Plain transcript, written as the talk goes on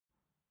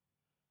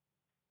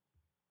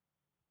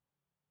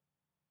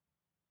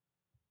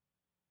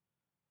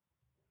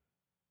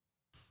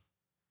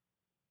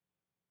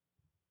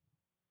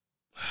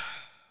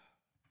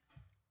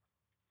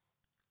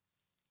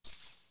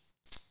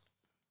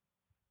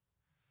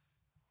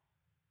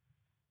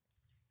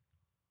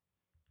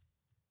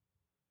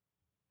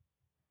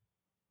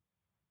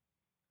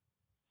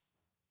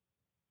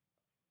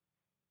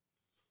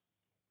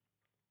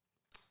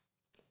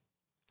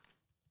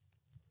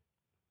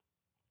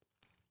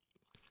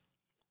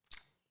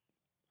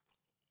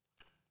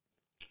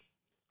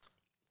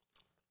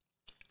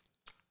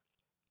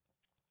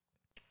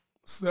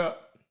What's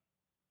up?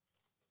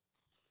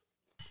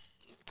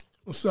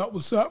 What's up?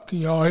 What's up? Can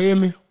y'all hear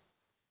me?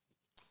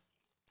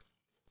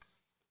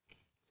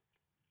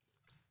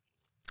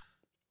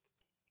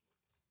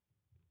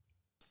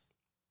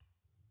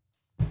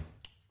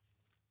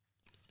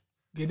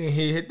 Get in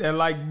here, hit that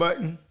like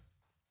button.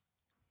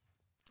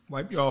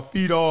 Wipe y'all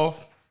feet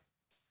off.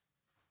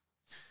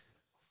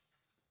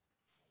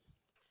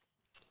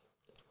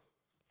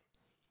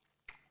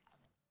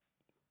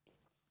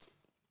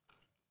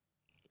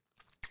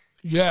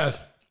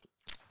 Yes.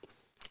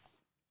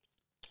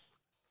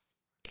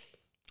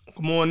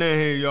 Come on in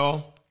here,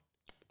 y'all.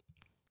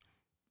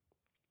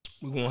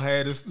 We're going to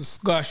have this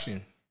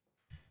discussion.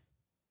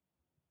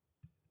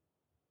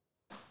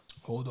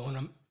 Hold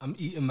on. I'm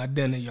eating my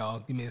dinner,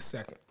 y'all. Give me a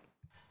second.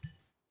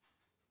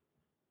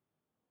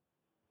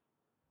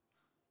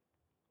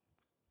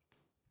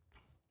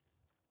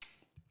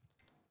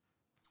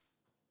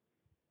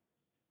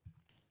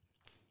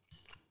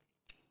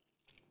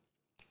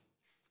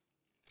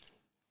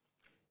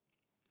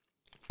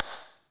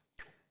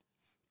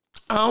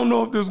 I don't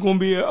know if this is going to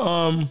be a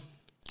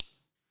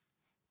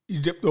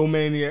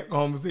Egyptomaniac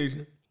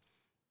conversation.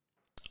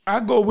 I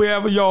go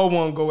wherever y'all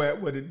want to go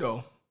at with it,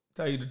 though.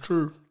 Tell you the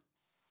truth.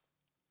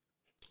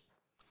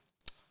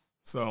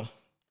 So,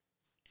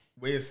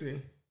 we'll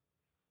see.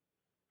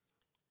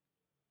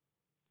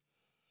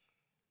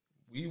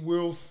 We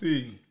will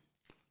see.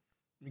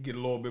 Let me get a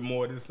little bit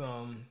more of this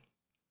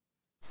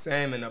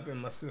salmon up in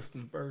my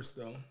system first,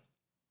 though.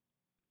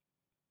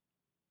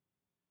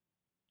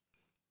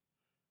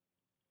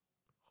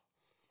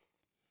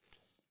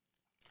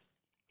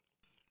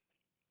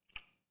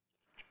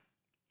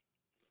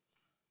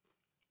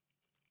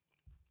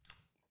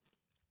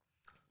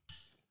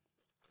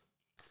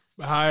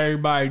 But how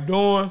everybody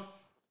doing?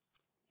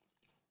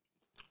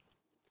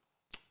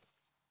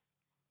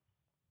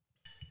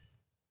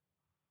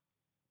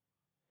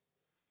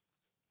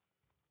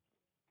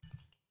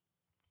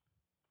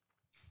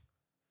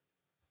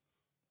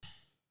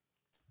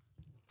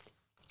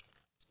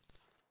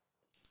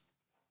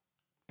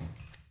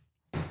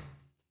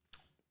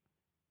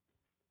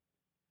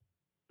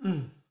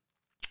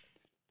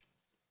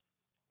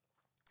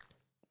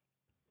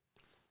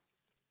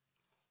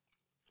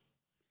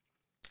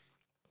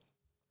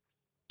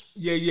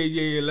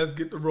 Yeah. Let's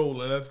get the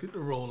rolling. Let's get the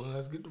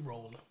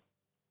rolling.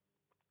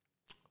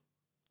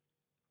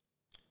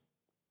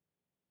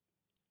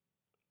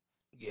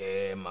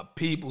 Yeah, my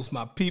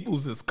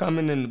peoples is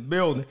coming in the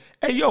building.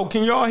 Hey, yo,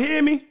 can y'all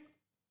hear me?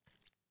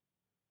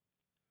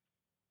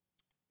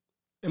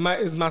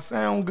 Is my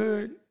sound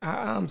good?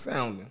 How I'm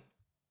sounding?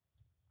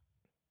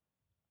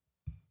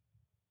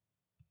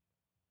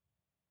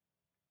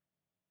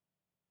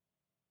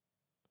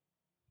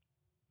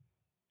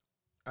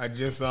 I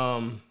just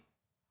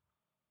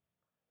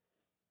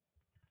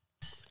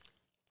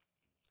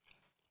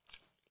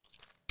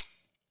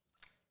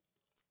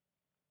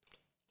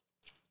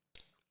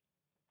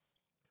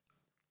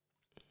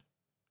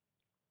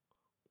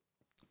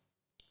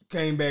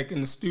came back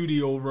in the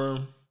studio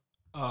room.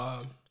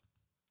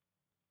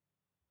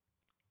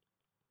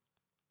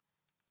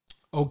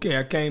 Okay,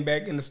 I came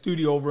back in the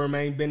studio room.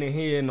 I ain't been in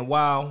here in a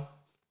while.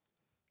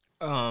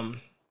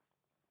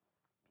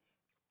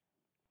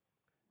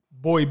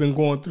 Boy, been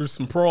going through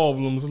some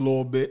problems a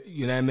little bit.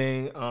 You know what I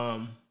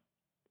mean?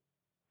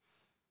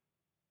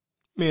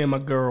 Me and my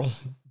girl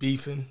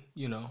beefing,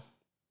 you know.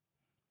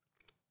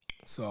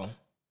 So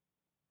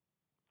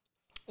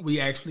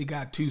we actually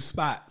got two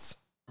spots,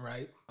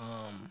 right?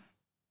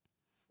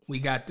 We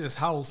got this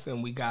house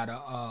and we got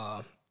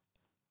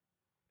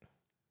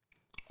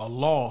a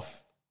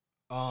loft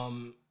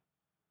in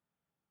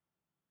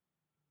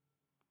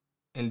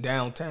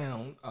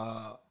downtown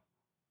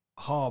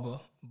harbor,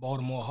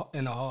 Baltimore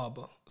in the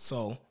harbor.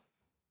 So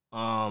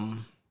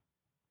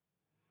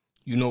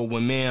you know,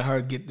 when me and her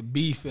get the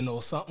beefing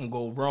or something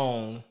go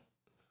wrong,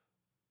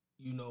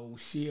 you know,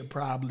 she'll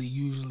probably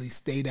usually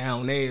stay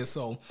down there.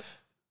 So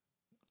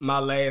my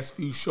last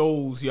few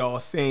shows, y'all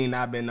seen,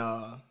 I've been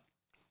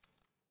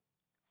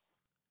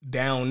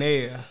down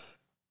there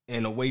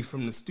and away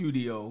from the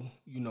studio,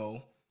 you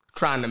know,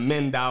 trying to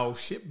mend our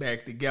shit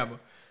back together.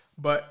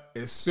 But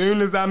as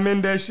soon as I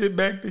mend that shit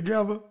back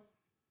together,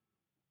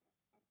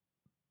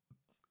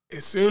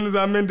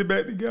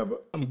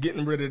 I'm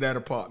getting rid of that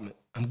apartment.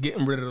 I'm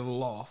getting rid of the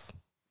loft.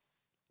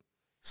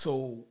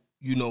 So,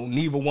 you know,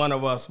 neither one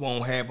of us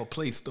won't have a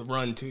place to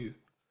run to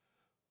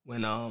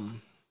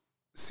when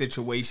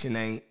situation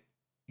ain't,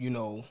 you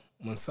know,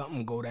 when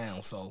something go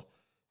down. So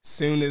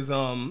soon as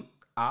I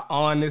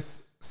on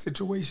this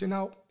situation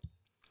out,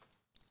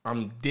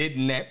 I'm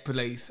deading that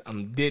place.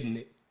 I'm deading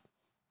it.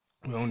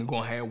 We're only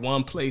gonna have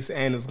one place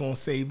and it's gonna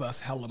save us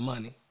hella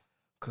money.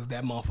 Cause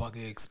that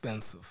motherfucker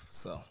expensive.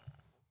 So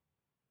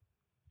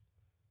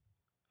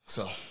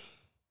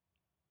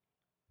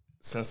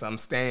since I'm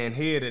staying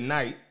here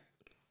tonight,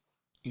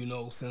 you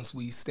know, since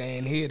we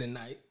staying here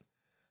tonight,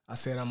 I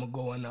said I'm gonna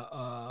go in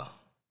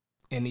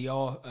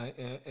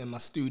my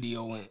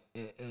studio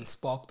and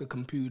spark the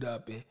computer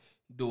up and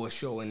do a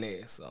show in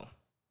there. So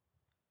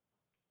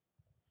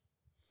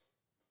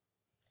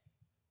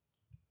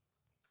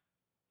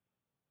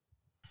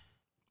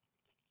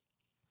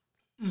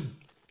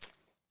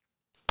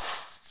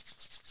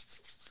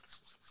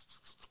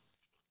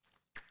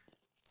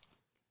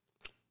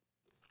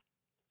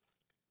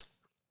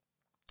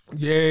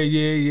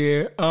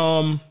Yeah.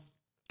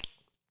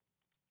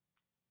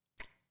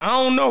 I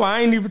don't know.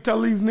 I ain't even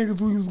tell these niggas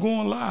we was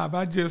going live.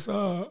 I just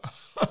while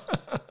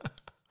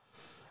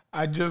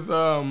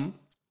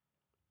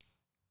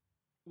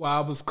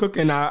I was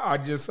cooking,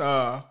 I've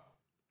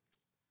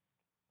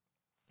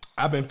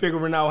been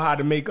figuring out how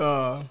to make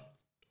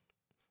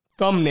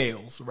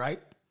thumbnails,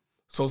 right?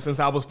 So since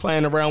I was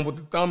playing around with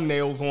the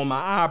thumbnails on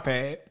my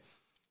iPad,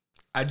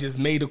 I just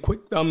made a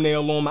quick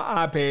thumbnail on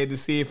my iPad to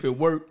see if it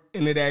worked,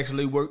 and it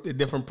actually worked. The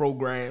different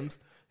programs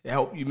that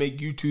help you make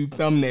YouTube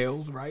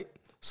thumbnails, right?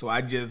 So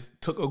I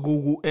just took a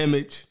Google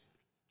image,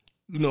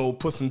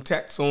 put some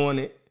text on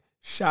it,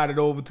 shot it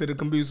over to the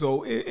computer.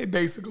 So it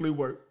basically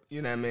worked.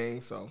 You know what I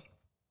mean? So.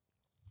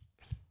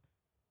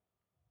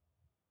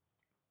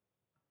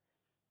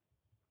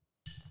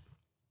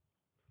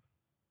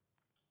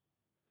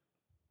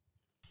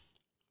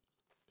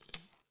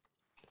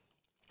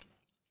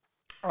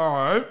 All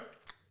right.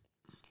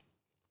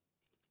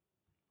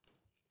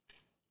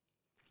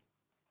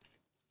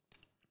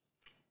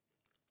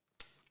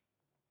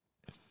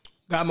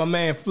 Got my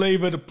man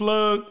Flavor the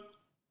Plug.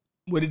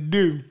 What it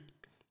do?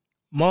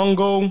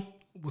 Mongo,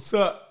 what's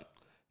up?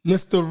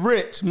 Mr.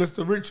 Rich.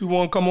 Mr. Rich, you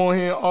want to come on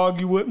here and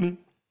argue with me?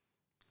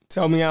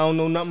 Tell me I don't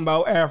know nothing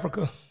about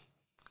Africa.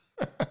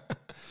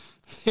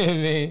 Yeah,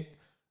 man.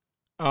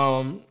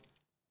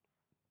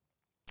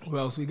 Who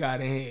else we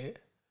got in here?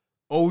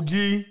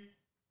 OG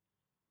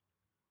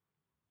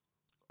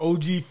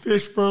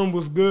Fishburne,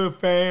 what's good,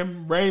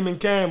 fam? Raymond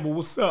Campbell,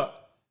 what's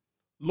up?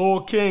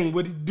 Lord King,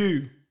 what it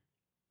do?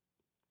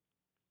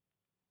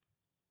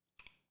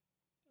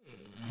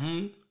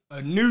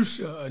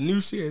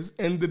 Anusha is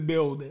in the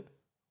building.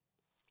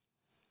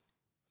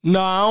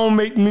 No, I don't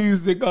make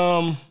music,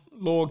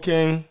 Lord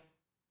King.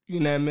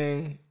 You know what I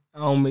mean? I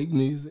don't make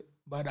music.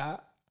 But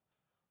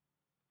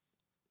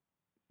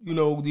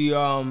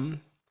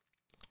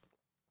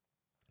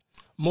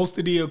most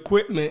of the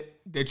equipment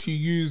that you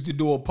use to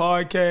do a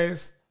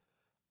podcast,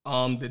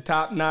 the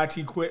top-notch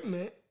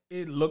equipment,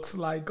 it looks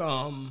like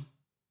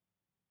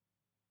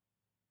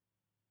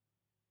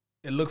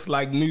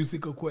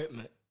music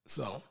equipment.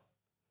 So,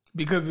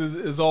 because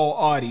it's all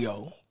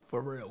audio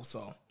for real.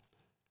 So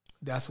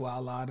that's why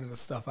a lot of the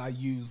stuff I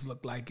use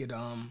look like it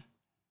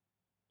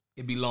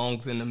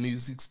belongs in the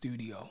music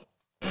studio.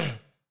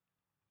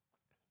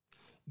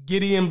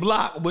 Gideon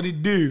Block, what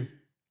it do?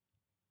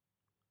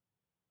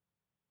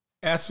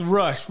 S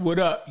Rush, what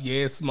up?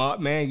 Yeah,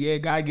 smart man. Yeah,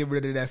 gotta get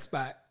rid of that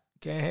spot.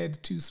 Can't have the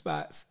two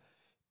spots.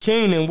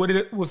 Keenan,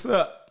 what's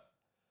up?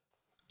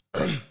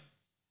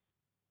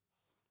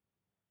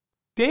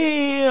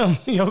 Damn,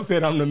 yo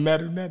said I'm the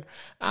Metal Netter.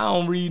 I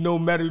don't read no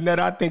Metal Netter.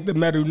 I think the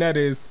Metal Netter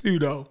is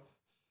pseudo.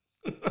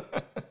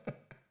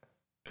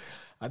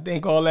 I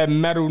think all that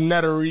Metal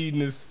Netter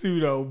reading is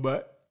pseudo,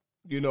 but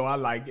I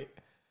like it.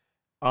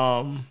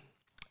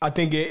 I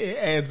think it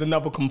adds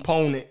another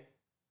component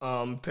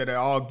to the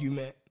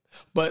argument.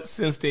 But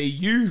since they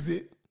use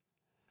it,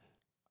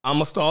 I'm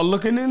gonna start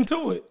looking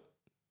into it.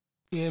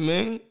 You know what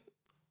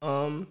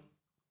I mean?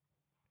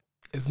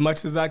 As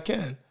much as I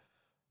can.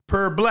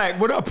 Per Black,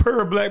 what up,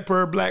 Per Black?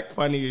 Per Black,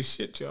 funny as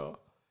shit, y'all.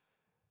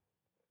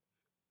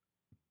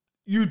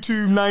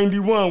 YouTube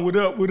 91, what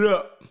up, what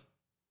up?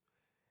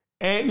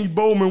 Anthony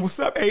Bowman, what's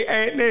up? Hey,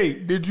 Anthony,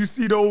 did you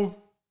see those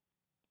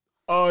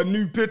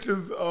new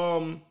pictures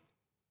from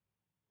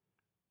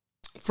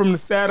the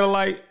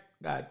satellite?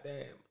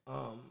 Goddamn.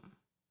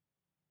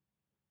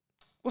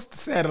 What's the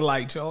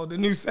satellite, y'all? The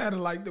new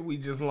satellite that we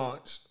just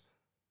launched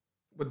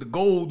with the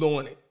gold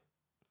on it.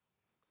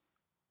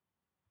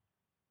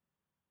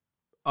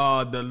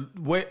 Goddamn.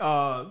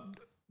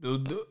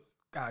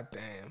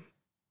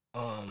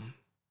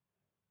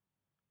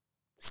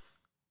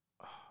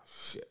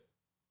 Shit.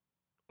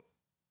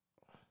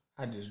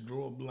 I just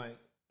drew a blank.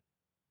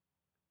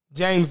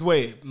 James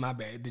Webb, my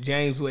bad. The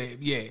James Webb,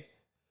 yeah.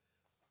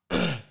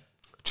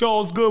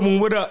 Charles Goodwin,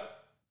 what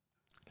up?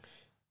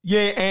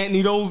 Yeah,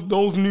 Anthony,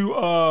 those new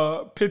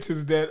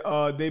pictures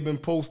that they've been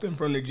posting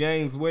from the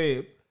James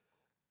Webb,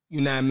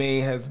 you know what I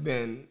mean, has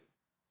been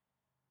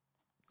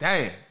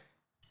damn.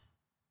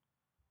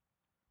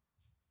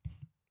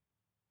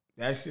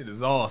 That shit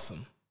is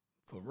awesome.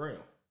 For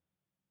real.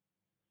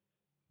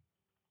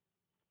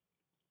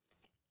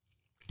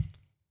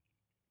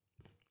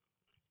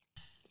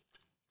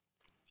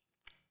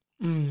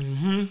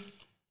 Mm-hmm.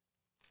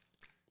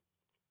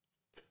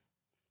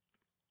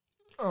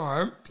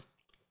 All right.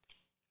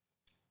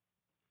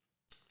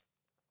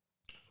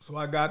 So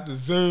I got the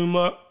Zoom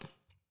up.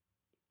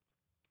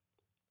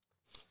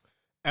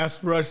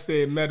 S. Rush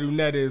said Metal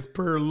Netter is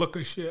per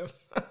lookership.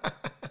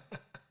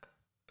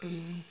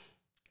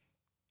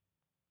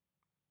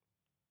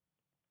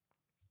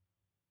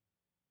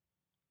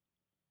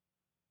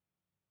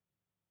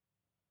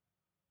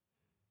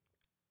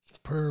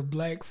 Per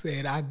Black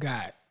said I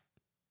got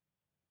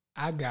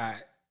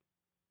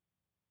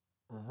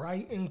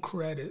writing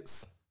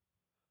credits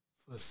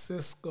for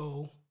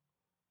Cisco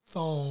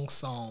thong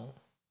song.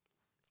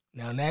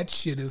 Now that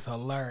shit is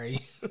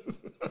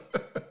hilarious.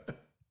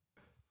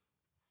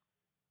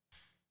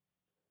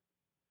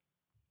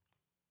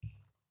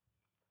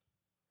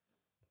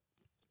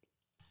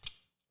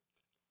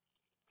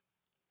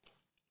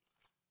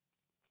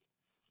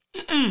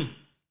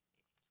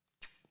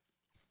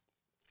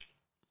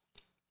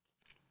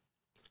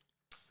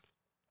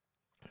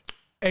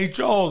 Hey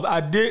Charles,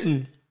 I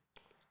didn't.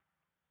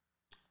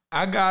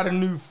 I got a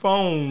new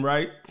phone,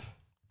 right?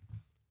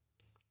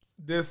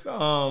 This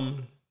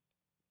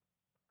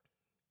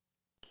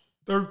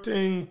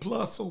 13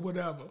 plus or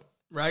whatever,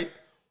 right?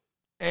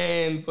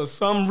 And for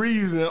some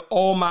reason,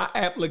 all my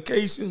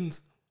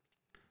applications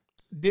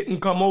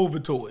didn't come over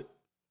to it.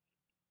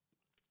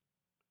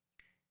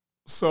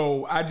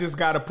 So I just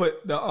got to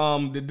put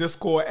the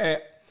Discord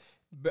app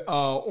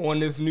on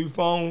this new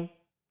phone,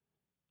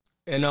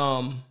 and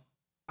I'll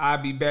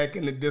be back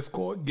in the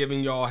Discord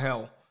giving y'all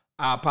hell.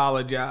 I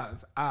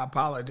apologize.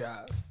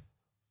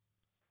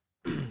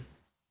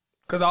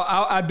 Because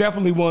I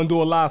definitely want to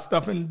do a lot of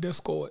stuff in the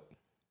Discord.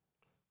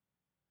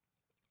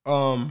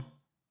 But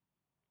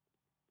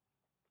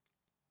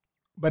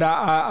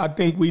I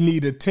think we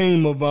need a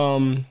team of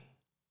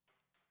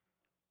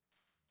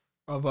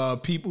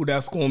people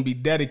that's going to be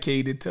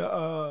dedicated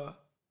to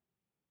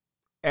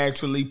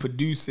actually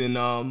producing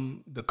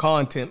the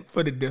content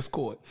for the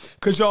Discord.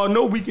 Because y'all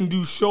know we can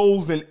do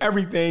shows and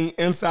everything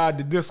inside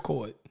the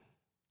Discord.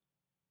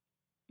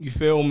 You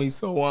feel me?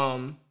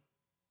 So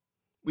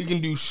we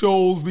can do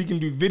shows, we can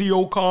do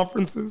video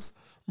conferences,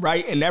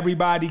 right? And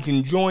everybody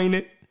can join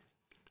it.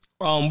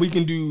 We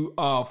can do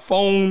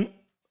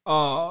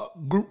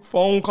group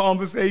phone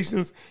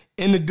conversations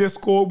in the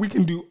Discord. We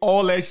can do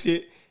all that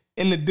shit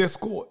in the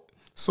Discord.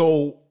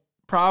 So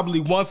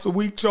probably once a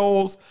week,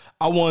 Charles,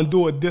 I want to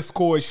do a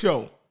Discord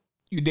show.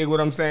 You dig what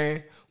I'm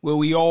saying? Where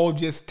we all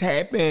just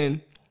tap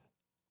in,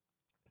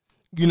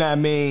 you know what I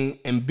mean,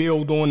 and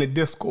build on the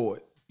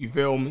Discord. You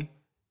feel me?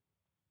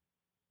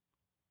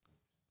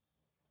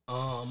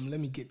 Let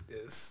me get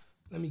this.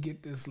 Let me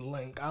get this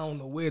link. I don't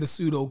know where the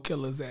pseudo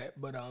killer's at,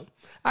 but I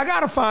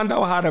gotta find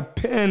out how to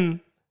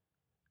pin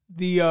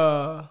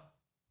the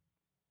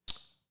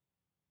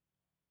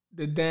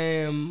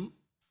damn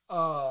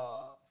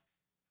what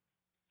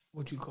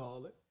you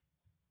call it?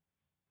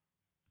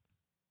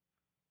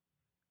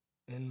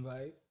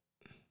 Invite.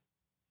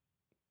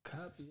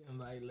 Copy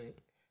invite link.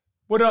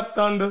 What up,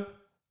 Thunder?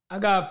 I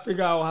gotta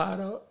figure out how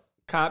to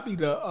copy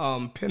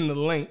the pin the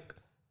link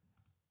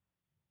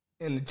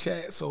in the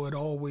chat so it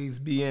always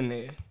be in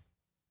there.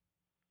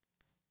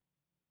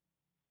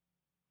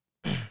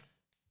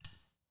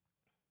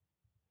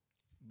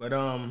 But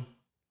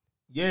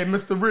yeah,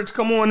 Mr. Rich,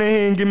 come on in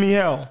here and give me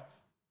hell.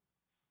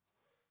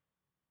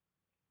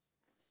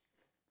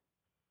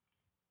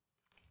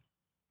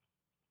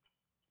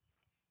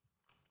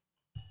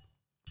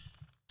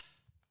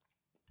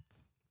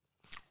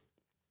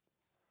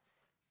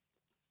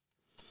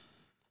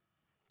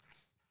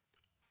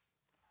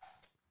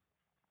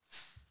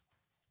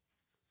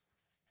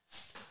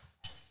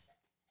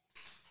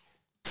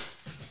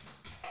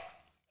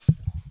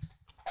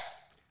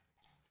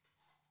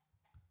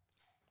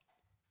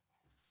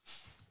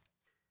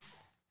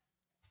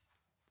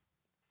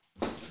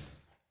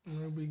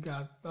 We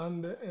got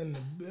Thunder in the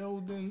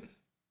building.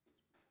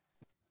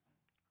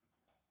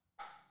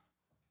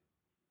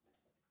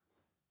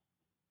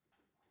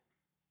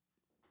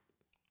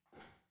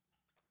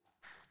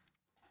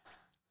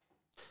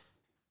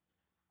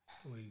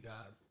 We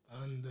got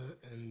Thunder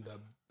in the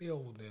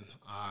building.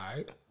 All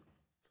right.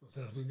 So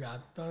since we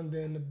got Thunder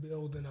in the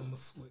building, I'm going to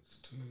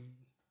switch to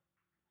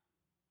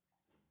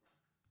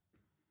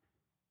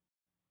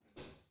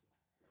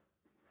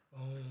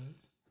phone.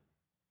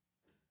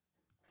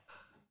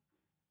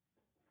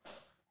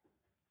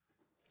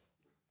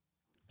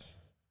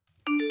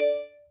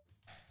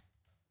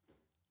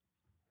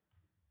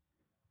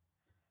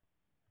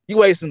 You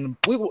wasting.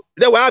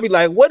 That way I be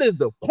like, what is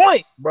the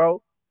point,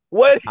 bro?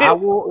 Why are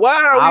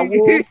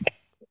we?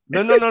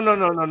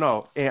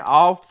 No. In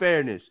all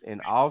fairness,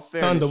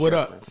 Thunder, what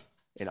up?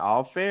 In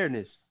all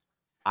fairness,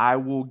 I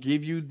will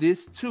give you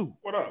this too.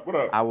 What up?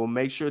 I will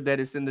make sure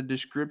that it's in the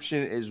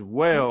description as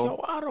well.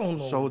 Yo, I don't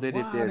know so that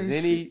if there's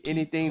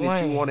anything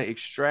that you want to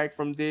extract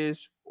from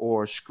this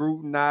or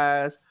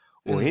scrutinize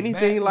or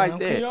anything like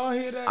that,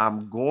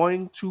 I'm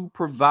going to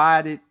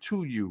provide it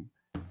to you.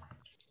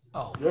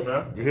 Oh, yeah,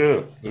 man.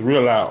 Yeah, it's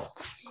real loud.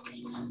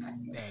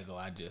 There you go.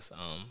 I just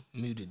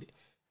muted it.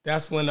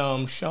 That's when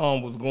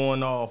Sean was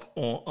going off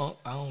on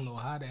I don't know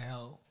how the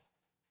hell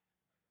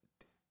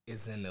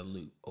it's in the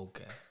loop.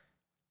 Okay.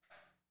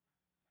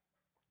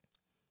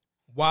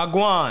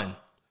 Wagwan.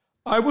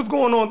 All right, what's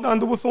going on,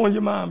 Thunder? What's on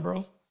your mind,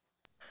 bro?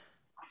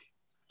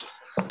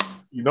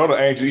 You know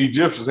the ancient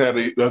Egyptians had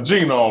a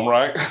genome,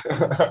 right?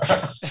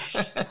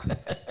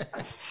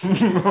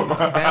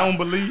 They don't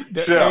believe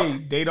that. Hey,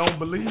 they don't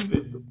believe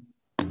it.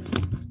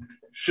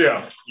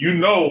 Chef, you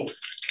know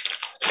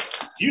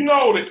they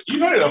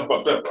done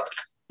fucked up,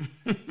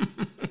 right?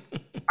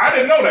 I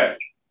didn't know that.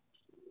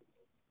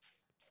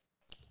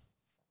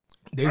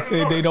 They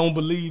said they don't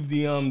believe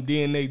the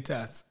DNA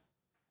test.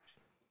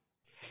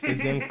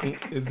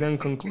 It's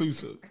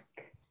inconclusive.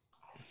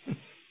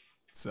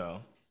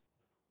 So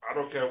I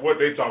don't care what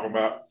they talking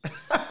about.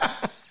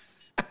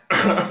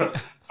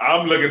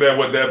 I'm looking at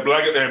what that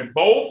blanket, and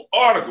both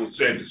articles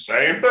said the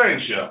same thing,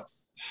 Chef.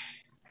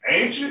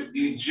 Ancient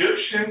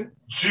Egyptian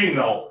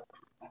genome.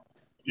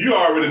 You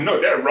already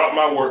know that rocked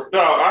my work. No,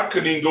 I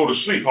couldn't even go to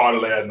sleep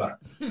hardly last night.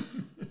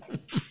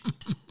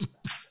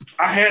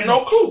 I had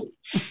no clue.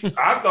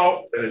 I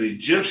thought that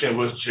Egyptian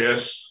was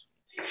just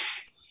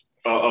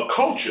a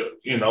culture,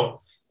 you know.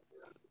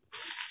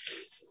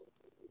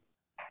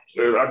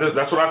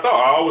 That's what I thought.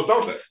 I always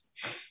thought that.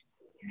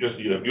 If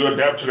you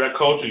adapt to that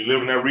culture, you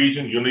live in that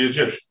region, you're the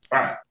Egyptian.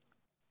 Fine.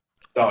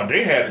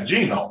 They had a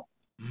genome.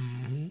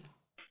 Mm-hmm.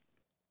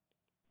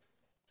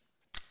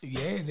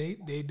 Yeah,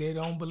 they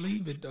don't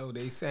believe it though.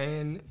 They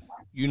saying,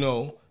 you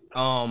know,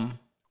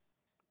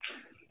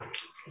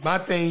 my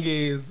thing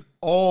is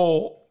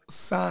all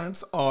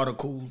science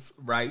articles,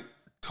 right,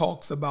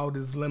 talks about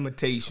its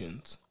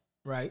limitations,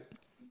 right?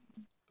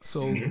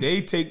 So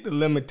they take the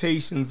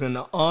limitations and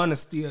the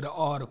honesty of the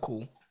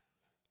article,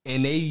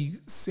 and they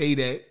say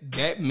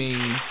that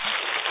means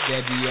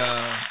that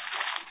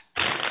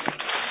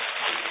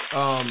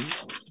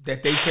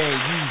that they can't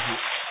use it.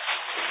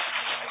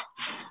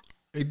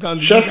 Hey,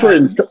 Thunder,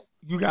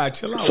 you gotta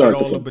chill out with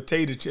all the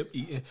potato chip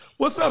eating.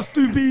 What's up,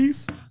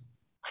 Stoopies?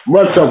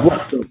 What's up?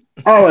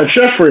 All right,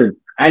 Sheffrin,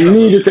 I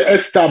needed to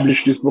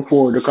establish this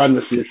before the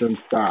conversation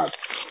starts.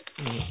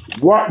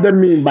 What they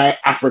mean by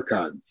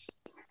Africans?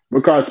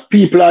 Because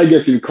people are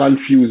getting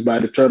confused by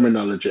the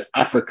terminology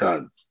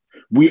Africans.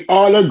 We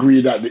all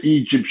agree that the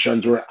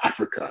Egyptians were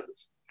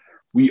Africans.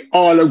 We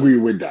all agree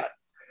with that.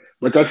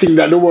 But I think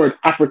that the word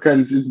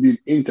Africans is being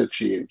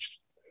interchanged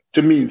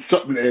to mean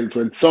something else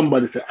when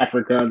somebody says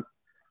African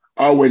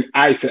or when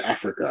I say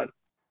African.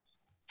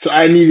 So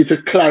I needed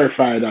to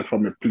clarify that for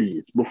me,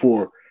 please,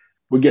 before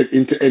we get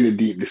into any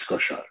deep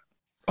discussion.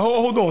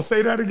 Oh, hold on.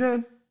 Say that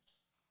again.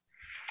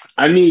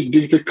 I need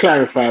you to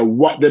clarify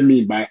what they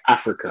mean by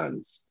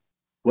Africans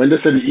when they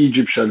say the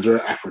Egyptians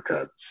were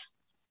Africans.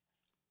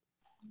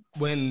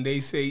 When they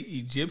say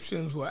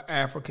Egyptians were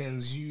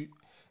Africans,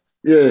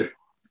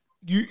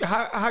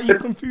 how you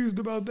confused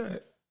about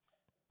that?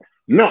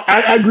 No,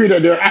 I agree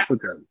that they're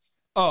Africans.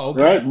 Oh,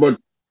 okay. Right,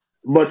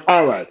 but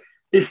all right.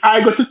 If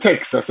I go to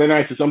Texas and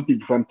I see some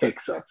people from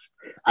Texas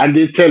and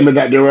they tell me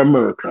that they're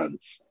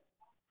Americans,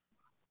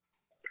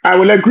 I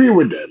will agree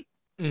with them.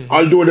 Mm-hmm.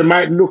 Although they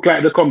might look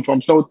like they come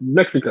from South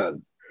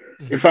Mexicans.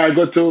 Mm-hmm. If I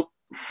go to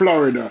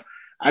Florida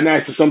and I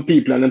see some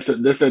people and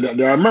they say that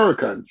they're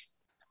Americans,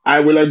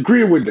 I will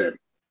agree with them.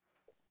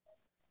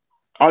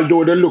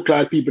 Although they look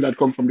like people that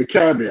come from the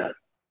Caribbean.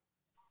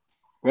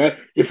 Right?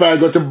 If I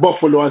go to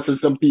Buffalo and see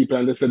some people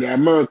and they say they're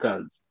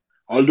Americans,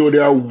 although they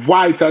are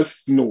white as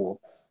snow,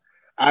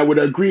 I would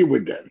agree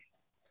with them.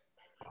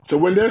 So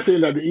when they're saying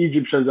that the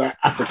Egyptians are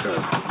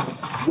Africans,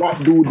 what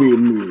do they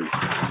mean?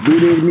 Do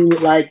they mean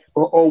it like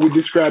how we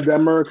describe the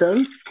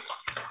Americans?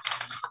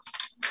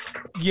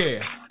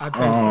 Yeah, I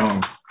think so.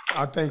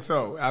 I think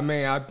so. I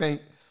mean, I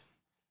think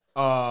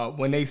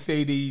when they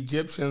say the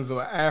Egyptians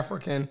are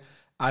African,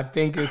 I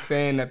think it's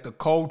saying that the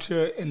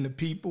culture and the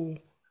people,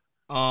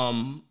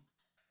 are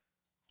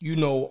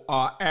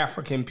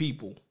African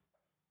people.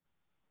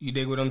 You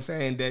dig what I'm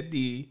saying? That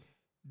the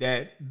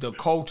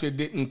culture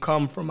didn't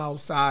come from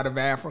outside of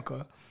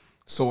Africa.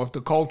 So if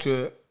the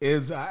culture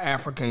is an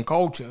African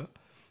culture,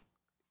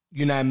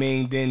 you know what I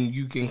mean, then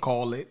you can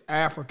call it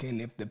African.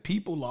 If the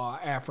people are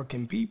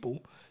African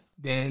people,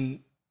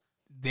 then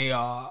they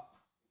are,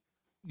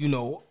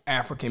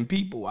 African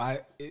people.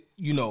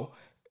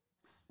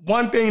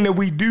 One thing that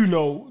we do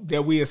know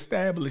that we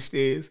established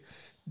is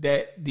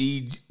that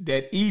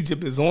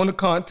Egypt is on the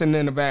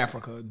continent of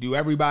Africa. Do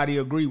everybody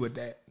agree with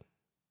that?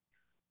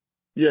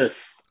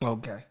 Yes.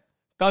 Okay.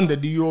 Thunder,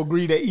 do you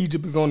agree that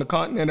Egypt is on the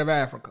continent of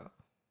Africa?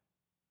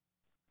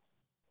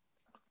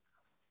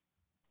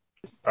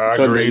 I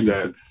agree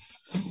that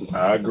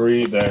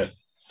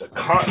the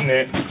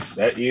continent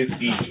that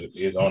is Egypt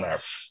is on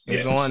Africa.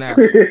 It's on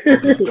Africa.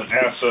 Okay. to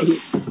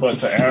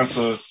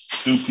answer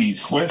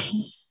Stoopy's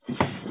question.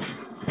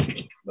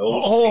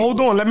 Hold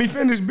on. Let me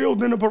finish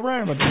building the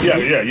parameter.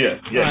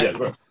 Yeah.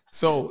 Right.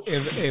 So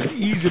if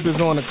Egypt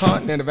is on the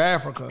continent of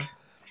Africa,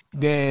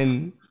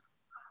 then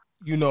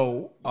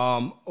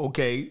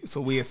okay,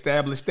 so we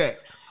established that.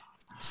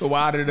 So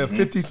out of the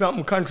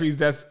 50-something countries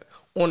that's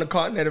on the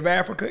continent of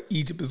Africa,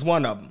 Egypt is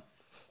one of them.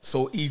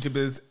 So Egypt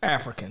is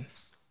African.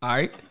 All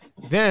right.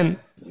 Then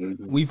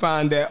we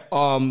find that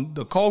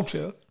the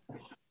culture,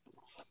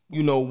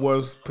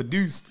 was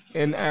produced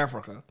in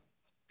Africa.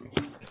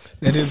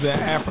 That is an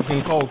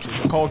African culture.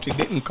 The culture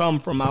didn't come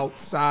from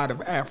outside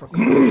of Africa.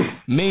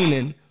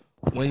 Meaning,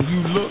 when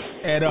you look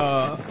at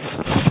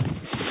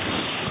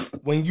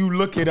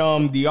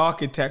the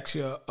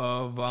architecture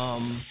of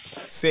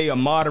say a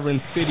modern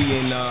city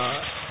in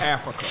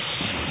Africa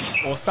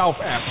or South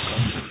Africa,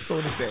 so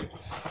to say.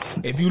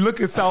 If you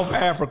look at South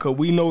Africa,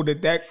 we know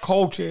that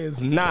culture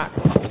is not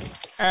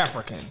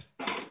African.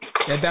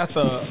 that's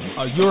a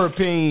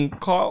European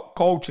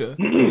culture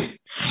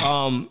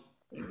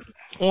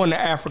on the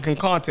African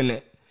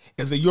continent.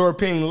 It's a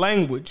European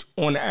language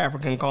on the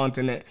African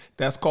continent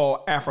that's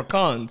called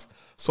Afrikaans.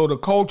 So the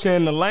culture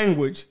and the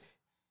language,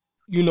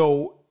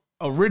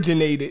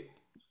 originated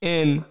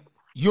in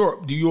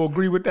Europe. Do you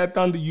agree with that,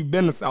 Thunder? You've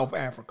been to South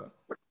Africa.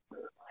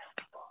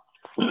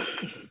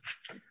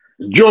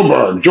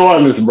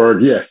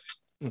 Johannesburg, yes.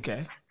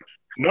 Okay.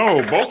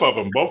 No, both of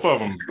them.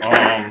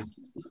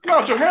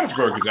 No,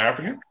 Johannesburg is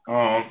African.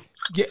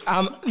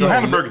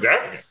 Johannesburg is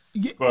African.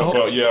 Yeah,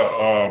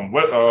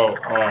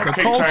 the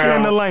Cape culture Town,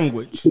 and the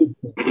language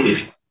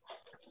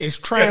is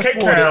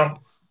transported Cape Town,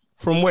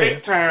 from where?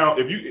 Cape Town.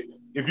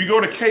 If you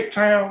go to Cape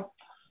Town,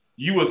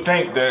 you would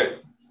think that,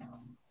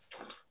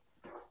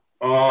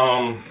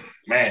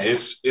 man,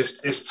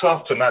 it's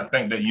tough to not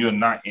think that you're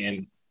not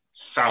in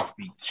South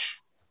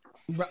Beach.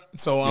 Right.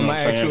 So I'm gonna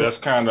ask you. That's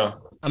kind of.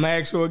 I'm gonna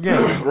ask you again.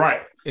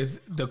 Right. Is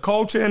the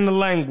culture and the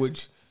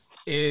language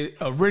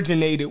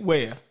originated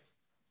where?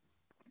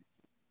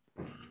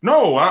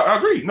 No, I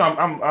agree. No,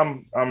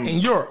 I'm in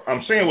Europe.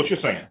 I'm saying what you're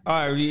saying.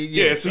 All right,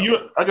 yeah. So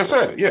you, like I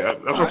said, yeah,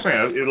 that's what I'm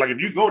saying. It's like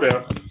if you go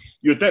there,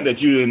 you'd think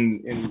that you're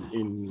in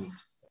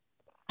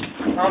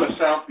probably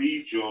South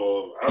Beach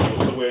or I don't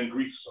know, somewhere in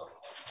Greece.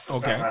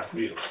 Okay. That's how I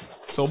feel.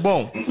 So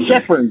boom.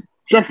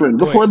 Jeffrey,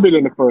 before we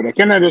begin further,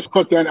 can I just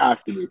cut you and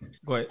ask you this?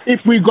 Go ahead.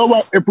 If we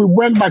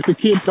went back to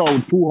Cape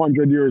Town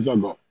 200 years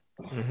ago,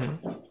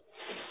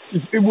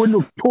 it would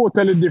look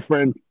totally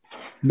different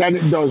than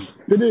it does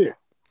today.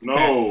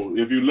 No,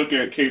 if you look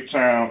at Cape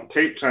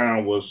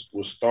Town was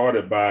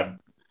started by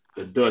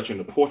the Dutch and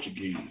the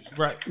Portuguese.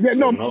 Right. Yeah,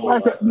 so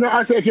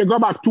I said if you go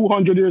back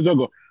 200 years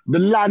ago, the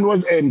land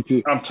was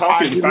empty. I'm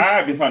talking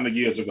 500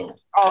 years ago.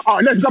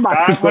 Let's go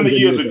back 500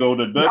 years ago.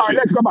 The Dutch.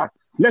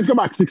 Let's go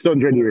back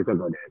 600 years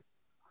ago then.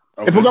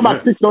 Okay, if we go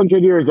back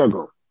 600 years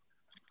ago,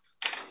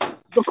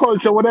 the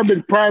culture would have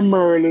been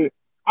primarily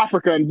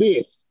African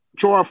based,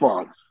 true or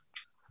false.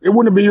 It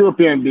wouldn't be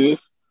European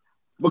based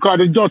because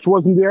the Dutch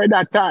wasn't there at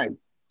that time.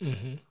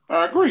 Mm-hmm.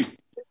 I agree.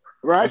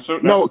 Right?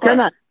 Now,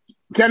 can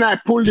I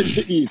pull this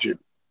to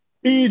Egypt?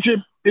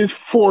 Egypt is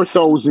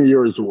 4,000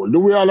 years old. Do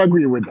we all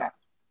agree with that?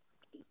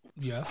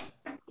 Yes.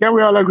 Can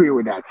we all agree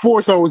with that?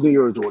 4,000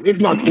 years old, if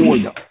not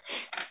older.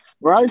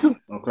 Right?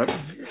 Okay.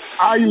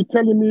 Are you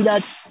telling me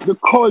that the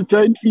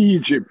culture in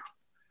Egypt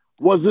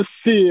was the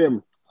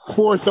same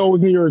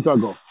 4,000 years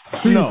ago?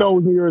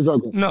 3,000 years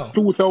ago? No.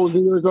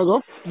 2,000 years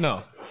ago?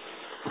 No.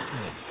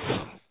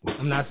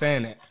 I'm not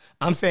saying that.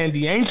 I'm saying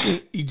the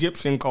ancient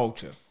Egyptian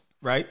culture,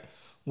 right,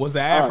 was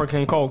an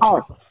African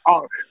culture.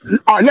 All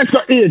right, let's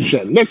go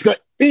ancient.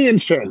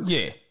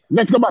 Yeah.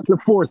 Let's go back to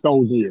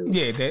 4,000 years.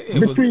 Yeah.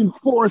 Between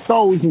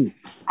 4,000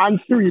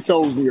 and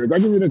 3,000 years. I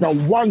give you this a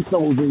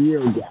 1,000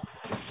 year gap.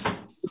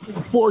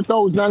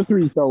 4,000 and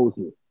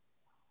 3,000.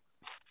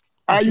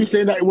 Are you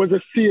saying that it was the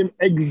same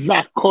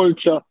exact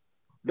culture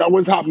that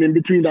was happening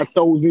between that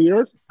 1,000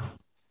 years?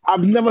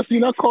 I've never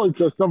seen a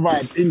culture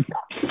survive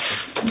intact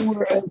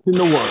anywhere else in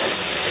the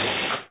world.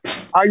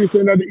 Are you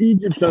saying that the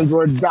Egyptians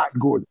were that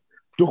good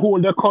to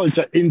hold their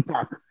culture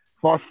intact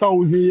for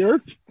 1,000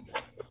 years?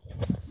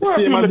 Well,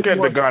 if you look at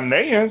the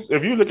Ghanaians,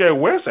 if you look at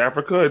West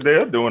Africa,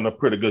 they're doing a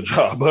pretty good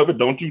job of it,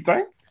 don't you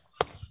think?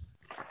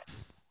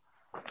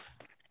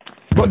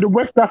 But the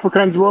West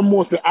Africans were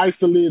mostly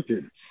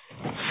isolated.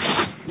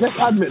 Let's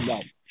admit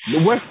that.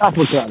 The West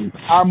Africans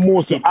are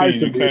mostly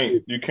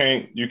isolated. You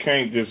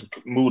can't just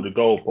move the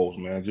goalpost,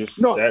 man.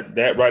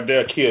 That right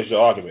there kills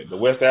your argument. The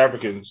West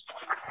Africans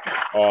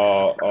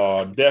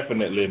are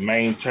definitely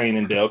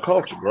maintaining their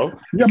culture, bro.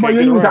 Yeah, but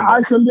you use the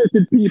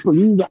isolated people.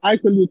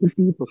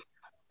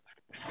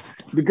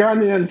 The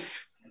Ghanaians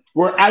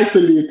were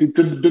isolated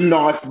to the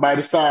north by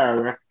the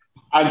Sahara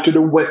and to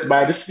the west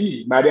by the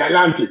sea, by the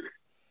Atlantic.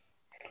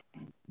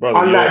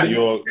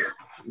 Brother,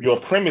 your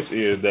premise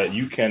is that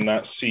you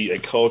cannot see a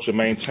culture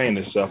maintain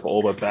itself for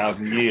over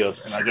 1,000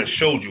 years, and I just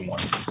showed you one.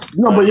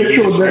 No, but you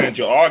showed that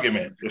your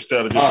argument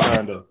instead of just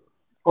trying to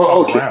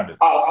around it.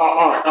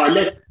 All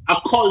right. A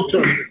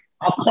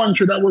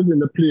country that was in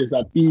the place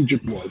that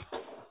Egypt was,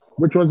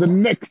 which was the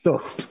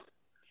nexus,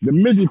 the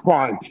middle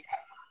point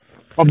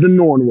of the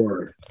known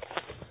world.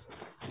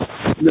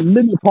 The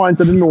middle point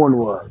of the known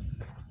world.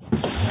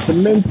 To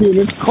maintain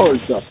its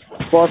culture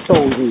for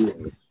 1,000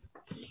 years.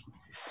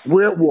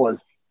 Where it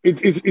was,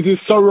 it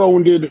is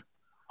surrounded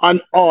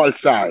on all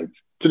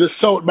sides. To the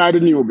south by the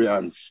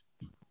Nubians,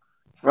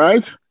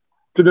 right?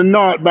 To the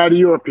north by the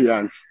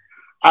Europeans,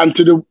 and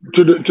to the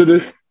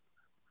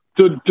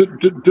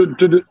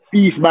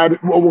east by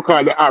what we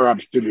call the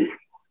Arabs today.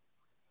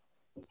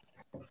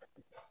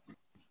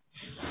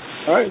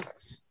 Right?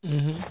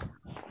 Mm-hmm.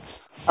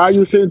 Are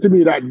you saying to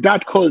me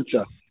that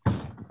culture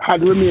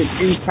had remained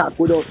intact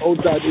without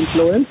outside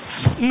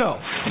influence? No,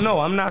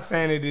 I'm not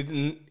saying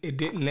it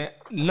didn't.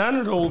 None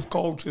of those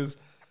cultures,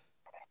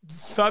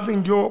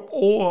 Southern Europe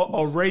or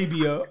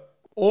Arabia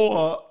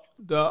or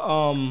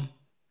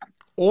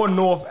or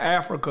North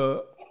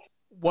Africa,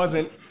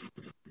 wasn't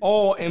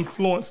all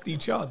influenced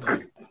each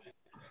other.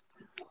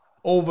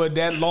 over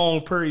that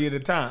long period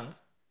of time,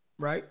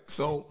 right?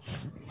 So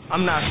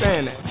I'm not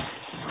saying that.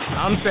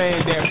 I'm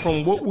saying that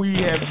from what we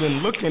have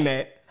been looking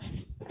at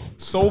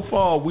so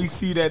far, we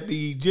see that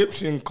the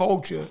Egyptian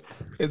culture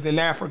is an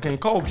African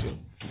culture,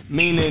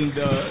 meaning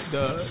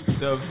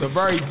the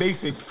very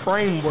basic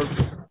framework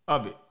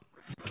of it,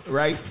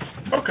 right?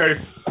 Okay,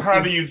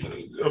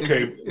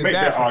 make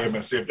that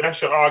argument. See, if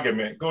that's your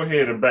argument, go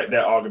ahead and back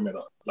that argument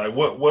up. Like,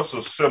 what's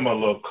a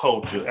similar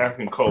culture,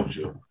 African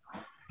culture,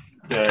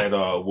 that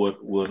would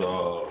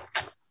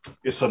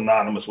it's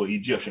synonymous with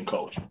Egyptian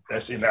culture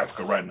that's in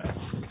Africa right now?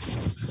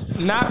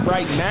 Not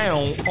right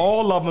now.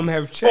 All of them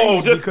have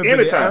changed because of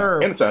the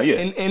Arab. Anytime, yeah.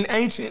 In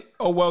ancient,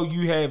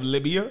 you have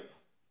Libya,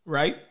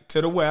 right,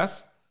 to the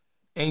west,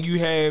 and you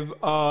have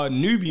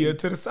Nubia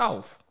to the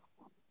south.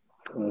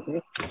 Mm-hmm.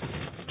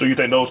 So you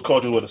think those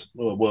cultures were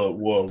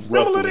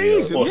similar roughly to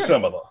Egypt, or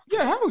similar?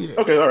 Yeah, hell yeah.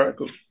 Okay, all right,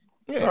 cool.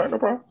 Yeah. All right, no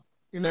problem.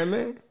 You know what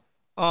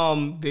I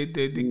mean?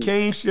 The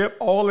kingship,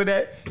 all of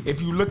that.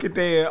 If you look at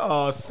their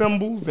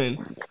symbols and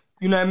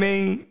you know what I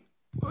mean,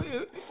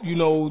 you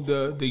know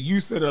the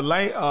use of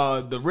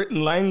the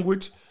written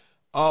language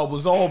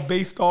was all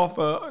based off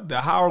of the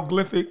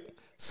hieroglyphic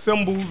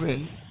symbols,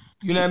 and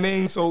you know what I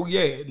mean. So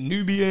yeah,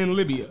 Nubia and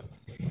Libya,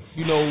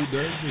 you know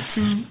the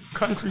two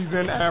countries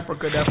in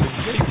Africa that's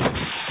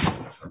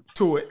adjacent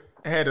to it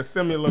had a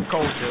similar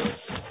culture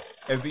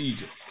as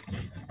Egypt.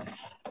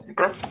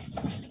 Okay.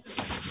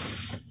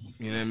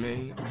 You know what I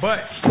mean?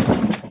 But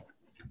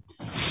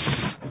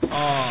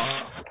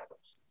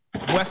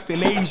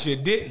Western Asia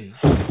didn't.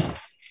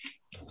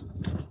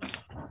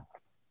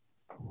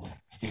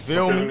 You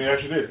feel me? Let me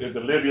ask you this: is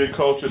the Libyan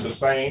culture the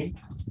same?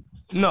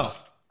 No.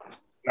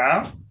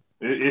 Now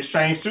it's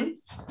changed too.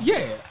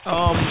 Yeah.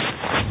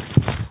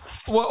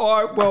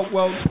 Well,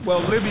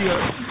 Libya.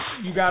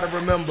 You got to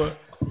remember,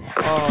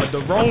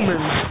 the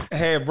Romans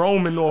had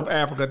Roman North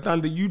Africa.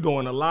 Thunder, you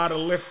doing a lot of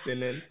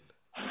lifting, and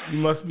you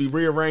must be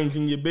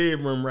rearranging your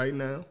bedroom right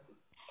now.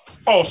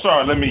 Oh,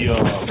 sorry. Let me.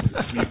 I'm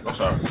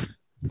sorry.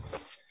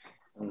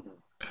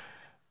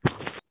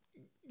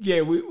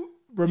 Yeah, we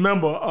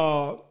remember.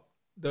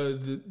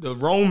 The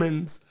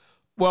Romans,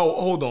 well,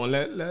 hold on.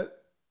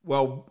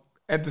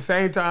 At the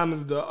same time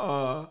as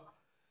the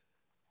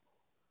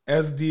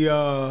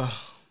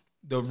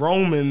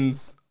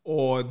Romans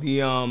or the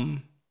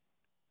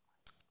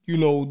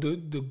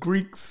the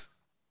Greeks,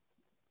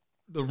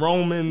 the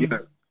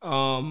Romans,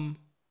 and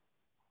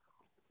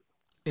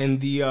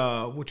the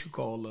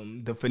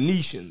the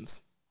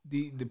Phoenicians,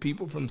 the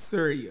people from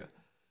Syria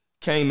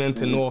came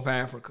into North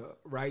Africa,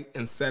 right,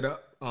 and set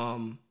up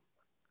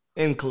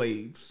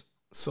enclaves.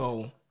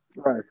 So,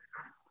 right,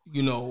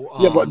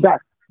 but that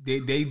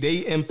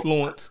they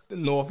influenced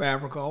North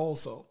Africa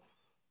also.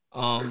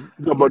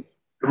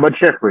 But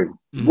Jeffrey,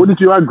 wouldn't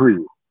you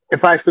agree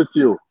if I said to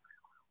you,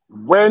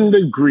 when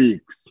the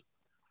Greeks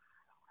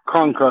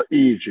conquer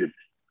Egypt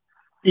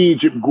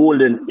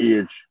golden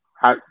age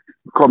had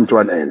come to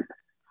an end.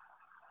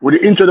 With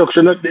the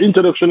introduction of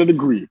the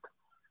Greek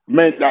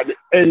meant that the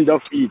end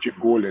of Egypt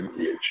golden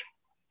age,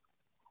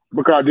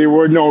 because they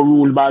were now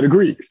ruled by the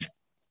Greeks.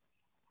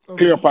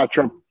 Okay.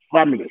 Cleopatra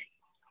family.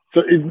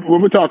 So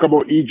when we talk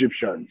about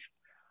Egyptians,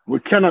 we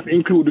cannot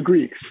include the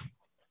Greeks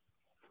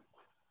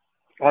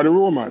or the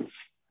Romans,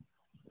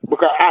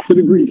 because after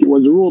the Greek, it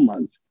was the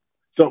Romans.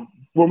 So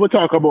when we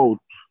talk about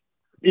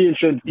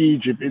ancient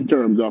Egypt in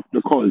terms of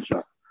the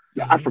culture,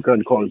 the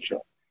African culture,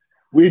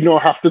 we now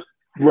have to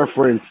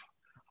reference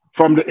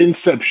from the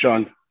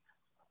inception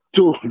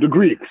to the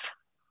Greeks.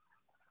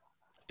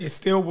 It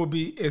still would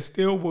be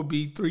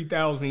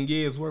 3,000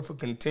 years worth of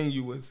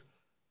continuous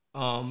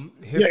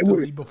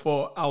history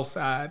before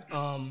outside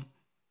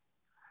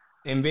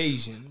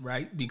invasion,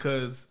 right?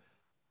 Because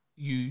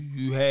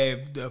you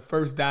have the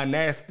first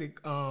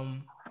dynastic,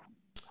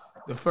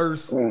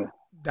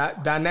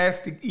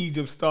 dynastic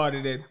Egypt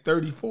started at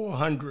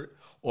 3,400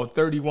 or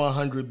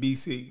 3,100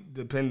 BC,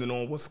 depending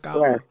on what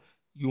scholar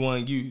you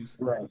want to use.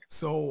 Right.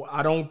 So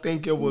I don't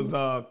think it was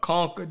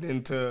conquered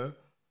into.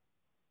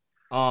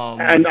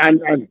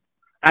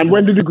 And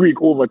when did the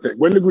Greek overtake?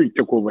 When the Greek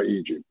took over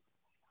Egypt,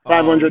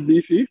 500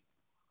 BC,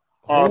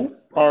 or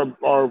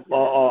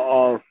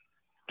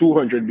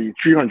 200 BC,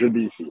 300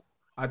 BC.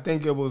 I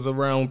think it was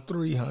around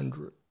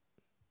 300.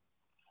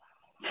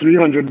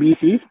 300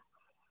 BC.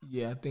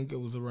 Yeah, I think it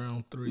was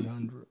around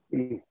 300.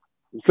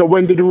 So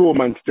when did the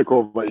Romans take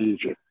over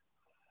Egypt?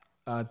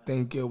 I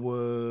think it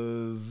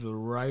was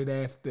right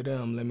after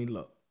them. Let me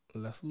look.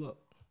 Let's look.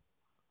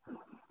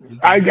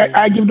 I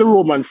give the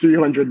Romans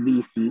 300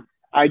 BC.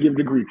 I give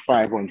the Greek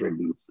 500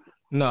 BC.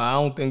 No, I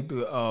don't think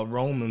the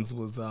Romans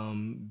was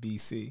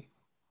BC.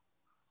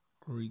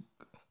 Greek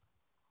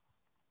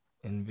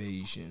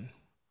invasion.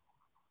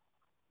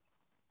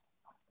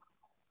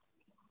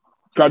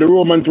 Because the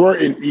Romans were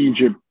in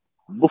Egypt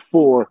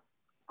before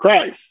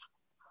Christ,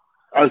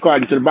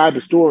 according to the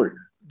Bible story.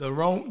 The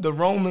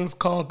Romans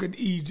conquered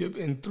Egypt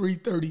in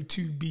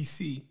 332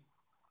 BC.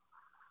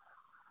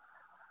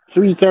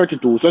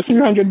 332. So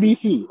 300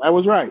 BC. I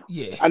was right.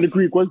 Yeah. And the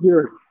Greek was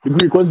there. The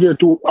Greek was there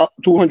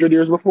 200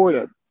 years before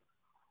that.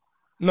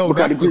 No,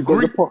 that's the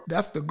Greek.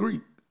 That's the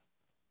Greek.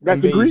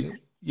 That's the Greek?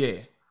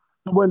 Yeah.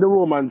 When the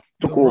Romans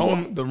took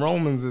over. The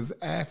Romans is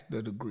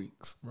after the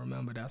Greeks.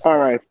 Remember that. All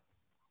right.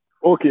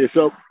 Okay,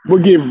 so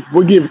we'll give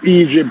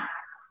Egypt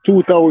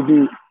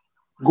 2,000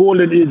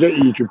 golden age of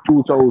Egypt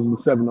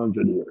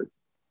 2,700 years.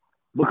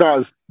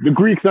 Because the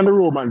Greeks and the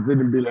Romans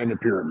didn't build any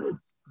pyramids.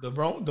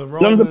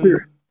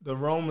 The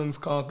Romans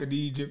conquered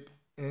Egypt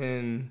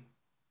in,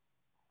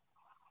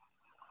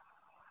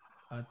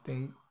 I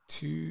think,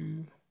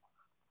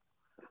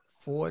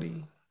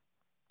 240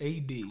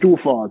 AD.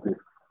 240.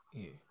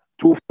 Yeah.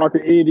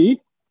 240 AD?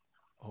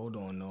 Hold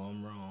on, no,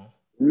 I'm wrong.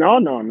 No.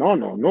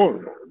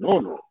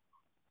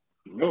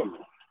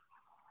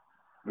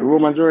 The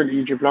Romans were in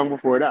Egypt long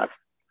before that.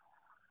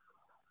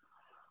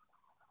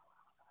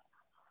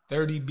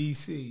 30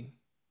 BC.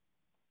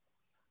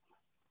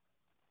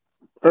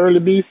 Early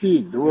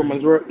BC. The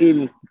Romans were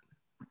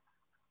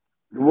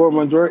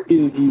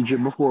in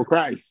Egypt before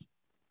Christ.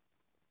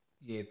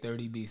 Yeah,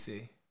 30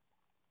 BC.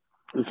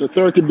 So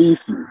 30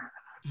 BC.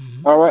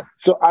 Mm-hmm. All right.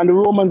 So, and the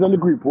Romans and the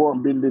Greeks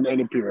weren't building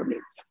any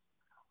pyramids.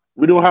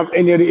 We don't have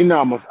any of the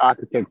enormous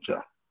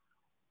architecture.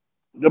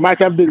 They might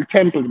have built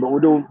temples, but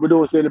we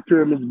don't see the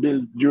pyramids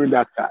built during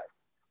that time.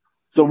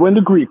 So when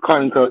the Greeks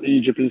conquered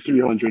Egypt in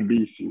 300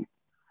 BC,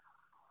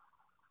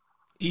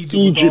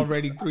 Egypt was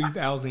already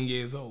 3,000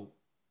 years old.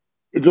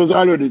 It was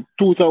already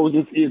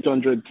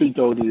 2,800,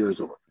 3,000 years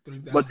old.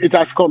 But it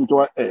has come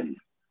to an end.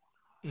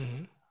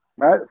 Mm-hmm.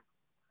 Right?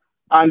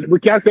 And we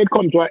can't say it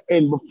come to an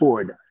end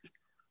before that.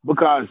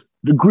 Because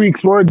the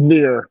Greeks were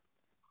there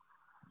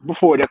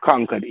before they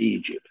conquered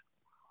Egypt.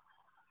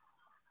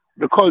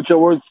 The culture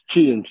was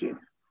changing.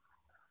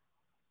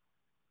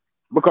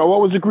 Because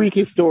what was the Greek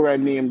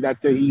historian name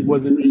that said he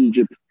was in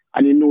Egypt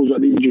and he knows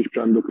what the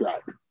Egyptians look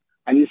like?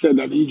 And he said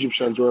that the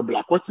Egyptians were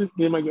black. What's his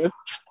name again?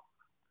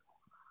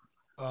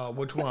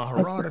 Which one?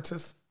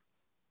 Herodotus?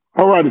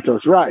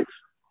 Herodotus, right.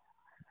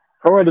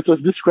 Herodotus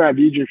described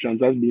the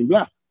Egyptians as being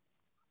black.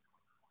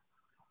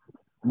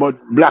 But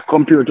black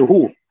compared to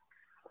who?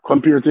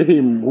 Compared to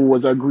him, who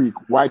was a Greek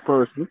white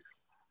person.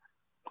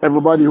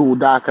 Everybody who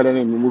darker than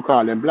him, we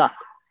call them black.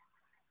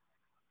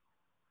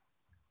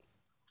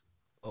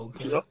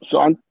 Okay.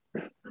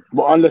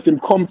 But unless him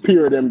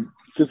compare them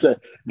to say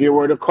they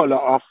were the color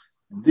of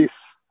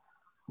this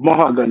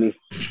mahogany,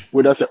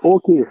 would I say,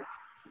 okay,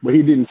 but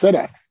he didn't say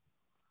that.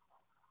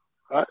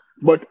 Right?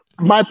 But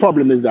my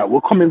problem is that we're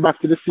coming back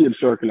to the same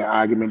circular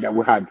argument that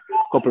we had a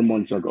couple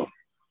months ago.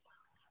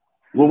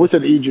 When we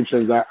said the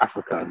Egyptians are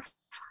Africans.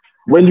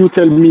 When you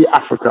tell me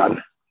African,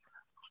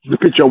 the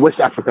picture of West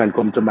African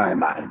come to my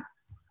mind.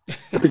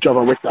 The picture of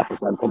a West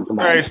African come to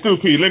my mind. Hey, Stu,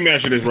 let me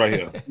ask you this right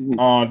here.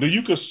 Do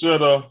you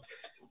consider,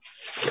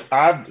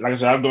 like I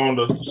said, I've gone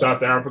to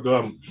South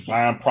Africa, I'm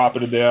buying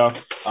property there.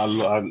 I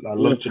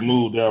look to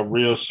move there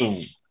real soon.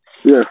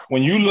 Yeah.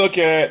 When you look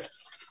at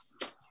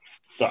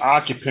the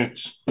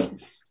occupants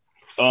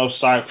of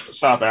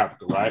South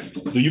Africa, right?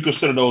 Do you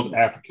consider those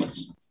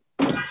Africans?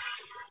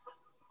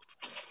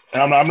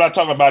 And I'm not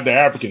talking about the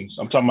Africans.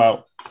 I'm talking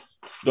about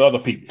the other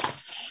people.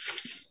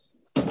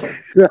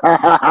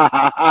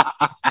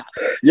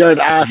 You're an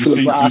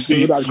asshole for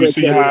asking me that question. You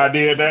see how I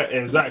did that?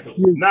 Exactly.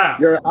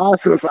 You're an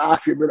asshole for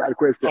asking me that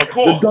question. Of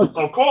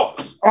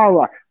course. All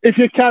right. If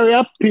you carry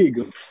a pig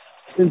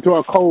into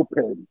a cow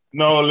pen.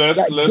 No,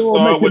 let's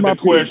start with the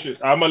question.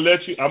 I'm gonna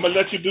let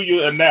you do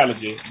your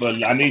analogy,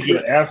 but I need you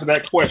to answer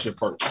that question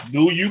first.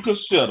 Do you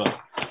consider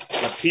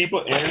the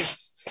people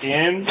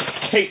in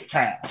Cape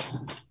Town,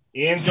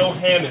 in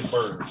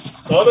Johannesburg,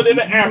 other than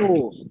the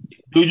Africans,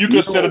 do you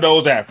consider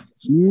those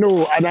Africans?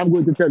 No, and I'm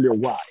going to tell you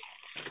why.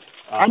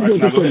 I'm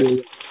going to tell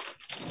you.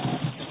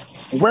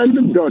 When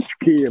the Dutch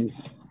came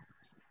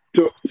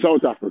to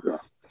South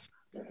Africa,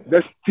 they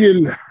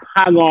still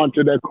hang on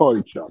to their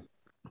culture.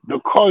 The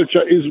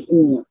culture is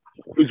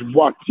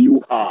what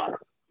you are.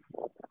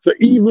 So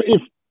even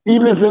if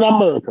in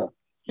America,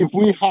 if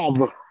we have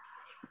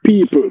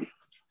people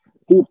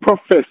who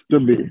profess to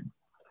be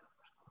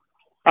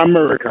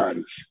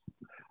Americans,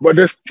 but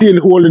they're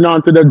still holding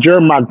on to the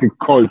Germanic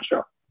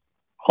culture,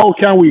 how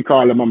can we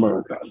call them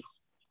Americans?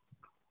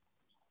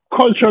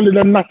 Culturally,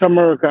 they're not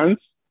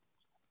Americans.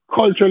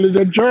 Culturally,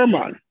 they're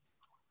German.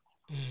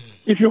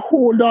 If you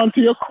hold on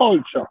to your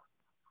culture,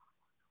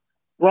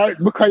 right,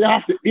 because you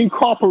have to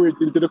incorporate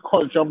into the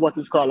culture of what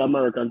is called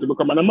American to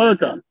become an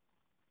American.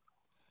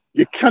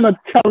 You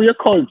cannot carry a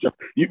culture.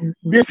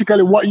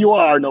 Basically, what you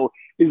are now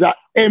is an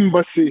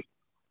embassy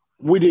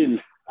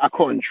within a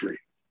country.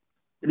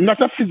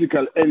 Not a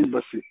physical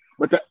embassy,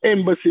 but an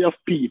embassy of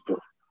people.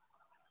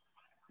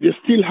 You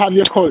still have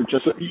your culture.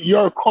 So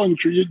your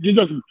country,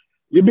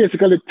 you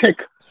basically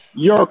take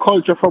your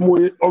culture from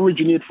where it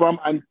originates from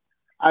and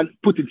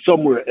put it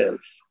somewhere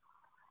else.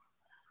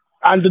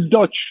 And the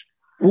Dutch,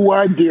 who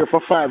are there for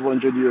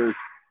 500 years,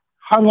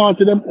 hang on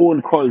to their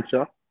own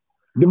culture,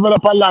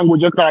 develop a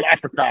language called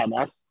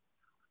Afrikaners,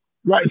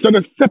 right? So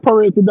they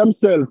separated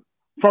themselves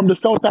from the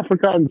South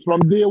Africans from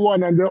day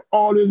one, and they've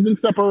always been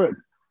separate.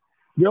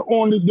 They're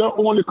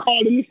only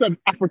calling themselves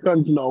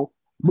Africans now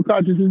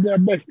because it is their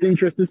best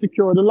interest to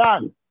secure the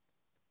land.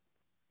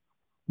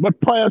 But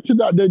prior to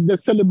that, they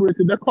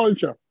celebrated their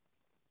culture.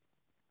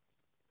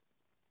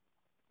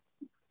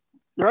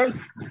 Right?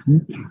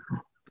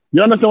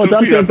 You understand what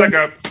I'm saying?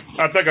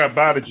 I think I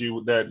bothered you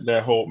with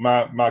that whole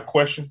my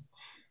question.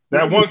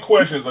 That one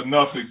question is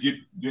enough to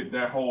get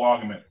that whole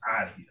argument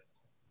out of here,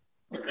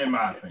 in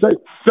my opinion.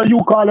 So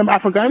you call them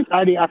Africans?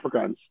 Are they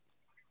Africans?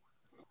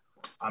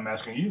 I'm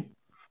asking you.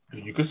 Do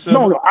you consider?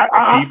 No,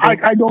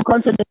 I don't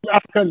consider them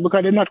Africans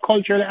because they're not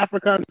culturally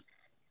Africans.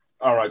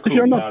 All right, cool. If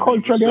you're not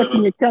culturally a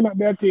thing, it cannot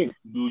be a thing.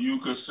 Do you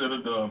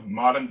consider the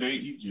modern day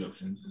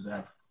Egyptians as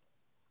African?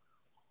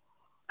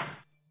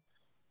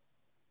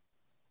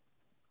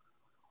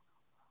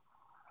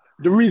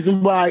 The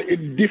reason why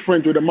it's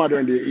different with the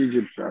modern day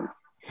Egyptians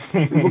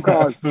is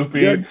because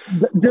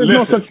there's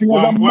no such thing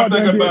as a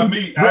modern day. About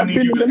me, I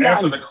need you to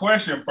answer the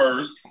question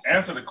first.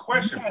 Answer the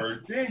question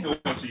first, then go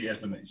into your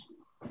explanation.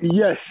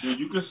 Yes. Do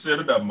you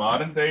consider the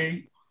modern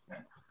day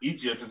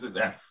Egyptians as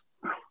African?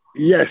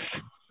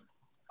 Yes.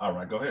 All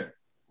right, go ahead.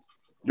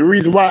 The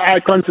reason why I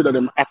consider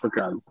them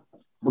Africans,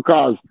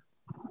 because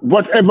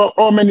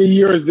how many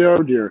years they're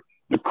there,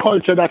 the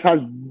culture that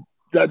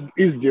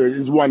is there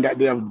is one that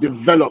they have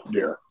developed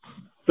there.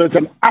 So it's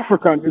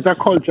a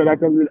culture that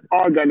has been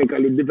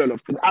organically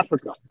developed in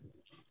Africa.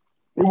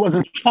 It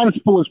wasn't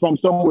transposed from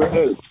somewhere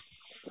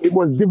else. It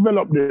was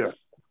developed there.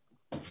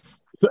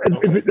 So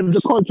if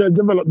the culture is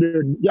developed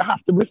there, you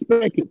have to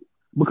respect it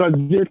because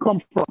they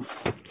come from.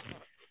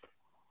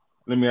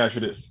 Let me ask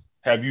you this.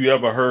 Have you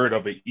ever heard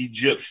of an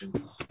Egyptian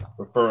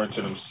referring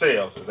to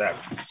themselves as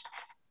Africans?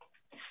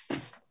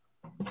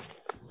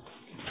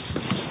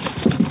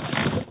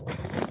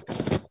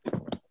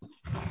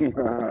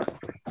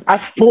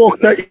 I've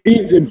spoken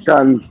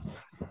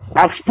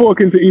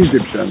to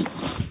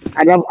Egyptians,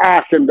 and I've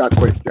asked them that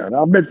question.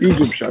 I've met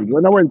Egyptians.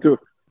 When I went to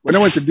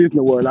Disney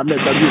World, I met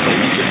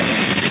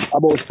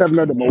about 7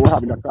 of them. We were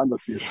having a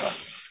conversation.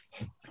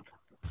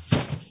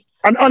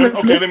 And honestly,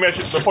 okay, let me ask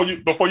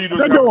you before you do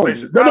the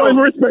conversation. They don't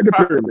even respect the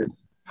pyramid.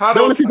 They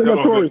only see the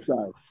tourist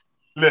side.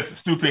 Listen,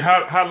 stupid.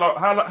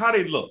 How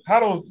they look?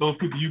 How those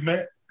people you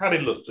met? How they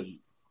look to you?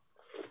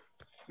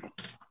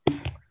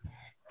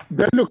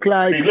 They look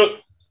like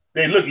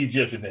they look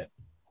Egyptian then.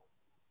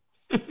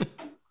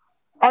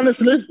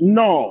 Honestly,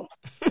 no.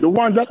 The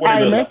ones that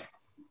I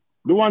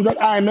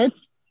met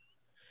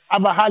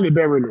have a Halle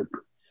Berry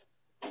look.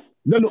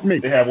 They look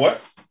mixed. They have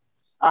what?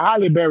 A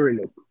Halle Berry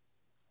look.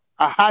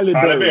 A Halle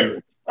Berry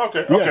look.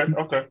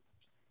 Okay.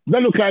 They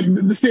look like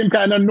the same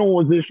kind of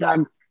nose-ish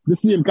and the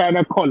same kind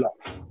of color.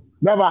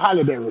 They have a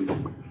Halle Berry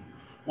look.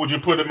 Would you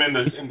put them in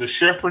the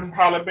Chevron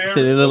Halle Berry?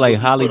 So they look like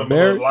Halle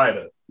Berry?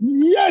 Lighter?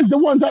 Yes, the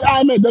ones that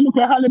I met, they look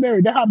like Halle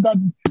Berry. They have that,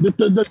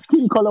 the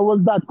skin color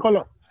was that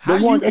color. The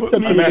How one you put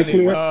me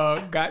in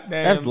goddamn.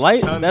 That's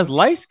light. That's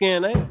light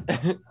skin, ain't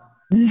it?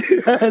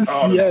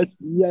 Yes.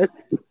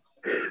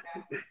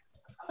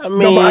 I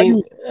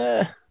mean,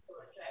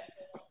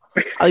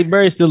 Halle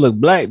Berry still look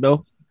black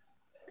though.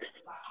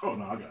 Oh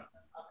no, I got it.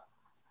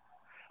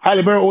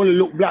 Halle Berry only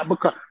look black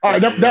because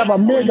they have a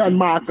Meghan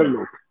Markle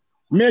look.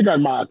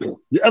 Meghan Markle.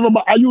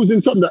 Are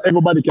using something that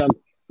everybody can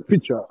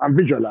picture and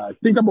visualize.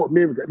 Think about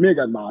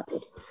Meghan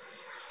Markle.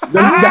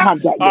 They have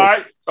that look. All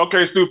right.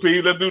 Okay,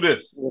 stupid. Let's do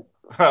this.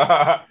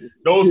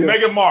 Those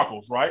Meghan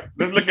Markles, right?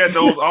 Let's look at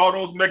all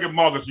those Meghan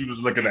Markles you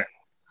was looking at.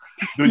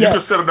 Do you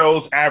consider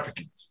those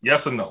Africans?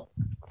 Yes or no?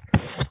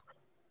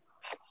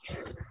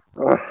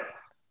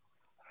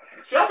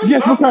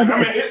 Yes, because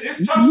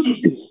it's tough to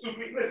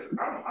stupid. Listen,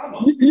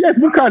 yes,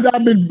 because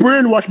I've been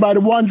brainwashed by the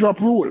one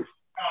drop rule.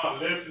 Oh,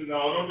 listen,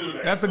 no, don't do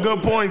that. That's a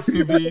good point,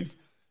 CBs.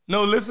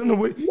 No, listen to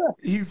what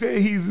he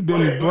said. He's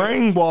been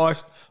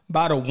brainwashed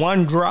by the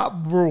one drop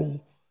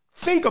rule.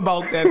 Think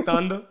about that,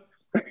 Thunder.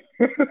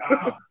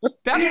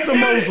 That's the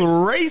most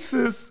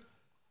racist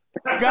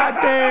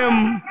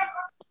goddamn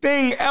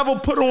thing ever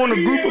put on a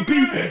group of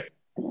people.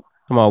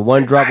 Come on,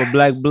 one drop of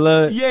black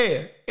blood.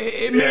 Yeah,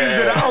 it means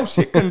that our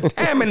shit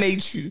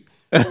contaminates you.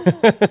 They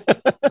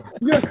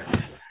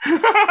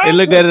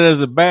look at it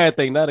as a bad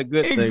thing, not a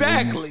good thing.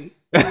 Exactly.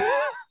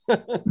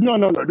 No.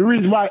 The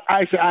reason why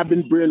I say I've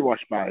been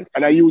brainwashed by it,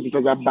 and I use it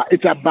as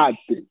it's a bad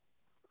thing.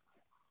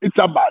 It's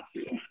a bad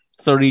thing.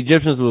 So the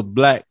Egyptians were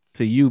black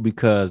to you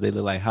because they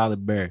look like Halle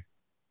Berry.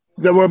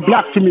 They were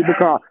black to me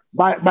because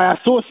by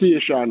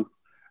association,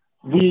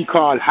 we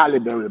call Halle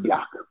Berry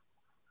black.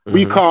 Mm-hmm.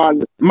 We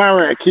call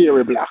Mariah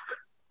Carey black.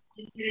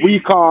 We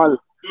call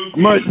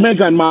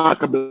Meghan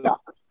Markle black.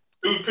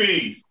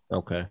 Stupids.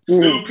 Okay.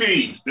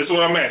 Stupids. This is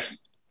what I'm asking.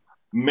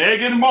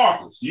 Meghan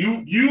Markle.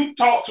 You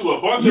talk to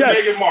a bunch of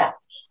Meghan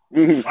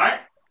Markles,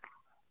 right?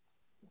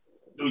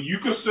 Do you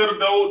consider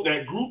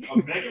that group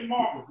of Meghan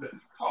Markle that you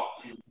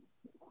talk to?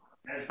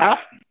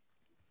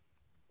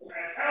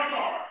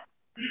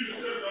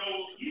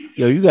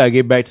 Yo, you gotta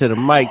get back to the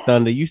mic,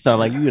 Thunder. You sound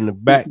like you in the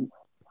back.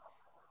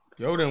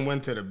 Yo, then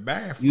went to the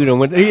bathroom. You done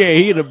went. Yeah,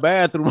 he in the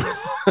bathroom.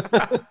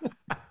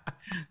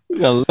 You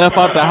got left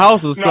out the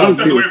house or something.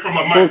 No, step away from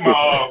my mic.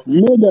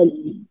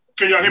 Megan.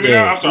 Can y'all hear me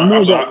now?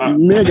 I'm sorry.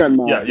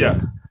 Megan. Yeah.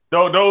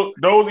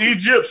 Those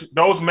Egyptians,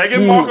 those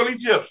Meghan Markle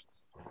Egyptians.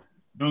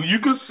 Do you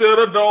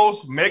consider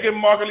those Meghan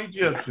Markle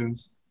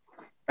Egyptians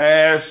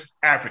as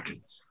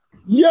Africans?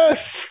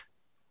 Yes.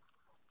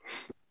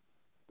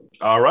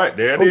 All right,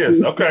 there it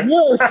is. Okay.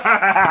 Yes.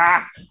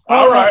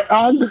 All right.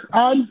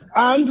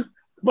 And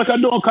but I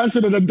don't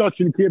consider the Dutch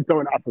in Cape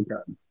Town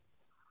Africans.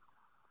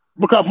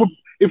 Because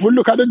if we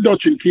look at the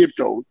Dutch in Cape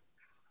Town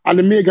and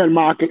the Meghan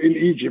Markle in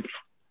Egypt,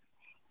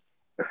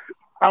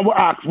 I will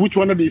ask which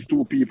one of these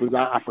two peoples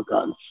are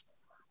Africans.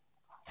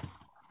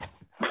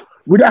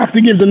 We'd have to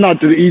give the nod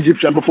to the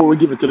Egyptian before we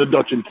give it to the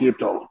Dutch in Cape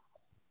Town.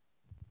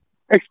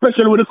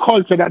 Especially with the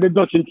culture that the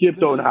Dutch in Cape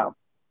Town have.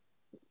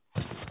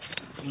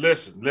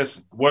 Listen.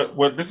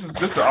 What this is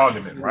the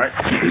argument, right?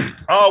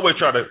 I always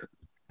try to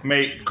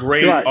make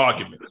great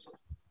arguments.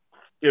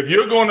 If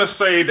you're going to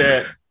say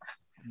that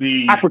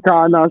the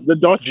Afrikaners, the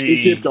Dutch in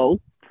Cape Town,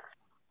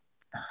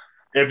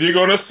 if you're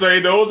going to say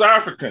those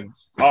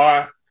Africans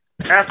are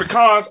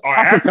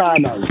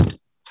Afrikaners,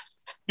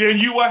 then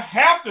you will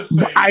have to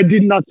say. I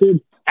did not say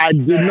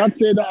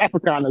the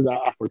Afrikaners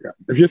are African.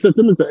 If you said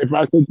to me, if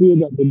I said to you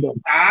that the Dutch,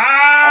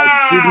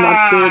 I did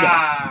not say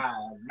that.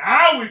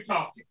 Now we're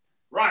talking.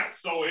 Right.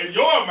 So in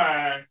your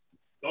mind,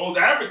 those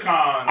Africans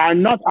are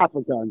not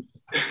Africans.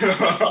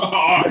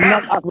 Are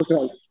not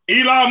Africans.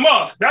 Elon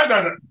Musk. That's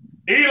not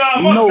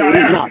Elon Musk. No, not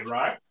he's African, not.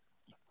 Right?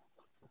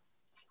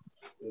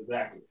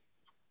 Exactly.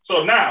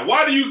 So now,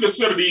 why do you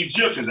consider the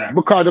Egyptians African?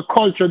 Because the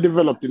culture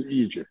developed in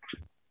Egypt.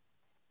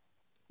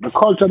 The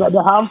culture that they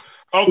have.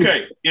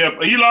 Okay. If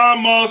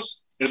Elon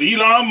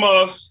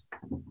Musk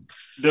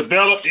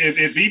developed,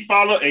 if he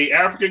followed a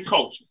African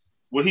culture,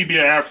 will he be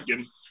an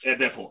African at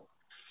that point?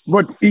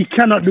 But he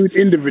cannot do it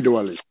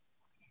individually.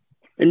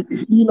 And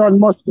Elon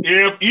Musk.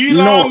 If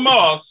Elon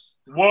Musk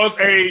was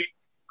a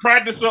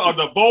practicer of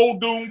the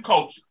Vodun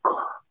culture,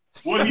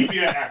 would he be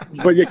an African?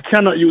 But you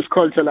cannot use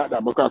culture like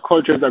that because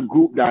culture is a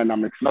group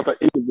dynamics, not an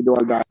individual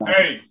dynamic.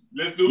 Hey,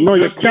 let's do. No,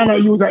 you let's cannot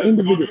do use an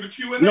individual. We'll do the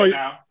Q&A no,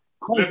 now.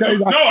 Culture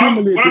is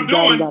accumulated what I'm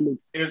doing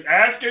dynamics. is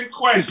asking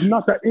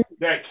questions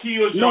that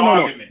kills your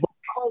argument.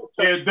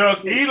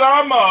 Does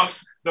Elon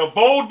Musk, the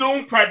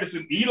Vodun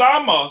practicing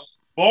Elon Musk,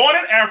 born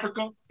in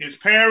Africa, his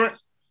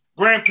parents,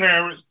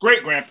 grandparents,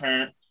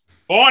 great-grandparents,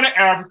 born in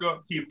Africa,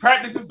 he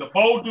practices the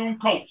Vodun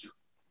culture.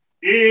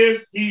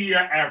 Is he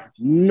an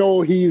African?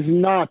 No, he's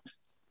not.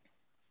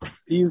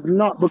 He's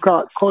not,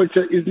 because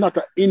culture is not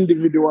an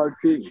individual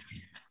thing.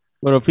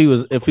 But if he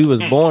was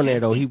born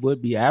there though, he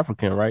would be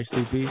African, right,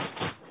 Sleepy?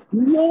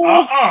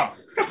 No.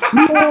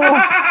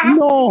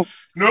 No,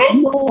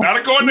 not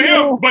according to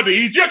him. But the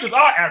Egyptians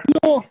are African.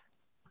 No.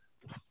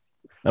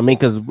 I mean,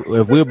 because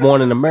if we're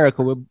born in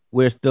America,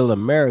 we're still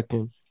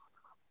American.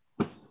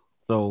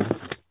 So,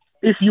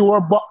 if you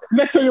were,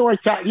 let's say you were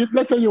Chinese.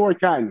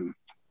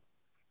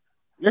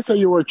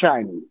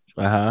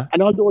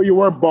 And although you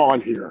were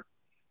born here,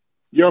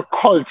 your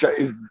culture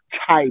is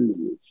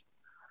Chinese.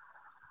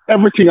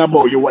 Everything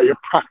about you, what you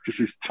practice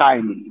is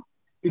Chinese.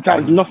 It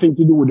has nothing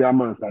to do with the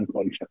American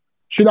culture.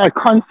 Should I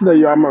consider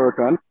you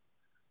American?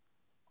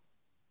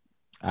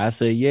 I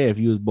say, yeah, if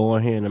you was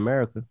born here in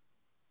America.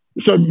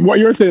 So what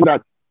you're saying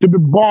that to be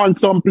born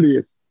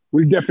someplace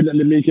will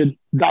definitely make it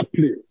that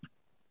place.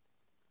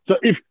 So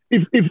if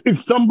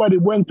somebody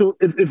went to,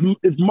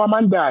 if mom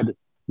and dad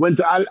went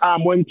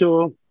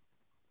to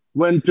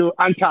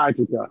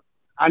Antarctica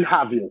and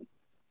have you,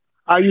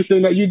 are you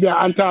saying that you'd be an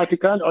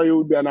Antarctican or you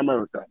would be an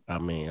American? I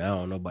mean, I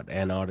don't know about the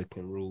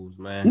Antarctican rules,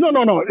 man. No.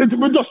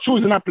 We're just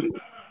choosing a place.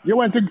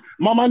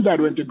 Mom and dad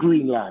went to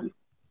Greenland.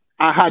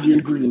 I had you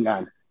in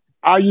Greenland.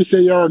 Are you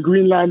saying you're a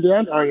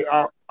Greenlandian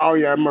or are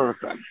you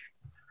American?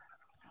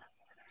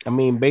 I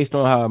mean, based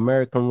on how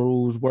American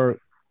rules work,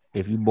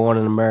 if you're born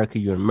in America,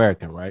 you're an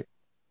American, right?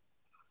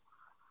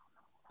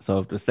 So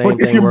if the same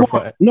thing works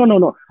for...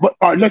 No. But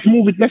let's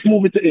move it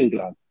to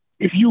England.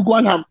 If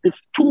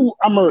two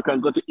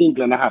Americans go to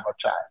England and have a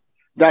child,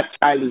 that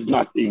child is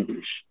not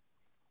English.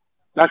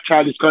 That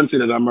child is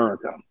considered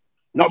American.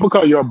 Not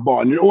because you're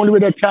born. The only way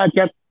that child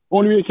can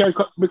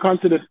be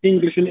considered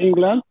English in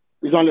England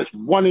is unless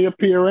one of your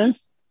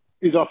parents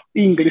is of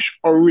English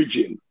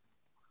origin.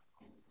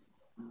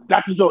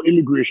 That is how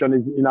immigration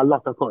is in a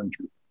lot of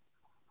countries.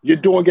 You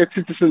don't get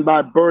citizens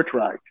by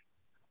birthright.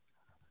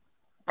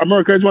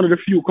 America is one of the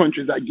few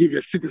countries that give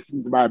you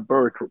citizens by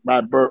birthplace.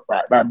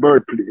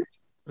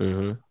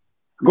 Mm-hmm.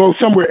 Go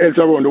somewhere else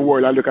around the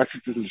world and look at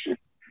citizenship.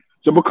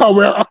 So because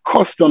we're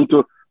accustomed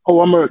to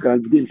how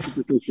Americans give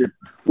citizenship,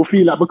 we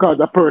feel that because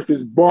a person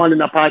is born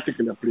in a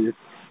particular place,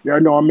 they are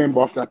now a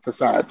member of that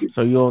society.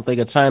 So you don't think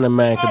a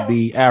Chinaman could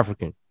be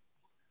African?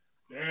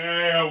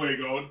 There we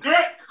go.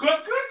 Good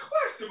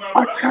question, my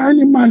brother.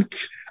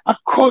 A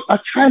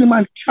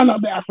Chinaman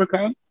cannot be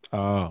African.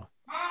 Oh,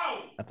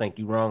 I think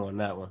you're wrong on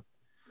that one.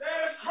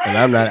 That is crazy.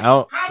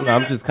 And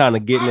I'm just kind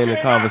of getting in the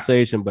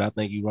conversation, but I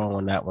think you're wrong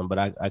on that one. But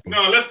I can.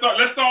 No, let's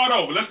start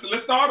over.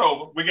 Let's start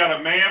over. We got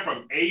a man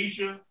from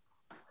Asia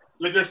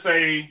let's just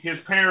say his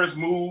parents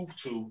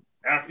moved to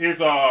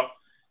his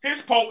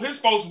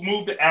folks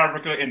moved to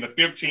Africa in the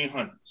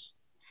 1500s.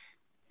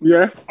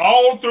 Yeah.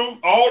 All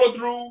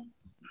throughout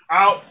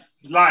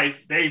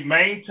life, they've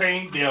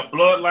maintained their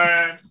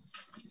bloodline.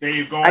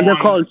 They've gone and the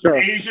culture.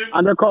 Asian.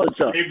 And the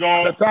culture. They've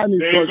gone. The Chinese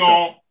they've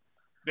culture.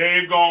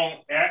 They've gone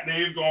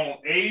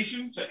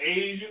Asian to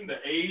Asian to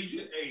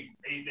Asian.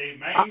 They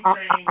maintain.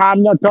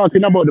 I'm not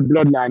talking about the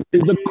bloodline.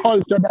 It's the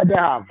culture that they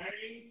have.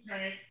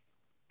 Maintain.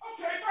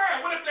 Okay,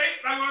 fine. What if they,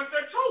 like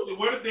I told you,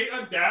 what if they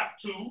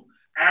adapt to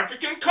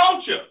African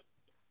culture?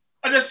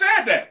 I just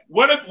said that.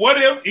 What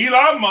if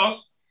Elon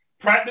Musk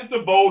practiced the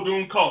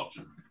Boldoon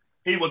culture?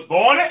 He was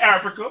born in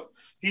Africa.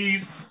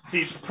 He's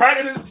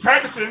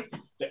practicing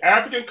the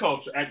African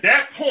culture. At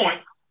that point,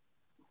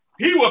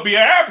 he would be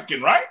an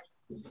African, right?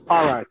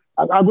 All right.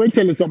 I'm going to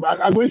tell you something.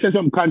 I'm going to say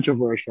something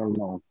controversial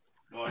now.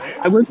 Go ahead.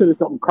 I'm going to tell you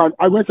something.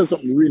 I'm going to say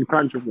something real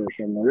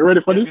controversial now. You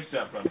ready for this?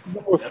 Yourself, this is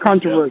the most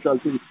controversial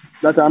thing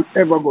that I'm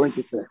ever going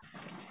to say.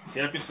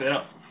 Help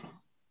yourself.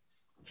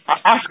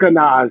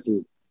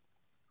 Ashkenazi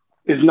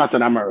is not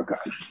an American.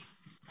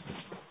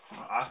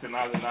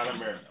 Ashkenazi is not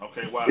American.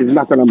 Okay, why? He's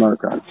not an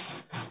American.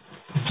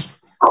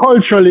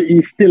 Culturally,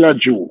 he's still a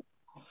Jew.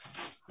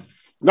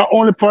 Not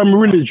only from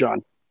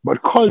religion,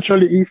 but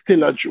culturally, he's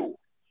still a Jew.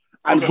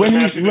 And when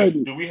he's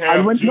ready, do we have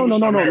and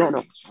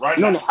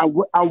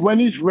when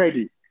he's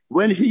ready,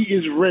 when he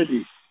is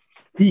ready,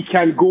 he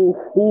can go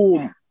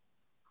home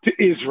to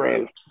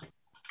Israel.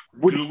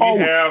 Do we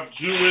have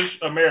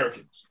Jewish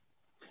Americans?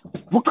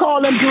 We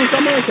call them Jewish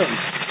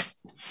Americans.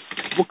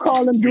 We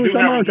call them Jewish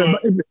Americans.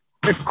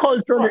 But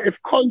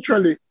if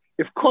culturally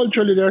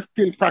they're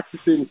still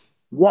practicing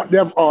what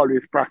they've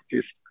always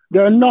practiced,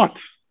 they're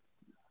not.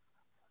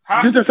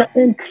 They're just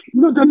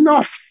no, they're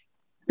not.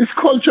 It's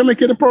culture make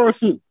you the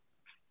person.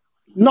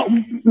 Not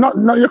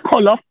your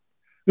color,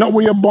 not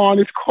where you're born.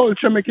 It's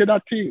culture make you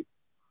that thing.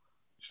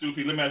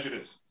 Stupid. Let me ask you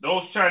this: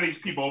 those Chinese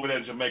people over there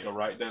in Jamaica,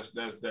 right?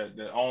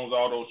 That owns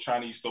all those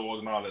Chinese stores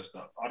and all that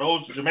stuff. Are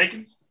those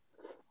Jamaicans?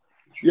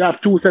 You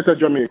have two sets of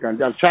Jamaicans.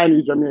 You have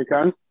Chinese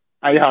Jamaicans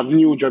and you have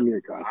new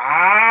Jamaicans.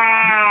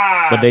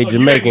 But they so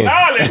Jamaican. No.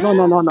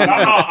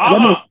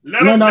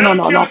 Let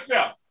him kill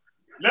himself.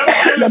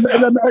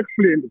 Let me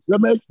explain this.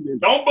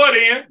 Don't butt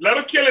in. Let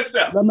him kill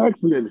himself. Let me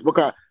explain this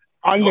because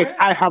unless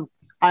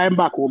I am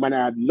back home and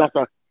I had a lot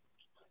of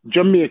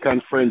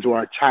Jamaican friends who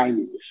are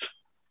Chinese.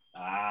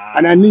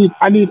 And I need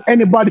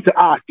anybody to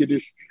ask you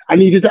this. I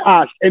need you to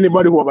ask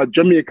anybody who have a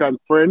Jamaican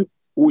friend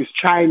who is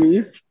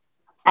Chinese,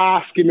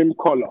 ask him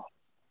color.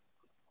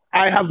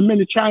 I have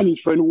many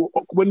Chinese friends who,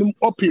 when them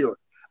up here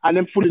and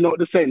them filling out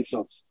the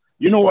census,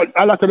 you know what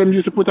a lot of them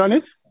used to put on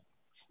it?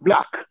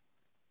 Black.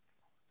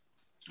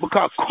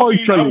 Because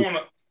culturally,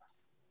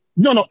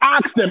 no,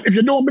 ask them. If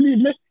you don't believe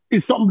me,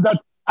 it's something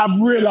that I've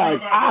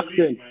realized. Ask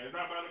them.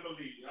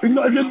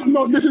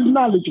 This is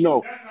knowledge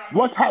now.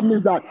 What happened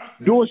is that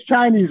those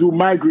Chinese who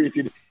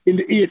migrated in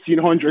the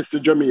 1800s to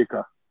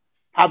Jamaica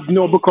have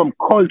now become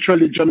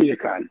culturally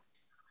Jamaican.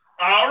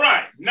 All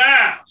right.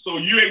 Now, so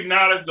you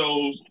acknowledge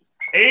those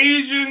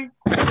Asian,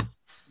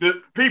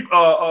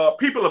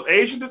 people of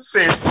Asian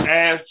descent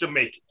as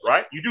Jamaicans,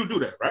 right? You do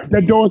that, right? They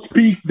don't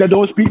speak the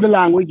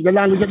language. The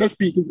language that they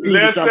speak is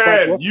English.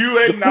 Listen, you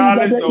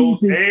acknowledge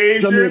those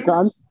Asians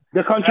Jamaicans.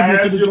 They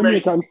contribute to the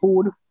Jamaican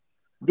food.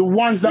 The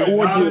ones that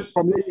were here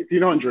from the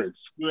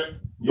 1800s.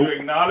 You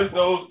acknowledge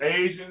those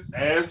Asians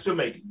as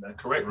Jamaicans. That's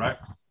correct, right?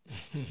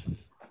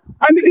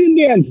 And the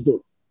Indians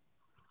do.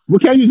 We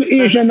can use the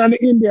Asian and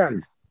the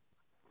Indians.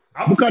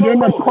 I'm going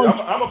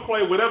to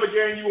play whatever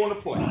game you want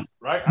to play,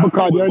 right?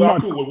 Because they're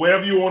not cool with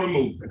wherever you want to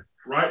move,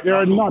 right?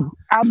 They're not.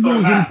 I'm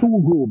using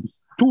two groups,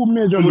 two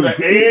major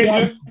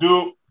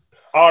groups.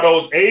 Are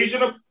those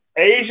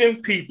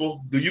Asian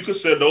people, do you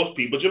consider those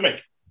people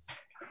Jamaican?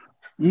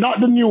 Not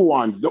the new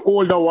ones, the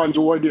older ones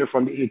who were there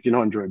from the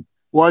 1800s,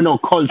 who are now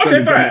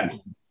culturally Jamaican.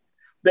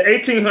 The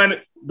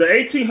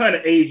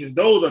 1800 Asians,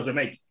 those are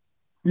Jamaican.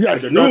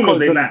 Yes, the new ones,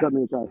 they're not.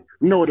 Jamaican.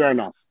 No, they're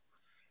not.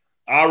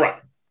 All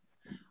right.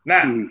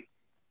 Now,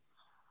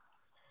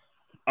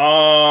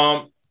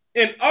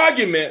 in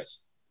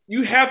arguments,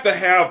 you have to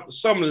have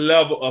some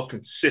level of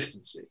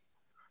consistency.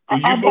 Do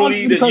you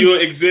believe that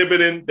you're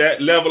exhibiting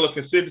that level of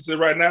consistency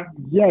right now?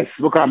 Yes,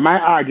 because my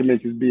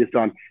argument is based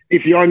on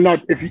if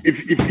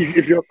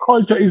your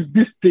culture is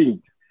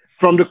distinct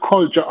from the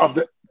culture of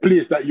the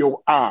place that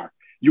you are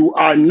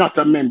not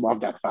a member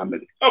of that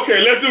family.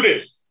 Okay, let's do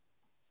this.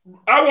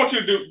 I want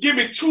you to give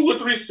me 2 or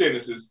 3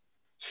 sentences.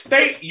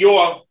 State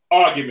your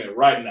argument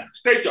right now.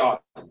 State your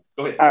argument.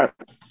 Go ahead.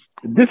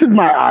 This is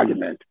my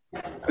argument.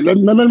 Let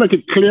me make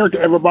it clear to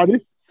everybody.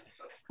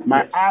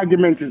 My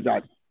argument is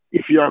that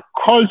if you're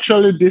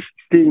culturally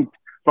distinct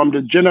from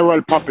the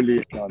general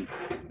population,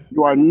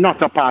 you are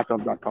not a part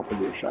of that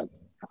population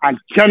and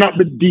cannot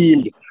be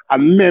deemed a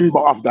member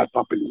of that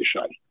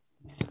population.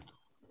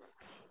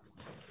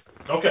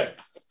 Okay.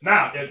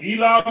 Now, if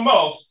Elon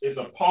Musk is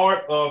a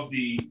part of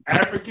the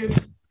African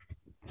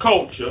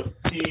culture,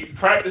 he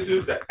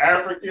practices the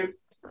African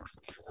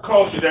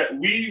culture that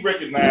we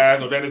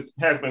recognize or that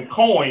has been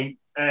coined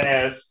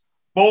as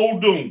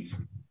Vodou.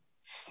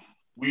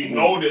 We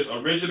know this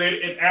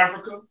originated in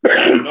Africa.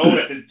 We know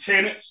that the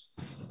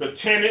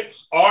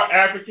tenants are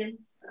African.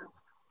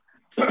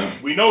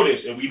 We know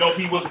this, and we know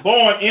he was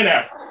born in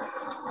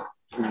Africa.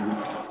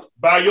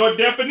 By your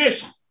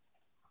definition,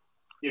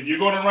 if you're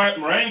going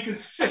to remain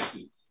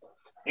consistent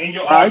in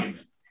your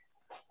argument,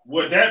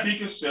 would that be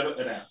considered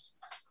an African?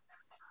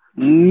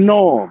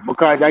 No,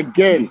 because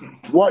again,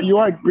 what you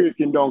are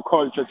breaking down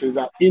culture to is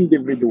an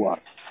individual.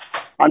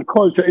 And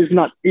culture is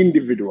not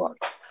individual.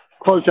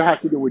 Culture has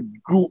to do with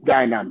group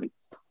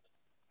dynamics.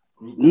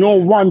 No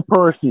one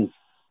person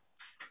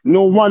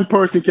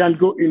can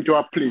go into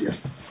a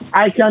place.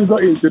 I can go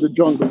into the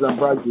jungles of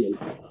Brazil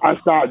and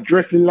start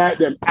dressing like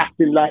them,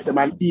 acting like them,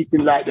 and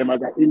eating like them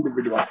as an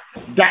individual.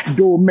 That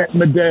don't make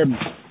me them,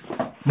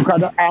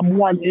 because I'm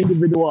one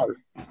individual.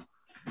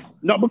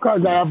 Not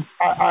because I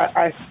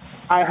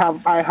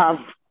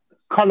have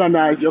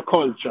colonized your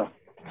culture,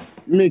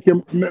 make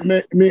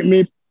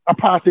me a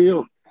part of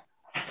you.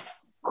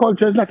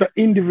 Culture is not an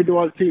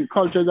individual thing.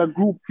 Culture is a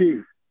group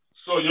thing.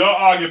 So your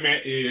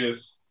argument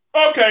is,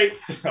 okay,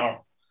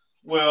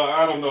 well,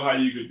 I don't know how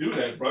you could do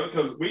that, brother,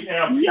 because we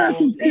have people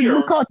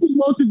here.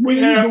 We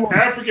have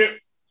African.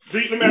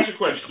 Let me ask you a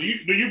question.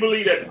 Do you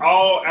believe that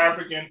all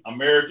African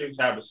Americans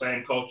have the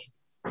same culture?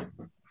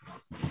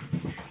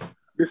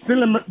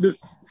 The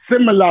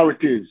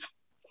similarities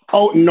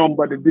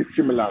outnumber the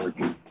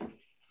dissimilarities.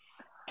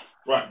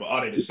 Right, but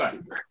are they the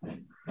same?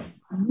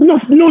 No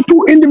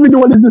two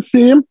individuals is the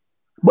same,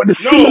 but the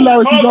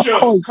similarities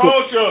are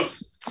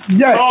cultures.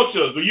 Yes.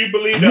 Cultures. Do you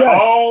believe that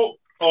all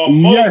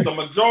the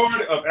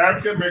majority of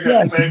African Americans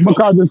have the same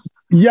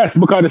culture?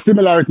 Because the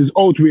similarities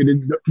outweigh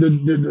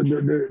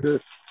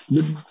the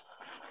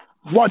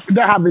what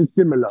they have in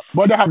similar,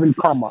 what they have in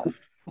common.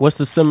 What's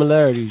the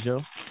similarities,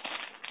 Joe?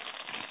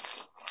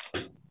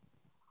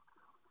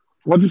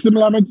 What's the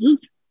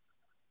similarities?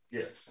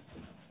 Yes.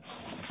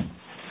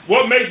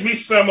 What makes me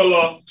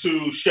similar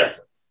to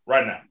Sheffield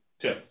right now?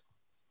 Tell me.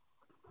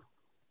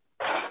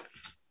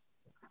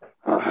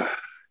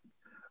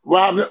 We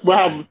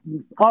have.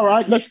 All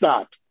right, let's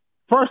start.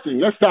 First thing,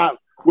 let's start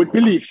with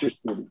belief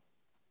system.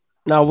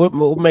 Now,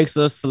 what makes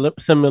us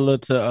similar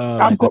to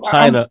a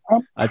China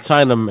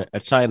American? A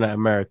Chinese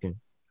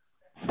American.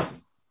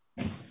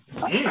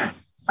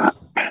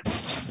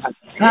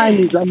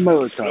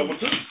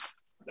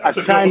 A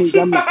Chinese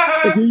American.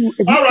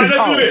 All right,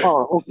 let's do this.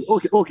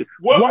 Okay.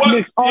 What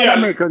makes all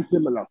Americans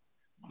similar?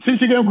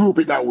 Since you can group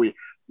it that way,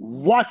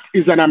 what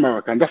is an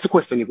American? That's the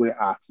question you're going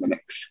to ask me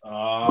next.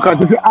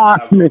 Because if you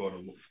ask me,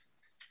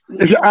 what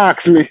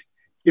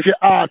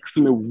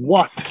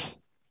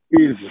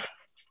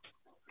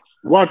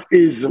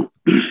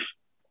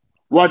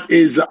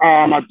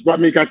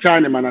makes a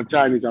Chinaman a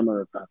Chinese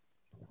American?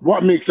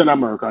 What makes an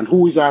American?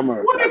 Who is an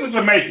American? What is a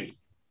Jamaican?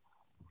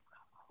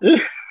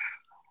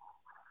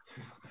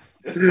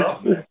 It's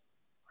tough, man.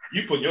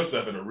 You put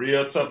yourself in a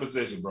real tough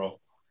position, bro.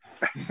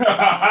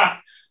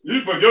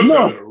 You put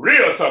yourself in a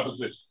real tough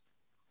position.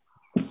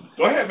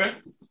 Go ahead, man.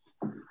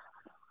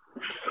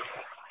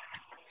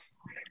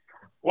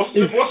 What's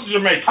the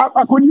Jamaican?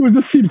 I could use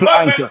the simple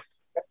answer.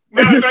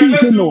 Let's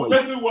do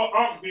what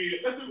Unc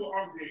did. Let's do what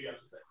Unc did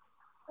yesterday.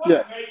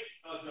 What makes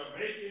a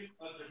Jamaican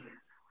a Jamaican?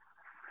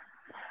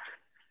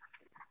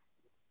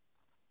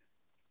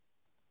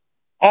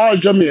 All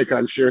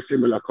Jamaicans share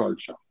similar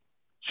culture,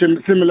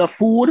 similar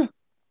food,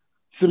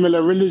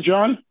 similar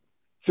religion,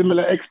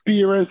 similar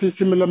experiences,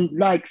 similar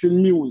likes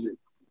in music.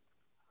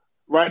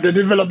 Right? They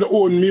develop their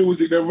own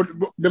music, they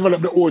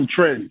develop their own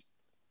trends.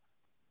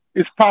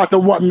 It's part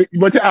of what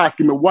you're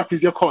asking me, what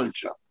is your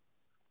culture?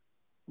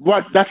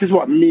 That is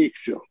what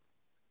makes you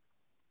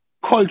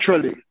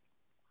culturally.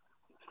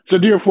 So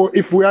therefore,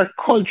 if we are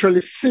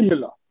culturally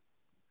similar,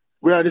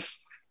 we are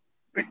this,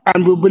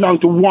 and we belong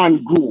to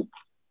one group,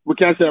 we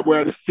can say we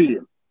are the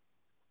same.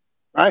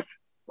 Right?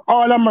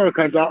 All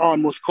Americans are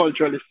almost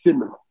culturally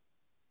similar.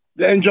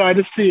 They enjoy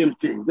the same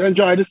thing. They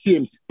enjoy the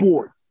same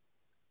sports.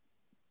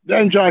 They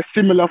enjoy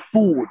similar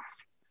foods.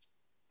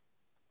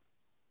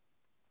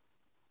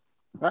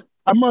 Right?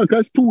 America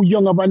is too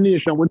young of a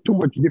nation with too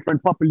much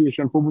different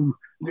population for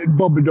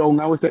bubble down.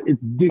 I would say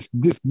it's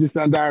this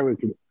and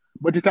directly.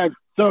 But it has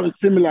certain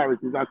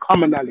similarities and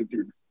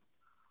commonalities.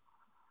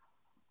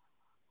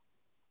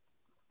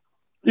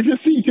 If you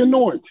see it, you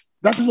know it.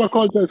 That is what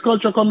culture is.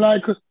 Culture come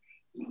like,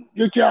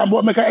 you can't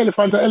make an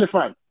elephant an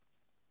elephant.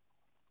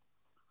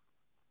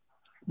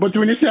 But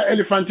when you say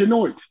elephant, you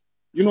know it.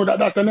 You know that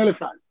that's an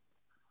elephant.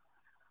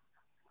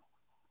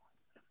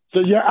 So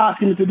you're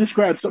asking me to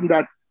describe something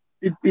that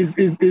it is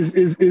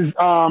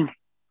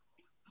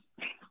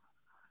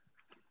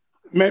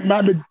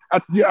maybe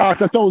you ask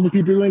 1,000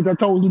 people, you get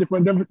 1,000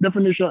 different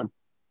definitions.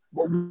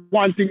 But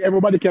one thing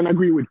everybody can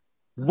agree with,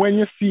 when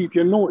you see it,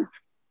 you know it.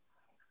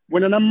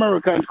 When an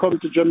American comes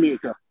to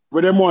Jamaica,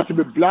 whether they want to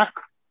be black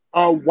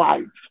or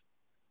white,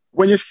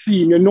 when you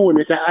see him, you know him,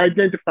 you can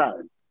identify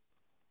him.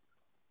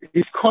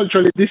 He's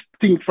culturally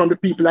distinct from the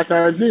people that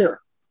are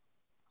there.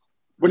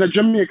 when a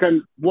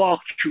Jamaican walk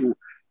through,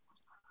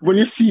 when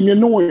you see him, you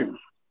know him.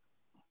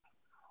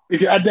 If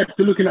you're adept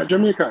to looking at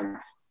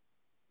Jamaicans.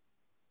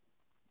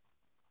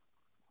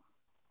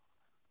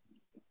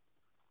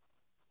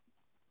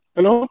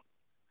 Hello?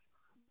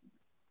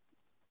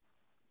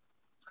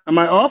 Am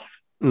I off?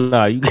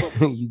 No, you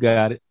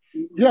got it.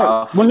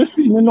 Yeah, when you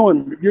see him, you know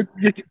him. You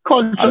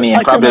culture. I mean,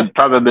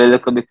 probably a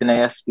little bit in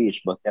your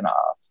speech, but you're not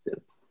off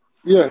still.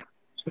 Yeah.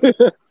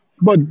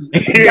 But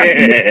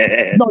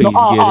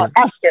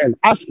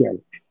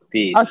Askel.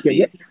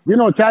 Peace. You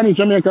know Chinese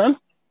Jamaican?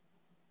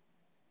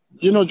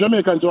 You know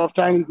Jamaicans who have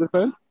Chinese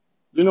descent?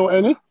 You know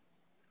any?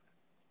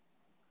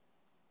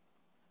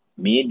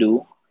 Me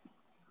do.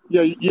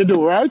 Yeah, you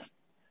do, right?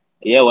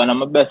 Yeah, one of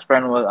my best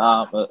friend was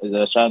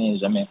a Chinese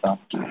Jamaican.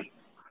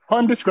 How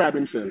him describe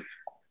himself?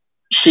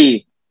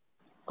 She.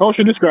 How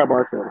she describe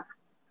herself?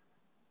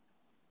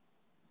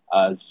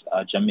 As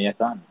a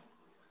Jamaican.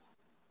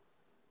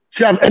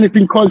 She have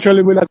anything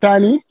culturally with the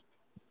Chinese?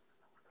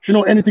 She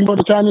know anything about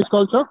the Chinese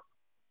culture?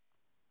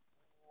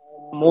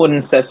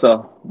 Wouldn't say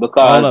so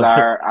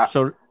because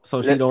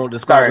so she don't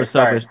describe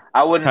herself as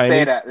I wouldn't Chinese?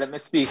 say that. Let me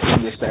speak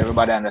English so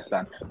everybody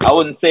understand. I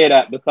wouldn't say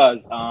that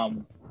because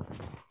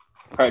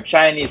her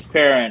Chinese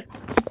parent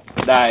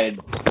died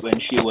when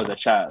she was a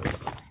child,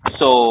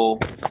 so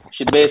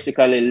she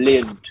basically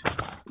lived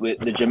with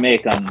the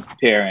Jamaican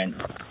parent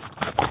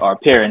or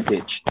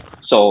parentage.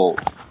 So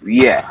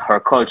yeah, her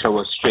culture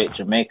was straight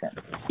Jamaican,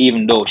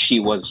 even though she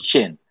was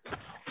Chin.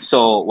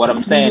 So what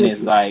I'm saying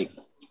is like,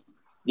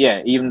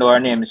 yeah, even though her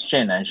name is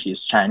Chin and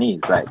she's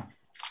Chinese, like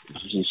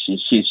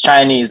she's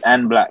Chinese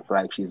and black,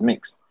 like she's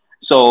mixed.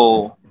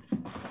 So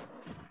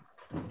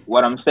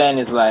what I'm saying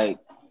is like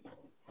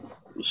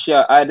she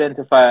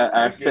identify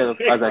herself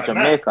as a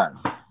Jamaican.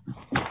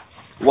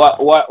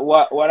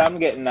 What I'm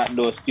getting at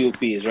those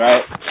stupid,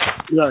 right?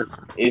 Yeah.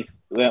 If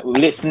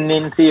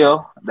listening to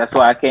you, that's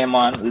why I came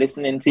on.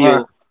 Listening to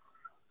you,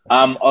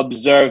 I'm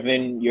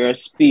observing your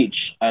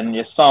speech and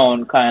your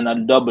sound kind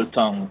of double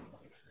tongue.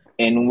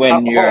 And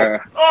when you're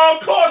of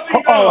course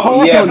he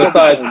knows. Yeah,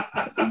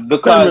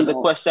 because the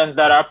questions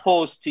that are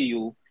posed to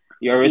you,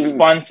 your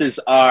responses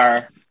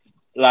are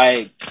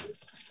like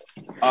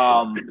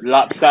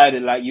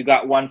lopsided, like you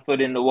got one foot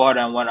in the water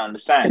and one on the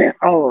sand.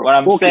 What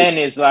I'm saying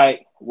is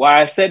like,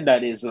 why I said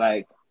that is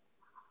like,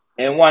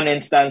 in one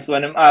instance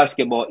when I'm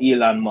asking about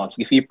Elon Musk,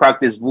 if he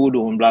practiced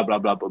voodoo and blah blah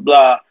blah blah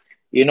blah,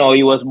 you know,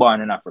 he was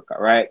born in Africa,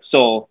 right?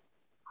 So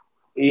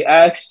he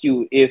asked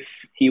you if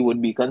he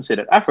would be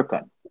considered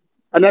African.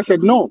 And I said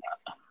no.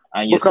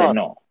 And you said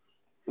no.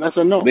 I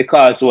said no.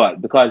 Because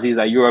what? Because he's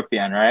a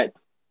European, right?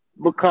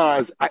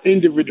 Because an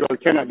individual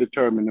cannot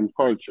determine their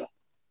culture.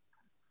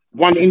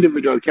 One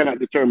individual cannot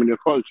determine their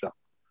culture.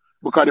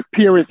 Because the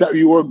parents that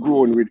you were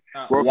growing with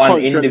were one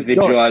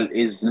individual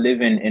is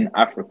living in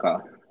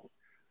Africa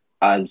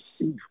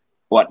as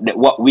what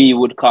we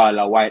would call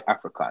a white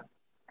African.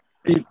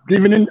 He's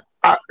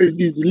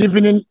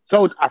living in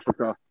South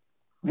Africa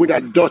with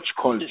a Dutch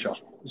culture.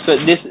 So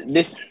this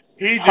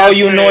how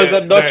you know it's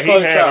a Dutch culture?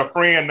 He had a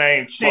friend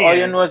named Chin. How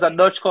you know it's a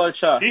Dutch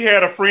culture? He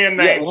had a friend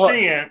named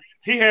Chin.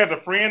 He has a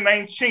friend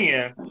named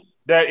Chin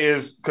that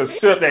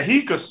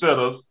he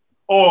considers.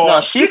 Or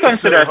no, she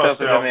considers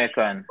herself a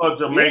Jamaican. A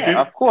Jamaican,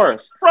 yeah, of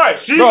course. Right.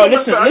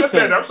 Listen.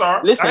 I'm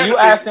sorry. Listen, you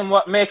asked him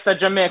what makes a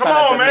Jamaican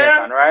a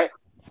Jamaican, right?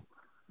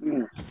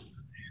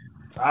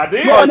 I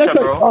did. Culture,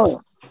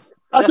 bro.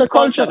 That's a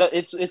culture.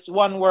 It's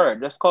one word.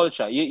 That's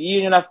culture.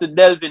 You don't have to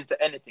delve into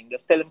anything.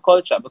 Just tell him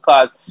culture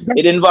because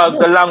it involves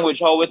the language,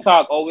 how we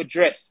talk, how we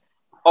dress,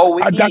 how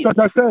we eat. That's what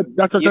I said.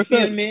 That's what I said.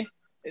 You feel me?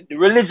 The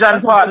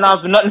religion part now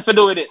have nothing to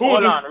do with it.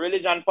 Hold on.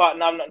 Religion part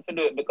now have nothing to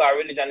do with it because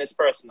religion is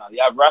personal.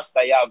 You have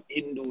Rasta, you have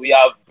Hindu, you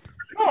have...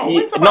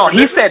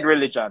 he said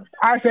religion.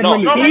 I said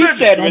religion. No, he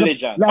said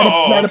religion.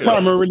 Not the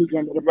primary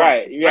religion.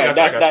 Right, yeah.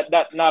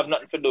 That now have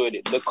nothing to do with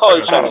it. The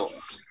culture, though.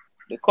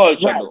 The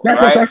culture, though.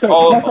 That's right? what I said.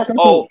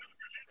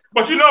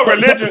 But you know,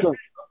 religion...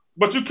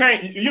 But you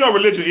can't... You know,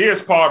 religion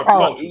is part of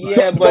culture.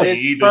 Yeah, but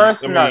it's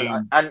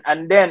personal.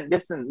 And then,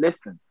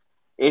 listen.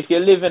 If you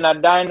live in a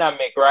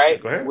dynamic, right,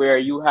 where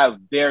you have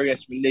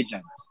various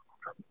religions,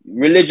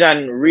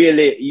 religion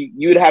really,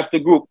 you'd have to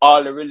group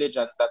all the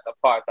religions that's a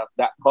part of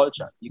that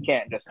culture. You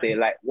can't just say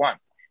like one.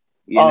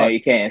 You know, you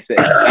can't say.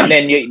 And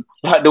then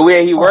the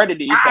way he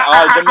worded it, he said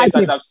all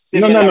Jamaicans have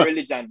similar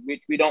religion,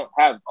 which we don't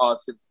have. Let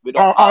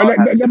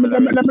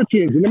me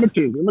change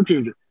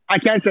it. I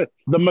can't say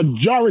the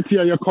majority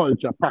of your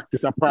culture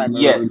practice a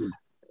primary religion.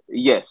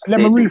 Yes. Let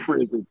me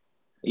rephrase it.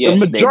 Yes,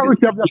 the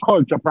majority of your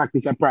culture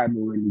practice a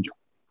primary religion.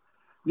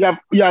 You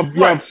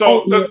have.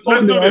 So let's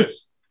do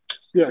this.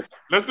 Yes.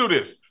 Let's do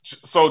this.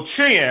 So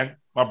Chin,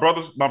 my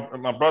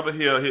brother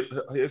here,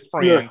 his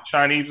friend,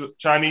 Chinese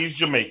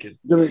Jamaican.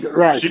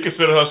 Right. She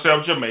considers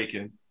herself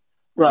Jamaican.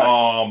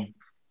 Right.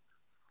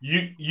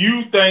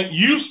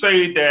 You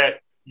say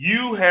that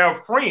you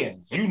have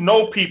friends. You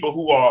know people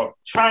who are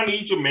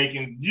Chinese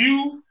Jamaican.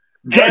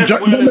 Let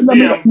me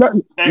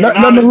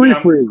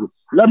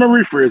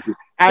rephrase it.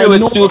 I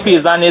with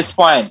Sufi's on his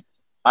point.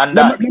 And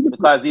that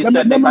because he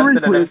said they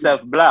consider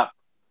themselves black.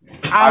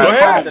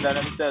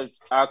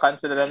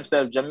 consider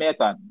themselves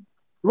Jamaican.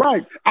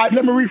 Right.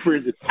 Let me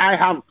rephrase it. I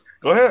have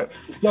Go ahead.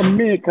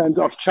 Jamaicans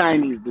of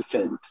Chinese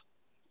descent.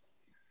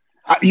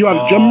 You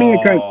have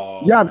Jamaicans.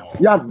 You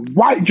have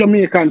white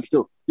Jamaicans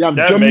too. You have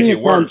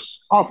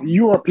Jamaicans of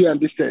European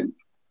descent.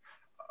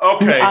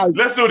 Okay,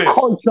 let's do this.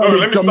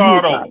 Let me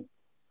start over.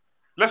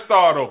 Let's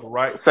start over,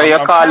 right? So you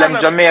call them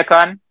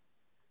Jamaican?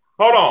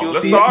 Hold on.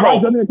 Let's start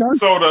over.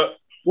 So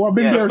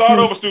let's start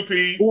over,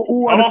 Stupid.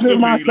 Hold on,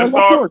 Stupid. Let's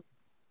start.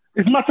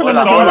 It's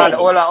Matalan.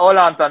 Hold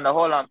on, Thunder.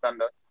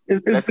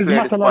 It's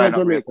Matalan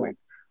Jamaican.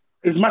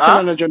 It's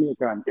Matalan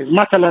Jamaican. It's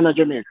Matalan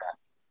Jamaican.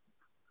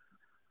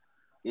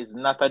 Is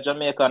not a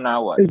Jamaican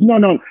or what? It's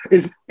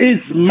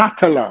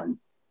Matalan.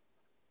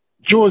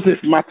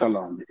 Joseph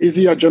Matalan. Is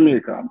he a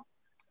Jamaican?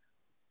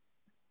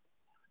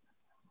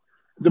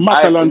 The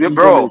Matalan.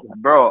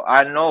 Bro,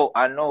 I know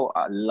a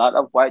lot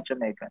of white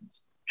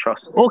Jamaicans.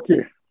 Trust me.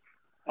 Okay.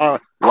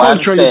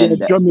 Culturally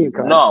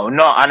Jamaican. No,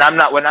 and I'm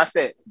not.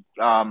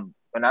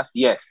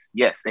 Yes,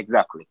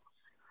 exactly.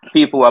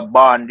 People were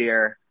born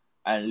there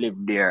and live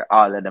there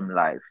all of them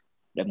life.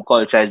 Them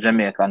culture is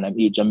Jamaican, them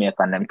eat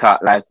Jamaican, them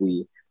talk like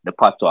we, the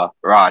patois,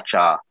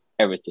 racha,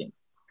 everything.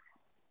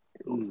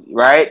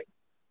 Right?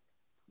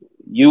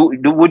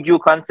 Would you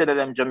consider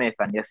them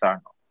Jamaican, yes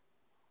or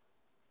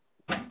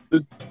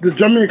no? The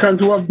Jamaicans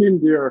who have been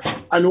there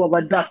and who have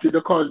adapted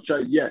the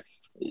culture,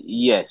 yes.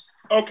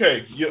 Yes.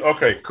 Okay.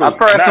 Okay. Cool. A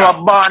person who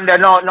was born there.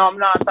 No, I'm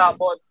not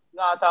talking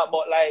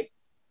about like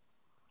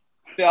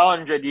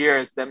 100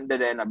 years. Them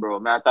there, bro.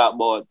 I'm talking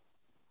about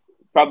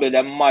probably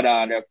their mother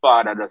and their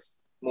father just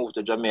moved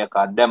to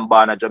Jamaica. Them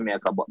born in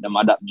Jamaica, but them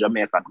adapt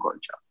Jamaican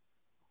culture.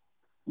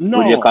 No.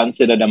 Would you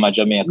consider them a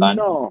Jamaican?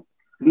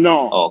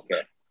 No.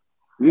 Okay.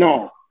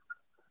 No.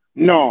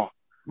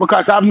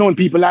 Because I've known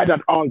people like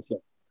that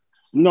also.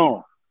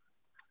 No.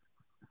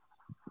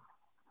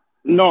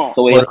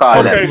 So what you call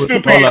okay, them?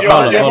 Stupid.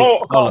 Hold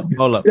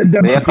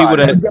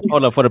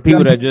up. For the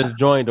people that just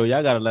joined, though,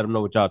 y'all gotta let them know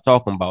what y'all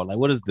talking about. Like,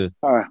 what is the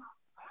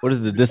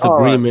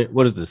disagreement? Right.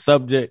 What is the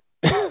subject?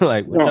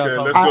 Like, what y'all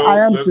talking about? I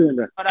am saying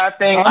that. But I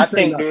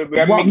think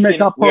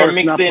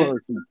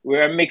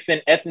we're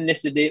mixing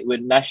ethnicity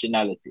with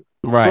nationality.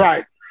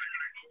 Right.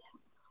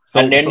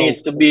 And there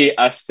needs to be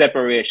a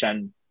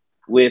separation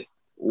with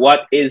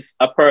what is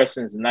a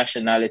person's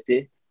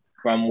nationality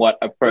from what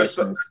a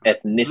person's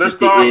ethnicity let's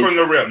start is, from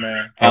the rip,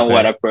 man. And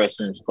what a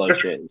person's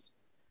culture is.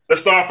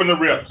 Let's start from the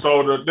rip.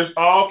 So this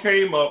all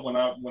came up when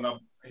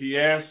he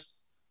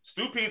asked,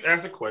 Stupid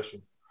asked a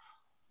question.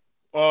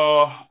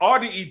 Are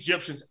the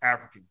Egyptians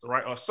Africans,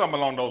 right, or something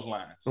along those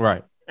lines,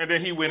 right? And then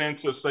he went in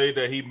to say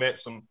that he met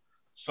some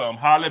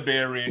Halle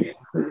Berry,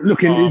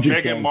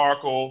 Meghan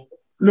Markle,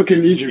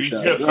 looking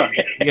Egyptian.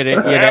 Right.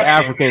 They're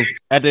Africans.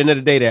 At the end of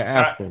the day, they're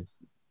Africans.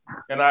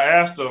 And I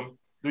asked him,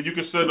 do you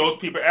consider those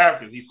people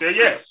Africans? He said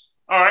yes.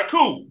 All right,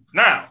 cool.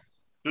 Now,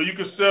 do you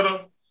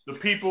consider the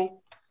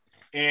people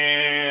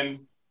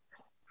in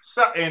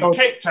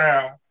Cape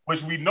Town,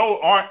 which we know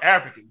aren't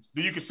Africans,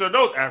 do you consider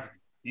those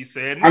Africans? He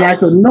said no. And I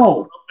said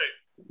no. Okay,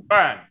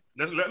 fine.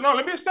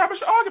 Let me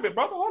establish an argument,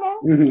 brother. Hold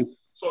on. Mm-hmm.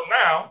 So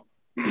now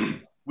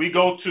we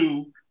go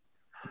to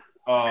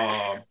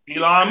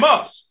Elon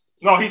Musk.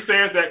 No, he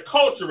says that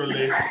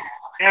culturally,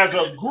 as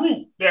a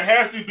group, there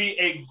has to be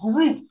a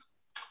group.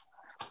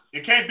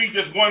 It can't be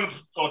just one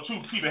or two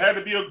people. It had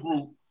to be a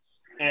group.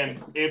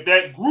 And if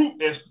that group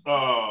is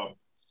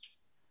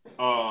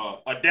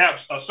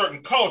adapts a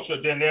certain culture,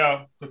 then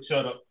they'll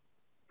consider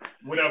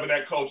whatever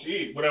that culture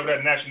is, whatever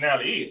that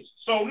nationality is.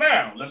 So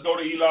now let's go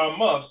to Elon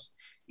Musk.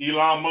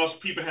 Elon Musk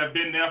people have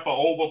been there for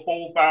over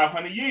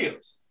 400-500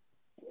 years.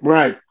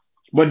 Right.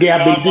 But they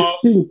have been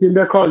distinct in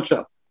their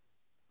culture.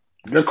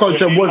 The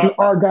culture wasn't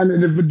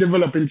organically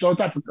developed in South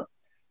Africa.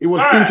 It was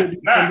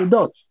introduced from the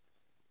Dutch.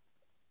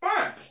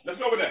 Fine. Let's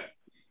go with that.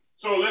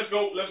 So let's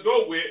go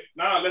with,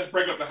 now let's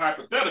break up the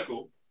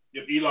hypothetical.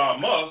 If Elon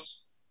Musk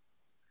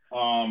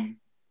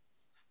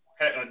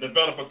had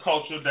developed a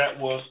culture that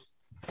was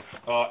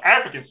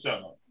African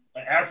setup,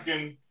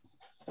 African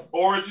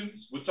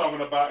origins, we're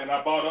talking about, and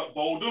I brought up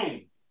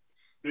Boldoon.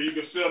 Would you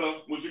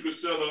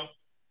consider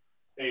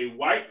a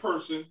white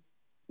person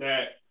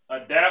that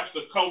adapts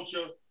the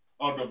culture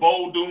of the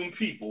Boldoon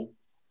people?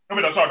 The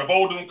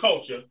Boldoon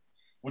culture.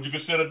 Would you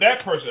consider that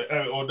person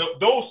or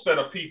those set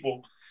of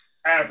people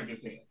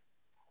Africans then?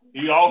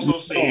 He also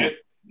said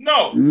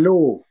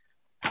no.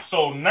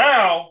 So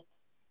now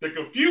the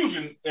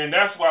confusion, and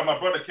that's why my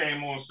brother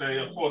came on and said,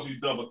 of course he's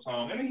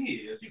double-tongued, and he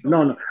is.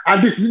 No.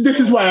 And this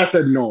is why I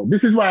said no.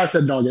 This is why I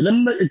said no. Let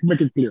me make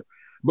it clear.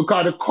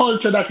 Because the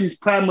culture that he's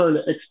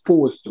primarily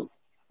exposed to,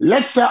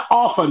 let's say an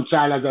orphan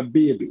child as a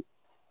baby,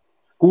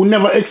 who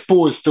never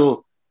exposed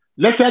to,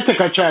 let's say I take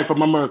a child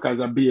from America as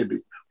a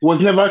baby, was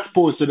never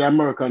exposed to the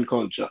American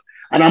culture,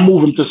 and I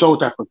move him to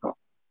South Africa.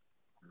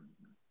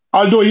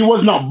 Although he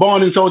was not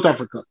born in South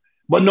Africa,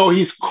 but no,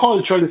 he's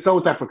culturally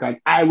South African,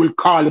 I will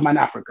call him an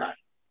African.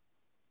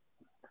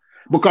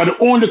 Because the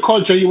only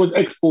culture he was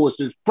exposed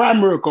to, his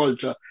primary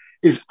culture,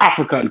 is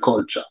African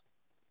culture.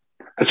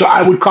 So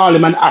I would call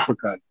him an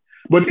African.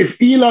 But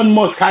if Elon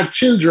Musk had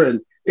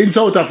children in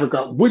South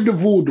Africa with the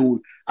voodoo,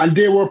 and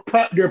they were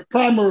their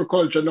primary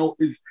culture now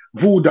is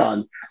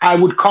voodoo, I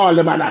would call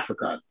them an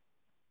African.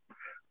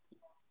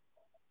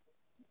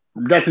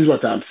 That is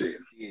what I'm saying.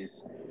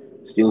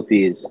 Still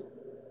peas.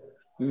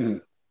 Mm-hmm.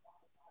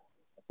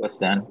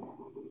 Understand?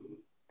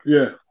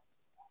 Yeah.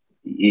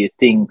 You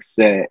think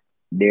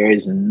there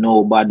is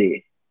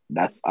nobody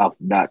that's of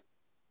that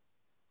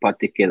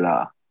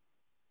particular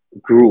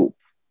group,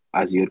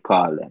 as you'd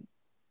call them,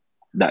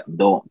 that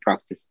don't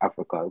practice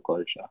African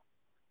culture?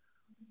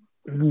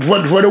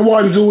 What for the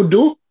ones who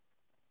do?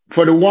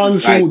 For the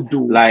ones who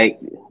do,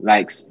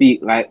 like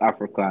speak like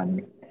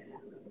African,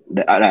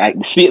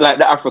 like speak like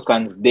the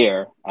Africans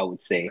there. I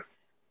would say,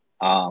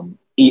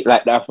 eat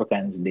like the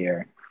Africans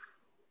there.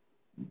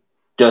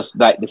 Just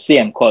like the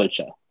same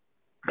culture.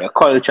 They're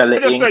culturally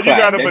inclined. You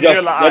got a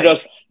vanilla ice.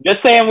 Just the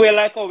same way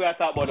like how we are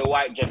talking about the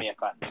white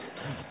Jamaicans.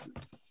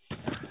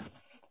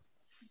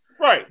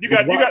 Right. You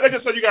got let's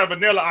just say you got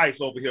vanilla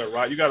ice over here,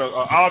 right? You got an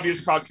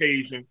obvious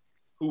Caucasian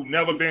who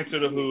never been to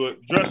the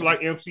hood, dressed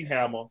like MC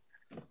Hammer.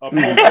 You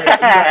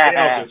got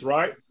Elvis,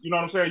 right? You know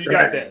what I'm saying? You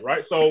got that,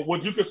 right? So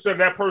would you consider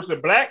that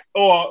person black?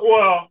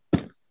 Or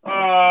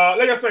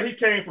like I said, he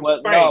came from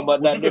Spain. No,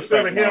 but would you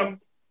consider him?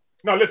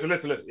 No, listen.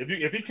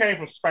 If he came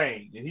from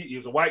Spain, and he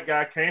was a white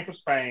guy, came from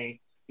Spain,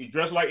 he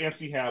dressed like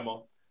MC Hammer,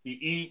 he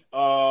eat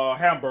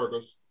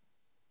hamburgers.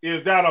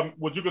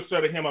 Would you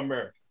consider him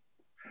American?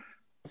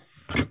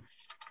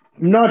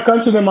 Not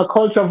consider him a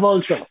culture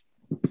vulture.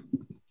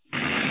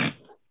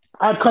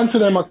 I'd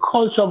consider him a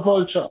culture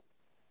vulture.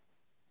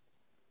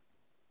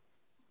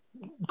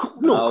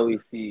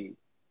 Look,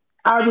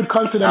 I would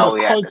consider him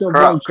a culture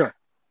vulture.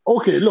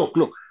 Okay, look.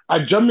 A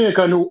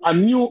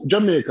new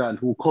Jamaican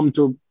who come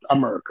to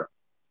America.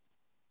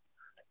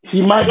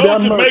 He might be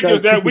those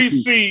Jamaicans that we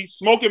see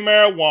smoking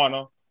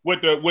marijuana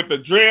with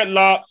the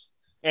dreadlocks,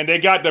 and they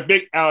got the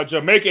big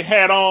Jamaican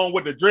hat on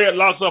with the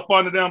dreadlocks up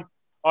under them.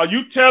 Are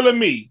you telling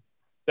me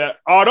that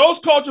are those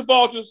culture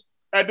vultures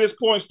at this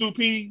point, Stu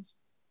Peas?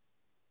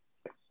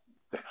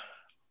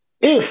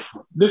 If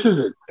this is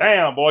it.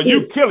 Damn, boy,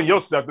 you killing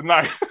yourself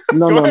tonight.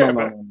 No.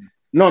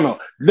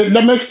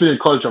 Let me explain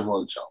culture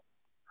vulture.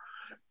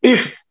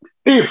 If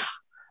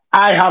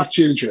I have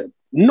children,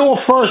 no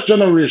first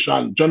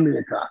generation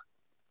Jamaican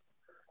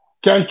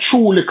can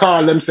truly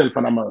call themselves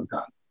an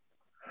American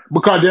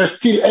because they're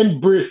still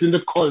embracing the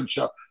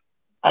culture,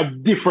 a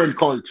different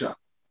culture.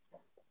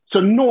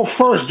 So no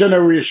first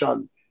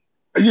generation.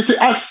 You see,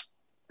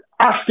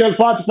 Askel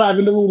 45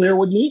 in the room here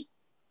with me,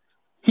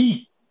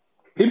 he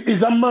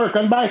is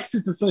American by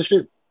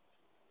citizenship.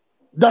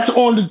 That's the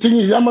only thing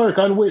he's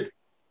American with.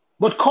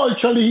 But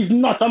culturally, he's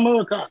not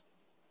American.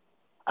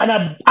 And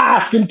I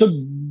asked him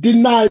to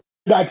deny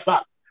that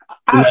fact.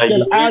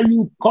 Askel, are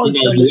you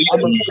culturally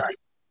American?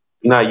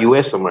 Not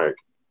U.S.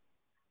 American.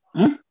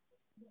 Hmm?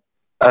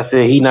 I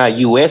said he's not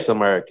U.S.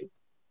 American.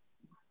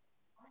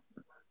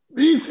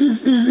 He's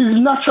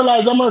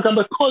naturalized American,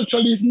 but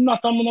culturally he's not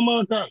an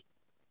American.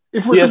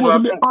 If we're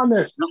supposed to be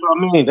honest. That's what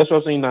I mean. That's what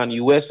I'm saying, not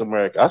U.S.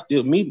 America. I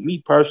still,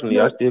 me personally,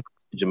 I still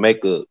consider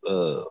Jamaica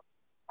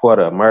part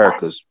of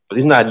America's, but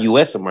it's not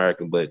U.S.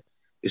 American, but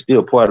it's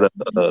still part of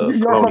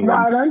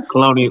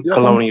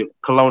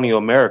colonial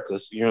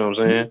Americas. You know what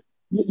I'm saying?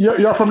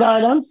 You're from the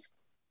islands?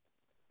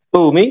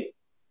 Who, me?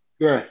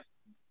 Yeah.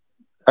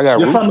 I got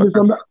roots.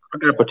 I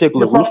got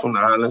particular roots from the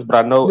islands,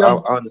 but I know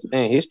I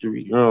understand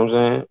history. You know what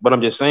I'm saying? But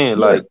I'm just saying,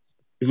 like,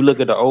 if you look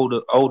at the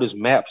oldest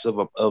maps of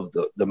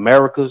the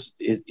Americas,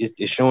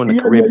 it's showing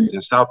the Caribbean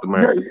and South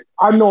America. Yeah,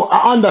 I know,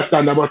 I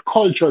understand that, but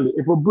culturally,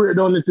 if we break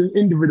down it in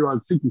individual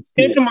cities,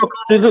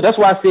 that's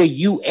why I said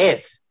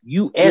U.S.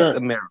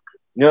 America.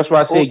 You know, that's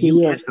why I said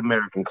U.S.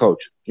 American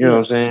culture. You know what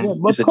I'm saying? Yeah,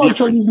 but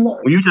culture is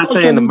not. When you just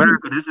saying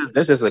America,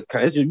 this is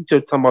you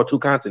just talking about two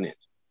continents.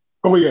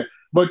 Oh yeah,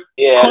 but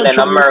then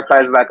America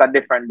is like a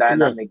different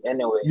dynamic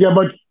anyway. Yeah,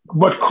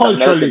 but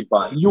culturally,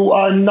 you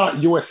are not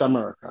U.S.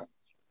 American.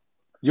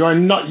 You are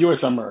not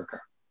U.S. American.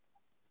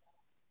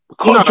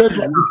 Culture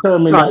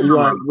determines that you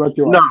are what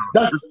you are.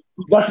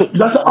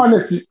 That's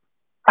honesty.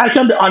 I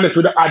can be honest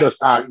with the ADOS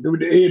with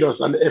the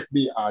ADOS and the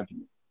FB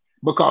argument,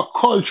 because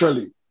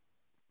culturally,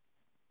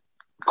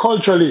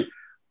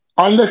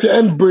 unless you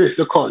embrace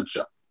the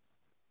culture,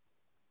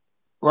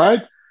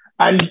 right,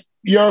 and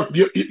your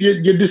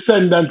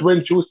descendant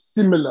went through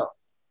similar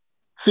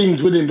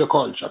things within the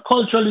culture.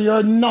 Culturally,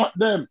 you're not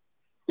them.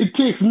 It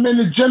takes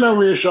many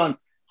generations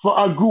for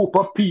a group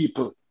of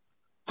people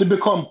to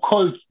become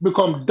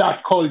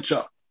that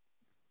culture.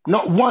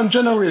 Not one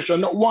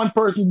generation, not one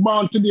person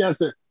born today and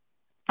say,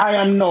 I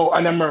am now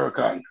an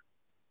American.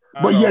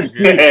 But yes,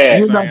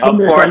 of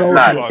course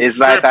not. It's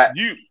like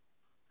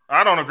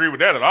I don't agree with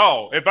that at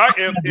all. It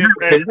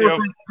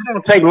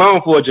don't take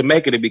long for a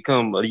Jamaican to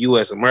become a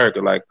U.S.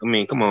 American. Like, I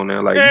mean, come on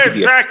now. Like,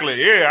 exactly.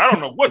 I don't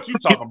know what you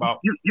talking about.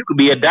 You could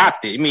be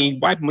adopted. I mean,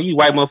 white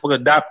motherfuckers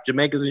adopt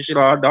Jamaicans and shit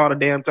all the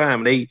damn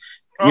time. They, you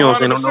know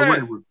what I'm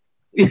saying?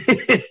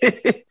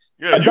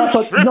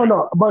 Don't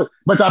know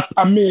but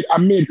I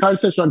made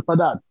concession for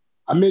that.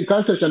 I made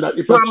concession that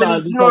if a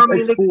child is exposed, you know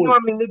how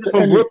many niggas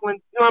from Brooklyn?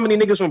 You know how many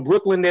niggas from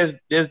Brooklyn? There's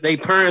they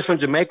parents from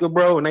Jamaica,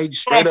 bro, and they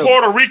straight from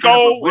Puerto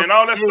Rico and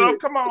all that stuff.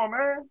 Come on,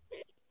 man.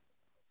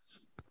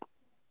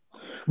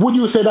 Would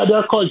you say that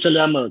they're culturally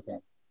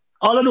American?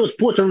 All of those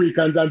Puerto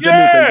Ricans and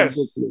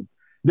Jamaicans,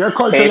 they're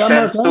culturally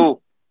Haitians American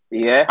too.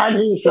 Yeah, and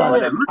Haitians. some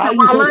of them.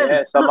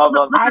 Some of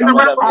them.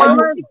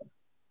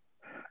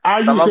 Are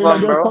you saying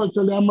that they're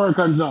culturally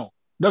Americans now?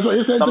 That's what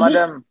you're saying.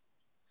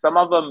 Some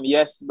of them,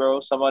 yes, bro.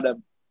 Some of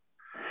them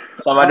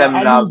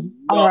have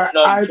not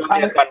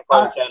Jamaican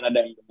culture in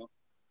them.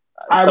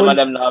 Some of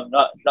them have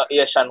not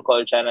Asian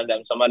culture in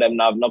them. Some of them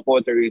have not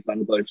Puerto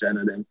Rican culture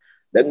in them.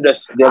 Them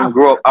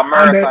grow up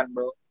American,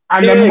 bro.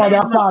 And the mother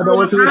and father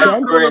was Asian.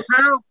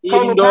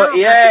 Even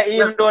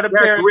though the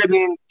parents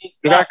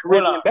got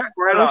Caribbean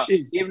background,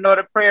 even though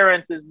the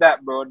parents is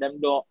that, bro, them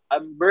don't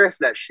embrace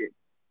that shit.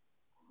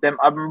 Them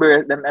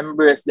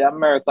embrace the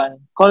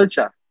American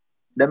culture.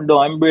 Them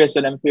don't embrace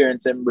what them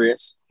parents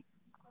embrace.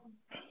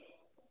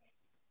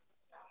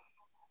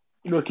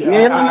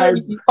 Okay,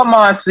 come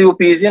on,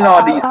 Soupies, you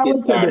know these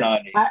kids are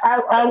not.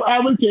 I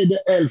will take the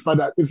L for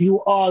that. If you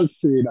all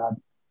say that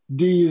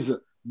these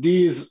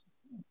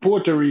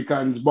Puerto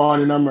Ricans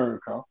born in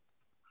America,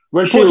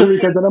 Puerto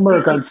Ricans and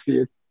American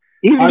states,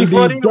 and these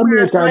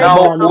Jamaicans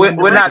now,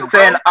 we're not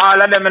saying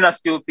all of them in a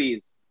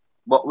Soupies,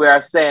 but we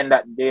are saying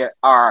that they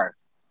are.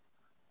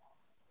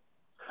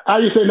 Are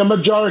you saying the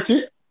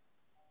majority?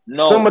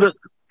 No, some of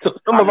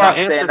our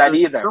ancestors saying that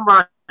either. Some of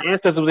our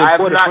ancestors was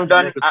imported from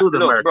Jamaica to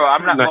America. Bro,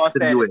 I'm not going to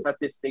say any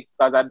statistics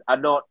because I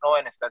don't know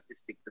any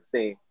statistics to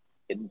say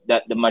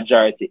that the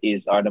majority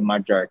is or the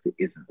majority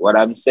isn't. What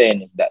I'm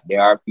saying is that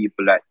there are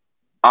people that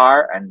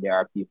are and there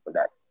are people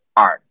that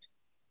aren't.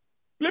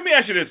 Let me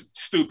ask you this,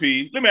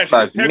 Stoopy. Let me ask you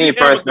this. Have me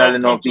personally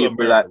know people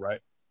America, that,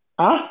 right?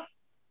 Huh?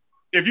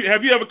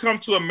 Have you ever come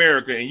to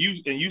America and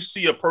you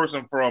see a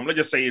person from, let's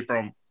just say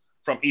from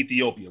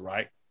Ethiopia,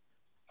 right?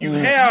 You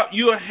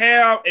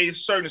have a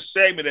certain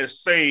segment that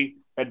say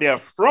that they're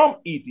from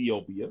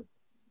Ethiopia.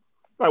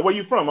 Like, where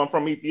you from? I'm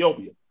from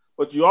Ethiopia.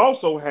 But you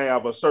also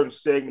have a certain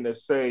segment that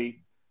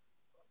say,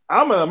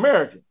 I'm an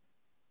American.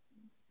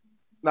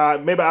 Now,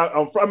 maybe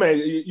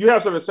you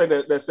have something to say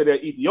that say they're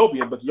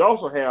Ethiopian, but you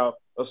also have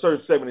a certain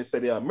segment that say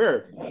they're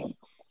American.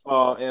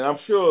 And I'm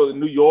sure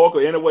New York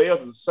or anywhere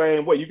else is the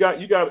same way. You go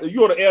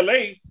to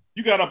LA,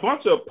 you got a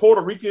bunch of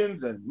Puerto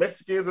Ricans and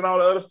Mexicans and all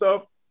the other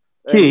stuff.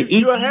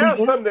 You have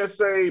some that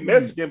say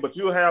Mexican, but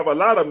you have a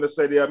lot of them that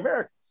say they're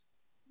Americans.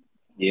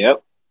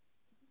 Yep.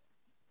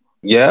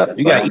 Yeah,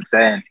 you got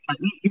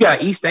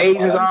East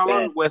Asians all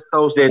on the West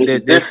Coast.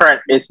 It's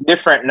different. It's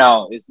different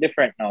now. It's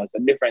different now. It's a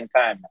different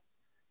time.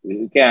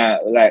 We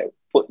can't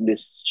put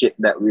this shit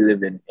that we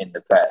live in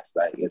the past.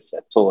 Like, it's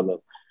a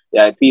total.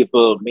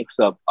 People mix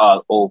up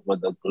all over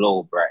the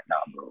globe right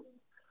now, bro.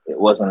 It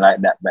wasn't like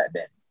that back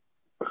then.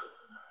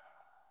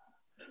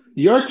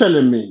 You're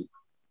telling me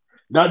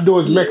that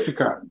those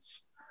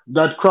Mexicans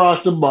that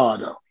cross the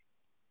border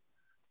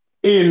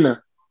in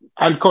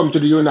and come to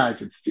the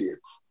United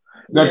States,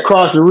 that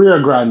cross the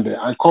Rio Grande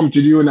and come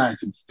to the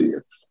United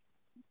States,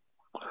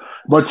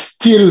 but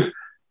still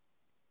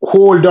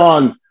hold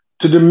on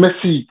to the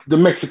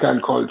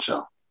Mexican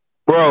culture.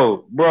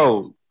 Bro,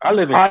 I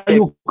live in Texas.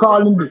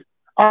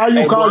 Are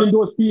you calling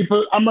those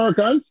people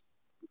Americans?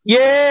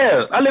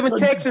 Yeah, I live in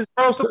Texas,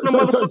 bro. Some of the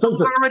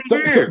motherfuckers already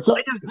here.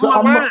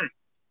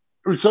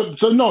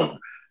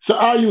 So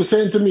are you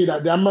saying to me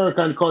that the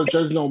American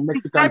culture is no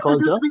Mexican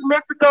culture?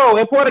 Mexico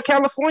and part of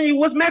California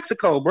was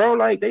Mexico, bro.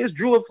 Like, they just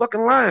drew a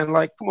fucking line.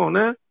 Like, come on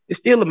now. It's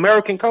still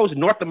American culture,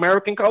 North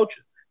American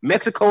culture.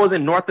 Mexico is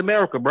in North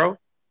America, bro.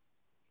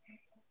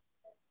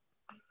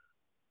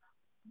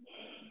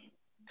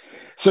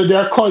 So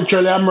they're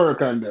culturally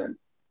American then?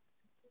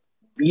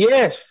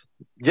 Yes.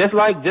 Just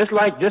like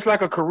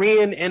a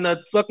Korean and a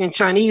fucking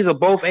Chinese are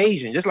both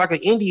Asian. Just like an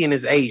Indian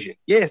is Asian.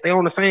 Yes, they're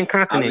on the same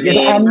continent.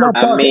 Hold on,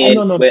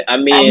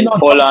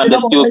 the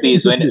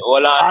Stoopies.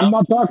 Hold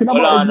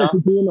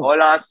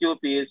on,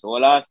 Stoopies.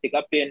 Hold on, stick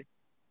a pin.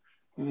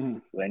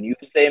 When you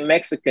say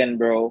Mexican,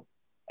 bro,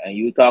 and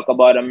you talk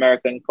about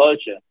American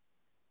culture,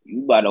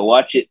 you gotta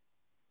watch it.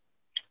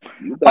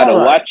 You gotta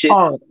watch it.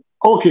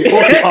 Okay. All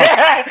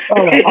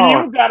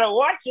right. You gotta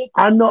watch it.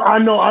 I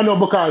know,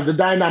 because the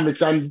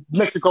dynamics and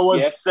Mexico was.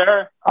 Yes,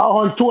 sir.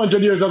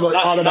 200 years ago,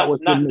 all of that was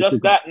not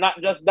just that.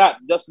 Not just that.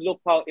 Just look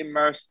how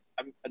immersed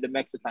the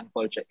Mexican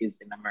culture is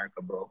in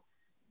America, bro.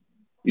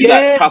 You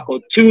got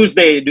Taco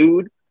Tuesday,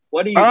 dude.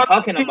 What are you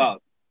talking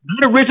about?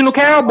 The original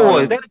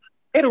cowboys. They're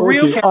the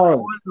real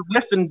cowboys.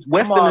 Western.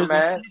 Come on,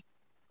 man.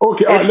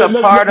 Okay, it's a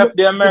part of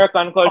the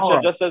American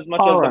culture just as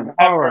much as the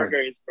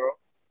hamburger is, bro.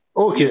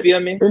 Okay. You feel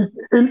me?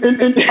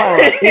 In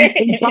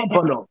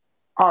Pompano.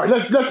 All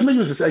right, let me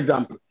use this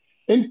example.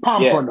 In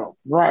Pompano,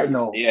 right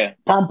now,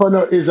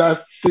 Pompano is a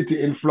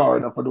city in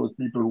Florida for those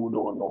people who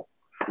don't know.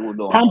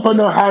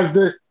 Pompano has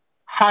the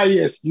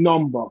highest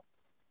number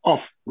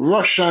of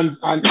Russians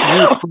and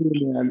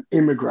Ukrainian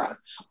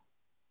immigrants.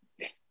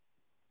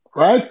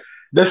 Right?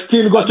 They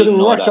still go to the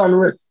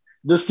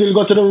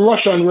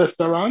Russian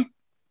restaurant.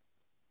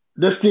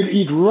 They still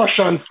eat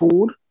Russian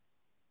food.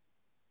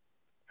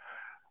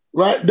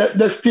 Right?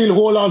 They still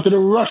hold on to the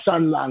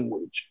Russian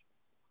language.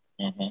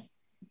 Mm-hmm.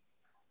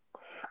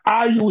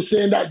 Are you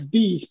saying that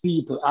these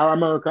people are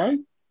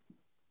American?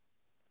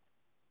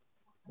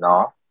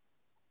 No.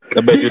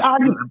 I bet you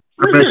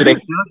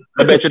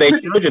they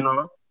children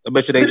are. I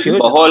bet you they children.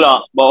 But hold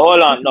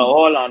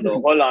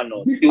on.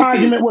 No. This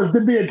argument was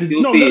debated.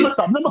 No, let me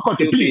stop. Let me cut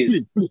it.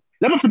 Please.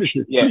 Let me finish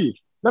this. Yeah. Please.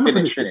 Let me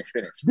finish.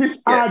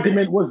 This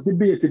argument was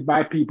debated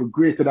by people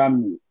greater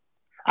than me.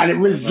 And it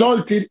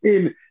resulted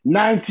in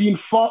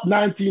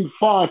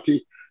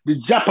 1940, the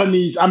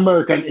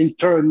Japanese-American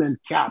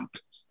internment camp.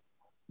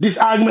 This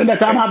argument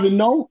that I'm having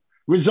now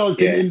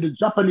resulted in the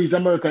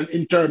Japanese-American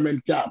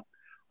internment camp.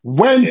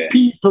 When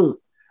people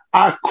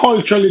are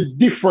culturally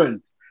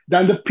different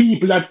than the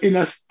people that's in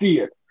a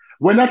state,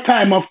 when a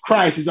time of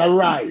crisis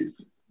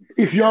arises,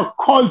 if your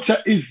culture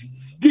is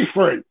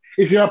different,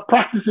 if you're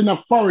practicing a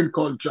foreign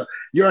culture,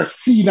 you're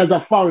seen as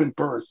a foreign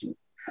person.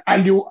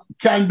 And you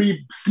can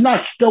be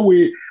snatched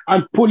away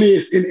and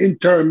placed in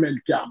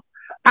internment camp.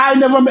 I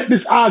never met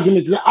this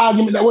argument. It's an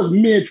argument that was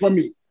made for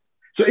me.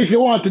 So if you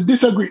want to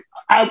disagree,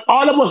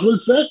 all of us will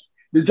say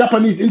the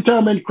Japanese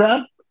internment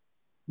camp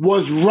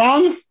was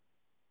wrong,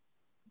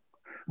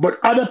 but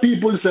other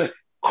people say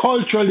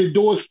culturally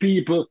those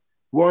people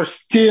were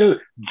still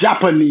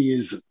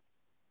Japanese.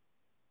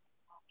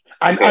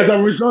 And as a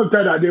result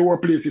of that, they were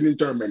placed in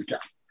internment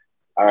camp.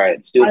 All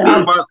right. What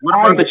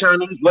about the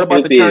Chinese? What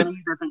about the Chinese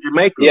that's in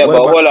Jamaica? Yeah, but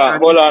hold on.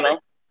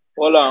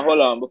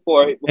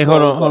 Before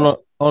Hold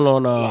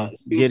on,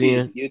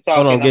 Gideon.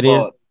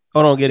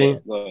 Hold on, Gideon.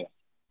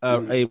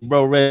 Hey,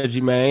 bro, Reggie,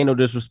 man, ain't no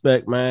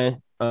disrespect,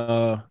 man.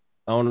 I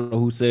don't know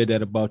who said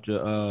that about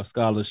your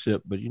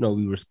scholarship, but you know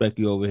we respect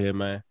you over here,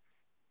 man.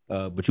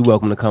 But you're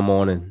welcome to come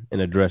on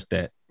and address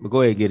that. But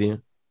go ahead,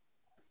 Gideon.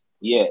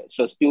 Yeah,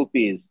 so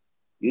Stupies,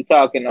 you're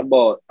talking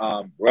about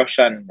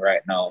Russian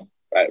right now.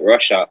 Right,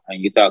 Russia,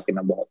 and you're talking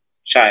about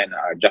China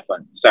or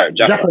Japan. Sorry,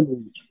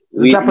 Japan.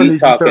 We're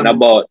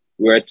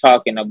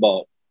talking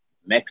about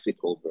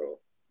Mexico, bro.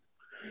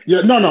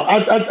 Yeah, no.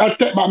 I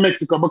take back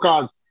Mexico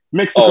because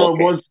Mexico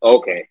was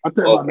okay. I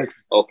take back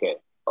Mexico. Okay.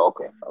 All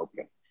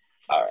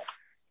right.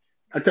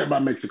 I take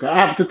back Mexico. I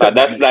have to take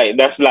that's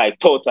like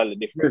totally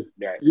different.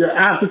 Right? Yeah,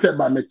 I have to take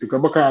back Mexico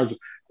because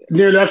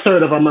nearly a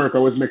third of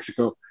America was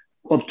Mexico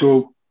up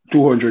to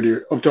 200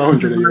 years, up to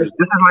 100 years.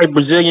 This is like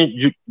Brazilian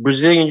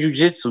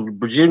jiu-jitsu.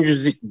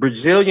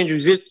 Brazilian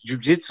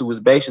jiu-jitsu was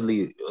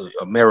basically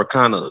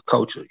Americana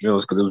culture, you know,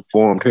 because it was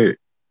formed here.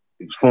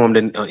 It was formed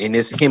in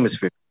this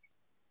hemisphere.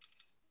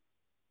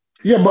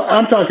 Yeah, but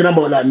I'm talking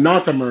about like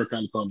North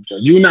American culture,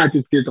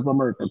 United States of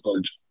America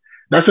culture.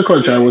 That's the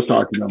culture I was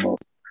talking about.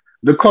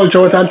 The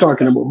culture what I'm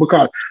talking about,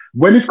 because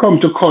when it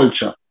comes to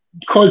culture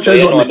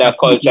you know that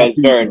culture is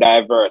very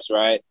diverse,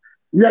 right?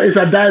 Yeah, it's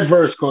a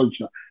diverse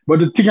culture. But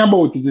the thing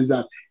about it is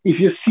that if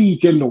you see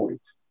it, you know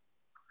it.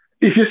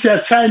 If you see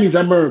a Chinese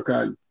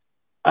American,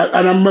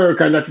 an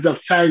American that is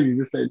of Chinese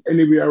descent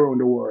anywhere around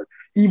the world,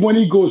 even when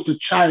he goes to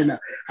China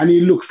and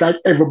he looks like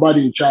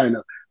everybody in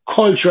China,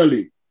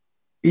 culturally,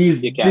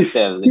 he's distinct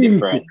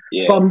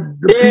from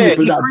the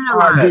people that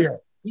are there.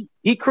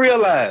 He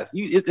creolized.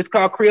 It's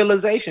called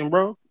creolization,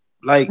 bro.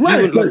 Right.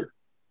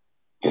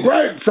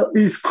 So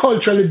he's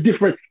culturally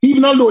different.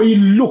 Even although he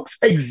looks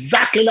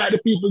exactly like the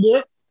people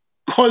there,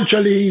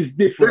 culturally he's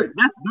different.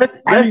 That's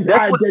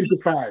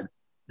identified.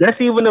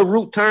 That's even a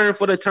root term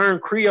for the term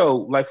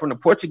Creole, like from the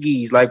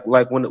Portuguese. Like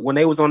when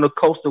they was on the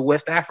coast of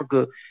West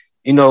Africa,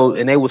 you know,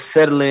 and they was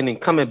settling and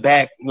coming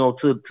back, you know,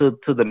 to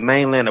the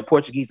mainland of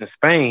Portuguese and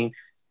Spain.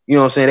 You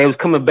know what I'm saying? They was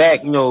coming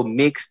back, you know,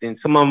 mixed, and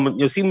some of them,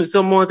 you know, see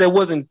some ones that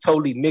wasn't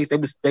totally mixed.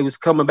 They was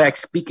coming back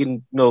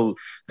speaking, you know,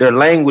 their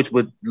language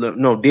with, you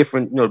know,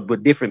 different, you know,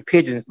 with different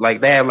pidgins. Like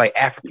they have like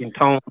African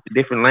tones,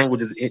 different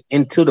languages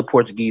into the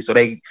Portuguese. So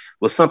they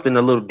was something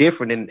a little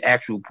different than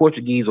actual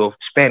Portuguese or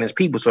Spanish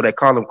people. So they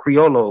call them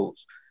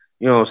Criollos.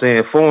 You know what I'm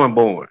saying? Foreign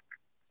born.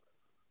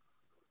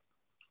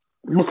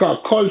 Because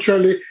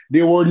culturally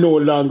they were no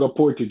longer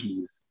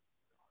Portuguese.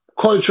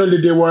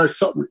 Culturally they were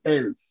something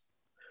else.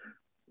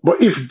 But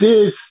if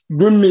they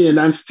remain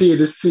and stay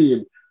the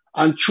same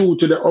and true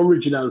to the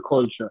original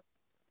culture,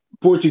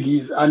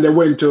 Portuguese, and they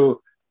went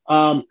to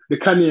the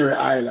Canary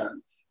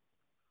Islands,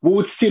 we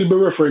would still be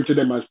referring to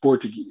them as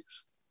Portuguese.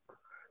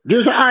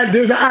 There's an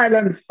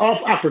island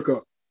of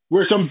Africa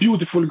where some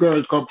beautiful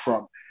girls come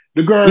from.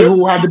 The girl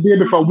who had the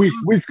baby for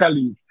Wiz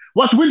Khalifa.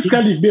 What's Wiz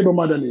Khalifa's baby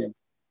mother name?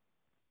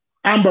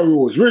 Amber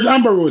Rose. Where's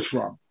Amber Rose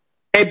from?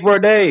 Cape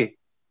Verde.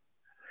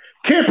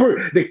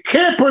 The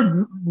Cape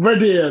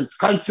Verdeans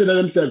consider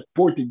themselves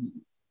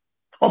Portuguese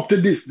up to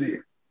this day.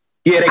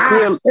 Yeah,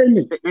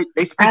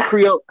 they speak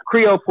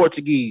Creole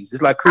Portuguese.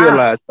 It's like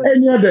Creolized.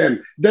 Any of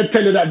them, they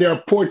tell you that they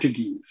are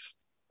Portuguese.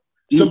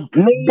 So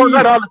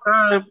not all the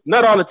time.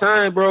 Not all the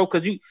time, bro.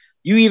 Because you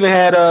even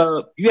had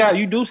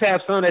you do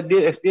have some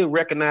that still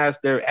recognize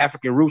their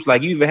African roots.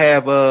 Like you even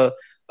have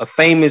a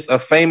famous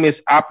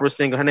opera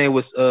singer. Her name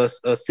was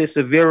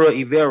Cicevera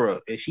Ivera,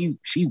 and she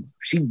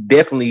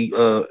definitely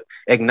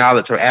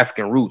acknowledged her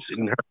African roots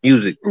in her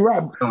music.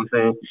 Right. You know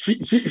what I'm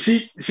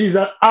saying? She's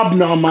an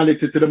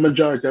abnormality to the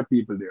majority of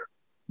people there.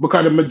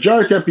 Because the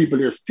majority of people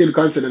here still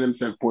consider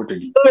themselves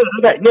Portuguese.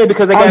 Yeah,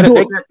 because they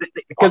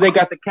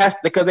got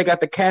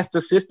the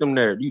caste system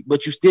there.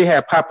 But you still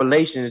have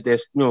populations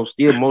that's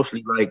still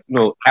mostly like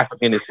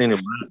African descended,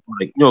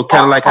 like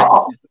kind of like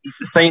the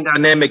same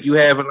dynamic you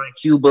have in like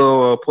Cuba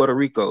or Puerto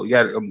Rico. You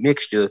got a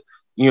mixture.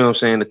 You know what I'm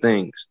saying? The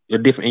things they're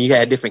different, and you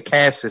had different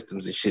caste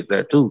systems and shit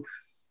there too.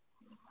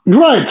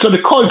 Right. So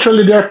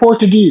culturally they're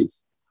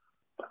Portuguese,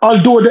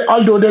 although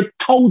they're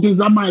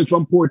thousands of miles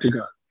from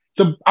Portugal.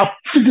 So a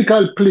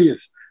physical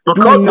place. But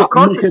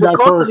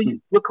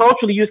culturally,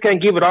 you just can't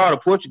give it all to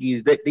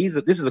Portuguese. This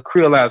is a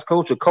creolized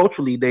culture.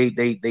 Culturally, they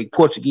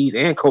Portuguese,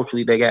 and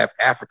culturally they have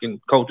African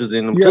cultures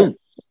in them too.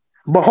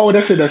 But how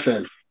they see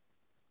themselves?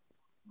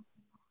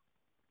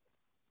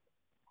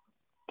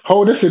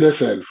 How they see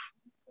themselves?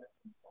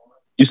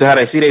 You say how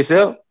they see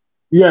themselves?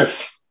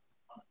 Yes.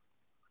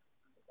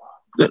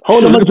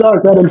 How the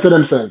majority of them see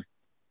themselves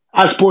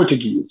as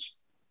Portuguese?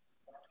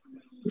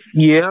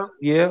 Yeah,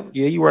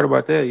 you right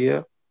about that,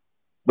 yeah.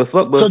 But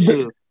so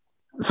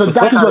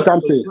that is what I'm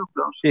saying.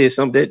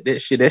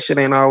 That shit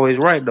ain't always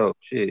right though.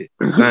 Shit.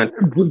 So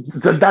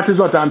that is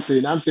what I'm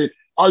saying. I'm saying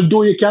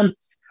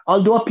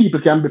although people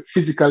can be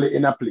physically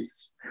in a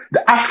place,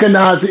 the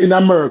Ashkenazi in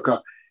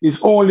America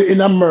is only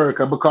in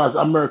America because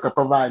America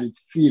provided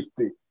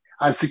safety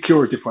and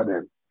security for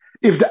them.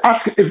 If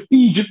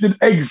Egypt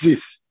didn't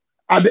exist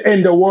at the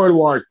end of World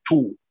War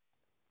II,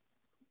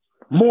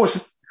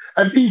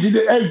 if Egypt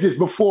didn't exist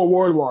before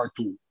World War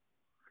II,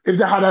 if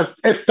they had an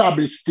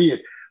established state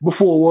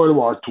before World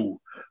War II,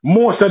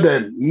 most of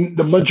them,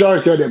 the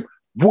majority of them,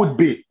 would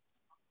be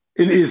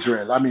in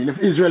Israel. I mean, if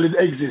Israel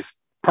didn't exist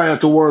prior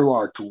to World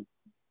War II,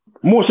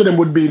 most of them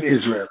would be in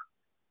Israel.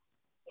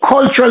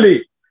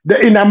 Culturally,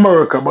 they're in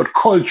America, but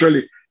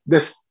culturally,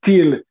 they're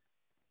still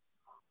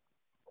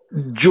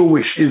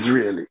Jewish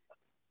Israeli.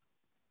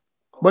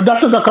 But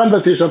that's not a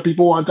conversation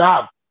people want to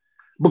have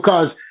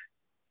because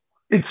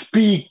it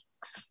speaks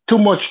too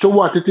much to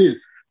what it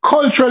is.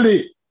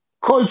 Culturally,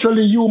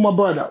 you, my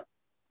brother,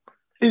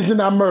 is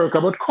in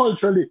America, but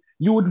culturally,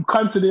 you would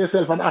consider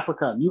yourself an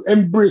African. You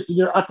embrace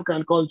your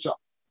African culture.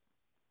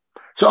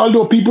 So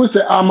although people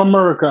say, I'm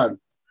American,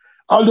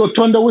 although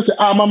Thunder will say,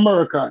 I'm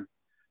American,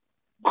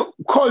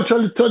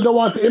 culturally, Thunder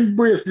want to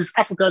embrace this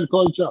African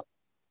culture.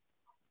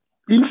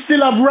 He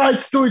still have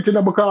rights to it,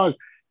 because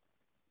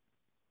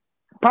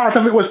part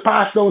of it was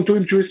passed down to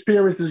him through his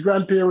parents, his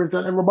grandparents,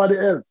 and everybody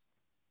else.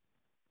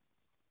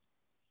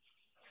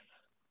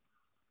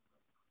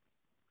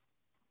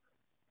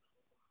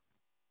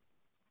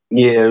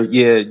 Yeah.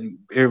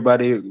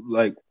 Everybody,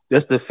 like,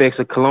 that's the effects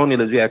of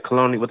colonialism. You have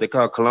what they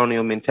call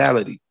colonial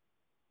mentality.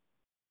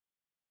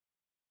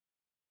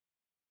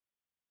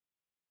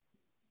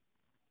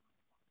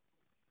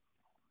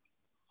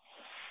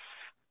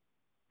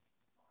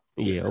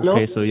 Yeah, okay.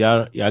 Hello? So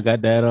y'all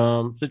got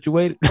that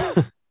situated?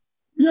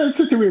 Yeah, it's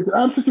situated.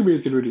 I'm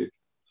situated with it.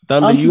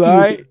 Thunder, you all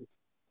right?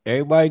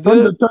 Everybody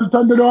good?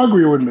 Thunder don't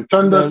agree with me.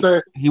 Thunder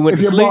say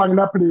if you're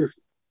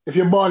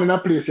born in a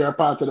place, you're a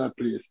part of that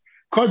place.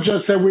 Culture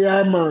said we are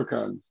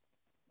Americans.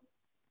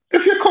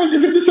 If you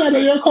decide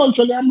that you're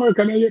culturally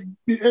American and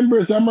you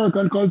embrace the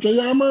American culture,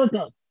 you're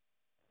American.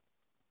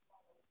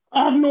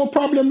 I have no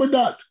problem with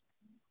that.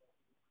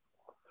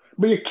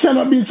 But you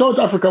cannot be in South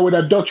Africa with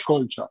a Dutch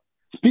culture,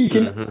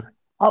 speaking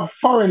a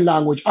foreign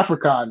language,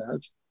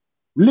 Afrikaners,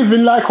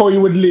 living like how you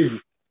would live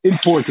in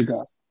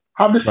Portugal,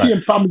 have the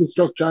same family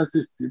structure and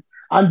system,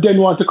 and then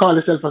want to call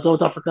yourself a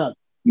South African.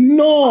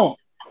 No.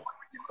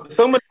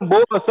 Some of them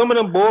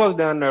boys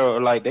down there are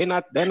like they're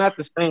not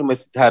the same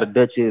as how the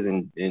Dutch is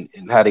and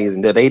how they is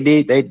in there. They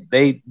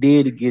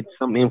did get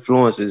some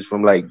influences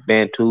from like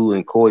Bantu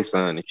and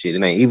Khoisan and shit.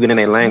 And even in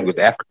their language,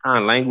 the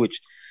Afrikaan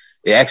language,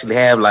 they actually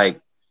have like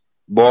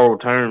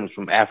borrowed terms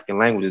from African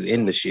languages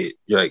in the shit.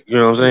 Like, you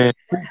know what I'm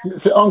saying?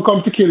 Say,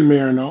 come to kill me,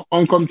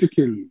 come to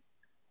kill me.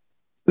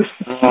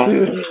 How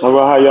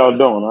about how y'all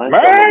doing?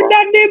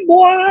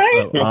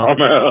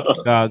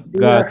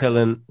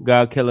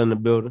 God killing the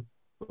building.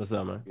 What's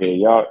up, man? Yeah,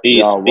 y'all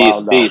peace.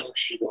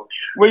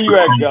 Where you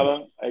at,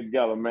 Gella? Hey,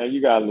 Gella, man,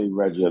 you gotta leave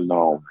Reggie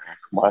alone, man.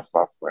 Come on, that's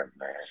my friend,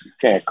 man. You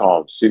can't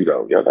call him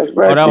pseudo. Yo, that's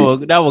Reggie. Oh,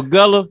 that was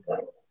Gella?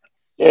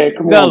 Yeah,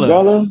 come on,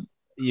 Gella.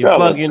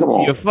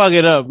 You're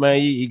fucking up,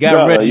 man. You got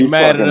Gella, Reggie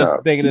mad at us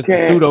thinking it's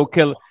the pseudo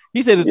killer.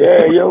 He said it's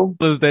the pseudo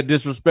killers that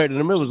disrespected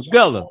him. It was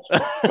Gella.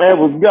 Man, it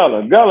was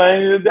Gella. Gella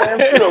ain't a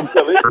damn pseudo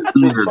killer.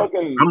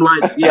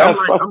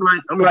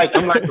 I'm like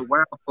the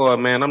wild card,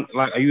 man. I'm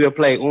like, are you ever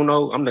play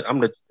Uno? I'm the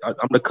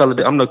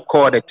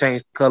card that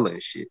changed the color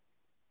and shit.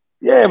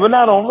 Yeah, but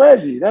not on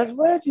Reggie. That's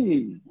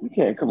Reggie. You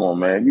can't. Come on,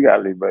 man. You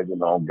gotta leave Reggie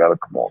alone, Gella.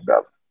 Come on,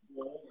 Gella.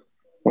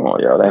 Come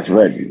on, y'all. That's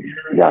Reggie.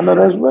 Y'all know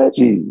that's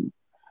Reggie.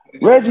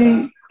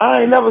 Reggie,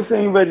 I ain't never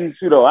seen Reggie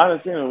pseudo. I done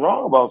seen him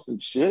wrong about some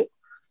shit.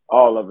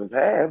 All of us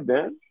have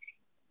been.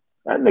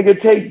 That nigga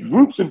take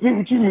groups of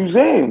people to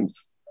museums.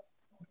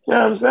 You know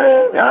what I'm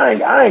saying?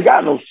 I ain't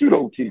got no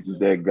pseudo teachers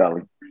there,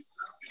 Gully.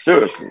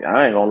 Seriously,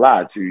 I ain't gonna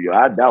lie to you.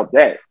 I doubt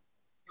that.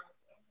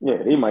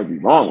 Yeah, he might be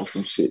wrong with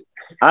some shit.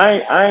 I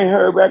ain't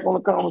heard back on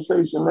the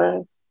conversation,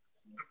 man.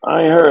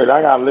 I ain't heard.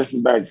 I gotta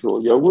listen back to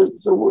it. Yo, what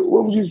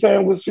was you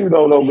saying with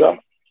pseudo though, Gully?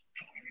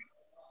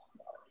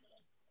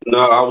 No,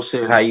 I was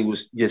saying how he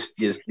was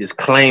just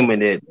claiming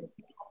that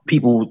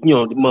people, you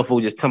know, the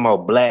motherfucker just talking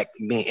about black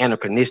being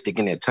anachronistic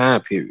in that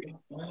time period.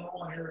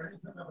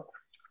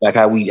 Like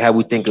how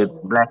we think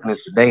of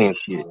blackness today and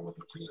shit.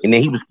 And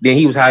then he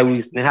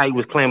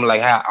was claiming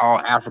like how all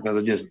Africans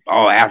are just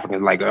all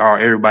Africans, like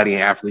everybody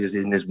in Africa is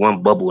in this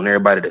one bubble and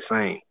everybody the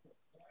same.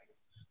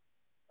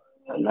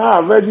 Nah,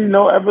 Reggie,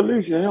 no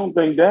evolution. He don't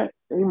think that.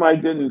 He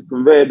might didn't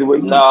convey it the way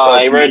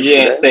he Reggie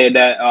ain't say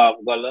that,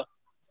 Gullah.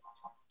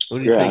 What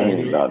do you say? I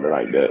ain't not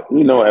like that.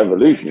 You know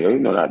evolution. You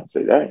know not to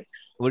say that.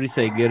 What do you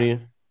say,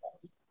 Gideon?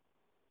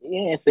 He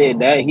ain't said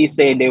that. He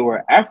said they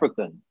were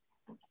African.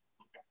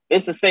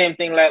 It's the same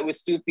thing like with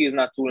Stupies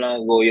not too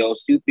long ago, yo.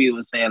 Stupid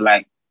was saying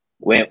like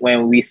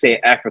when we say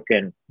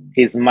African,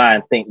 his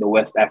mind think the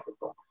West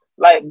Africa.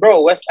 Like,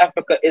 bro, West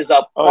Africa is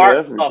a part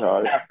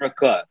of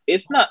Africa.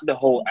 It's not the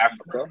whole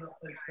Africa.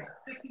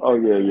 Oh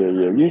yeah.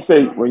 You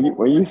say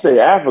when you say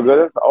Africa,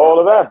 that's all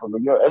of Africa.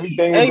 You know,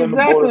 everything is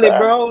exactly,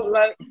 bro.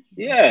 Like,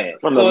 yeah.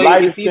 From the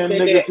light skinned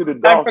niggas to the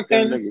dark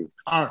skinned niggas.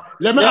 All right.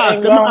 Let me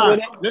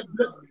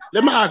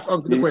ask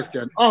Uncle the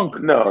question.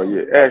 Uncle.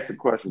 No, ask the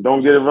question.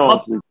 Don't get it wrong,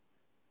 sweet.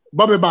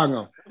 Bobby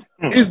Banger.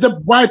 Is the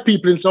white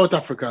people in South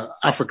Africa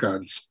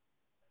Africans?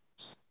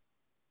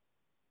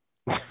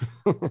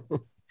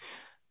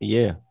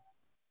 Yeah.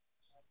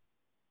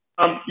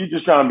 You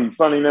just trying to be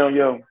funny now,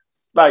 yo.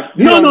 Like,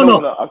 no.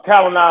 A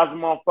colonized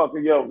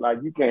motherfucker, yo. Like,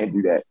 you can't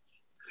do that.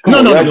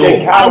 No. I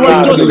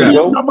was just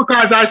not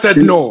because I said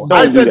no.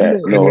 Don't do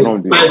that.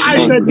 Don't do that.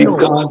 I said no.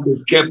 Because they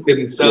kept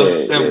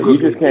themselves separate. You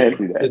just can't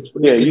do that.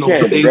 Yeah, you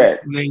can't do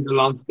that.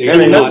 That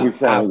ain't what we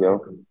saying,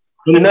 yo.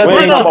 We're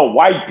talking about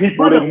white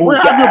people that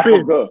moved to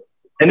Africa.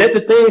 And that's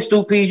the thing,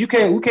 Stupid. We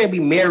can't be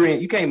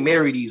marrying. You can't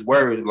marry these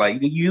words.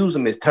 Like you use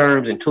them as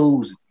terms and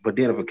tools for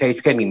identification.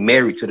 You can't be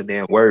married to the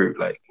damn word.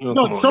 Like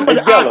somebody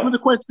asked me the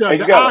question. They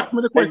asked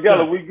me the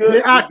question. We good?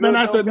 They asked me, and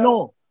I said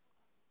no.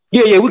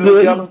 Yeah, we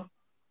good.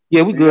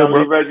 Yeah, we good,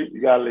 bro.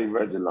 You gotta leave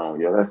Reggie alone,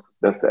 yo.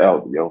 That's the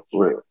elder, yo.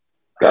 For real,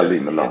 gotta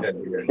leave him alone.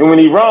 And when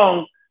he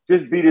wrong,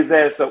 just beat his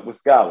ass up with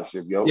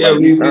scholarship, yo. Yeah, like,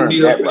 we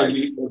beat up right.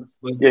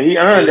 Yeah, he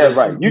earned that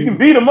right. You can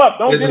beat him up.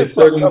 Don't get it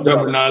certain up,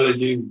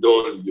 terminology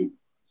don't do.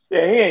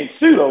 Yeah, he ain't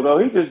pseudo though.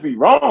 He just be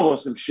wrong on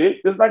some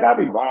shit, just like I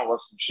be wrong on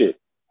some shit.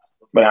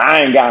 But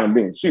I ain't got him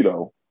being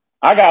pseudo.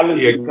 I gotta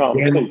listen to the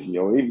conversation,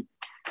 yo.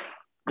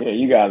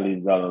 You gotta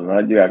leave Gullah,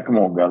 right? You gotta come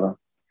on, Gullah.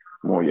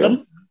 Come on,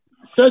 yo.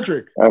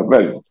 Cedric.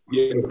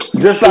 Yeah.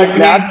 Just like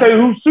now, I tell you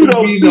who's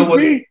pseudo.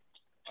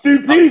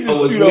 Stu Pease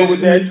is pseudo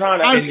with that trying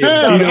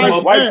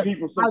to white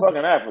people some fucking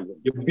Africa.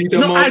 You beat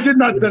them up. I did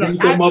not say that.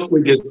 Beat them up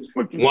with just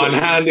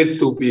one-handed,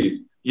 Stu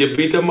Pease. You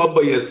beat them up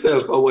by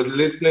yourself. I was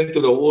listening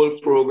to the whole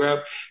program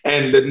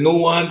and the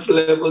nuance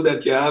level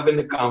that you have in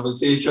the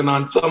conversation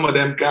on some of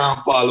them can't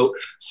follow.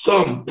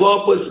 Some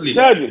purposely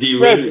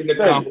derailing the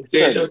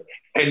conversation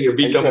and you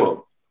beat them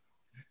up.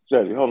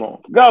 Hold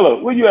on.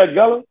 Gullah, where you at,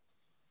 Gullah?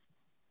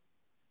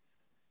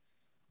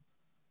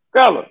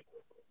 Gullah.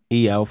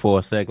 He out for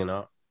a second,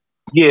 huh?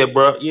 Yeah,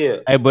 bro. Yeah.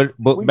 Hey, but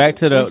back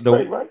to the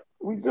straight, right?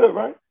 We good,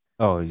 right?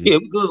 Oh yeah,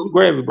 we good. We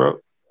gravy, bro.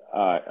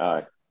 All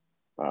right.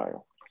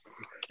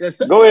 Yes,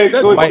 go ahead,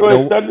 Cedric.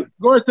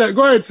 Go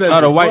ahead,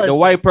 Cedric. No, the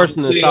white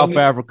person in South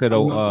Africa,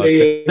 though.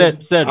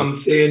 I'm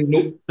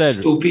saying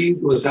Stupid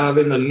was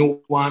having a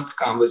nuanced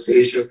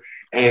conversation,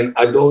 and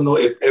I don't know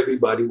if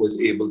everybody was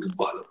able to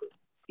follow it.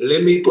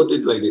 Let me put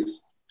it like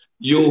this: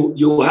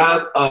 you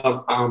have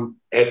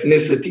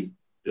ethnicity.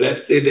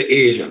 Let's say the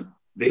Asian.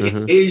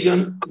 The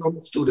Asian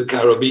comes to the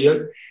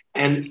Caribbean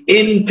and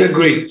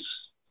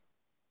integrates.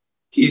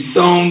 He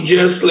sounds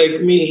just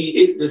like me.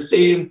 He ate the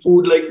same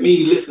food like me.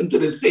 He listened to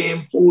the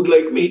same food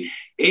like me.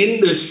 In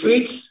the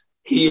streets,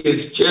 he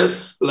is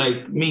just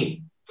like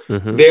me.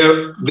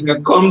 There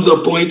comes a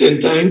point in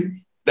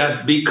time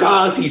that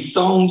because he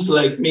sounds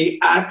like me,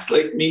 acts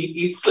like me,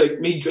 eats like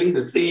me, drink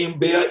the same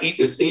beer, eat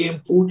the same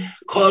food,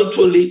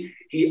 culturally,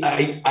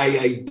 I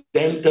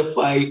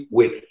identify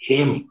with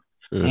him.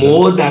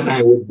 More than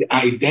I would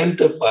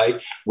identify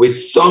with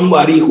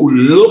somebody who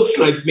looks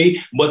like me,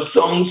 but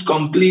sounds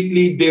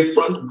completely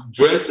different,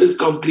 dresses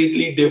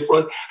completely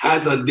different,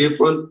 has a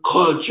different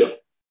culture.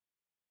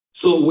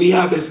 So we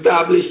have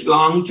established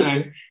long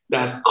time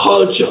that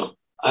culture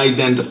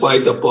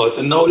identifies a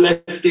person. Now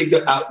let's take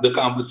the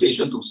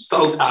conversation to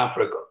South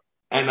Africa.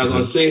 And I'm going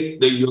to say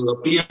the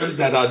Europeans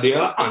that are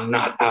there are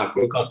not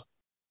African.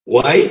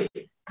 Why?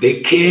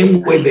 They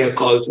came with their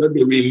culture.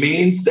 They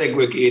remained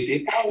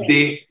segregated.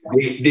 They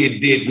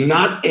did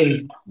not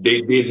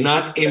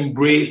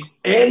embrace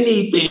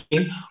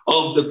anything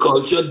of the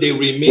culture. They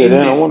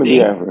remained the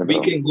same. We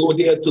can go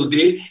there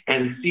today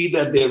and see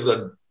that there's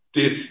a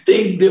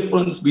distinct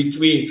difference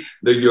between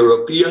the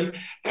European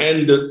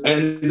and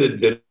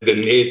the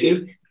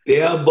native,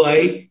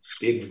 thereby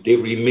they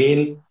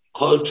remain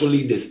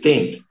culturally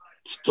distinct.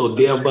 So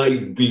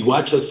thereby we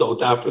watch a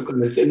South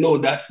African and say, no,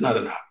 that's not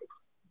an African.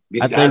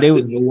 That's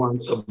the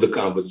nuance of the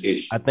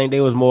conversation. I think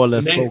they was more or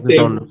less focused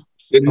on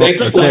the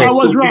next point. I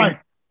was right.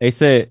 They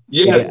said,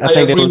 yes, I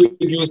agree with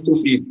you,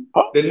 stupid.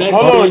 The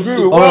next hold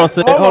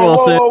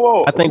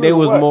on, I think they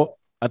was more.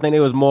 I think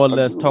they was more or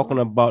less talking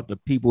about the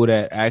people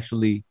that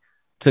actually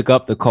took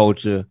up the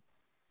culture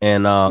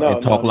and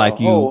talk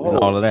like you and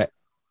all of that.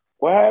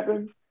 What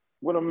happened?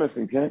 What I'm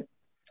missing, Ken?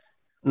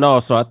 No,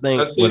 so I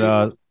think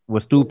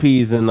with Stu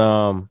Peas and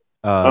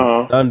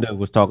Thunder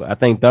was talking. I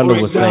think Thunder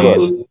was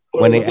saying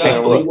when they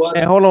actually.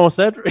 Hey, hold on,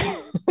 Cedric.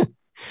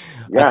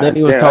 I think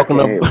he was talking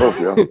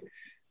about.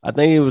 I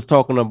think he was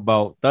talking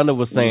about Thunder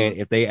was saying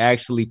if they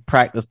actually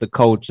practice the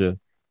culture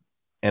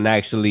and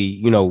actually,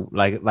 you know,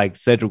 like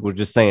Cedric was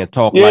just saying,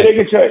 talk. Yeah, like, they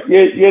can change.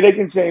 Yeah, they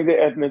can change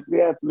their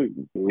ethnicity.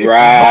 Absolutely.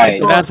 Right.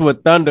 So that's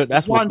what Thunder.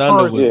 That's what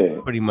Thunder was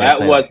pretty much.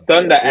 That was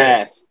Thunder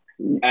asked,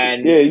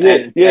 and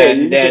then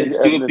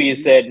Stoopy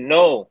said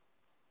no.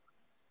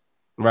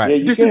 Right. Yeah,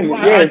 you can.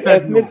 Yeah, it's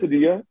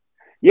ethnicity. No.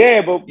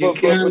 Yeah, but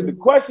the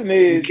question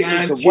is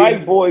the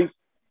white boys.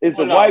 Is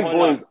the white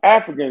boys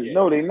Africans?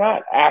 No, they're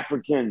not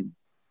Africans.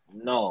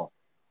 No.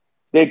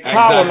 They're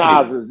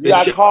colonizers. You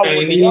gotta call them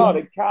what they are.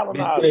 They're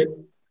colonizers.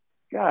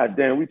 God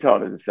damn, we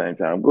talked at the same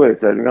time. Go ahead,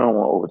 Cedric. I don't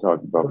want to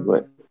overtalk you, brother. Go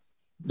ahead.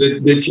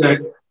 The check.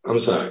 I'm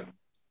sorry.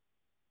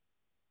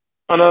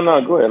 Oh,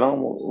 no. Go ahead.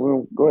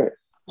 Go ahead.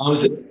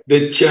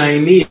 The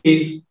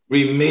Chinese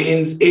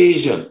remains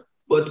Asian,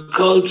 but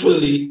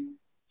culturally,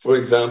 for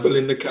example,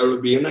 in the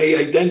Caribbean, I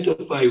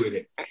identify with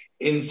it.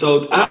 In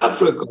South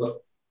Africa,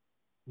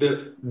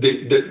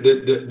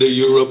 the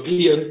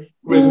European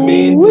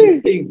remains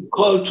distinct.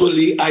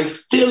 Culturally, I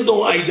still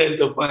don't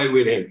identify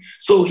with him.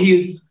 So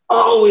he's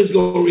always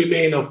going to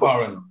remain a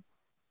foreigner.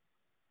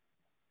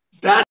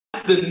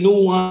 That's the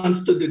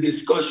nuance to the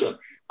discussion.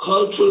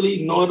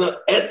 Culturally, nor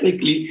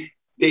ethnically,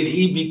 did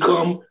he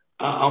become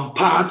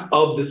part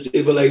of the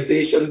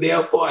civilization.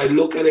 Therefore, I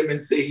look at him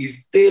and say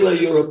he's still a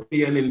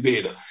European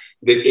invader.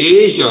 The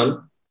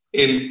Asian,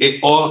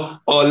 or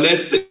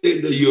let's say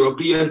the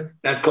European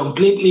that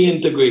completely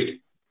integrated,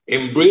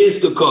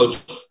 embraced the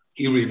culture,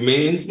 he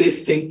remains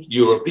distinct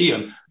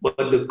European, but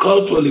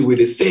culturally we're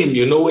the same.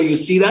 You know where you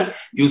see that?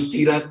 You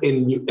see that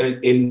in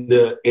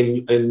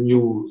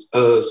New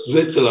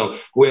Switzerland,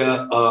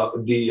 where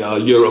the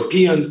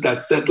Europeans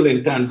that settle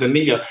in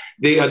Tanzania,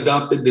 they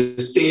adopted the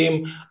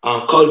same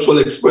cultural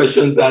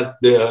expressions as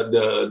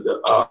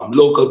the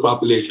local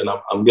population.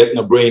 I'm getting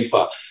a brain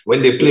fart.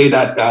 When they play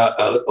that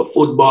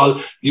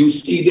football, you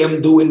see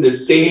them doing the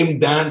same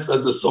dance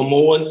as the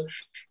Samoans,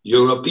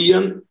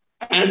 European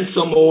and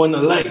Samoan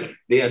alike.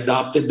 They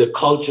adopted the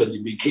culture. They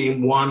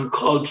became one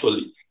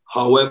culturally.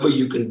 However,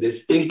 you can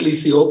distinctly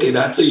see, okay,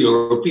 that's a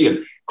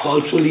European.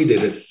 Culturally, they're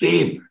the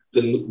same.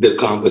 The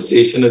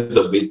conversation is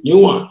a bit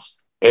nuanced.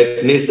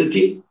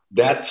 Ethnicity,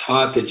 that's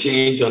hard to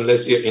change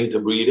unless you're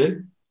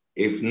interbreeding.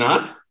 If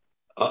not,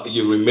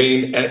 you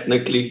remain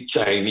ethnically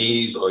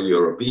Chinese or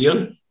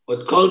European,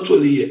 but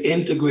culturally, you're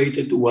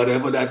integrated to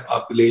whatever that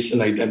population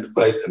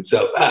identifies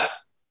themselves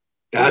as.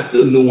 That's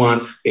the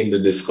nuance in the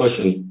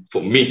discussion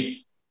for me.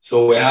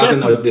 So we're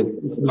having a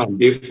discussion on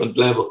different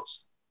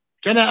levels.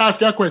 Can I ask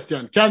you a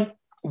question? Can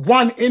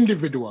one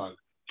individual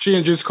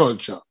change his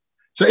culture?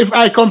 So if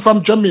I come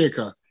from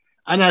Jamaica,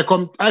 and I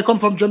come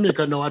from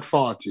Jamaica now at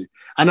 40,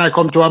 and I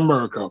come to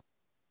America,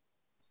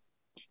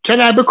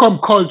 can I become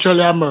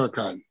culturally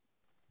American?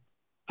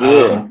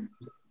 Yeah.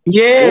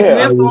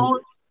 Yeah. You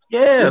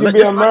can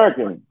be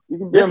American. You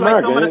can be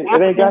American.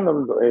 It ain't got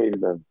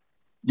no.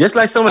 Just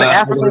like some of the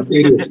Africans,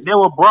 they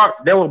were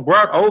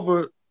brought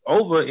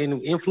over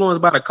and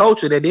influenced by the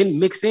culture that didn't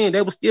mix in.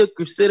 They were still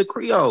considered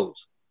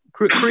Creoles,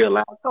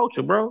 Creolized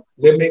culture, bro.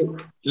 Let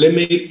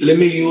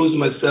me use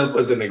myself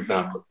as an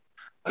example.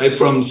 I'm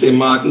from St.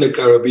 Martin, the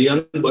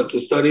Caribbean, but to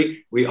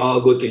study, we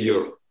all go to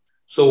Europe.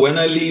 So when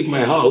I leave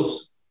my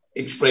house,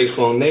 ik spreek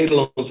gewoon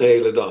Nederlands de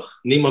hele dag.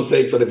 Niemand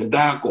weet waar ik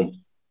vandaan kom.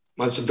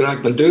 Maar zodra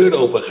ik mijn deur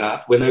open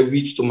gaat, when I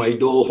reach to my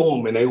door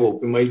home and I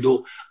open my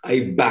door,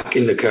 I'm back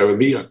in the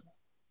Caribbean.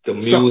 The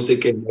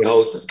music in my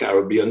house is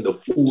Caribbean. The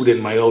food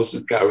in my house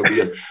is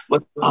Caribbean.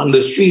 But on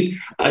the street,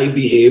 I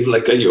behave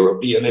like a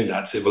European in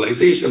that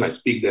civilization. I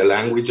speak their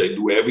language. I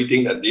do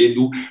everything that they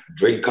do.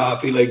 Drink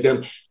coffee like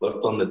them. But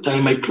from the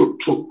time I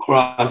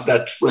cross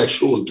that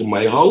threshold to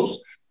my house,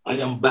 I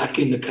am back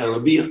in the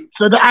Caribbean.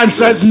 So the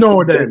answer is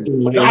no then.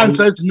 The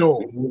answer is no.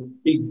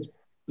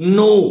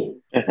 No.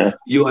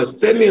 You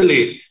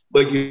assimilate,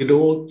 but you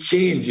don't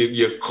change.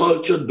 Your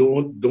culture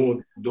don't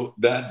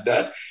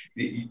that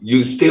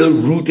you still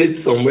rooted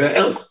somewhere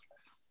else.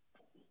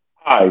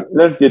 All right,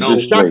 let's get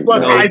this straight. That's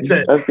what I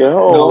said. Let's get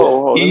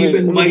hold.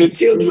 Even my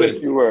children. Let me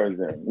get your words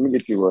in. Let me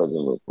get your words in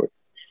real quick.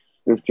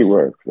 Just 2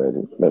 words,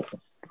 ladies. Listen.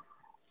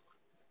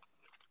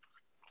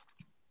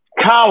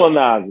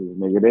 Colonizers,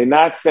 nigga. They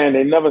not saying,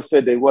 they never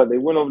said they was. They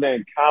went over there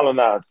and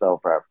colonized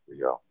South Africa,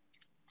 y'all.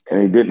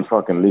 and they didn't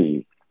fucking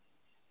leave.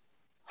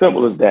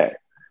 Simple as that.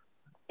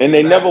 And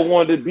they never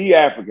wanted to be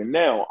African.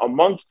 Now,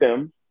 amongst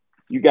them,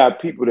 you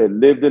got people that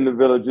lived in the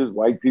villages,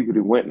 white people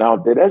that went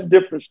out there. That's a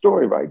different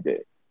story right there.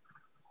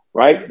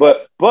 Right?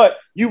 But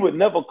you would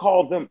never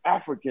call them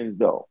Africans,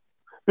 though.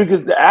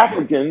 Because the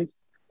Africans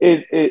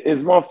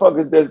is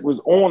motherfuckers that was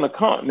on the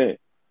continent,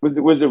 was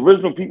the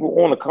original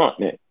people on the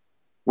continent.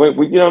 When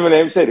you know what I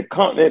mean? They say the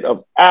continent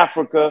of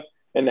Africa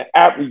and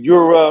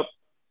Europe,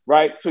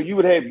 right? So you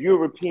would have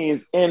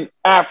Europeans in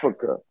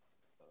Africa,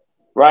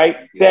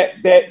 right?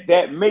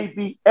 That may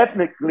be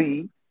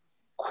ethnically,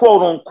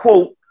 quote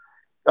unquote,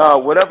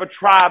 whatever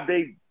tribe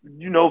they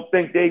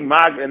think they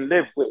migrate and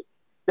live with.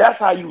 That's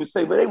how you would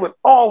say, but they would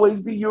always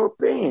be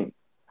European.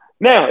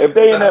 Now, if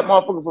they in that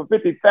motherfucker for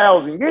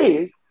 50,000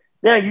 years,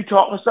 now you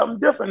talking something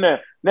different now.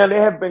 Now they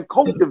have been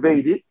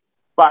cultivated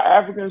by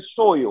African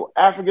soil,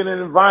 African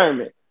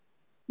environment.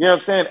 You know what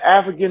I'm saying?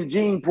 African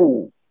gene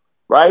pool,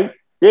 right?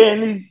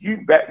 Then it is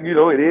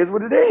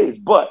what it is.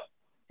 But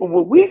for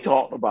what we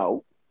talking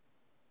about,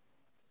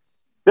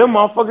 them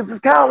motherfuckers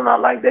is counting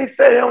out like they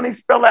say. They don't even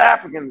spell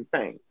African the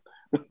same.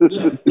 Yeah,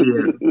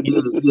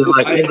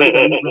 like I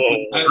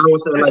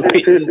was saying, like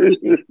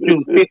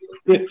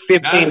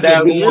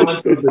 15,000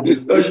 years. The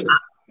discussion.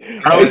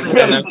 I was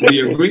saying,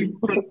 we agree.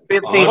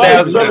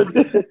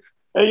 15,000.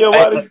 Hey, yo,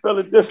 why they spell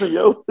it different,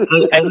 yo?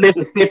 And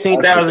listen,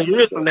 15,000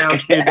 years from now,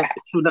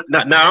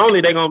 not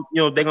only they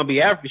gonna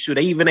be African, shoot,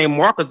 they even their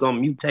markers gonna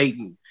mutate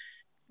and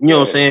what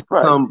I'm saying,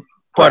 become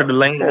part of the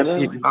language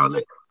and all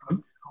that.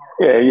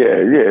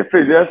 Yeah.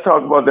 Let's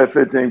talk about that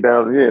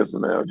 15,000 years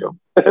from now, yo.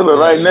 But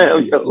right now,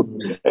 yo,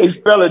 they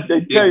spell it.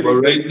 They tell you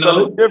right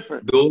now,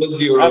 different.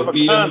 Those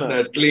Europeans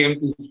that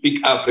claim to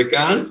speak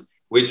Afrikaans,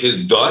 which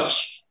is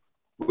Dutch,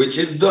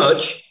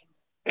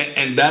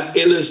 and that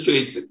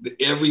illustrates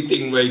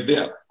everything right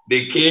there.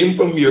 They came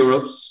from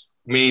Europe,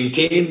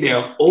 maintained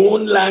their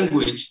own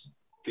language.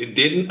 They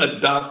didn't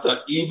adopt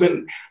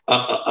even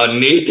a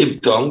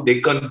native tongue.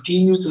 They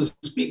continue to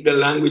speak the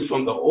language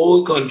from the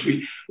whole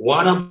country.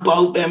 What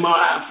about them are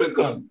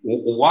African?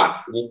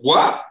 What?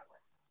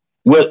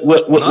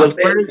 What's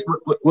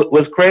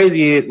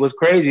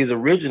crazy is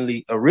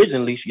originally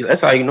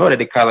that's how you know that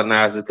they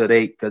colonized it,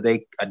 because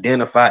they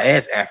identify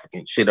as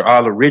African. Shit, they're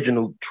all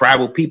original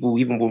tribal people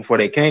even before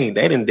they came.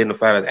 They didn't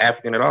identify as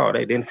African at all.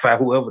 They identified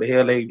whoever the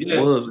hell they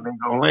was in their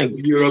own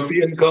language.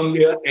 European come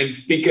there and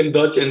speak in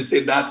Dutch and say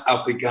that's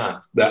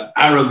Afrikaans. The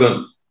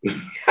arrogance.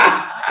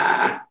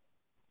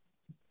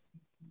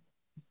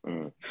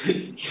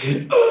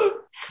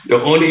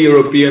 The only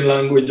European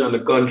language on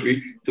the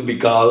country to be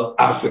called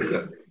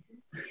African.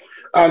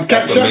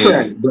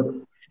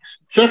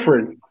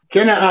 Sheffrin,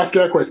 can I ask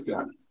you a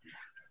question?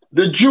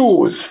 The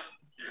Jews,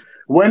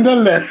 when they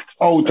left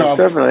out of...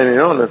 Sheffrin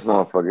ain't on this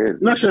motherfucker.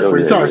 No,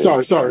 Sheffrin,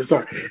 sorry.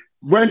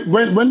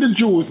 When the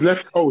Jews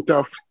left out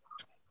of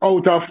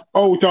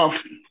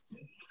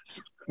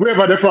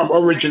wherever they're from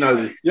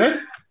originally, yeah?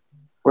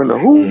 When the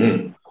who?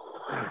 Mm-hmm.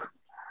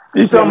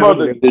 You talking about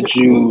the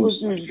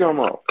Jews? What you talking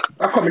about?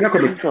 I'm coming.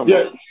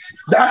 Yeah,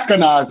 the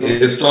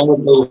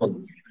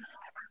Ashkenazim.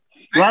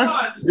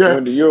 Right? Yeah.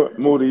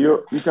 Move to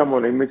Europe. You talking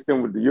about they mixed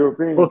in with the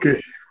Europeans?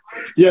 Okay.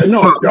 Yeah,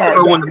 no.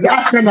 The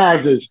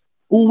Ashkenazis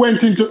who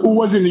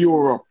was in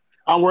Europe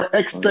and were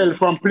expelled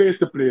from place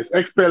to place,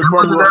 expelled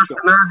from Russia.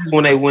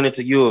 When they went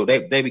into Europe,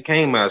 they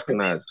became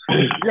Ashkenazis.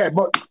 Yeah,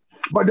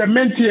 but they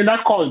maintain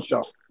that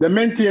culture. They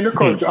maintain the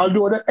culture,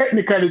 although the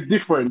ethnically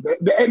different.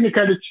 The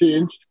ethnically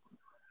changed.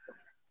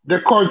 The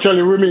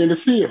culturally remain the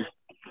same.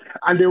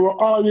 And they were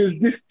always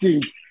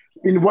distinct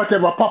in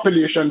whatever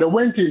population they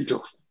went into.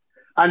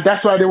 And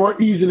that's why they were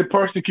easily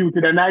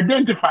persecuted and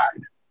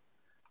identified.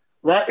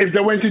 Right? If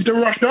they went into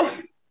Russia,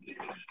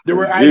 they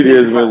were identified.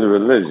 Judaism is a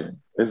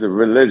religion. It's a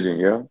religion,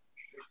 yo.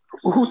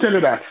 Who tell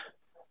you that?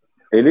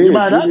 It is.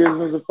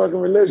 Judaism is a fucking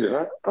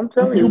religion. I'm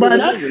telling you. You buy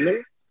that?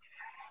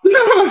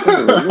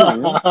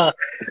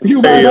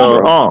 You buy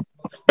that?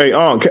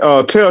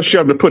 Tell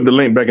Chef to put the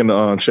link back in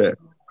the chat.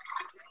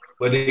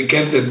 But they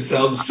kept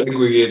themselves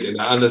segregated.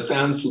 I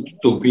understand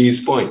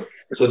Stupi's point.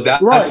 So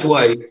that's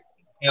why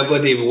wherever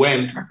they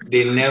went,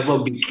 they never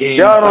became...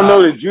 Y'all don't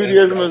know that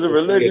Judaism is a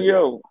religion,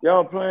 yo.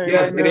 Y'all playing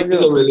Yes, right now, it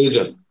is a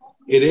religion.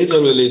 It is a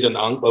religion,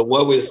 but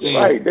what we're saying...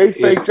 Right, they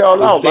faked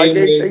y'all out. Like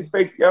they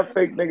fake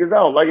niggas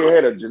out like it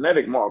had a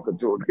genetic marker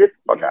to it. Get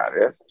the fuck out of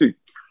there. That's stupid.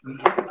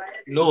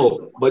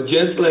 No, but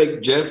just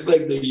like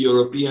the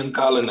European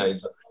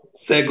colonizer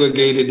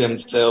segregated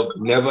themselves,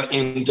 never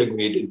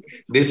integrated.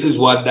 This is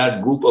what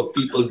that group of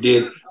people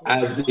did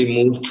as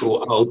they moved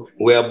throughout,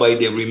 whereby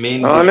they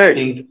remained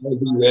distinct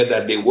everywhere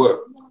that they were.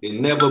 They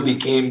never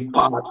became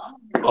part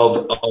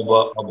of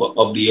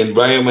the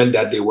environment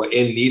that they were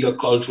in, neither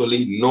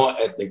culturally nor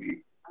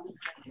ethnically.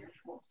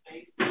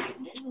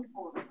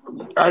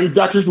 And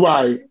that is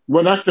why,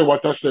 when I say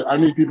what I say, I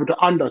need people to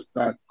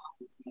understand.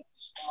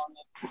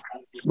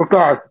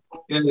 Because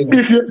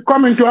if you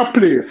come into a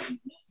place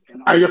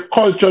and you're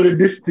culturally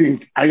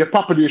distinct and your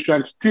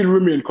population still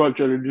remain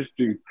culturally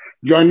distinct,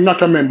 you're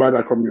not a member of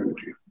that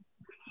community.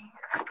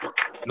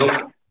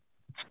 No.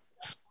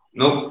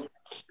 No.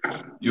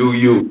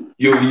 You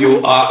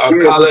are a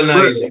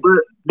colonizer.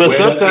 But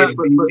sometimes,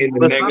 in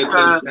the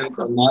negative sense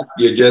or not,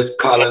 you're just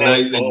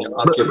colonizing, you're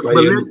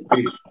occupying the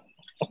space.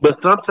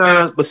 But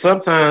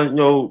sometimes, you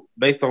know,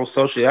 based on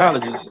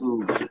sociology,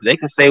 they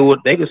can say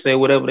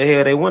whatever the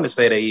hell they want to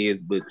say they is.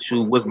 But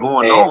shoot, what's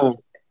going on?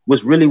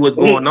 What's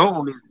going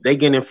on is they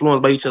get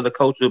influenced by each other's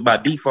culture by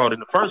default in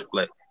the first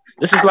place.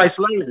 This is like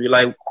slavery,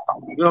 like,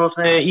 you know what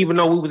I'm saying? Even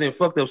though we was in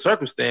fucked up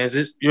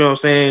circumstances, you know what I'm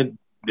saying?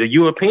 The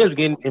Europeans were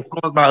getting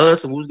influenced by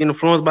us, and we was getting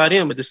influenced by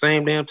them at the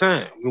same damn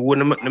time. It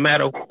wouldn't, no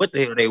matter what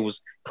the hell they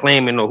was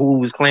claiming or who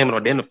was claiming or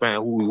identifying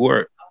who we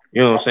were.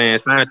 You know what I'm saying?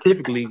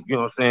 Scientifically, you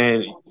know what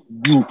I'm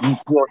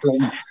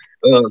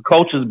saying?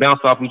 Cultures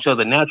bounce off each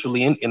other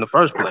naturally in the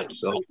first place.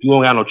 So you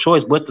don't got no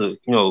choice but to,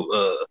 you know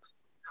what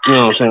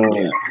I'm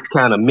saying?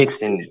 Kind of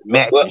mix and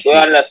match. We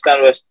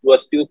understand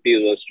what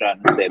Stupid was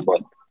trying to say,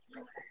 but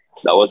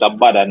that was a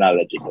bad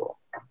analogy, though.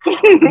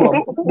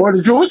 What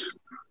the Jews?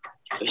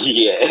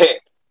 Yeah.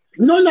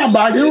 No, not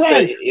bad. You're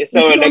right. You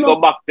said when they go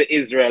back to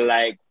Israel,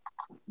 like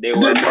they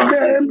were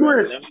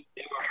embraced.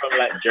 They were from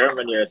like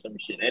Germany or some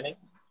shit, ain't it?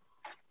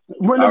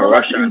 When they go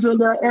back to Israel,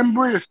 they're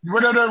embraced.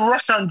 Whether they're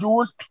Russian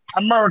Jews,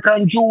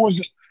 American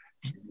Jews,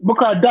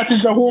 because that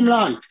is the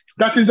homeland.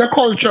 That is the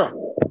culture.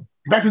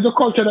 That is the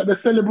culture that they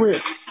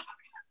celebrate.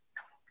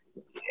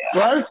 Yeah.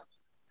 Right?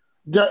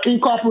 They're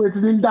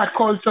incorporated in that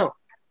culture.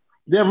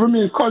 They have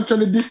remained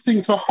culturally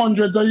distinct for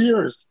hundreds of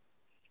years.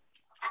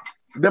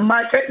 They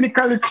might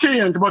ethnically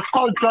change, but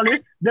culturally,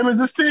 them is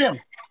the same.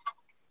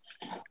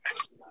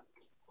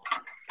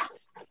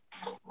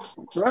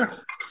 Right?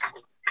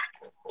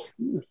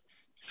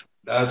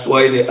 That's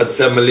why the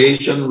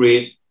assimilation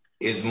rate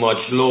is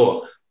much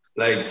lower.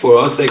 Like for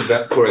us,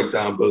 for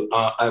example,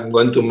 I'm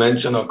going to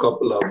mention a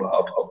couple of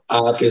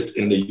artists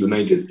in the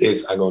United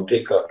States. I'm going to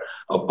take a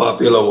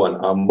popular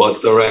one,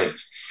 Busta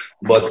Rhymes.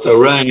 Busta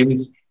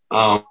Rhymes,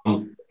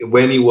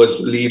 when he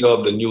was leader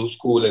of the New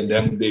School in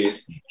them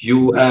days,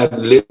 you had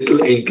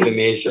little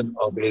inclination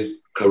of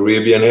his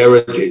Caribbean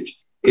heritage.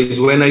 Is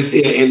when I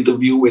see an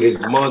interview with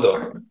his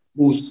mother,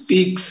 who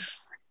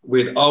speaks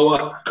with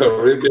our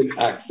Caribbean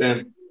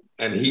accent,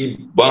 and he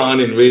born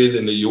and raised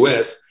in the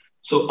US.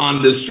 So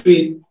on the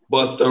street,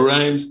 Busta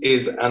Rhymes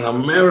is an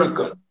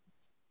American,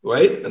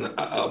 right?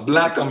 A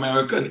Black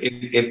American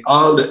in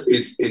all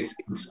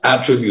its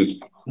attributes.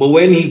 But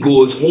when he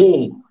goes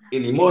home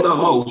in the mother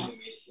house,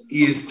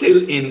 he is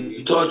still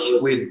in touch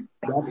with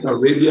that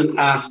Caribbean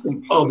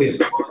aspect of him.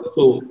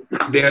 So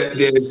there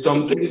is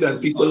something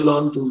that people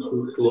learn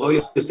to how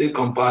you say,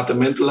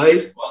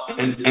 compartmentalize,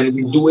 and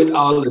we do it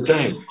all the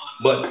time.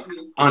 But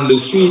on the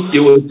street,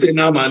 you would say,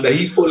 "No, man, that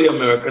he fully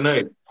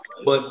Americanized."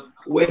 But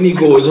when he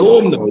goes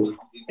home now,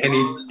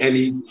 and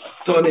he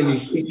turn and he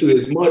speak to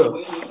his mother,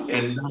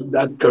 and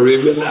that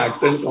Caribbean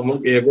accent come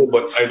up here,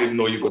 but I didn't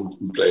know you could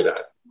speak like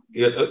that.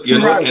 You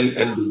know, right.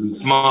 and the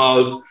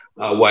Smalls.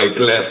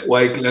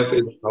 Wyclef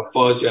is a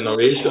first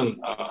generation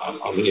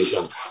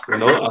Haitian, you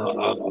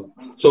know.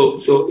 So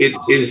it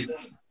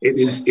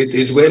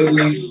is when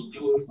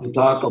we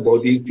talk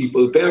about these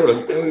people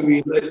parents, then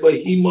we realize, but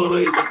his mother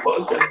is a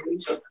first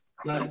generation,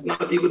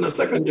 not even a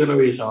second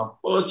generation,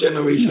 first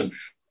generation,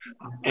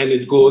 and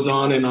it goes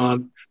on and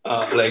on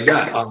like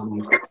that.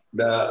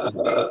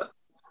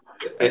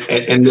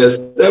 And there's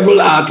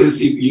several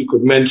artists you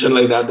could mention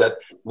like that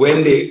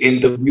when they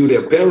interview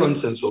their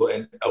parents and so,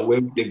 and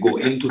when they go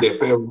into their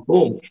parents'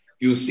 home,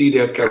 you see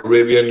their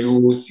Caribbean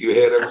roots, you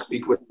hear them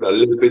speak with a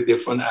little bit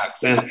different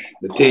accent,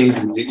 the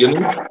things, you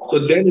know. So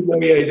then is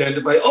when we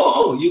identify,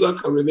 oh, you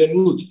got Caribbean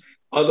roots.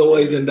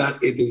 Otherwise than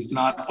that, it is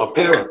not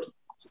apparent.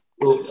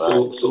 So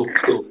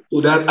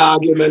that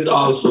argument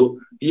also,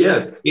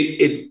 yes,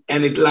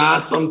 it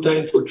lasts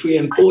sometimes for 3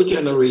 and 4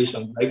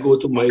 generations. I go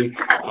to my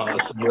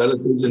some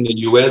relatives in the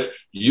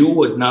US, you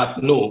would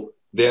not know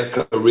their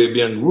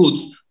Caribbean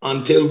roots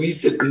until we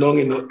sit down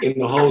in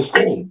the house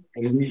home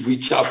and we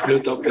chop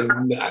it up and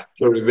the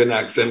Caribbean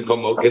accent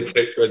come out,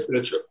 etc.,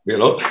 you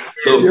know.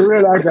 So you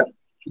realize that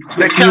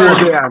the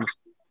Caribbean,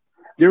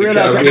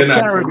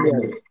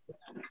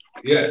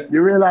 yeah,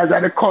 you realize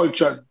that the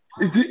culture.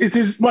 It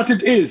is what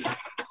it is.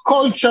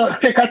 Culture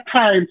take a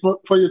time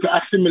for you to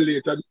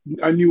assimilate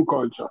a new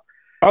culture.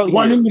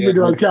 One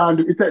individual can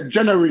do it. Takes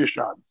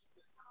generations.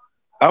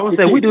 I would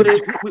say we do that.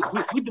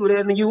 We do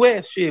that in the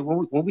U.S. Shit.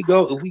 When we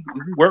go, if we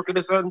work at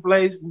a certain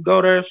place, we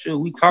go there. Shit,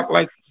 we talk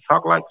like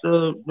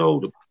the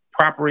the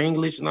proper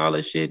English and all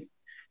that shit.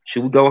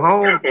 Should we go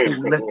home? Should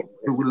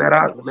we let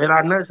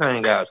our nuts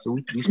hang out? So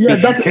we speak. Yeah,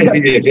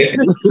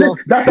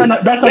 that's on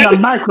a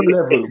micro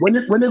level. When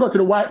you go to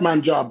the white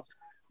man job,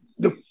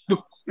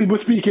 people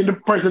speaking the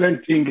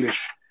president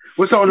English.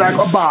 We sound like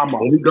Obama.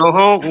 When we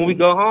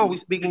go home, we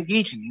speaking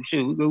Geechee. We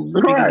speaking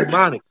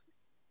demonic.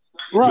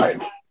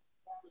 Right.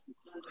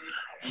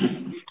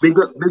 Big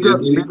up,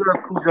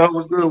 Cujo.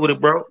 What's good with it,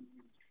 bro?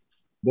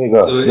 Big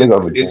up.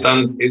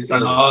 It's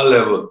on all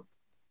levels.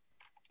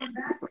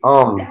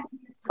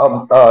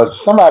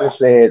 Somebody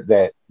said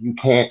that you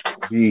can't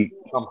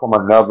come from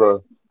another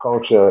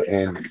culture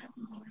and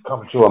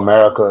come to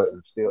America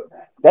and still.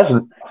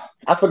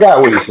 I forgot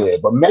what he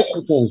said, but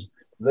Mexicans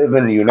live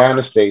in the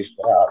United States,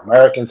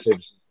 American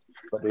citizens,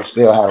 but they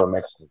still have a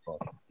Mexican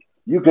culture.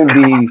 You can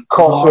be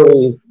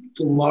culturally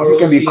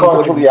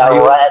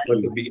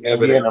Iraqi and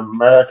be an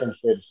American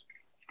citizen.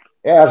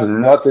 It has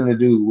nothing to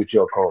do with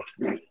your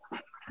culture.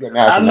 We're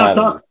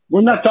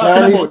not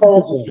talking about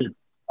citizenship.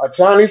 A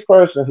Chinese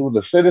person who's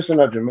a citizen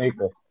of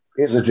Jamaica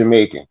is a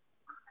Jamaican.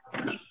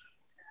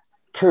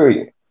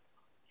 Period.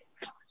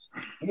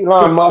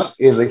 Elon Musk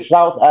is a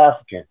South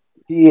African.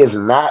 He is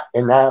not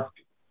an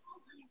African.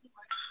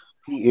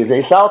 He is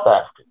a South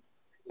African.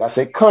 That's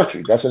a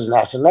country. That's his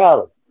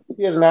nationality.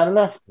 He is not an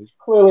African. He's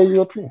clearly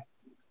European.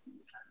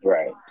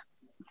 Right.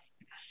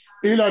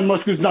 Elon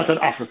Musk is not an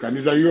African.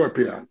 He's a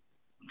European.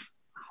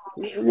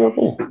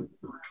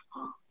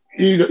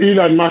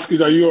 Elon Musk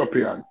is a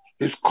European.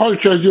 His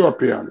culture is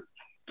European.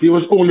 He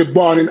was only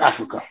born in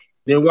Africa.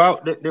 Then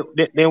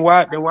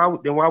why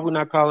we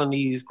not calling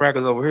these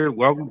crackers over here?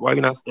 Why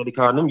you not study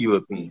calling them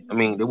European? I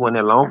mean, they wasn't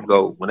that long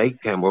ago when they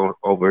came over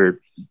here.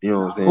 You know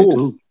what I'm saying?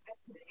 Too.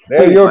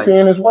 They're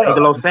European as well.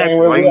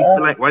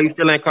 Anglo-Saxons. Why you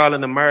still ain't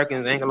calling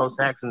Americans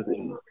Anglo-Saxons?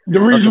 The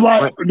reason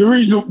why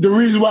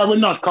we're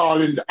not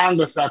calling the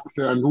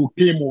Anglo-Saxons who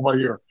came over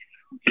here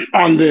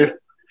on the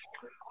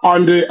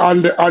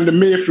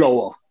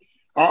Mayflower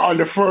or on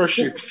the fur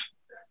ships,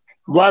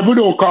 why we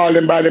don't call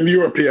them by them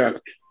European,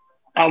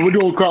 and we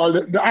don't call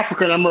the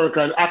African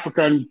American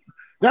African.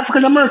 The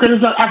African American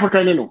is not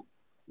African, you know.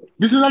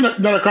 This is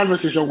not a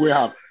conversation we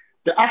have.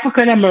 The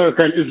African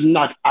American is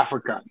not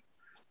African.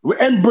 We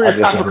embrace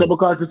Africa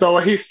because it's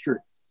our history.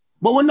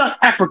 But we're not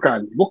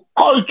African. We're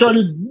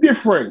culturally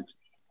different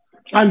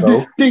and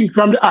distinct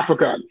from the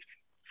Africans.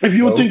 If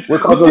you think we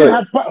still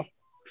have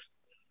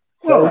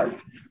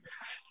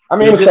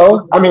Kenyans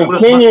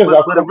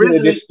are completely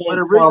distinct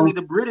from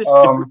the British.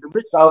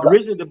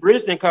 Originally, the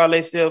British didn't call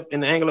themselves in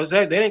the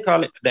Anglo-Saxons. They didn't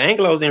call it. The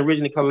Anglos didn't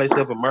originally call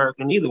themselves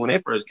American either when they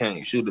first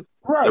came. Shoot, the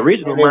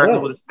original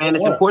Americans were the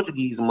Spanish and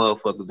Portuguese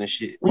motherfuckers and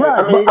shit.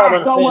 Right, but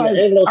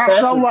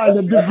afterwards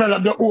they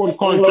developed their own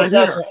culture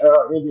here.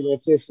 In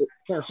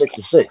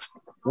 1066,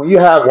 when you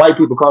have white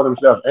people call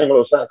themselves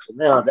Anglo-Saxon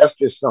now, that's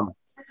just some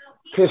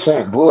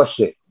pissant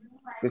bullshit.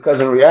 Because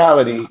in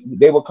reality,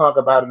 they were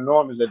conquered by the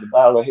Normans at the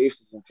Battle of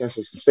Hastings in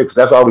 1066.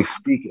 That's why we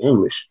speak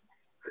English,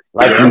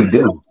 like we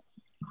do.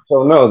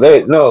 So no,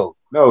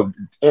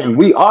 and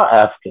we are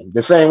African.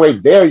 The same way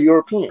they're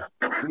European.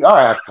 We are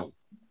African.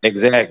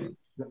 Exactly.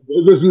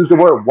 They just use the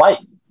word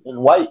white, and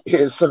white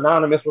is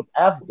synonymous with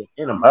African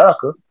in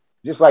America,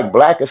 just like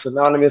black is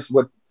synonymous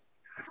with.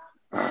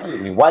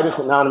 White is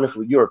synonymous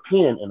with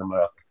European in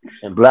America,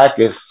 and black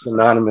is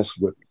synonymous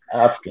with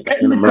African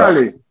in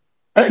America.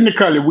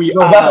 Ethnically, we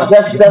are.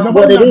 That's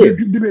what it is.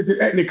 Debating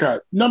ethnical.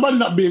 Nobody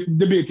not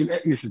debating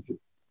ethnicity.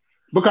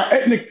 Because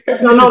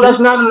No, that's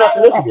not an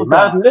ethnicity.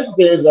 My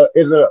ethnicity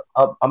is a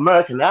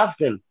American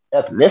African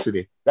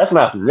ethnicity. That's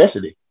my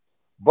ethnicity.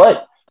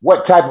 But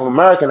what type of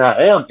American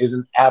I am is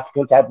an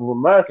African type of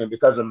American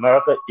because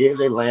America is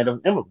a land of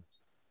immigrants.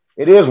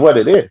 It is what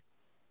it is.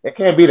 It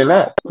can't be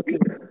denied.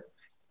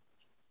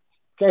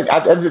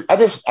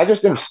 I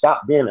just didn't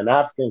stop being an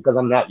African because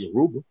I'm not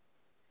Yoruba.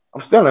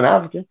 I'm still an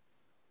African.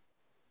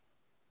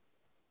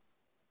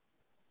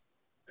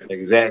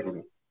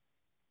 Exactly.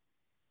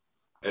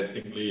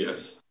 Ethnically,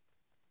 yes.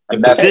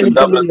 And that's the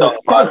double stuff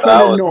part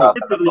I was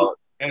talking about.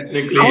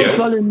 Ethnically, yes.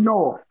 Culturally,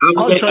 no.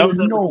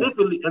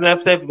 And I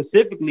said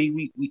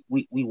specifically,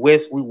 we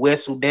West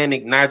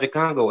Sudanic, Niger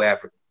Congo,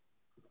 Africa.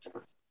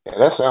 Yeah,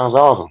 that sounds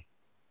awesome.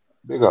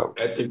 Big up.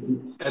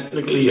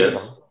 Ethnically,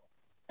 yes.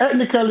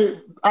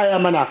 Ethnically, I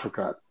am an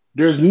African.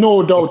 There's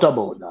no doubt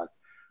about that.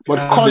 But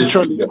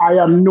culturally, I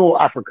am no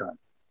African.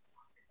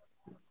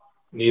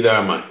 Neither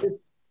am I.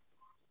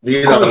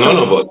 Neither are none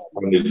of us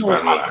on this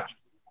panel.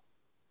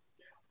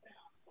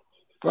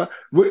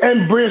 We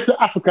embrace the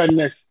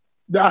Africanness.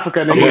 The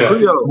Africanness.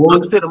 Yeah.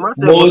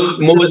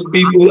 Most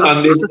people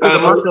on this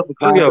panel,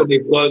 part of the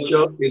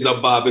culture is a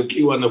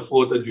barbecue on the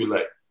 4th of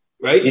July,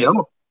 right? Yeah,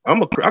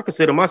 I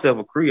consider myself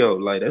a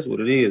Creole. Like that's what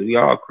it is. We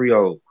all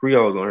Creoles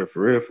on here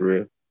for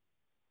real.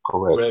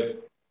 Correct.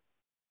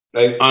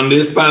 Like on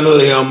this panel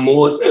here,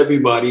 most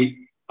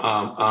everybody,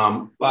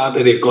 part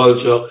of the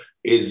culture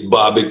is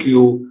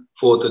barbecue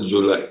 4th of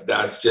July.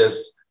 That's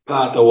just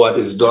part of what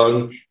is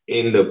done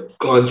in the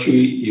country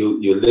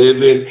you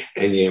live in,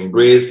 and you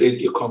embrace it.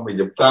 You come with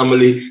your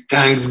family.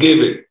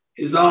 Thanksgiving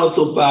is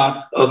also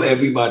part of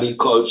everybody's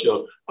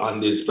culture on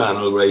this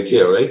panel right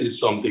here, right? It's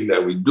something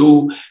that we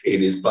do.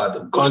 It is part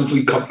of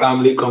country,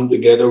 family come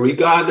together,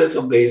 regardless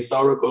of the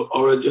historical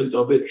origins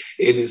of it.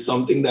 It is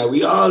something that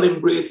we all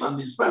embrace on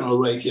this panel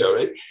right here,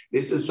 right?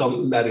 This is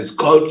something that is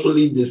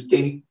culturally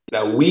distinct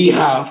that we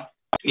have.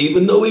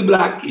 Even though we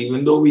black,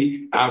 even though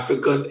we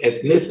African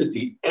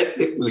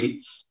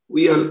ethnically,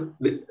 we are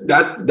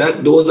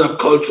those are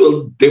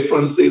cultural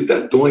differences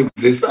that don't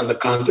exist on the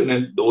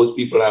continent. Those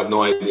people have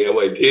no idea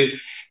what it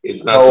is.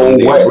 It's not something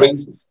they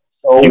embrace.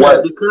 So you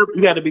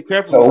got to be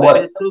careful with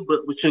that too.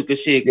 But you, cause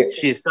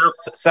shit,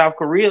 South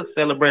Korea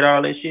celebrate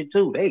all that shit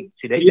too. They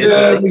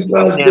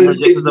because this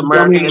is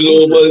becoming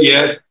global.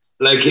 Yes.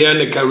 Like here in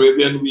the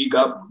Caribbean, we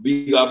got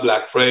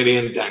Black Friday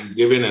and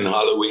Thanksgiving and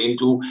Halloween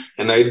too.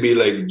 And I'd be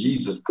like,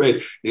 Jesus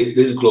Christ,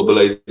 this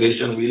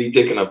globalization really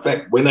taking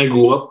effect. When I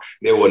grew up,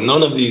 there were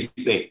none of these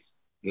things.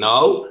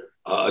 Now,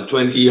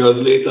 20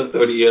 years later,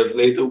 30 years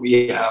later,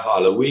 we have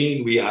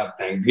Halloween, we have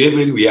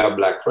Thanksgiving, we have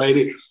Black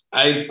Friday.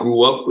 I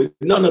grew up with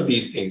none of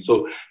these things.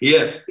 So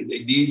yes,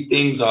 these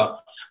things are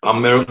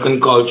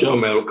American culture,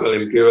 American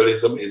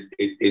imperialism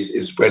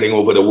is spreading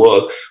over the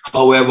world.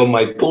 However,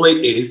 my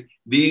point is,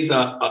 these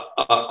are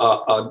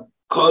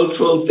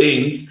cultural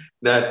things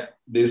that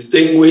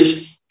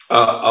distinguish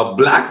a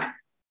Black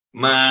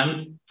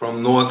man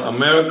from North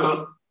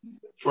America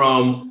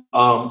from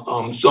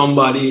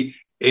somebody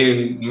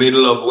in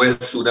middle of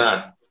West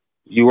Sudan.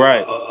 You're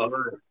right.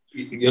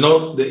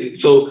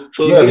 So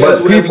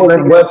yes, we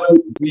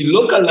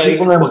look alike,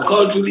 but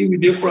culturally we're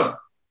different.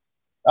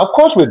 Of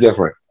course we're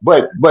different,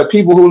 but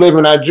people who live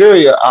in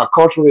Nigeria are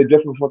culturally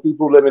different from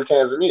people who live in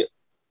Tanzania.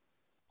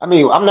 I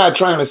mean, I'm not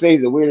trying to say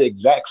that we're the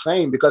exact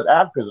same because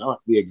Africans aren't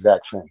the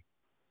exact same.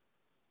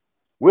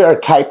 We're a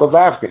type of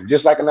African,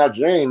 just like a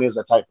Nigerian is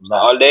a type of African.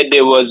 All they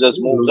did was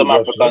just move some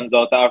Africans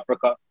out of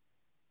Africa.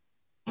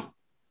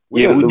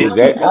 We definitely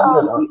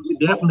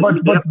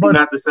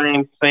not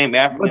the same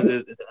Africans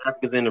as the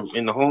Africans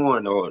in the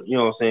Horn, or you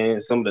know what I'm saying,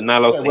 some of the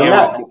Nilo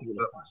Sahara.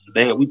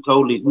 We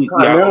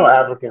continental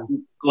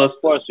African.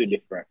 Of course, we're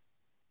different.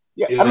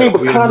 I mean,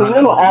 but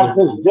continental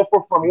Africans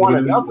differ from one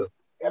another.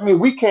 I mean,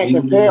 we can't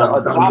compare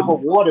a drop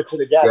of water to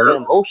the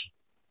goddamn ocean.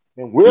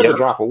 And we're the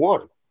drop of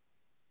water.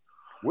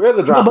 We're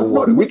the drop of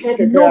water. We can't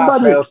compare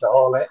ourselves to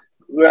all that.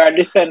 We are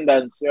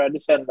descendants. We are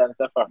descendants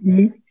of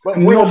Africa. But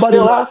we're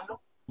still African.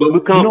 But we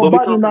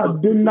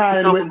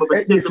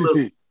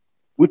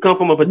come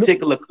from a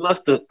particular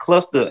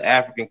cluster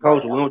African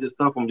culture. We don't just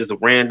come from just a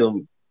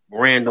random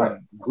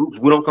groups.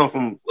 We don't come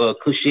from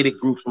Cushitic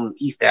groups from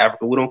East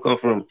Africa. We don't come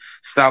from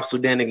South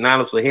Sudanic,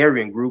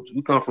 Nilo-Saharan groups.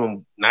 We come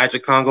from Niger,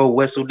 Congo,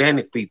 West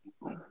Sudanic people.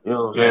 You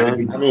know what I'm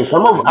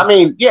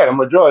saying? The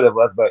majority of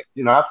us, but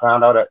you know, I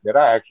found out that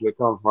I actually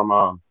come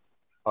from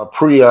a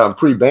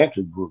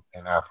pre-Bantu group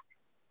in Africa.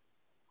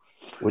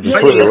 Which is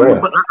pretty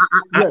rare.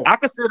 I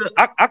consider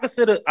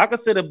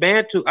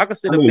Bantu.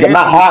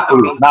 Not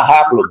happily.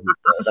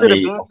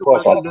 Of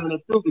course,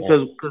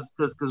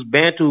 because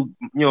Bantu, you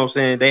know what I'm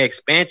saying, their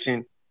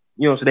expansion,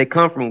 you know, so they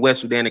come from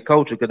West Sudanic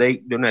culture because they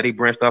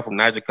branched off from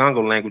Niger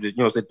Congo languages,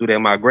 you know, so through their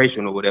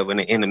migration or whatever, and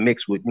they in the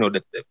mix with, you know,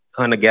 the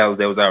hunter gatherers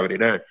that was already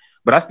there.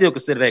 But I still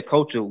consider that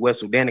culture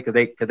West Sudanic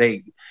because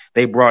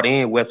they brought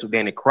in West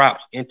Sudanic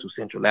crops into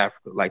Central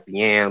Africa, like the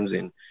yams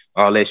and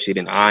all that shit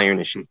and iron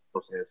and shit.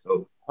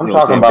 So I'm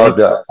talking about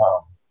the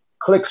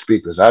click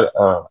speakers. I'm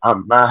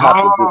not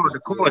happy. The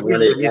chord, not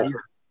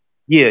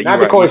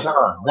the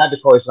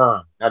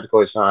Khoisan, not the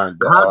Khoisan.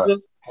 The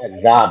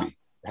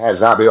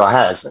Hazabi or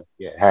Hazan.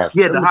 Yeah,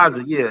 the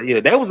Hazan. Yeah.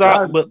 That was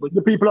all. But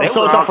the people of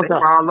South Africa they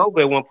were all over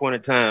at one point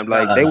in time.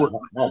 Like they were,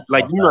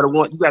 like you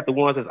know, you got the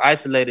ones that's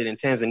isolated in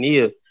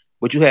Tanzania,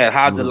 but you had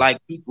Hadza like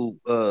people,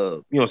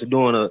 you know, so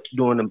during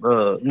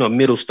the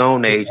Middle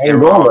Stone Age.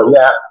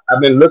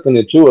 I've been looking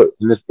into it,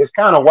 and it's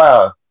kind of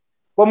wild.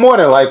 But more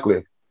than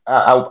likely,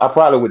 I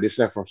probably would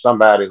descend from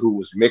somebody who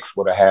was mixed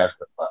with a Hadza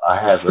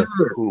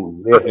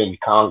who lived in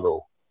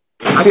Congo.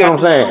 You see what I'm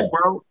saying,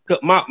 bro?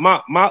 My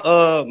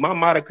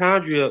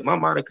mitochondria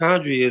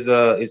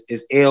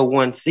is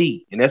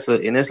L1C, and that's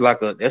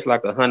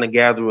like a hunter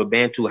gatherer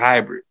Bantu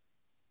hybrid.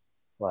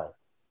 Right.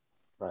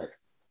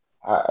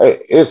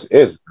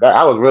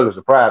 I was really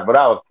surprised, but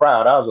I was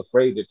proud. I was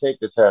afraid to take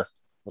the test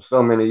for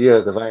so many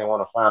years because I didn't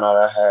want to find out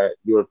I had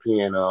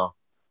European on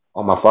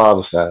my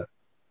father's side.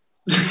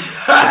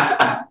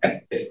 I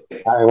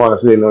didn't want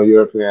to see no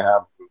European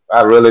happen.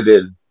 I really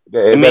didn't.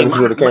 My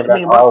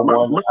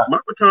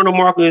paternal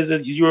marker is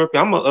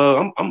European. I'm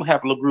a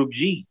haplogroup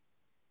G.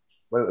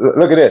 But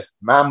look at this.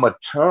 My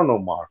maternal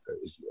marker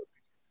is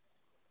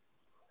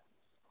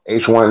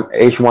European.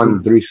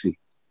 H1 3C.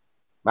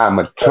 My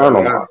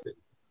maternal marker.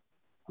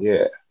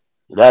 Yeah,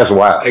 that's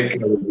wild. I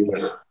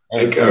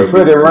can't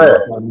pretty rare.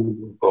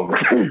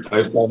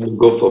 My family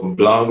go from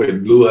blonde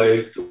with blue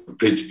eyes to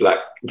pitch black.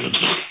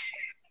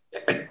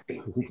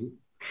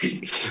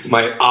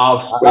 My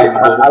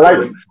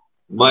offspring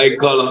my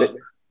color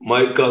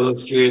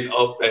straight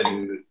up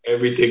and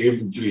everything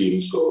in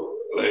between. So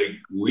like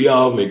we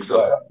all mix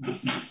up.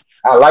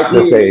 I like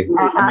to say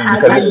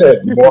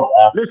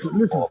listen.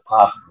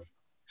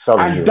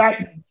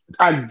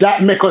 And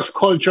that makes us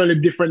culturally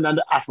different than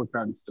the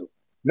Africans too.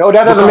 No,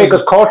 that doesn't make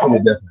us culturally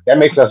different. That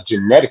makes us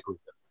genetically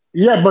different.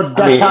 Yeah, but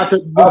that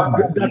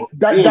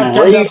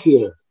raised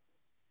here.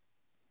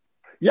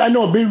 Yeah, I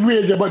know, being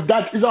raised here, but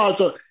that is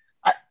also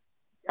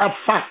a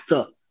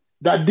factor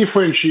that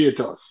differentiates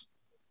us.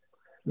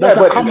 That's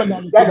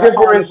that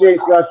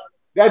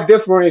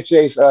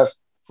differentiates us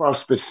from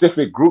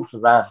specific groups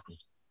of Africans.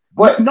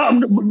 But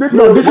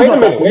this is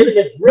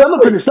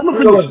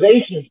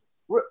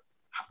what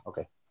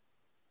Okay.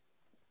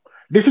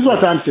 This is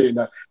what I'm saying.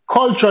 That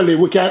culturally,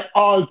 we can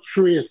all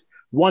trace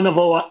one of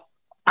our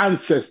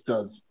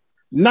ancestors.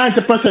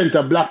 90%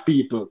 of black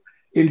people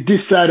in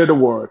this side of the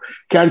world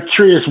can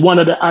trace one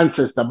of the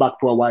ancestors back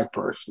to a white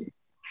person.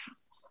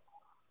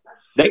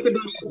 They could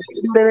do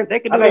that. They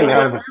could do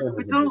that.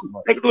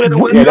 They could do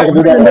that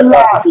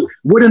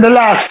within the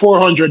last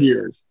 400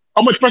 years.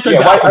 How much percent?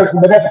 Yeah,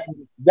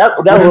 that's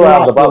what I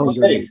was about to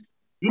say.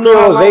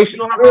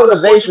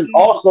 Realization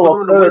also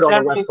occurred on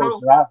the West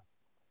Coast.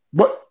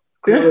 But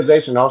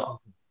realization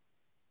also,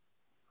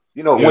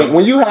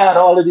 when you had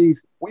all of these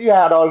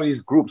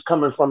groups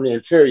coming from the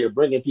interior,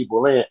 bringing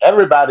people in,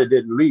 everybody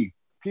didn't leave.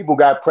 People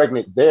got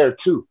pregnant there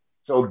too.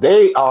 So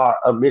they are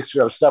a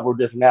mixture of several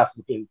different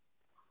African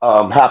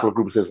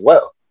haplogroups as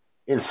well.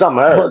 In some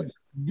areas,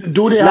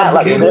 do they have the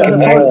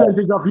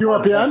percentage of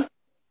European?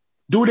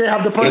 Do they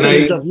have the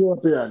percentage of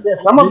European? Yeah,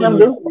 some of them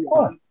do. Of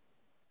course.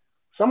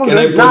 Some of them.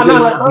 Can I put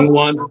this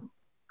nuance?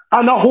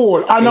 On a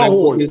whole,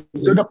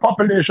 so the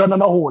population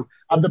on a whole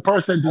of the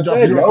percentage of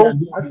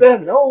European. I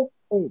said no.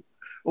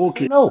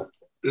 Okay. No.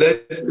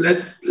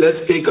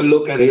 Let's take a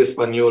look at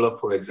Hispaniola,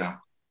 for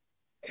example,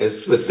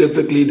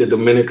 specifically the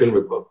Dominican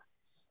Republic.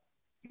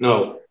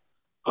 Now,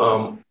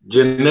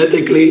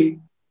 genetically,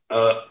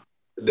 the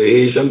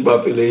Haitian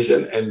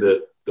population and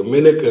the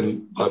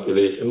Dominican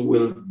population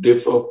will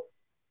differ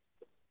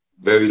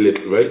very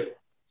little, right?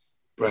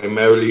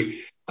 Primarily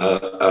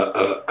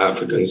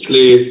African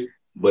slaves,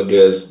 but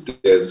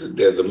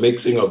there's a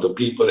mixing of the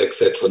people,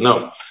 etc.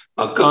 Now,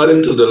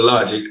 according to the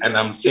logic, and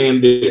I'm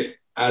saying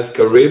this, as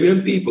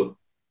Caribbean people,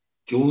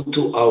 due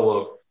to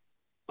our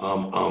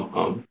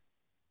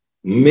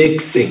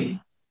mixing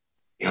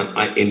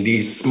in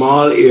these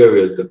small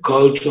areas,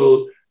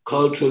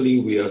 culturally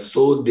we are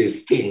so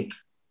distinct,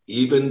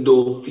 even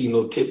though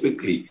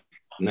phenotypically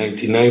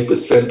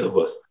 99% of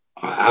us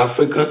are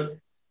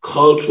African,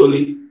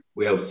 culturally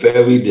we are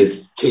very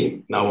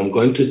distinct. Now I'm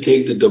going to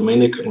take the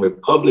Dominican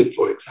Republic,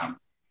 for example.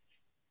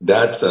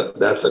 That's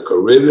a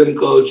Caribbean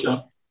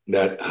culture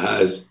that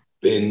has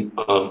been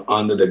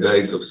under the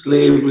guise of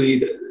slavery,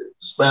 the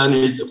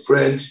Spanish, the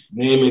French,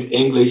 name it,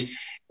 English,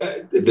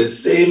 the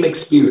same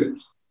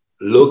experience.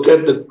 Look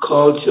at the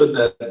culture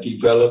that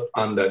developed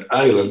on that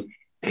island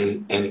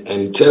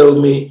and tell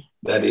me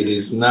that it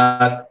is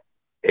not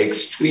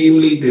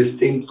extremely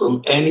distinct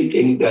from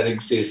anything that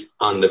exists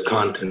on the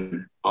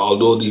continent.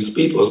 Although these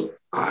people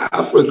are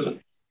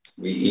African.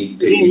 We eat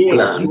the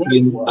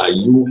plantain,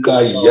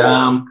 ayuka,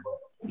 yam,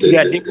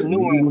 the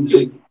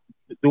music.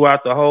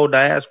 Throughout the whole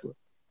diaspora.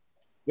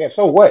 Yeah,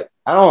 so what?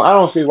 I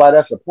don't see why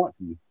that's the point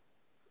to you.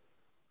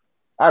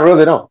 I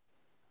really don't.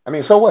 I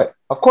mean, so what?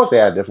 Of course they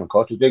have different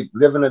cultures. They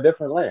live in a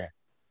different land.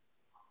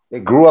 They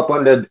grew up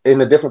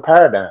in a different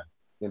paradigm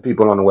than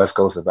people on the West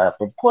Coast of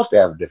Africa. Of course they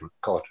have a different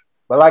culture.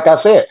 But like I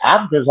said,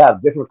 Africans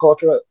have different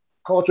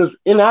cultures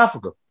in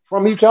Africa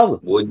from each other.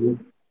 Would you?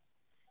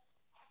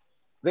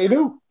 They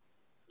do.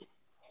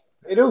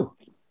 They do.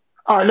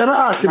 All right, let me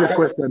ask you this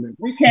question then.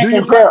 We can't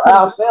compare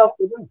ourselves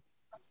to them.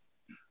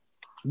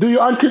 Do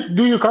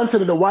you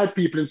consider the white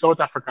people in South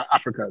Africa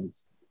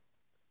Africans?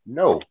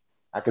 No,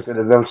 I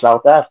consider them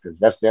South Africans.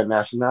 That's their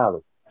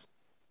nationality.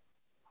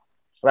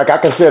 Like I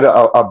consider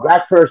a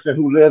black person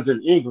who lives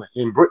in England,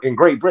 in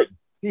Great Britain.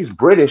 He's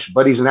British,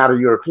 but he's not a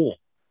European.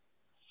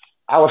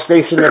 I was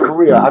stationed in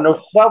Korea. I know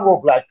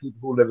several black people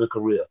who live in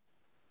Korea.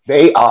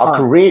 They are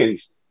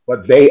Koreans,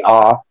 but they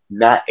are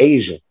not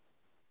Asian.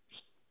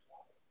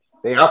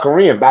 They are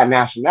Korean by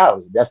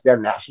nationality. That's their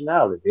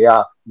nationality. They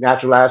are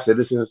naturalized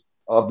citizens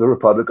of the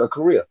Republic of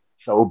Korea.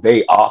 So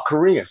they are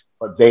Koreans,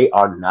 but they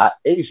are not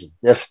Asian.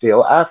 They're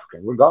still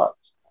African, regardless.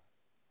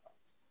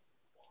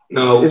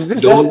 Now,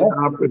 those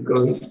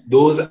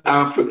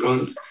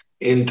Africans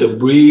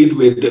interbreed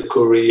with the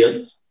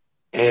Koreans,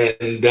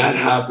 and that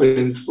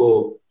happens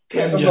for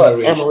 10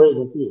 generations.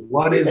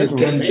 What is a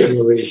 10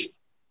 generation?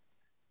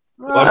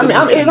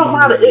 It don't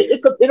matter.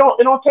 It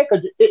don't take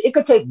it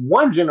could take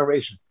one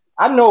generation.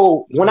 I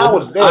know when I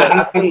was there.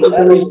 That's a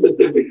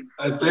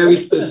very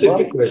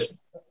specific question.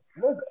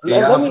 The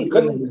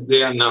African is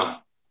there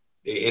now.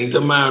 They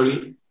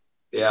intermarry.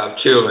 They have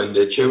children.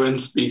 Their children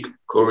speak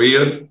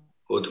Korean,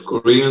 go to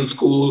Korean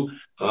school,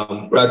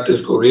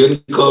 practice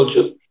Korean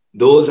culture.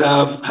 Those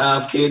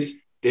have kids.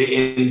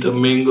 They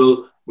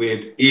intermingle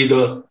with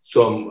either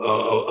some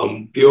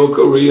pure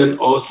Korean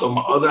or some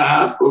other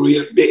half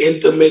Korean. They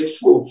intermix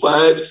for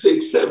 5,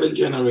 6, 7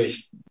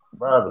 generations.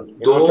 Brother,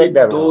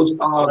 those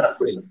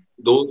offspring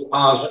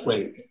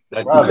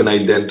that you can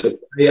identify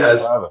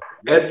as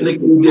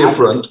ethnically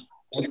different.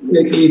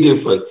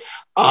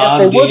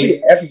 Are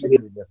they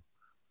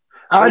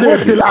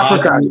still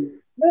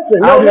African?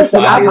 Listen.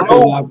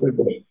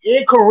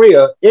 In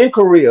Korea,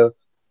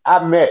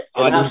 I met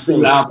and I've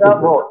seen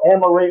several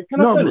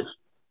Amerasians.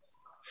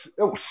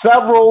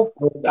 Several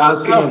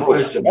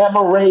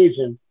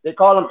Amerasians. They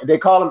call them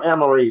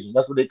Amerasians.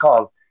 That's what they call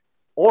them.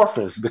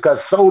 Orphans,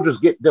 because soldiers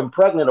get them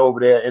pregnant over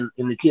there, and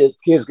the kids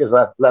get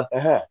left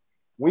behind.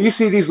 When you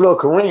see these little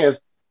Koreans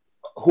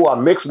who are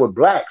mixed with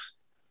blacks,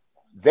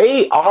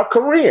 They are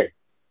Korean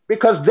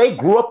because they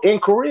grew up in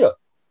Korea.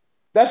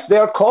 That's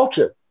their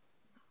culture.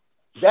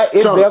 That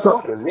is their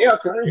culture. They are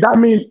Korean.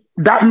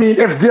 That means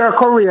if they're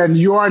Korean,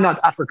 you are not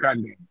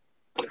African then.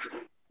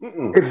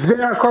 If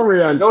they're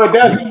Korean, no, it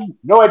doesn't.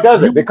 No, it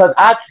doesn't. Because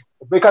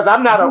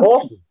I'm not an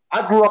orphan.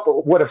 I grew up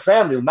with a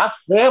family. My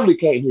family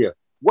came here.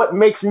 What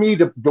makes me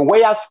the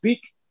way I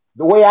speak,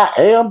 the way I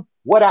am,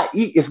 what I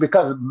eat is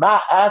because of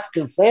my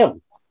African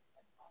family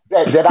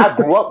that I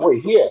grew up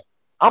with here.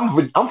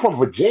 I'm from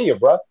Virginia,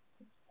 bro.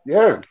 You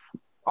heard me?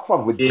 I'm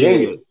from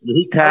Virginia. Yeah.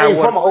 He tied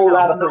from a whole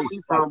lot of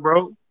places,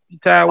 bro.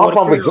 I'm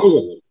from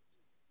Virginia.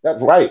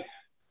 That's right.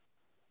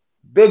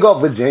 Big up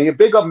Virginia,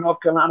 big up North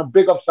Carolina,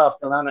 big up South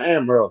Carolina,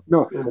 and Maryland.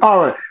 No, all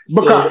right.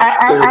 Because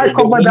I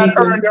covered that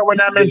earlier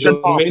when I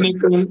mentioned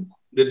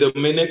the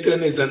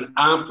Dominican is an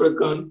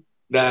African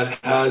that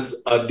has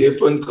a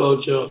different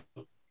culture,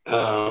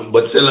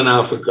 but still an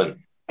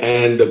African.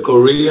 And the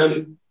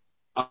Korean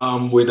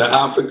with the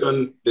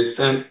African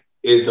descent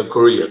is a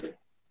Korean.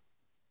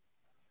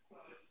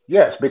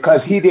 Yes,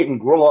 because he didn't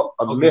grow up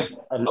amidst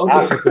an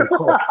African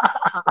culture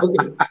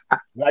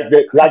like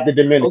the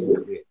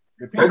Dominicans did.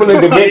 The people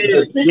in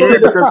Dominican,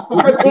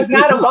 it's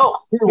not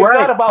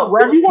about.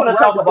 When you want to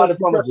talk about it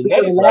from a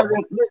genetic level,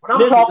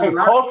 I'm talking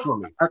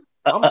culturally.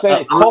 I'm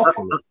saying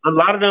culturally. A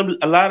lot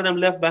of them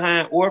left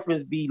behind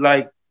orphans be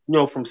like,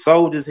 from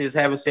soldiers is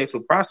having sex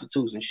with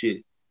prostitutes and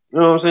shit. You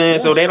know what I'm saying?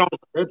 Yes. So they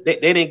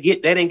didn't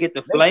get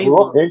the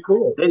flavor.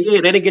 They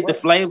didn't get the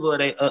flavor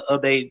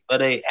of they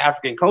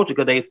African culture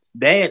because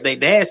they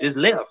dads just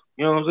left.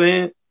 You know what I'm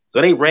saying?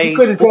 So they raised. You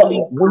couldn't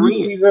tell when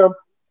you see them.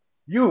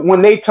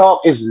 When they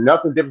talk, it's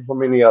nothing different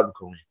from any other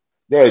Korean.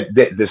 They're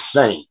the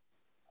same.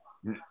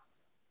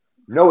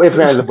 No ifs,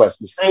 ands, or buts.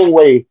 The same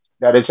way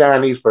that a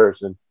Chinese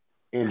person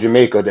in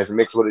Jamaica that's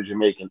mixed with a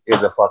Jamaican is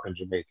a fucking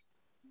Jamaican.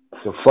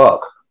 The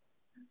fuck.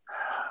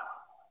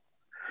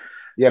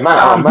 Yeah, my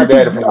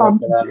dad. All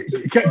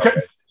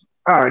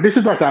right, this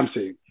is what I'm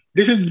saying.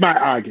 This is my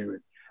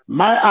argument.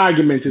 My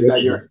argument is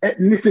that your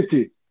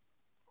ethnicity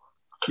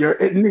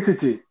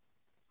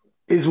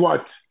is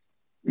what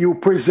you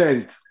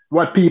present,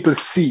 what people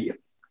see.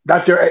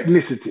 That's your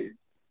ethnicity.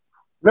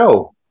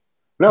 No,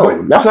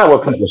 that's not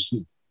what people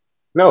see.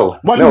 No,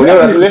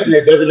 listen,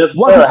 it doesn't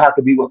necessarily have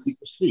to be what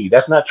people see.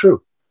 That's not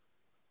true.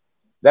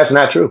 That's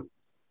not true.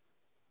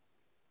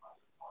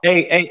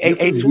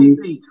 Hey,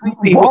 Sweet Pea.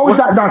 How is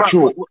that not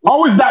true?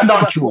 How is that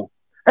not true?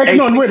 Wait.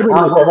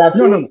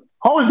 No.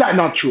 How is that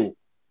not true?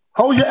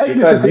 How is your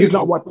ethnicity is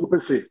not what people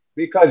say?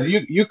 Because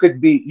you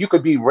could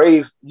be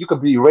raised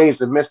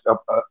amidst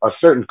a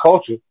certain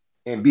culture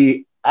and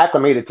be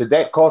acclimated to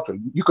that culture.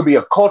 You could be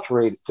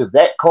acculturated to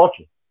that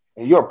culture,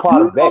 and you're a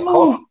part of that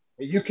culture.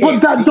 And you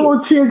can't. But that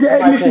don't change your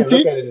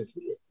ethnicity.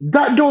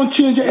 That don't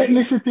change your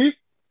ethnicity.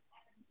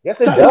 Yes,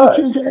 it does. Don't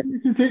change your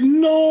ethnicity.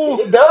 No,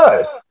 it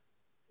does.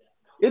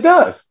 It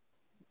does.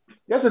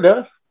 Yes, it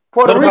does.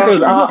 Puerto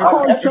Ricans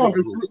are ethnic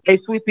group. Hey,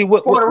 Sweet Pea,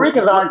 Puerto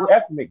Ricans are an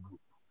ethnic group.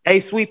 Hey,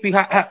 Sweet Pea,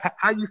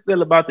 how you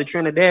feel about the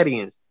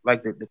Trinidadians,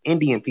 like the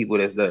Indian people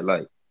that's there,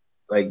 like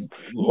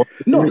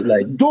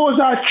those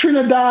are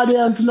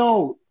Trinidadians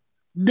now.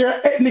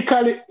 They're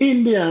ethnically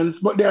Indians,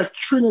 but they're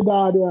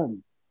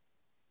Trinidadians.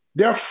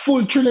 They're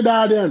full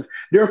Trinidadians.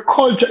 Their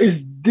culture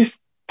is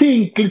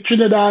distinctly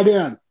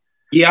Trinidadian.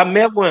 Yeah, I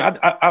met one. I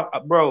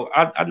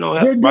know.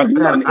 I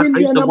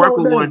used to work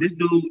with one. This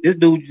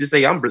dude just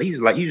say, "I'm."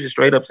 He's like, you just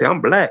straight up say, "I'm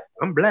black.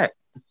 I'm black."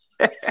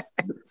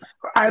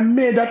 I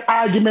made that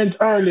argument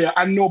earlier,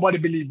 and nobody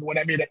believed me when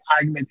I made that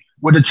argument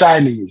with the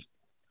Chinese.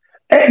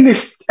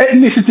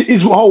 Ethnicity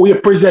is how we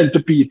present to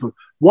people,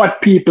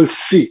 what people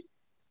see.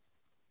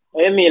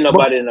 What do you mean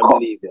nobody didn't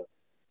believe you?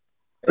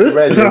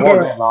 Sorry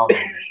about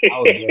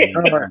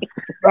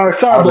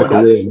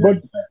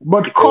that.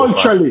 But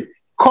culturally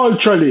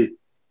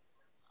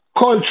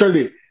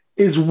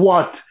is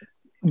what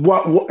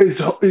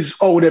is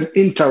how them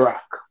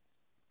interact.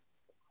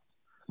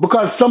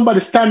 Because somebody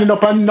standing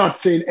up and not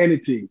saying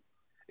anything.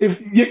 If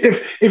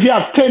you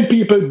have 10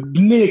 people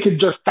naked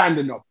just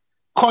standing up,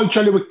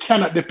 culturally we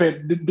cannot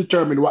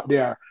determine what they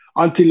are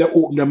until they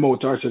open their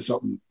mouth or say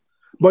something.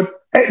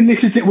 But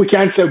ethnicity, we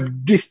can say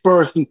this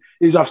person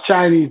is of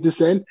Chinese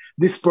descent,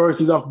 this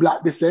person is of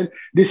black descent,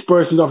 this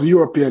person is of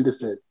European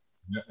descent.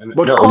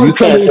 But no, you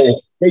can't say.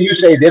 Can you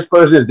say this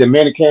person is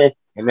Dominican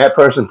and that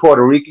person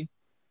Puerto Rican?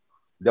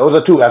 Those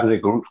are two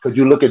ethnic groups. Could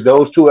you look at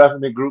those two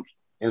ethnic groups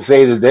and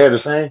say that they're the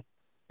same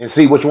and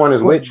see which one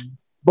is which?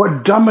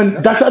 But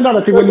that's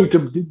another thing we need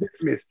to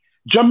dismiss.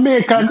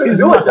 Jamaican is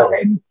not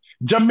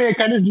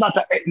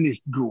an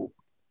ethnic group.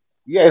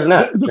 Yeah, it's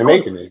not.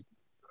 Jamaican is.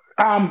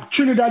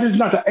 Trinidad is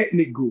not an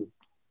ethnic group.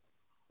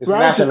 It's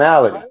right?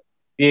 Nationality.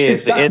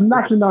 Yes, that's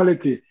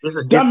nationality.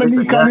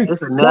 Dominica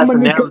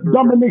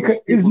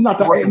is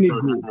not an ethnic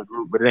group.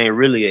 But it ain't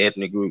really an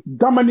ethnic group.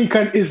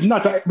 Dominican is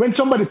not a, when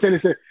somebody tell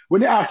you,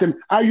 when they ask them,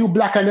 are you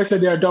black? And they say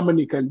they're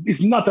Dominican,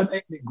 it's not an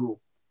ethnic group.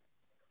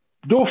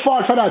 Don't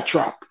fall for that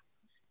trap.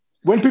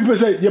 When people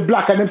say you're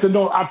black and they say,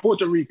 no, I'm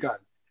Puerto Rican.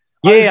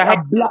 Yeah,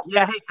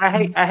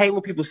 I hate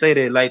when people say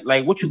that.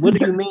 Like what do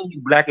you mean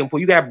you black and poor?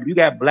 You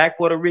got black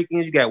Puerto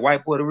Ricans, you got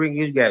white Puerto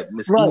Ricans, you got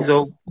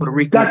mestizo Puerto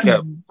Ricans.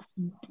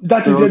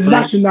 That is your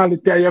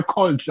nationality and your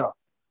culture.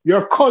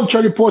 You're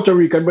culturally Puerto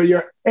Rican, but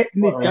you're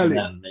ethnically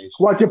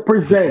what you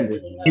present,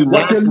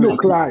 what you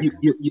look like.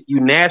 You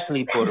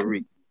nationally Puerto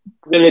Rican.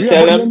 Can you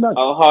tell them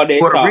how they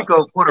talk?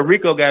 Puerto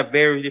Rico got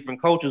very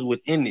different cultures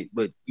within it,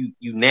 but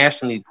you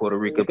nationally Puerto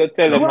Rico. You can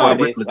tell them how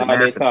they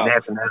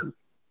talk.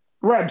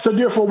 Right. So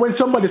therefore, when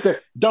somebody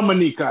says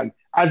Dominican,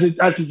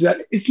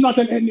 it's not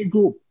an ethnic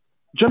group.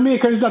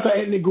 Jamaica is not an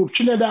ethnic group.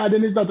 Trinidad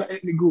is not an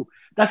ethnic group.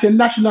 That's your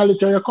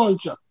nationality or your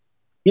culture.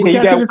 Yeah, we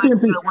can say the same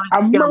thing.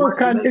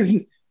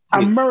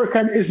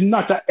 American is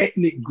not an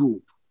ethnic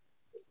group.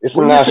 It's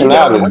a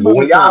nationality. When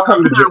you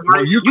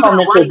come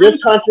into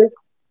this country,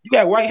 you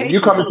got white Haitians.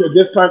 You come into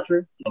this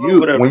country,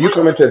 when you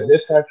come into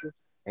this country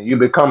and you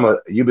become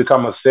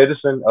a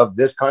citizen of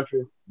this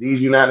country, these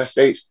United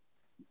States,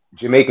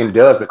 Jamaican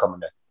does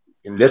become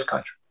in this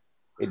country.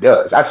 It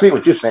does. I see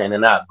what you're saying,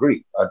 and I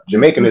agree.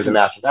 Jamaican is a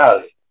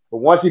nationality. But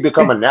once you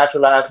become a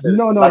naturalized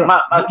citizen,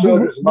 my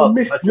children's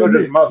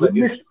mother is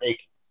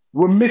Jamaican.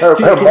 Her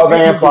mother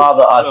and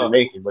father are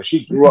Jamaican, but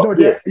she grew up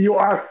here. You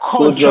are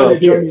culturally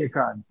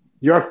Jamaican.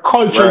 You're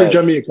culturally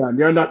Jamaican.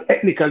 You're not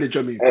ethnically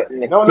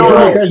Jamaican. No.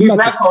 She's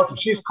not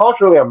culturally. She's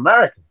culturally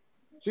American.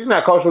 She's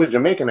not culturally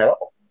Jamaican at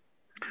all.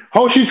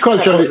 How she's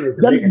culturally?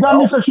 That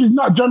means that she's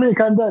not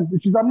Jamaican then.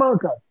 She's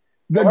American.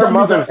 Her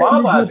mother and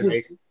father are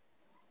Jamaican.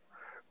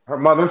 Her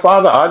mother and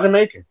father are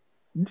Jamaican.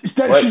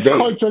 Then she's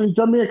culturally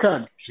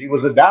Jamaican. She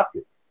was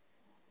adopted.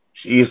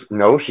 She's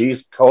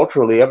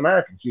culturally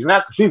American. She's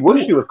not. She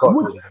wish she was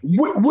culturally.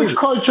 Which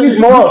culture?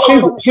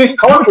 She's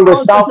culturally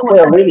South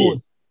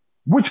Carolinian.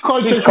 Which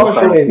culture? Which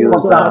culture she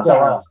was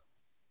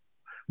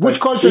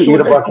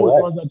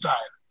exposed as a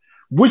child?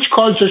 Which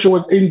culture she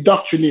was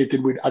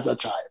indoctrinated with as a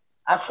child?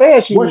 I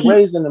said she was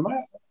raised in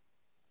America.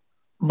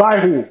 By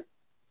who?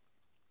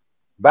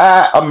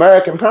 By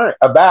American parents.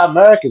 By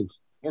Americans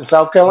in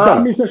South Carolina.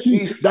 That means that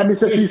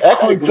she's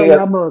culturally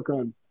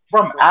American.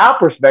 From our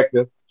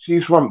perspective,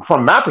 from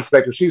my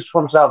perspective, she's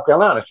from South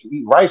Carolina. She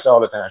eat rice all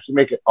the time. She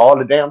make it all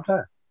the damn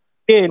time.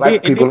 Yeah,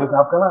 like people in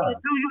South Carolina.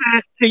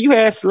 You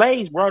had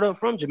slaves brought up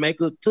from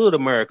Jamaica to the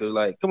Americas.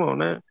 Like, come on,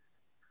 man.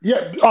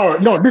 Yeah. Oh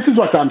no, this is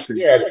what I'm saying.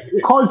 Yeah.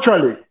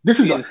 Culturally, this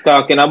is. He's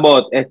talking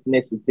about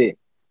ethnicity.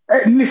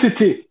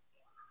 Ethnicity,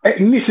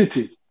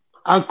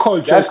 and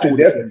culture. That's two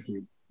different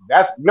things.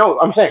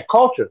 I'm saying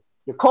culture.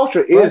 The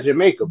culture is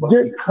Jamaica, but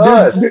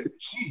because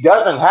she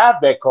doesn't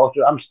have that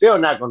culture, I'm still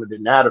not going to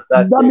deny the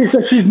fact that means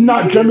that she's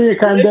not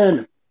Jamaican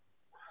then.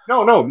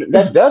 No,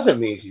 that doesn't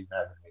mean she's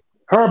not Jamaican.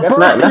 Her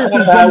birthplace is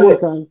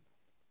Jamaican.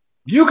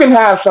 You can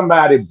have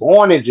somebody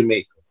born in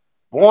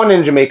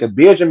Jamaica,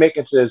 be a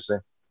Jamaican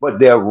citizen, but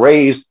they're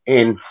raised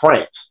in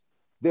France.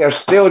 They're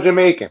still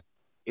Jamaican.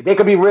 They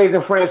could be raised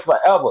in France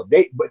forever.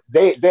 Their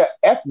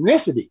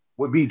ethnicity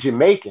would be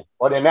Jamaican,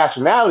 or their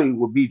nationality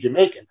would be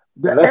Jamaican.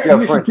 Their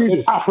ethnicity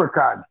is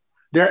African.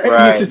 Their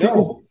ethnicity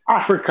is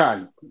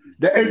African.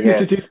 The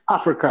ethnicity is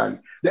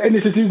African. The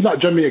ethnicity is not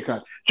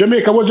Jamaican.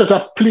 Jamaica was just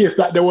a place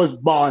that they was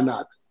born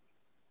at.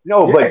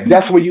 No, but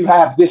that's where you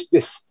have this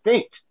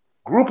distinct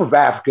group of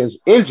Africans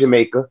in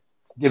Jamaica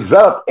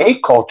develop a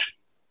culture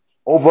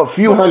over a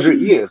few hundred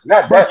years.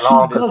 Not that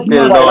long.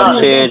 Still don't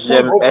change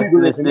them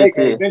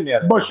ethnicity.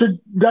 But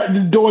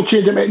that don't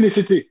change them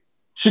ethnicity.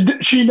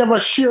 She never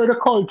shared a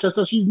culture,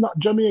 so she's not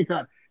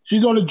Jamaican.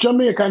 She's only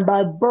Jamaican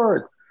by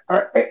birth.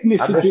 Her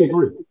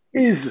ethnicity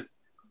is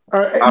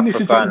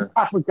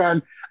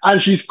African,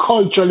 and she's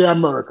culturally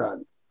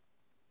American.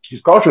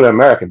 She's culturally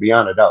American,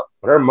 beyond a doubt.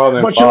 But her mother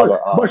and father.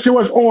 But she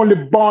was only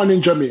born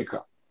in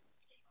Jamaica.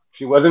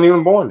 She wasn't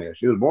even born there.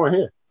 She was born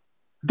here.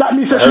 That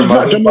means that she's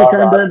not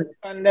Jamaican then.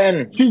 And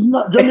then she's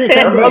not Jamaican.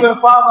 Her mother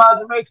and father are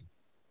Jamaican.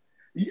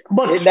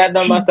 But that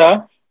don't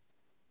matter.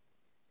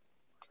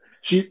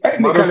 She's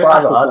ethnically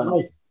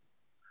African.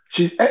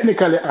 She's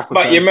ethnically African.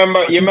 But you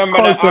remember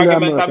the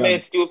argument I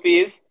made, Stu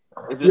Pease?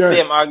 It's the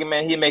same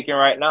argument he's making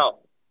right now.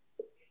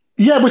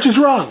 Yeah, which is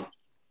wrong.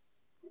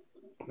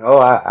 No,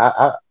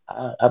 I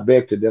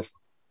beg to differ.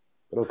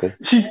 Okay.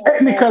 She's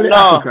ethnically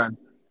African.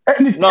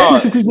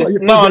 Ethnicity is what you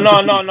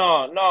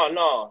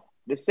No.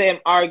 The same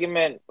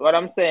argument. What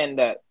I'm saying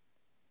that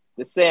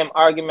the same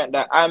argument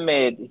that I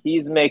made,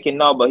 he's making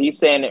now, but he's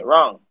saying it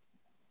wrong.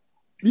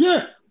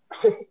 Yeah.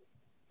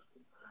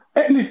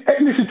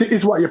 Ethnicity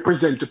is what you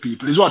present to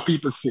people, is what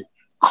people say.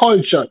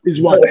 Culture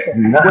is what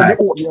when you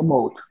open your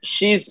mouth.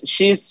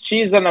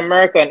 She's an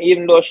American,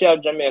 even though she has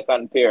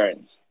Jamaican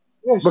parents.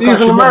 Yeah, because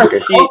she's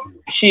American.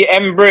 She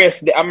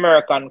embraced the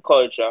American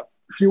culture.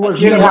 She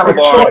was never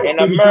born in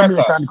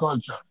America. Jamaican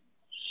culture.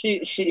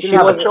 She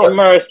wasn't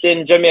immersed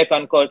in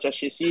Jamaican culture.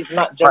 She's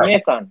not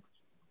Jamaican. Right.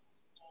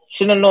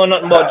 She don't know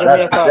nothing about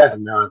Jamaica. That's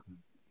nonsense.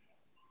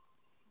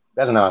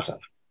 That's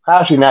nonsense.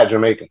 How is she not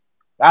Jamaican?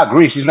 I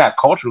agree, she's not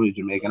culturally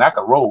Jamaican. I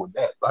could roll with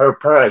that. But her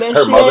parents, then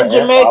her she mother, ain't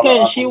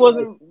Jamaican. She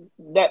wasn't.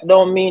 That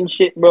don't mean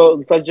shit, bro.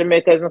 Because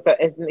Jamaica is not an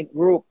ethnic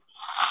group.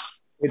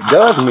 It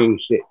does mean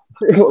shit.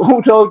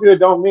 Who told you it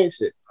don't mean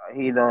shit?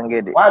 He don't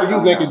get it. Why do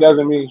you think it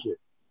doesn't mean shit?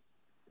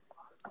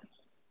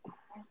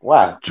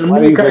 Why?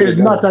 Jamaica is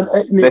not an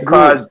ethnic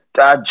because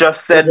group. I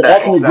just said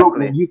that. Ethnic group,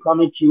 when you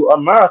come into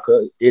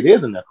America, it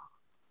is an ethnic.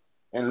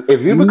 And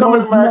if you become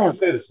an American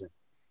citizen,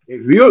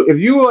 if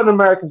you are an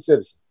American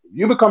citizen,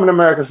 you become an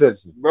American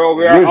citizen. Bro,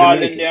 we are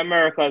all in the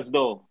Americas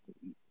though.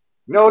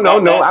 No.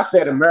 I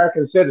said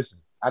American citizen.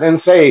 I didn't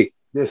say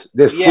this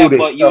yeah, foolish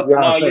but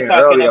stuff you're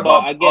talking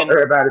about again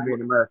everybody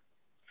being American.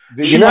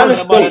 The United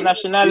States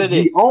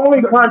nationality. The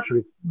only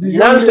country, the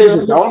United States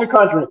is the only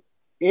country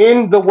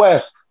in the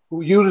West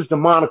who uses the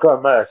moniker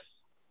American.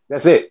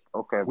 That's it.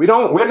 Okay. We're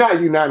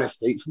not United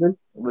Statesmen.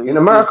 In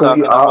America,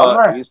 we are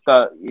American.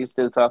 You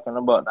still talking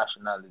about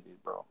nationality,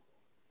 bro.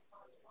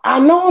 I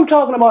know I'm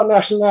talking about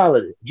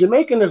nationality.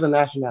 Jamaican is a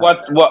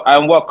nationality.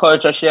 What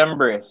culture she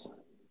embrace?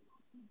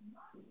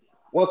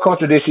 What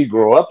country did she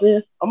grow up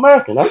in?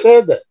 American. I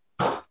said that.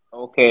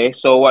 Okay,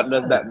 so what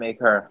does that make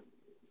her?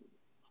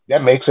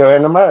 That makes her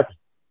an American.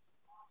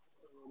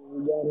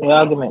 The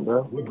argument,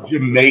 bro.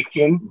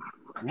 Jamaican.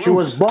 She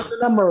was born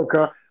in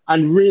America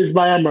and raised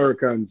by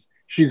Americans.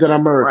 She's an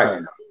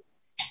American.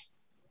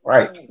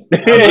 Right.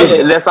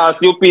 That's how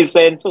UP is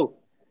saying too.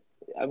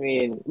 I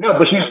mean, no,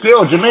 but she's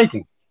still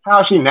Jamaican. How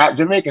is she not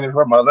Jamaican if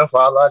her mother and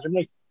father are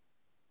Jamaican?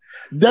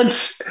 Then,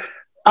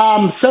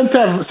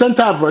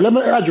 Centavro, let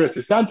me address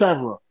this.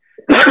 Centavro,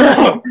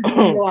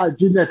 you are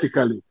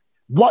genetically.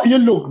 What you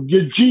look,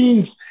 your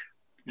genes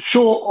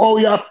show how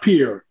you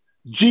appear.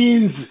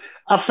 Genes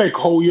affect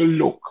how you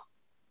look.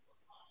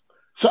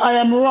 So I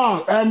am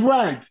wrong. I am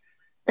right.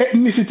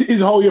 Ethnicity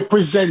is how you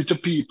present to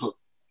people.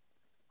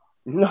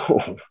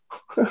 No.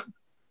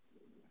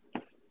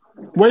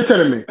 What are you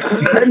telling me?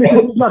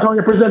 Ethnicity is not how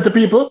you present to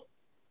people?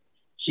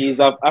 She's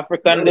of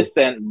African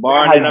descent,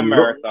 born in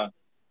America,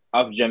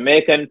 of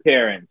Jamaican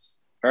parents.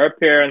 Her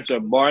parents were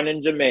born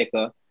in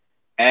Jamaica,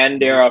 and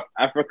they're of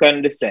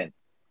African descent.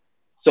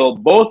 So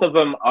both of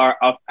them are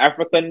of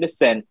African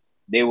descent.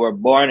 They were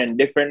born in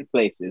different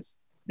places.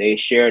 They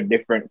share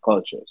different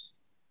cultures.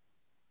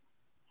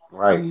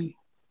 Right.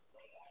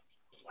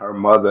 Her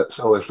mother.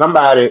 So if a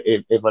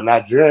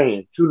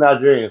Nigerian, two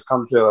Nigerians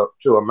come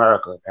to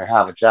America and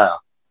have a child,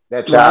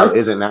 that child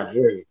isn't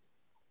Nigerian.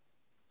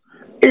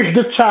 If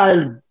the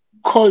child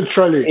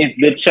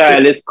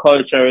is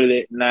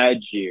culturally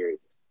Nigerian.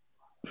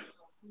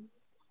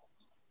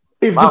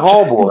 My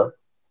homeboy.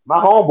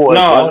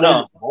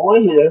 No.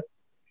 Born here.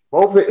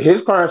 Both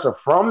his parents are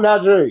from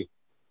Nigeria.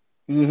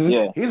 Mm-hmm.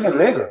 Yeah. He's a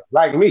nigga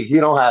like me. He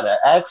don't have that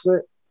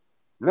accent.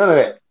 None of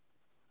that.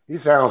 He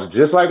sounds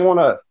just like one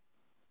of us.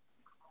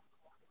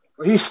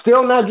 He's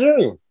still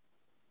Nigerian.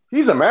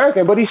 He's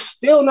American, but he's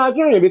still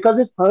Nigerian because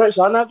his parents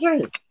are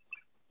Nigerian.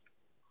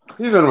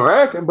 He's an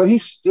American, but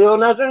he's still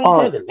Nigerian.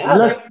 All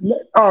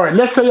right,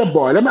 let's say your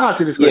boy. Let me ask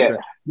you this question.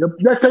 Yeah.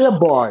 Let's say your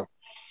boy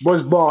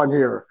was born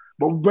here,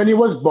 but when he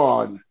was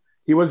born,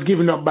 he was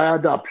given up by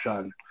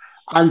adoption,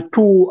 and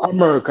two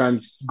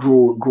Americans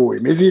grew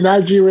him. Is he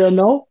Nigerian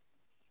now?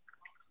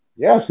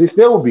 Yes, he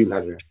still will be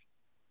Nigerian.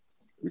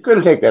 You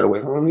couldn't take that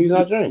away from him. He's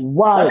Nigerian.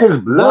 Why? His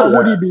bloodline. Why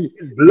would he be?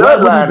 His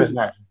bloodline is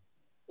Nigerian.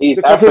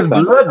 Because his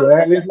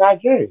bloodline is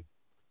Nigerian.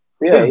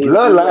 Yeah, his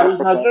bloodline is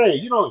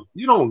Nigerian.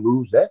 You don't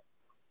lose that.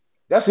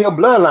 That's your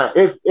bloodline.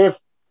 If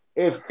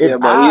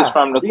he's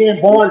from being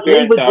born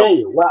in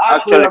Virginia, well,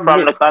 actually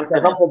from the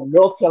continent. I'm from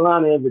North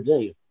Carolina and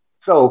Virginia.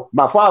 So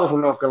my father's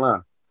from North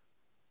Carolina.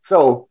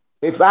 So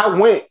if I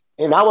went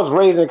and I was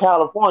raised in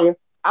California,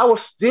 I would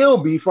still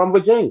be from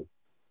Virginia,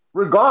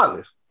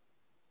 regardless.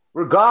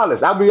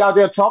 I'll be out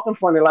there talking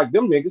funny like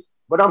them niggas,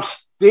 but I'm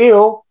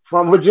still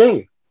from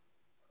Virginia.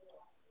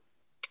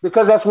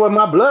 Because that's where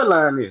my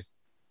bloodline is.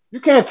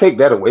 You can't take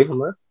that away from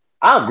her.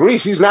 I agree.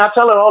 She's not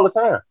telling her all the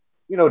time.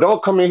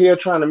 Don't come in here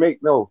trying to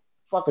make no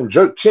fucking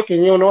jerk chicken.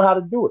 You don't know how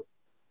to do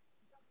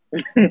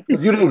it.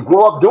 You didn't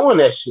grow up doing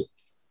that shit.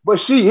 But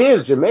she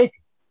is Jamaican.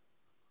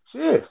 She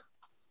is.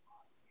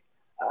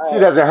 She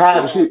doesn't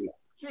have shit.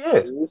 She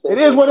is. It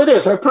is what it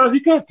is. Her parents,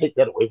 you can't take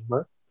that away from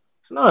her.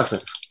 It's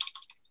nonsense.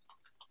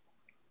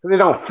 Because it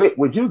don't fit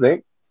what you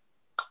think.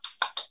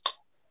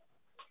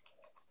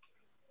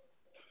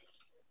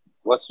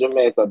 What's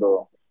Jamaica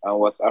though? And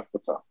what's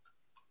Africa?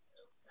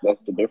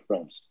 That's the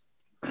difference.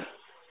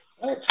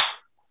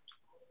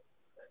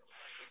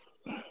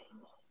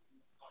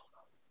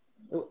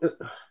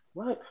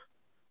 What?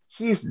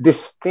 She's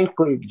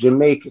distinctly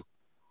Jamaican.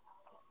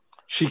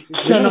 She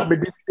cannot be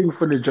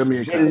distinctly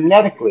Jamaican.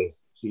 Genetically,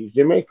 she's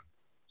Jamaican.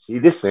 She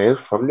descends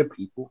from the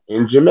people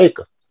in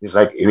Jamaica. It's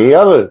like any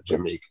other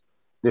Jamaican,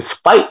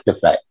 despite the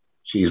fact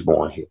she's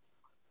born here.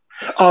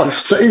 Oh,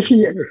 so is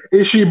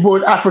she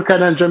both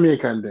African and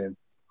Jamaican then?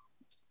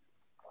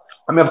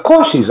 I mean, of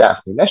course she's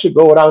African. That should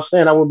go without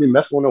saying. I wouldn't be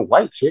messing with a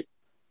white chick.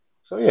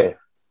 So yeah.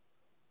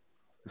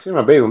 She's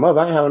my baby mother.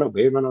 I ain't having no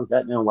baby on no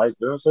goddamn white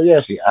girl. So yeah,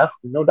 she's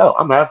African, no doubt.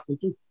 I'm African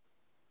too.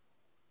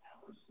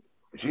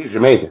 She's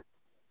Jamaican.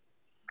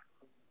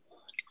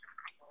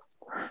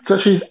 So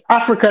she's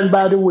African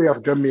by the way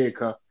of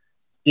Jamaica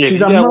Yeah,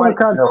 she's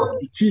American.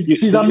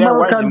 She's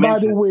American by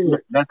the way.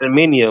 Not that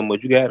many of them,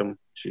 but you got them.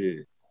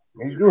 Shit.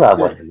 You do have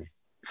white Jamaicans.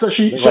 So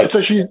she's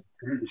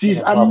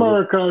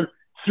American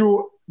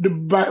through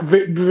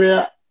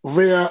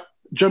via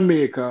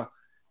Jamaica.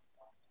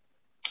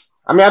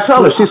 I mean, I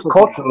tell her she's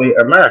culturally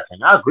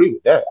American. I agree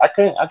with that. I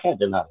can't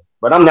deny it.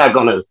 But I'm not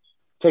gonna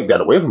take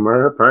that away from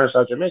her. Her parents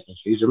are Jamaican.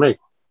 She's Jamaican.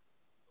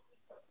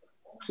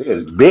 She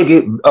is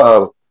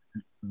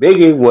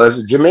Biggie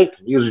was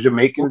Jamaican. He was a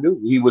Jamaican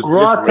dude. He was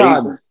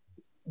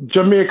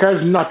Jamaica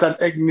is not an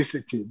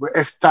ethnicity. We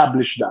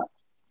established that.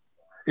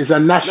 It's a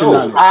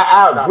nationality. No,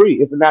 I agree.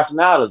 It's a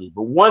nationality.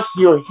 But once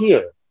you're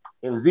here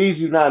in these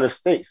United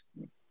States,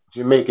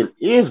 Jamaican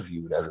is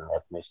viewed as an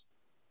ethnicity.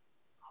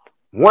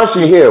 Once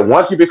you're here,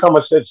 once you become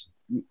a citizen,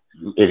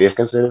 it is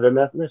considered an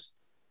ethnicity.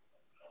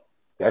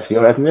 That's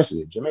your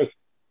ethnicity, Jamaican.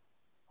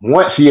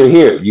 Once you're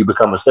here, you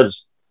become a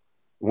citizen.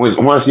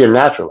 Once you're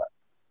naturalized,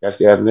 that's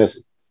your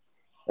ethnicity.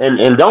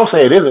 And don't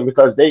say it isn't,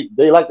 because they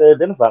like to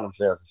identify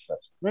themselves as such.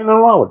 There's nothing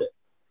wrong with it.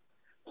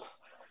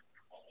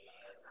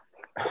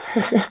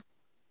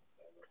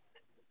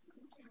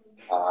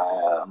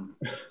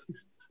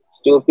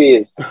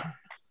 Stupid.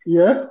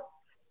 Yeah.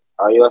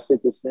 Are you a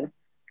citizen?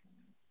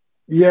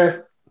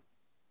 Yeah.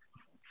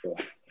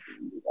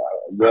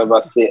 You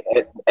ever see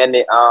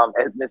any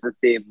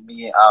ethnicity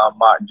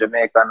mark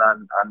Jamaican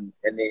and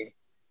any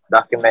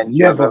document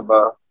you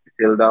ever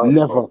filled out?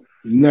 Never.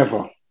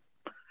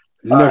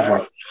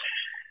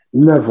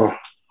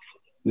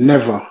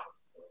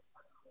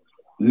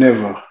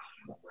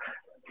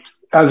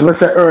 As I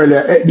said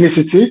earlier,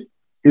 ethnicity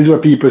is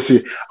what people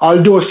see.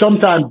 Although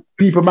sometimes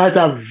people might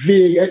have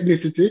vague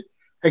ethnicity,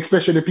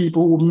 especially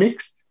people who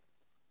mixed.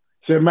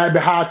 So it might be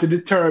hard to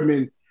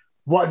determine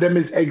what them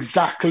is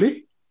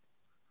exactly,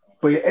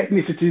 but your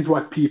ethnicity is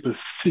what people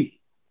see.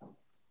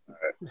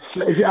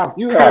 So if you have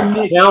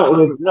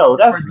countless, no,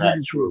 that's not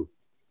true.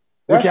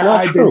 We can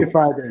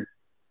identify them.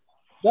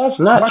 That's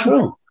not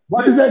true.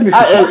 What is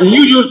ethnicity?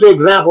 You use the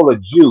example of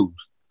Jews.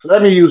 So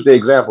let me use the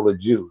example of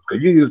Jews,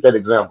 because you used that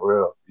example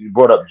earlier. You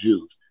brought up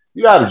Jews.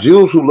 You have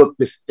Jews who look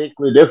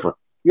distinctly different.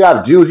 You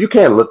have Jews, you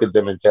can't look at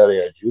them and tell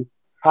they're Jew.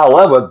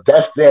 However,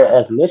 that's their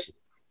ethnicity.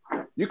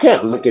 You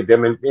can't look at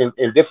them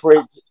and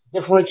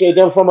differentiate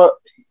them from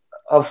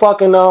a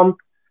fucking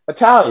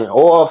Italian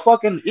or a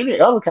fucking any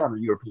other kind of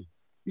European.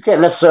 You can't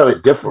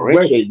necessarily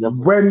differentiate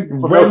them.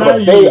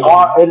 They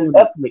are an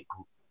ethnic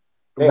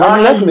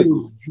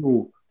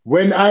group.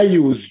 When I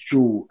use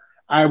Jew,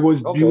 I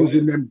was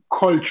using them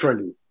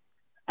culturally.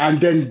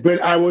 And then,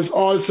 but I was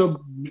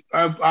also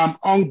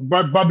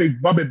Bobby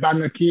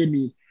Banger came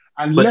in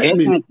and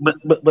ethnically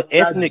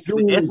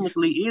is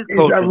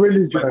culture. A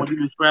religion. Like when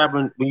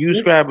you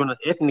describing an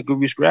ethnic group,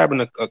 you're describing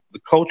the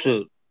culture.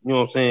 You know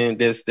what I'm saying?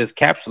 That's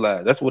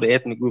capsulized. That's what an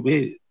ethnic group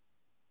is.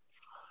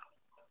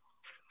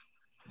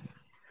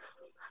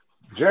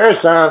 Jerry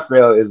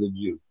Seinfeld is a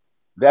Jew.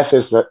 That's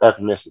his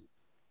ethnicity.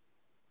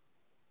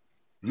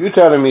 You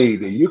telling me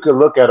that you can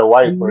look at a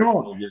white person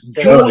and just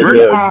Jews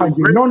will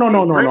argue. No.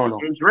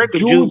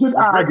 Jews will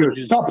argue.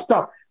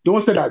 Stop.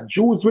 Don't say that.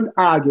 Jews will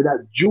argue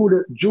that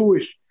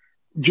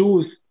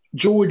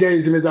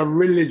Judaism is a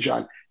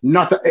religion,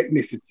 not an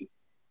ethnicity.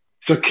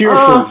 So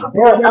careful.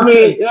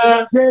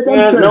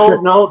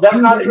 No, that's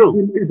not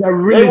true. It's a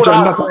religion,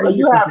 not an ethnicity.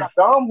 You have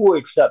some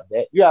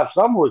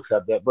who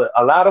accept that. But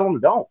a lot of them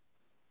don't.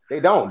 They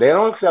don't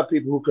accept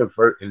people who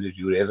convert into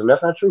Judaism.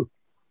 That's not true.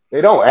 They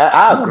don't.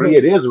 I agree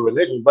it is a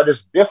religion, but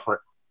it's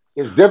different.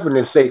 It's different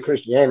than, say,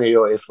 Christianity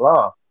or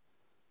Islam.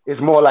 It's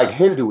more like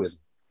Hinduism.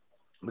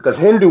 Because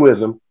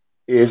Hinduism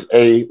is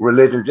a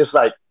religion just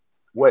like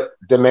what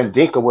the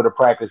Mandinka would have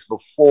practiced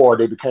before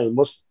they became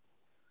Muslim.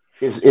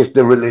 It's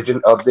the religion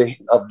of the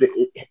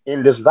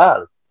Indus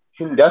Valley.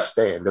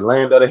 Hindustan, the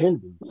land of the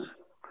Hindus.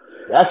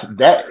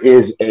 That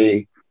is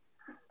a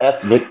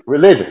ethnic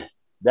religion.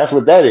 That's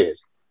what that is.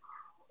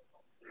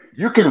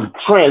 You can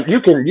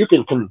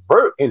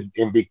convert and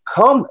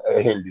become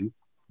a Hindu,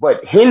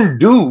 but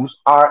Hindus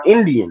are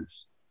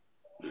Indians.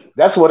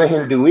 That's what a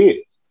Hindu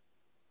is.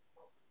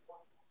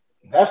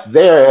 That's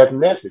their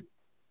ethnicity.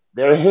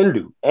 They're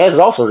Hindu, as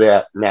also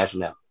their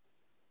nationality.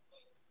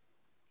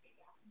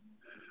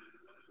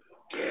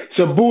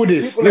 So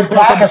Buddhists,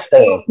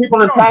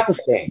 people in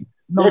Pakistan.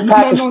 They're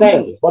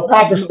Pakistanis, but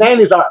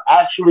Pakistanis are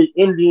actually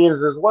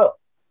Indians as well.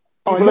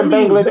 People in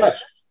Bangladesh.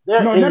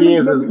 Let me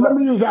use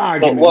the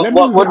argument.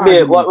 What would be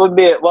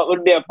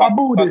a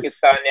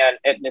Pakistani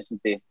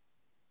ethnicity?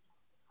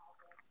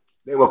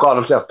 They will call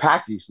themselves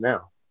Pakis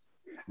now,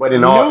 but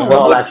in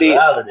all actuality, they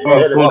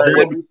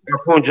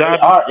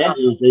are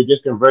Indians. They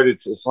just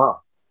converted to Islam.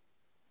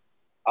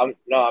 I'm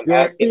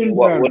asking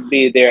what would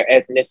be their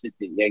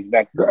ethnicity?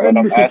 Exactly. What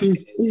I'm asking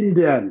is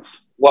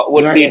Indians. What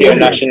would be their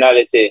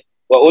nationality?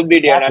 What would be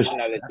their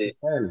nationality?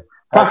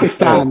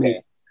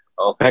 Pakistani.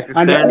 Okay.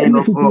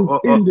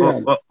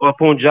 Pakistani or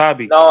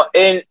Punjabi. No,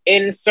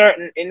 in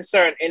certain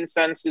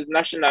instances,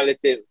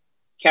 nationality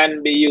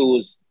can be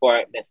used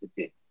for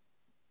ethnicity.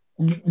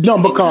 No,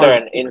 because in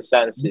certain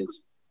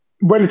instances.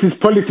 when it is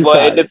politicized.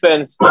 But it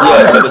depends.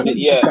 Yeah, but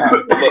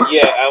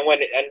and when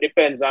it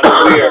depends on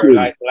where.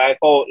 Like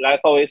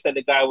how he said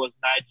the guy was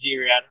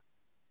Nigerian.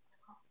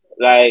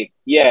 Like,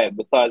 yeah,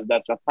 because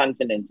that's a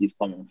continent he's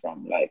coming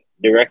from. Like,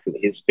 directly,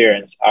 his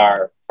parents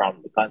are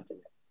from the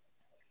continent.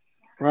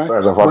 Right.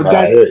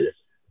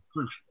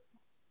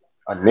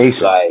 A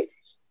nation. Like,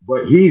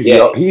 but he's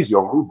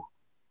Yoruba.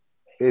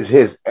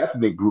 His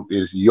ethnic group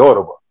is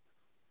Yoruba.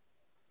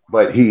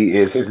 But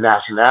his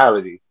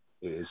nationality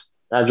is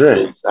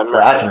Nigerian. His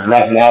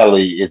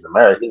nationality is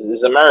American.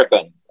 He's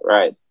American,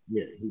 right?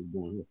 Yeah, he's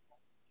born here.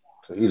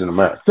 So he's an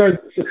American. So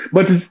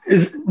but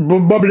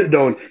bubble it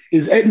down.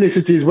 His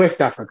ethnicity is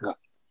West Africa.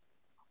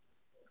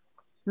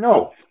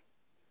 No,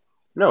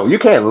 you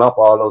can't lump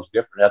all those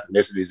different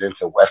ethnicities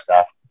into West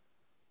Africa.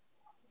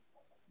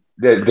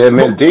 The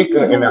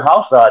Mendika and the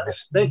Hausa are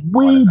distinct.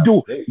 We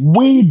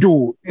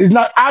do. It's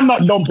not. I'm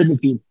not lumping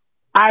it in.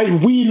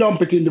 We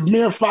lump it in. The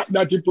mere fact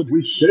that you put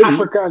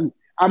African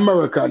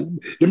American,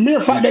 the mere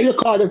fact that you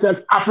call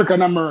yourself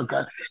African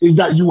American is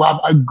that you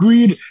have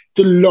agreed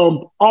to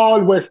lump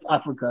all West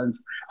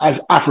Africans as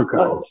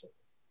Africans.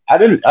 I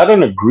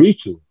didn't agree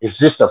to. It's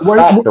just a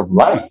fact of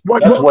life.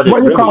 What you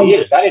call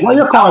yourself? What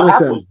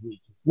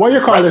you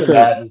call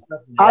yourself?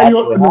 Are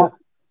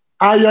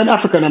you an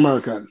African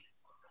American?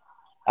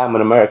 I'm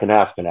an American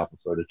African. I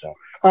prefer the term.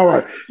 All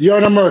right, you're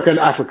an American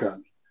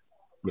African.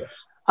 Yes.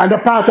 And the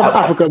part of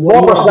Africa.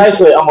 More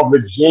precisely, I'm a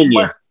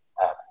Virginian.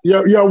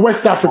 You're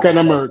West African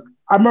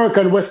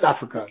American West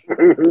African.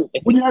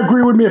 Would you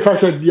agree with me if I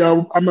said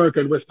you're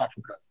American West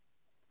African?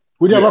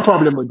 Would you have a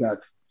problem with that?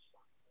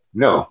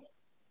 No,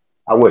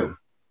 I wouldn't.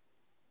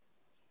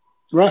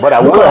 Right. But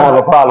I would have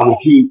a problem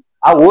with you.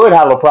 I would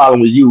have a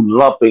problem with you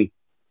lumping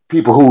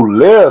people who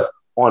live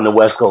on the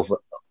West Coast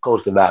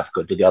of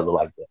Africa together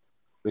like that,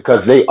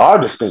 because they are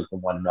distinct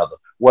from one another.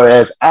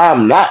 Whereas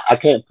I'm not. I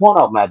can't point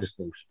out my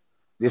distinction.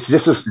 This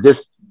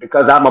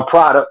because I'm a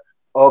product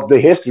of the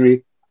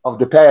history of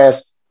the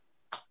past.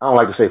 I don't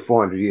like to say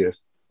 400 years.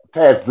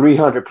 Past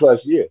 300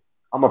 plus years.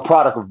 I'm a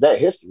product of that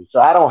history, so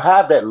I don't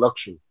have that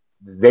luxury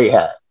that they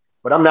have.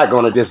 But I'm not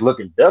going to just look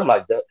at them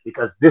like that,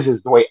 because this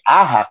is the way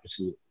I have to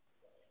see it.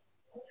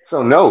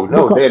 So no,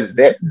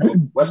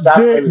 West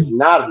Africa is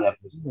not an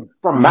ethnicity.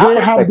 From my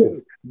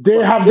perspective,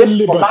 they have the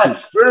liberty.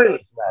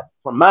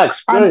 From my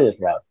experience,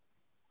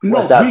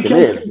 hold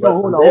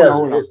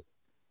on.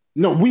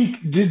 No,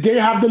 they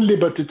have the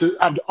liberty to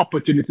have the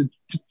opportunity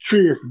to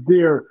trace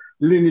their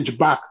lineage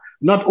back,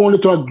 not only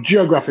to a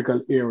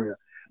geographical area,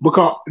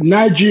 because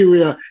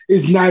Nigeria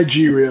is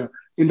Nigeria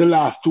in the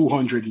last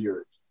 200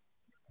 years.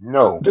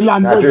 No,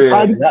 Nigeria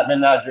has not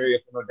been Nigeria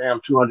for no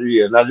damn 200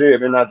 years. Nigeria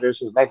been Nigeria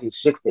since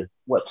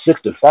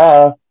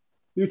 1965?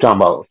 You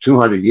talking about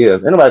 200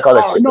 years? Anybody call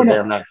that shit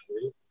damn Nigeria?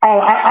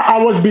 I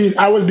was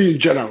being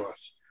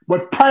generous,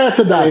 but prior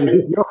to that,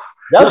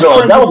 that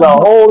was a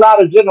whole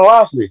lot of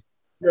generosity.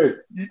 Yeah.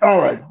 All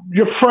right,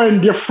 your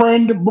friend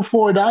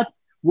before that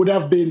would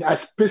have been a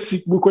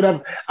specific. We could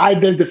have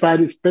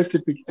identified a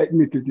specific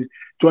ethnicity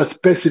to a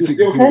specific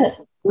group.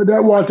 Would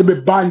that want to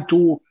be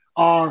Bantu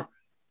or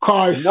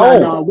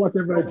Khoisan or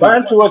whatever?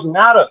 Bantu is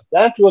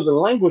a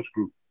language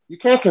group. You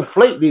can't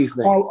conflate these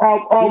things.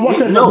 Or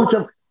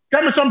whatever.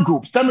 Tell me some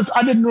groups.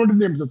 I didn't know the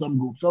names of some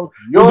groups. So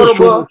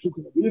Yoruba,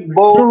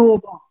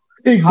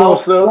 Igbo,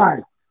 Hausa.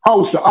 Right.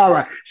 Hausa. All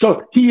right.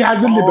 So he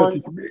has the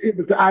liberty to be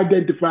able to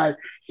identify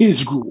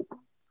his group.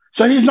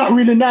 So he's not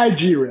really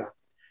Nigeria.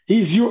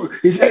 His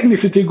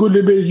ethnicity could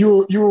be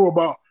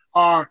Yoruba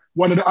or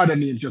one of the other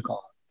names you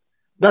call.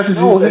 That's his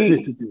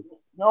ethnicity.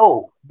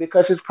 No,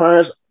 because his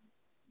parents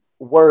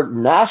were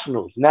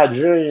nationals,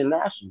 Nigerian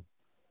nationals.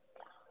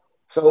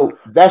 So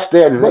that's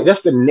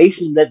the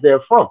nation that they're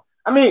from.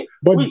 I mean,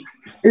 but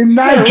in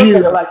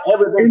Nigeria,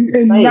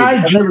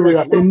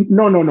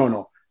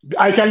 no.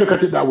 I can look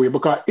at it that way,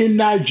 because in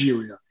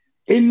Nigeria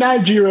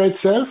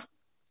itself,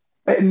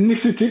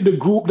 ethnicity, the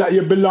group that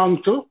you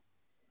belong to,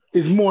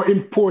 is more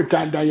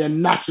important than your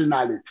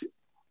nationality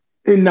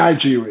in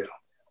Nigeria.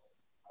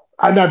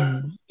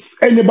 And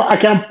I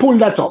can pull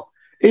that up.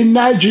 In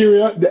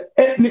Nigeria, the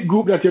ethnic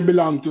group that you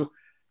belong to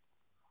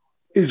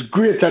is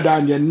greater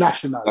than your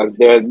nationality. Because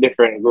there's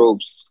different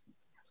groups.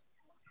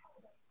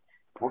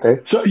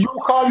 Okay. So you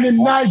call him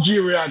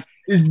Nigerian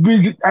is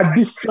a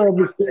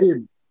disservice to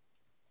him.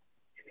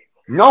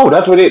 No,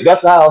 that's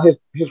how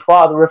his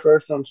father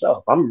refers to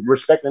himself. I'm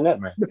respecting that,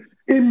 man.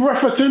 He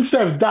refers to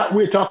himself that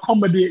way to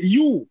accommodate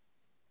you,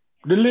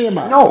 the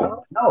layman.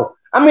 No.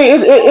 I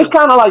mean, it's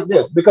kind of like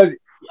this, because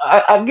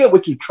I get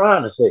what you're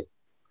trying to say.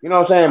 You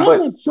know what I'm saying?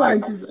 I'm not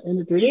trying to say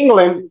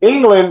anything.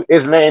 England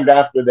is named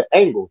after the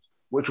Angles,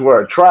 which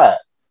were a tribe.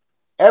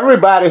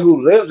 Everybody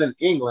who lives in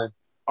England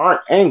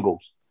aren't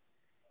Angles.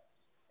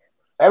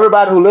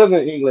 Everybody who lives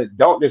in England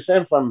don't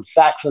descend from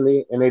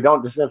Saxony, and they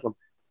don't descend from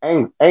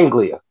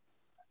Anglia.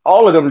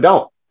 All of them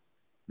don't.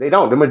 They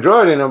don't. The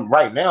majority of them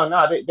right now,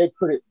 they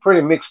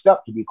pretty mixed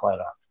up, to be quite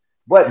honest.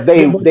 But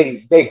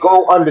they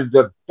go under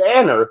the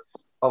banner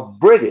of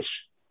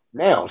British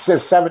now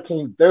since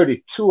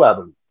 1732, I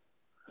believe.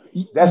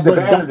 That's the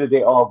banner that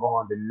they all go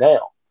under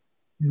now.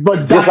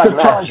 But that's like the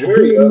choice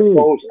being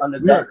goes under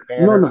that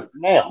banner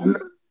now.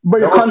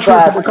 But those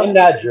tribes in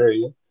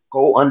Nigeria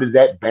go under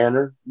that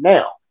banner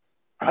now.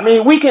 I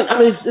mean, we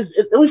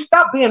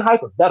stop being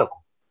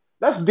hypothetical.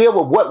 Let's deal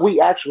with what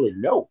we actually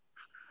know.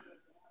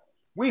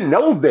 We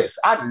know this.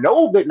 I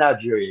know that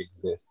Nigeria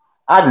exists.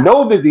 I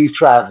know that these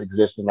tribes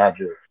exist in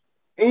Nigeria.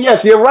 And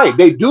yes, you're right.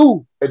 They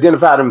do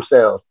identify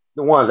themselves.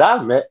 The ones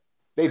I've met,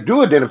 they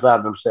do identify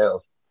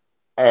themselves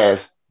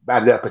as by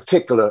their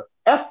particular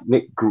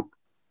ethnic group.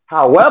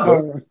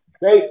 However,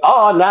 they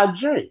are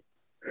Nigerian.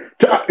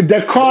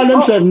 They call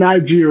themselves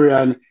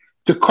Nigerian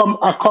to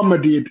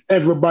accommodate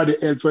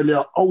everybody else when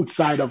they're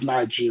outside of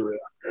Nigeria.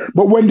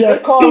 But when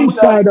they're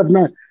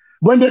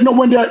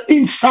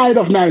inside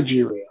of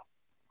Nigeria,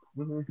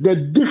 they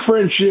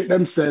differentiate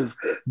themselves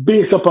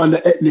based upon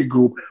the ethnic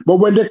group. But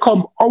when they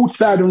come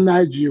outside of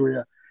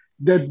Nigeria,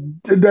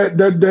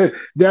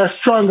 they're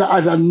stronger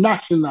as a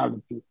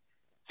nationality.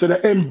 So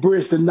they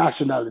embrace the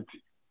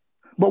nationality.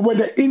 But when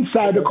they're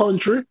inside the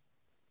country,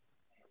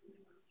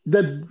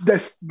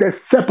 they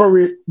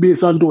separate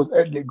based on those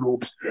ethnic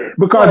groups.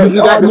 Because you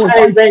got the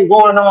same thing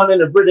going on in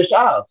the British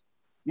Isles.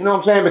 You know what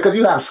I'm saying? Because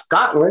you have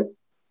Scotland.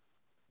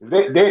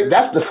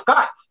 That's the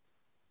Scots.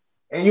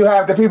 And you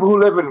have the people who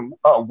live in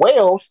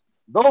Wales.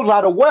 Those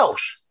are the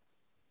Welsh.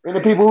 And the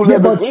people who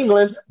live in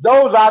England,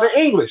 those are the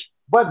English.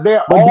 But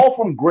they're all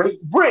from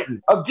Great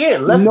Britain.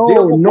 Again, let's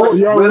deal with what's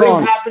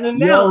really happening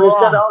now.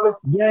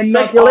 They're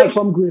not all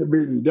from Great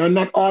Britain. They're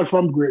not all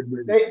from Great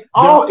Britain.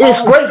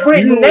 It's Great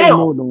Britain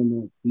now.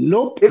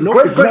 Nope. It's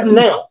Great Britain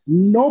now.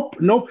 Nope.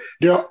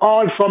 They're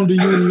all from the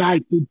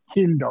United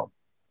Kingdom,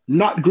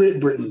 not Great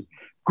Britain.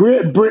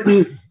 Great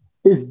Britain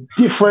is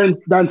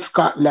different than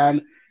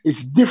Scotland.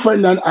 It's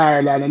different than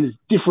Ireland, and it's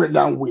different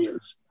than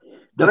Wales.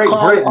 Great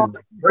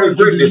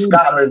Britain is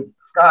Scotland,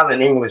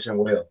 English, and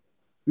Wales.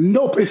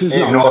 Nope, it is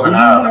in not. Northern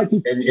Ireland.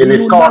 And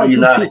it's called the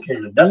United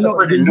Kingdom. That's a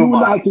pretty new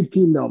one. United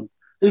Kingdom.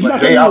 It's not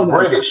they are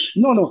British.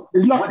 No,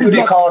 it's not. What do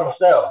they call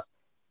themselves?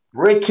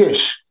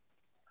 British.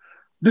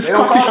 The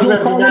Scottish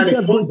don't call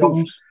themselves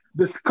British.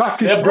 The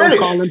Scottish don't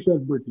call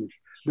themselves British.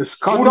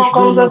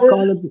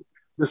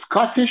 The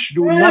Scottish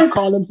do not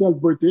call themselves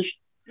British.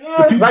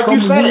 Yeah, like you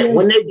said,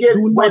 when they get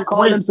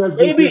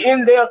they be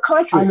in their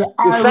country.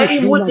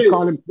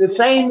 The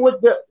same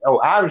with the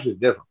Irish is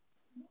different.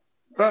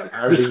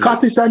 The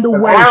Scottish and the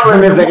Welsh.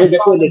 Ireland is an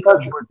independent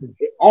country.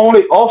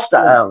 Only Ulster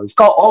Island. It's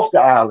called Ulster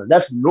Island.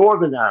 That's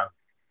Northern Ireland.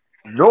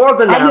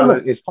 Northern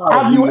Ireland is part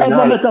of the United Have you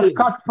ever met a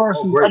Scot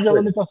person? Have you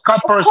ever met a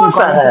Scot person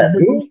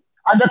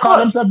and they call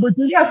themselves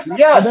British? Yes,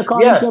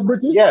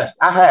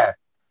 I have.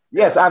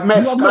 Yes, I've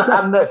met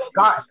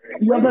Scots.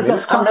 You ever met a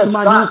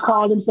Scotsman who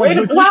called himself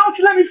British? Why don't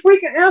you let me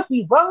freaking answer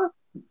you, brother?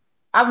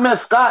 I've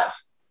met Scots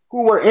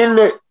who were in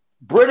the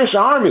British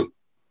Army.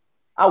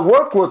 I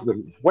worked with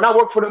them when I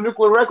worked for the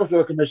Nuclear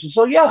Regulatory Commission.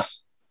 So yes,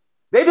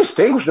 they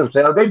distinguished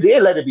themselves. They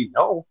did let it be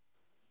known.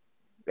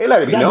 They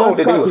let it be known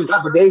that they were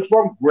Scottish, but they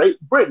from Great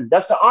Britain.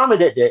 That's the army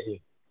that they're in.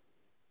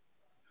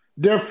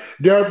 They're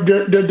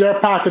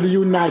part of the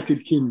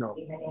United Kingdom.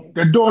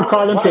 They don't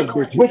call themselves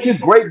British. Which is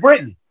Great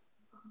Britain.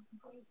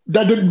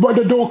 But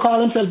they don't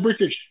call themselves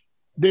British.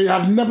 They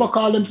have never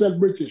called themselves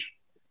British.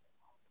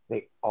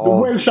 The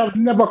Welsh have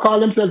never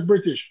called themselves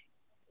British.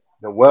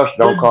 The Welsh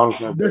don't call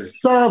themselves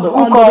British.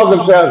 Who calls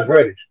themselves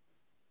British?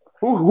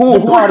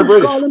 Who are the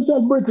British? Call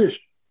themselves British.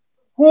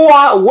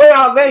 Where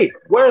are they?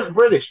 Where's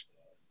British?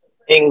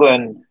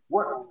 England.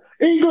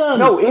 England.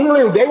 No,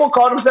 England. They will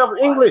call themselves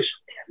English.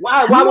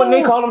 Why wouldn't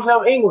they call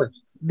themselves English?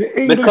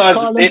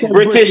 Because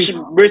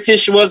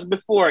British was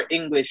before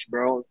English,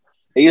 bro.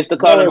 They used to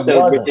call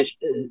themselves British.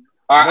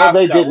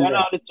 They didn't. One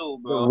out of two,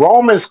 bro. The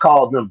Romans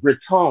called them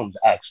Britons,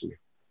 actually.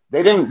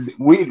 They didn't.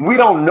 We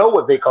don't know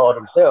what they called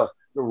themselves.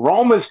 The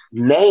Romans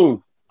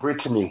named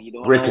Brittany.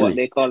 What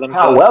they call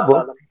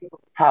themselves.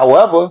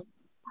 However,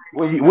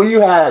 when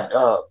you had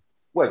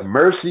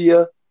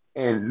Mercia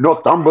and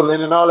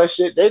Northumberland and all that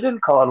shit, they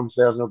didn't call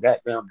themselves no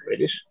goddamn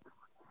British.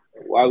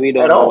 Why we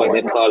don't know what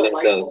they call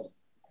themselves?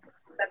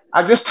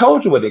 I just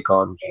told you what they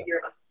called themselves.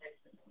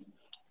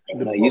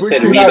 No, you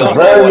said we don't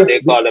know what they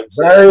call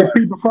themselves.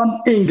 People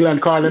from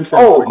England call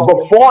themselves.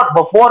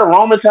 Before the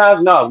Roman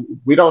times, no,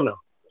 we don't know.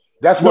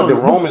 That's what the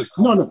Romans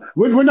call. No,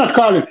 we're not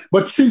calling.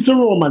 But since the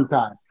Roman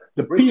time,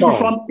 the people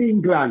from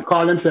England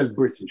call themselves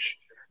British.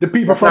 The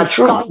people from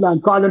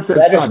Scotland call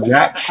themselves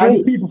Scottish. And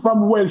the people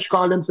from Welsh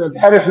call themselves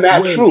That is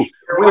not true.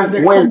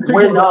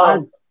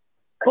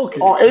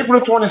 On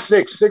April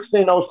 26,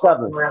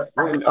 1607,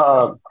 when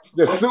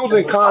the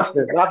Susan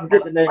Constance, I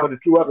forget the name of the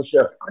two other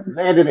ships,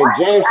 landed in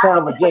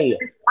Jamestown, Virginia,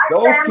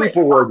 those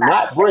people were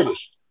not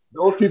British.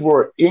 Those people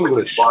were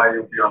English.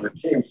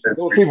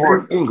 Those people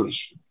were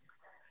English.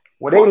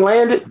 When they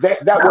landed,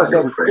 that was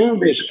an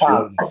English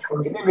colony.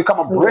 It didn't become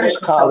a British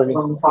colony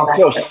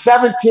until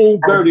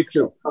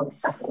 1732.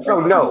 So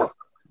no,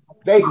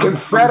 they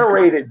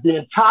confederated the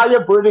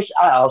entire British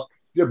Isles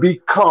to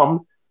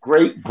become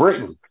Great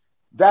Britain.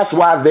 That's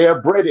why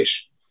they're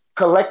British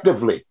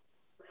collectively.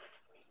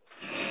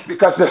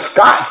 Because the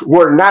Scots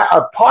were not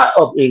a part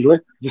of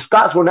England. The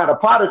Scots were not a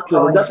part of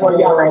England. That's why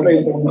you have a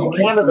place in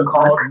Canada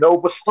called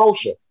Nova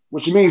Scotia,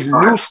 which means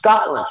New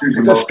Scotland.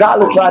 Because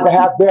Scotland tried to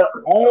have their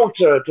own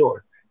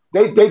territory.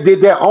 They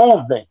did their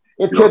own thing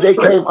until they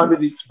came under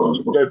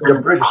the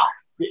British,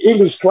 the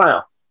English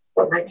crown.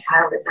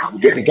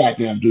 Forget the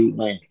goddamn dude,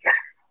 man.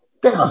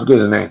 I forget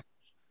his name.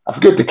 I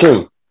forget the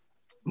king.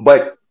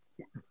 But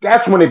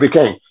that's when it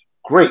became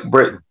Great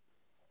Britain.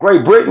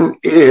 Great Britain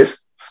is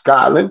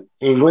Scotland,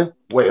 England,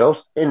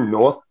 Wales, and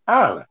North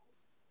Ireland.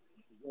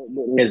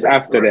 Is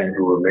after that.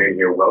 Who remain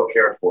here well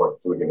cared for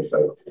until we can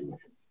decide what to do.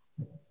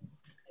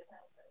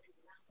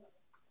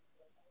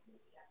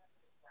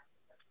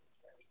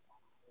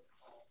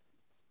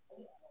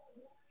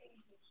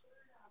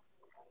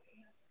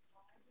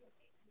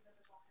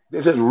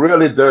 This is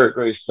really third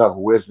grade stuff,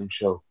 wisdom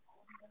show.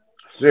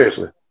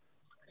 Seriously.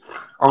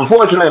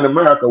 Unfortunately, in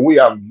America, we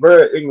are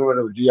very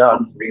ignorant of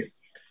geography.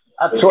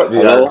 I taught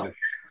geography.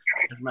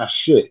 That's my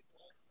shit.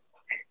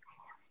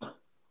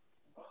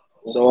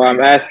 So I'm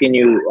asking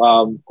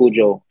you,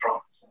 Cujo.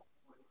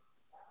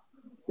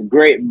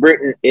 Great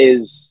Britain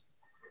is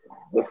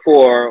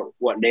before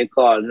what they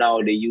call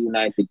now the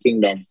United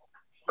Kingdom,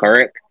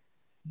 correct?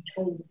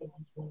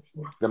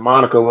 The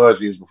moniker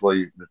was used before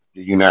the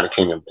United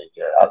Kingdom thing.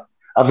 Yeah,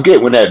 I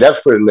forget when that's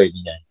pretty late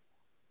in the game.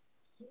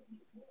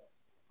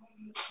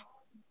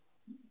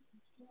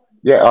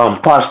 Yeah,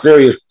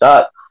 posterior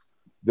thought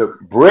the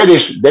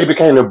British, they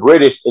became the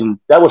British, and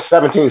that was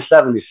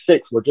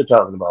 1776, what you're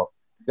talking about.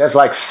 That's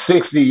like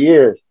 60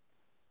 years.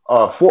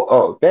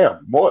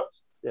 More.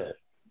 Yeah,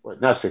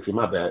 not 60,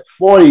 my bad.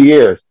 40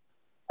 years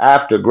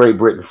after Great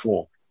Britain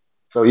formed.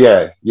 So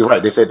yeah, you're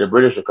right. They said the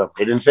British would come.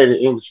 They didn't say the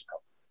English would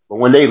come. But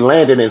when they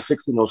landed in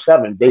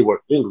 1607, they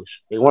were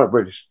English. They weren't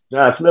British.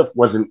 John Smith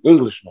was an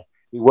Englishman.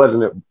 He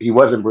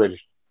wasn't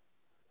British.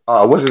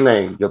 What's his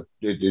name?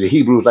 The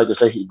Hebrews like to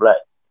say he black.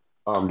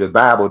 The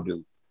Bible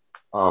dude.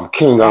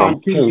 King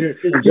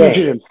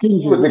James.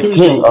 He was the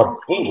king of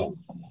England.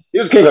 He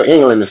was king of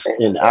England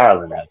in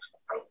Ireland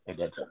actually at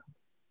that time.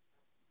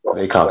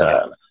 They conquered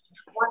Ireland.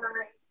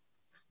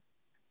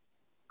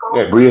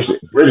 Yeah, British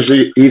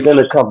East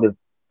India Company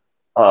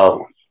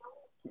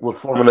was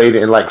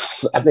formulated in I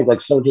think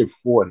 1740s,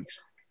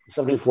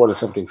 1740,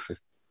 1750.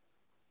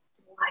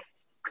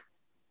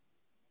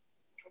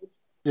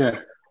 Yeah.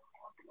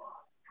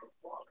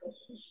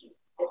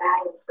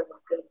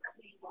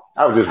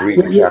 I was just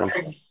reading.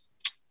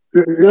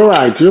 You're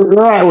right. You're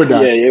right with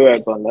that. Yeah, you're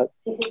right on that.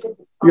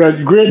 Yeah,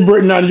 Great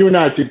Britain and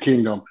United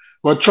Kingdom.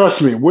 But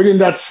trust me, within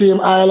that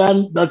same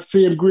island, that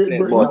same Great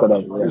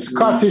Britain, the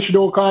Scottish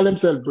don't call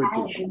themselves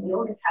British.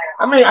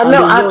 I mean, I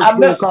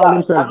met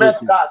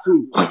Scots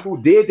who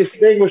did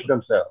distinguish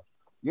themselves.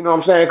 You know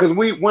what I'm saying? Because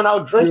we went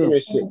out drinking and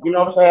shit. You know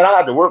what I'm saying? I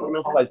had to work with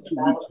them for like 2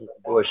 weeks with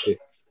bullshit.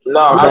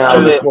 No,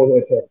 actually,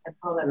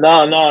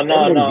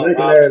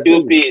 no.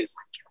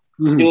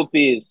 Stew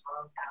peas.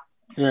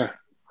 Yeah.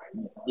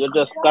 You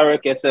just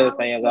correct yourself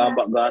and you're going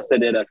back and say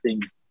the other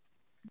thing.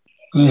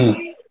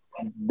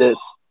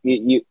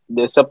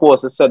 They're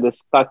supposed to say the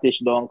Scottish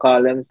don't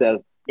call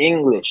themselves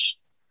English.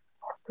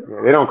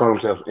 Yeah, they don't call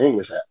themselves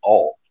English at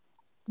all.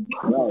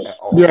 Right.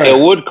 Yeah. They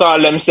would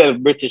call themselves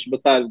British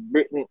because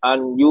Britain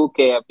and UK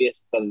are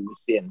basically the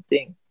same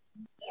thing.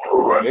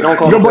 They don't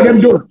call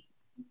themselves.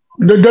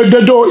 They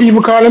don't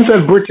even call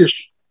themselves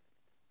British.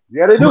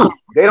 Yeah, they do.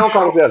 They don't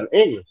call themselves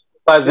English.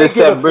 Because they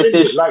say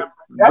British.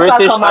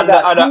 British on the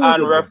other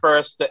hand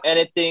refers to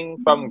anything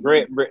from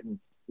Great Britain,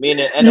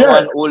 meaning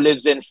anyone who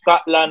lives in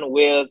Scotland,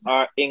 Wales,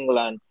 or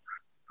England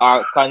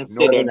are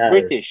considered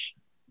British.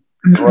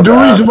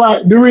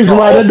 The reason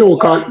why they don't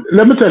call,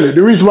 let me tell you,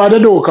 the reason why they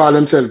don't call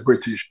themselves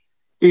British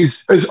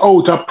is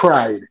out of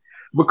pride,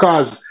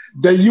 because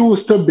they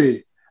used to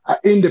be an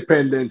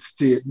independent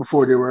state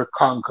before they were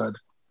conquered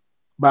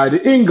by the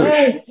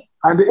English,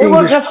 and the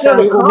English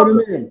carried over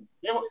the name.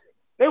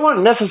 They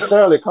weren't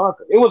necessarily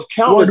conquered. It was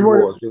counter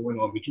wars that went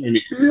on between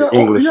the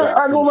English.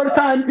 Yeah, and over the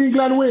time,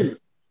 England win.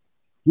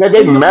 Now,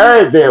 they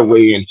married their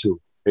way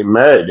into it.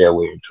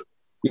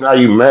 You know how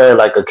you marry,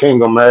 like a king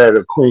will marry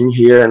a queen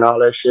here and all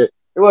that shit?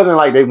 It wasn't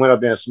like they went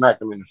up there and smacked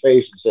them in the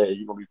face and said,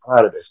 you're going to be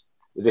part of this.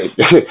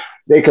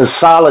 They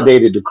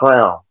consolidated the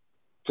crown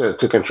to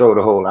control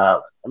the whole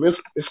island. I mean,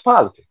 it's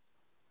politics.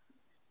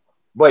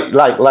 But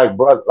like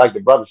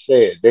the brother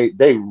said,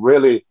 they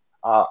really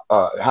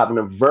have an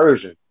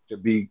aversion to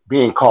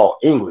being called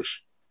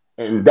English.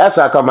 And that's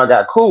how come I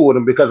got cool with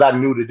them, because I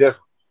knew the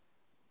difference.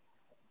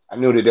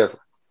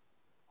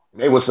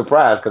 They were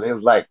surprised because they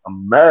was like,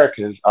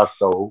 Americans are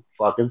so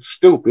fucking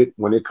stupid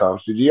when it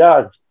comes to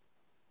geography.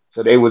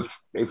 So they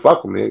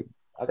fuck with me.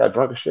 I got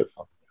drunk as shit.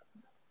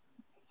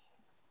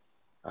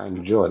 I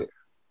enjoyed it.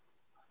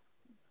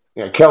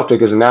 Yeah,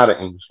 Celtic is not an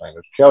English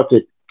language.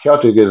 Celtic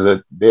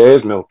there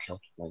is no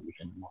Celtic language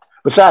anymore.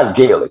 Besides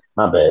Gaelic,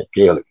 my bad,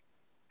 Gaelic.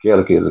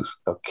 Gaelic is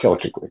a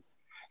Celtic language.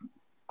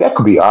 That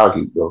could be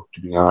argued, though,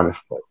 to be honest.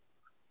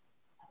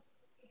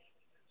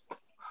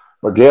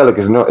 But Gaelic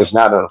it's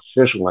not an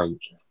official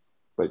language.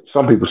 But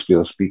some people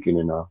still speak it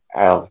in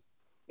Ireland.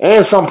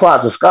 and some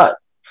parts of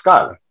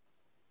Scotland,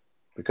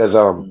 because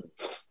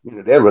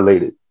they're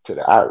related to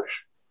the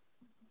Irish.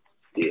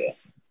 Yeah.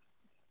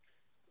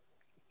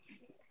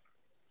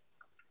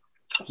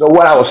 So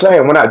what I was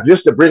saying,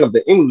 just to bring up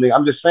the England,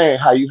 I'm just saying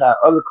how you have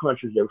other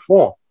countries that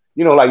form.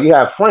 Like you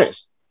have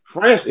France.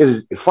 France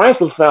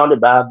was founded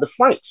by the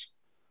French.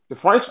 The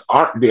French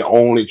aren't the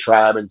only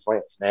tribe in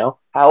France now.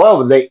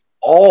 However, they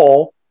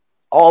all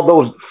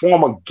those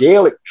former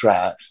Gaelic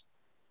tribes,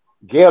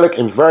 Gaelic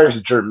and various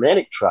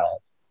Germanic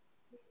tribes,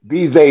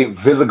 be they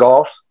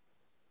Visigoths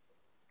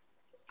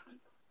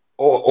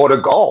or the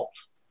Gauls,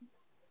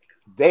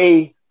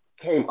 they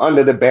came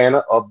under the banner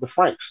of the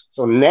French.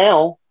 So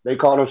now they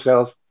call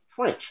themselves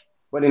French.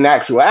 But in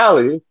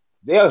actuality,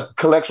 they're a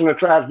collection of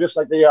tribes just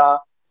like they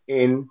are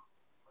in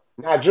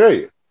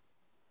Nigeria.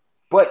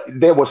 But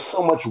there was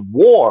so much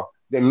war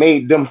that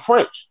made them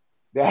French.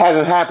 That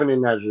hasn't happened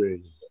in Nigeria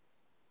yet.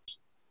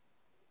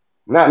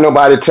 Not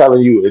nobody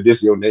telling you this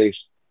is your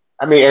nation.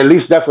 I mean, at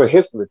least that's what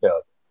history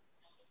tells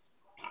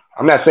you.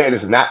 I'm not saying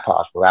it's not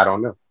possible. I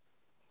don't know.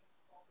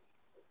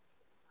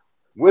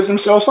 Wisdom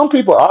shows some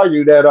people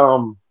argue that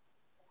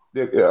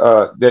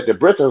that the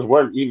Britons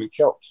weren't even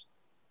Celts.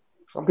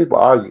 Some people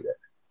argue that.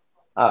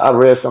 I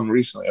read something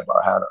recently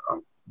about how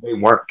they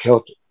weren't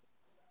Celtic.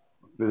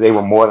 They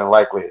were more than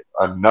likely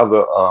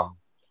another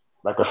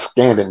like a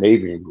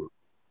Scandinavian group.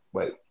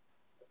 But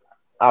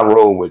I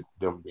roll with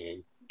them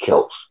being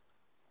Celts.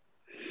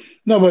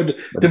 No, but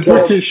the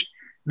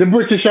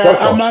British are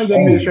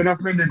amalgamation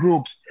of many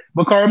groups.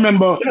 Because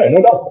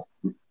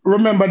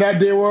remember that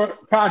they were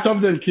part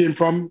of them came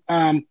from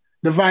the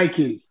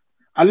Vikings.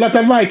 A lot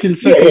of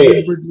Vikings settled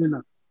in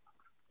Britain.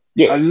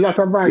 Yeah, a lot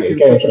of Vikings.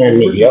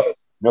 Yep,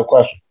 no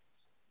question.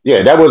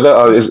 Yeah, that was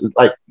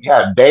like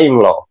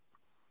Danelaw.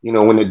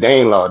 When the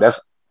Danelaw, that's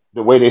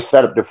the way they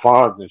set up the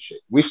farms and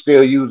shit. We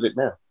still use it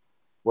now.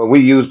 Well, we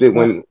used it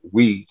when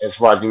as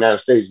far as the United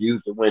States,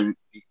 used it when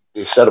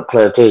they set up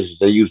plantations.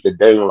 They used the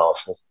Danelaw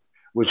system,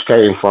 which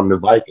came from the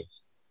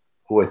Vikings,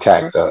 who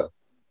attacked.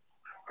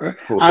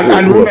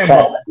 Remember,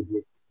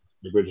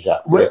 the British.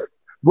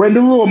 When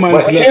the Romans.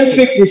 But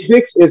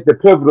 1066 is the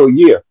pivotal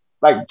year.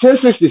 Like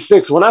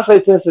 1066. When I say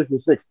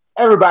 1066,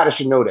 everybody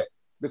should know that,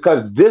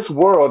 because this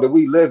world that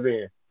we live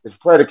in is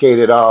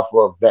predicated off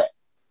of that.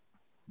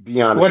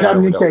 Beyond what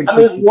happened in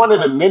 1066? One of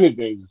the many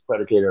things is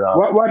predicated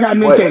off. What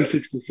happened in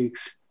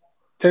 1066?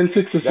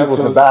 1066. That was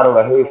the Battle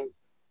of Hastings.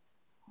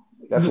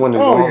 That's when the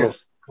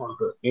Normans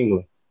conquered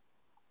England.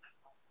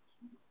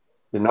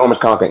 The Normans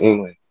conquered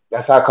England.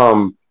 That's how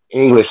come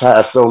English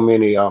has so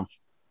many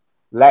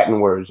Latin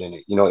words in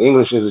it.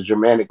 English is a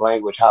Germanic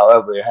language.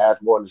 However, it has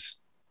more than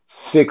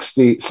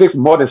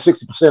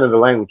 60% of the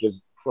language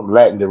is from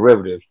Latin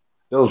derivatives.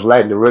 Those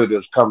Latin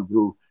derivatives come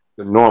through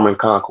the Norman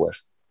conquest.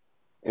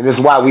 And this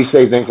is why we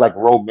say things like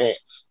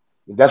romance.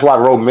 That's why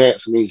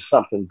romance means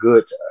something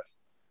good to us.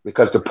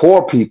 Because the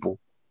poor people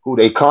who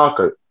they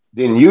conquered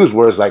didn't use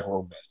words like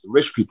romance. The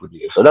rich people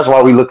did. So that's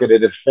why we look at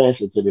it as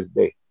fancy to this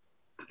day.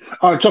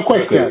 All right, so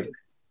question. Okay.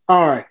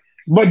 All right.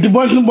 But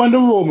when the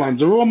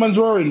Romans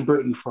were in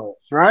Britain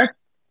first, right?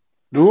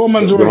 The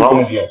Romans were in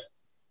Britain. Yes.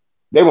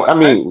 They were,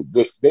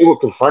 they were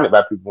confronted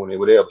by people when they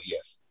were there, but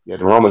yes. Yeah,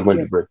 the Romans went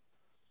to Britain.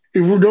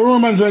 If the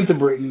Romans went to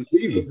Britain,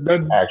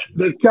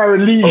 they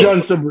carried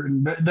legions to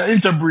Britain. They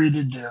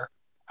interbreeded there,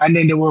 and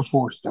then they were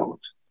forced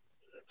out.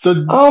 So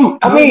they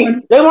weren't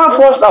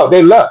forced out.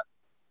 They left.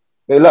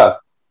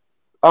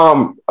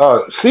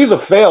 Caesar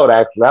failed,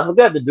 actually. I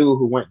forgot the dude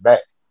who went back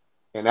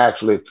and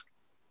actually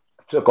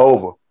took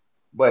over.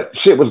 But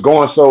shit was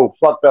going so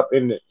fucked up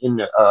on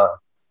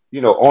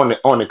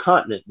the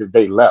continent that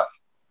they left.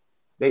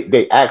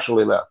 They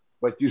actually left.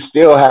 But you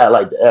still had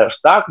like the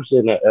aristocracy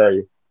in that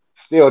area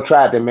still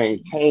tried to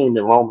maintain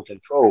the Roman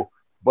control,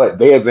 but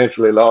they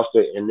eventually lost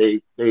it, and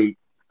they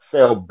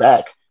fell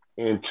back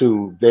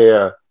into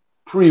their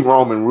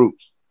pre-Roman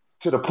roots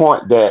to the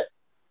point that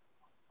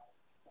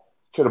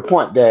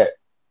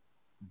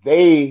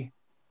they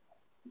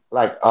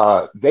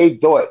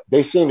thought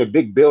they seen the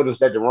big buildings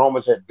that the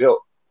Romans had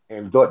built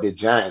and thought the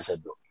giants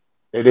had built.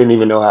 They didn't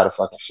even know how to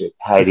fucking shit.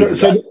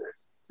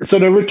 So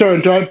they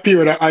returned to a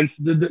period of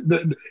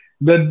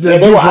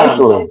they were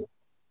isolated.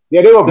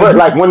 Yeah, they were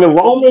like when the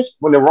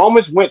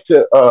Romans went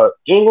to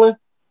England,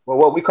 or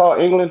what we call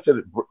England, to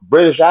the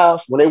British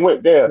Isles. When they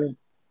went there,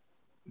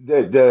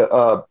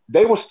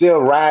 they were still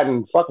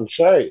riding fucking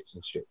chariots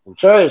and shit. And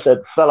chariots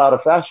had fell out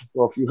of fashion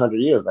for a few hundred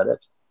years by that time.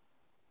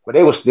 But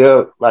they were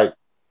still like,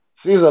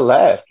 Caesar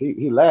laughed.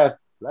 He laughed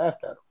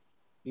at them.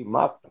 He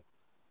mocked them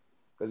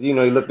because he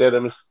looked at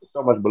them as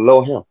so much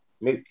below him.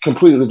 And they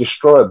completely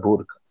destroyed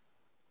Boudicca.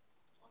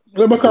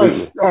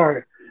 Because all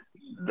right,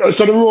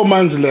 so the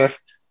Romans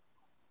left.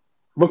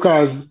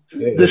 Because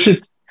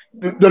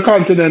the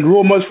continent,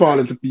 Rome was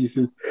falling to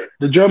pieces.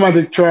 The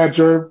Germanic tribes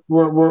were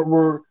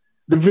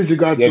the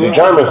Visigoths. Yeah, the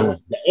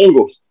Germans, the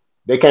Angles,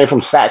 they came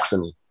from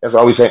Saxony. That's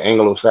why we say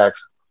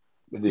Anglo-Saxon.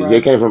 Right. They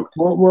came from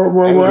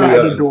we're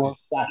at the door.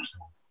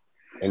 Saxony,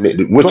 and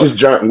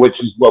which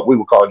is what we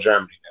would call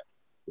Germany now.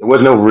 There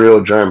was no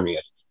real Germany.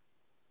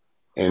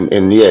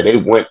 And yeah, they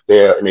went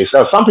there and they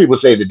saw. Some people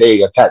say that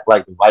they attacked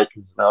like the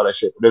Vikings and all that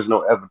shit, but there's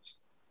no evidence.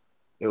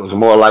 It was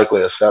more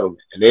likely a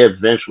settlement, and they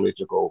eventually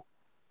took over.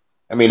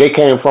 I mean, they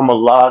came from a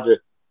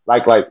larger,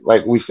 like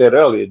we said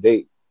earlier.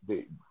 The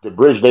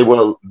British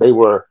they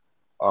were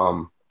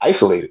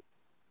isolated.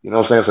 You know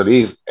what I'm saying? So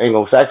these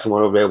Anglo-Saxons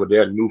went over there with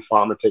their new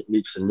farming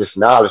techniques and this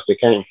knowledge that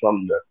came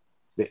from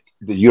the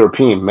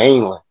European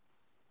mainland.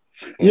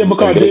 Yeah,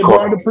 because they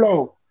brought the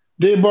plow.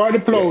 They brought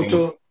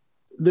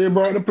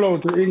the plow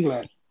to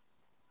England.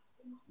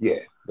 Yeah,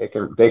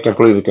 they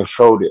completely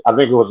controlled it. I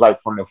think it was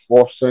like from the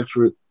 4th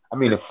century. I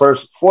mean, the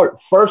first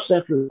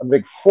century. I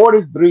think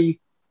 43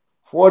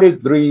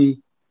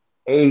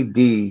 AD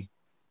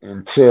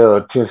until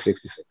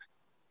 1066.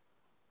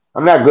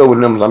 I'm not good with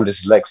numbers. I'm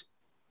dyslexic,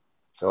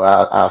 so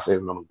I'll say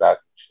the numbers back.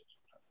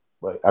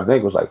 But I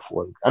think it was like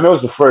 40. I know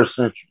it's the first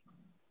century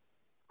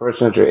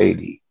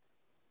AD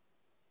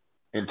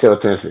until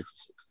 1066.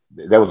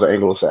 That was the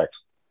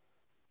Anglo-Saxon.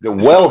 The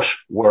Welsh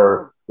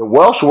were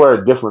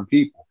a different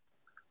people.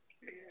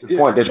 The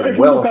point that if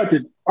we look at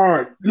it, all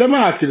right. Let me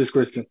ask you this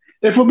question.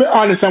 If we'll be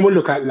honest and we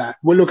look at that,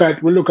 we look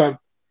at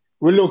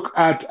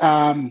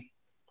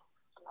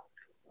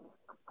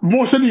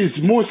most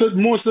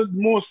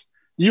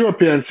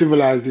European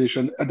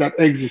civilization that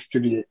exists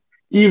today,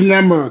 even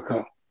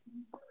America,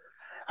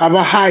 have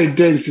a high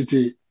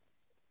density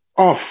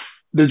of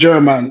the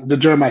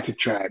Germanic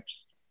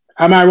tribes.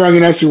 Am I wrong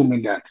in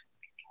assuming that?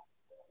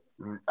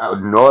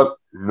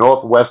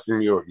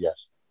 Northwestern Europe,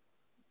 yes,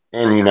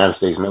 and the United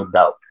States, no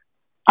doubt.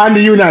 And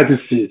the United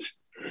States,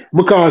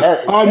 because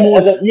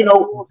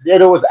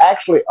there was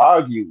actually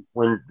argued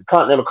when the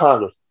Continental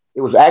Congress. It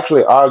was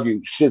actually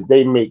argued, should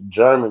they make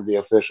German the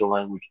official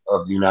language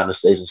of the United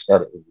States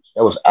instead of English?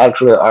 That was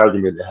actually an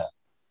argument to have.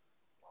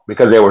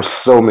 Because there were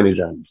so many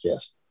Germans,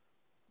 yes.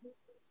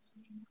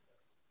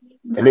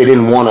 And they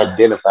didn't want to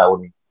identify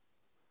with me.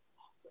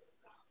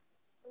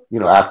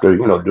 After,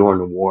 during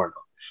the war,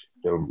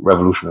 the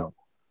Revolutionary War.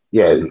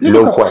 Yeah,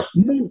 no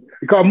question.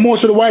 Because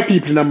most of the white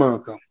people in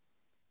America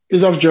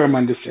is of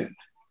German descent.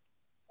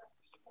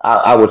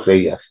 I would say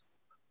yes.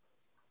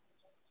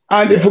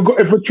 And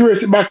if we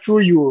trace it back through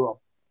Europe,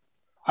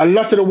 a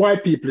lot of the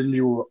white people in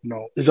Europe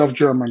now is of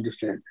German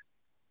descent.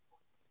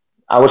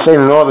 I would say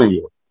Northern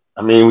Europe.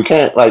 I mean, we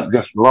can't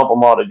just lump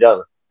them all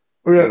together.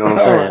 You know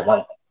what I'm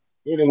saying?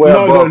 Anywhere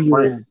above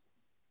France.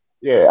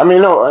 Yeah, I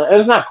mean, no,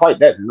 it's not quite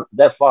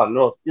that far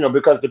north.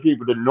 Because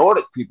the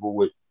Nordic people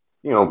would,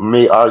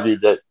 may argue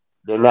that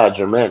they're not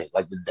Germanic,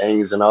 like the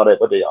Danes and all that,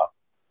 but they are.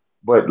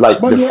 But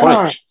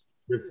the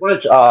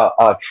French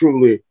are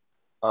truly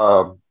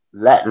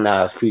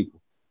Latinized people.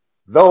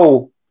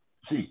 Though,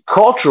 see,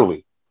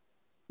 culturally,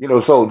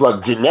 so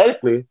like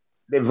genetically,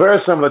 they're very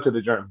similar to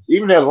the Germans.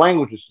 Even their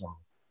language is similar,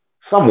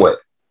 somewhat.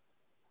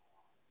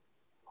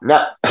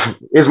 Not,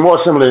 it's more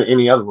similar than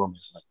any other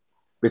Romans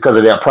because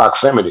of their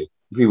proximity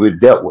people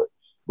dealt with.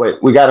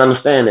 But we got to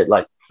understand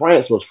that,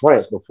 France was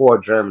France before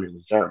Germany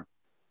was Germany.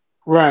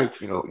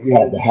 Right. You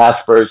had the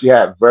Habsburgs, you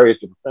had various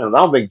different families.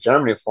 I don't think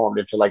Germany formed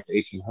until the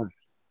 1800s.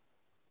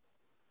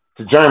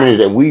 The Germany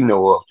that we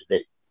know of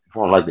today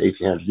formed the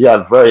 1800s. You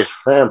had various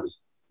families.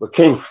 But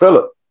King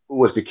Philip, who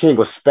was the king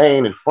of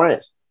Spain and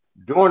France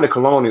during the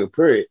colonial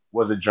period,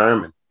 was a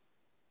German.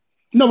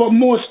 No, but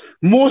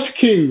most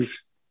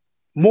kings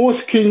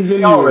in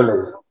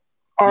Europe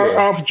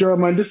are of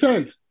German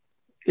descent.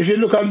 If you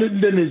look at the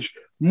lineage,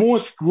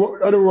 most of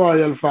the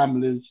royal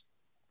families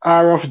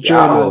are of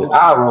German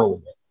descent. I roll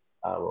it.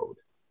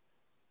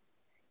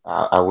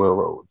 I will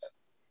roll with that.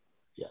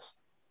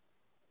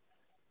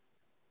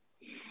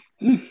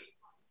 Yes.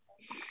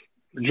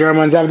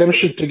 Germans have them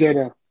shit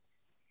together.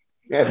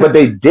 Yeah, but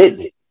they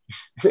didn't.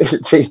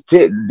 They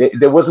didn't.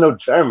 There was no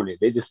Germany.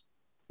 They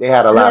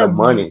had a lot of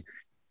money,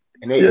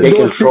 and they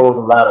controlled a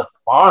lot of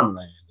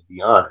farmland. To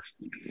be honest,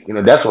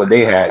 that's what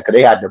they had because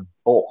they had the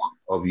bulk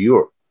of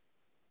Europe.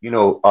 You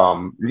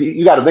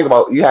got to think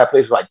about. You have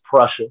places like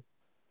Prussia.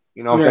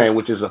 You know what I'm saying,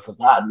 which is a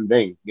forgotten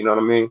thing. You know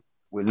what I mean?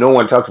 Where no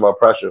one talks about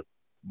Prussia,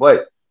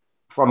 but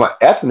from an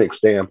ethnic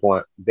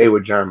standpoint, they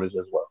were Germans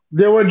as well.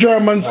 They were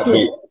Germans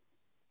too.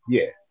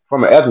 Yeah,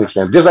 from an ethnic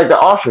standpoint, just like the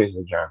Austrians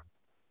are German.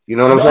 You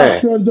know what I'm saying?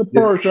 Austrians, the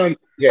Persian,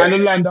 and the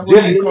land that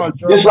we call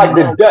Germany. Just like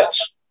the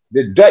Dutch.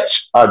 The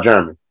Dutch are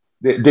German.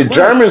 The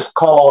Germans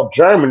call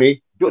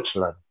Germany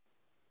Deutschland.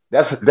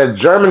 That's the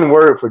German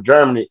word for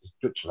Germany is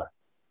Deutschland.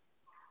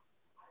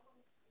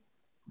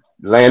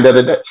 Land of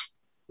the Dutch.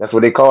 That's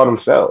what they call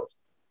themselves.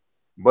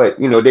 But,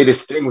 they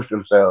distinguish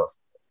themselves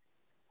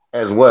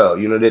as well.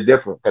 They're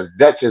different because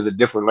Dutch is a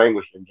different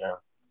language than German.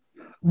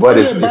 But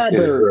it's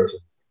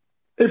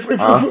if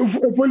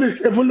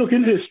we look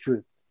in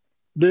history,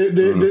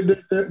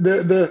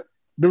 the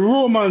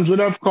Romans would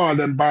have called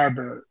them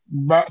barbarians.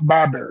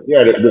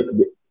 Yeah,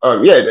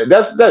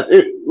 that's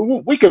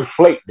we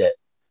conflate that.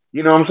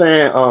 You know what I'm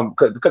saying?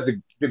 Because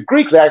the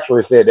Greeks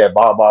actually said that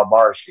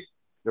bar shit.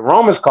 The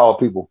Romans called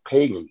people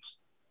pagans.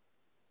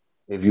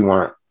 If you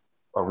weren't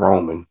a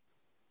Roman,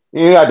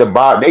 you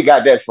got they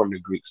got that from the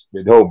Greeks.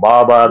 The whole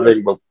bar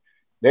thing, but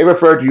they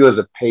refer to you as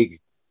a pagan.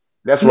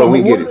 That's where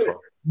we get it from.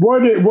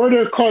 Were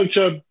their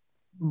culture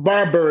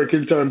barbaric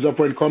in terms of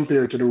when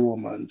compared to the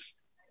Romans?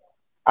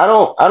 I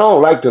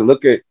don't like to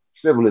look at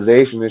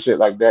civilization and shit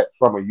like that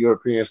from a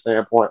European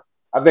standpoint.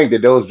 I think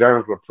that those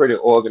Germans were pretty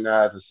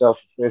organized and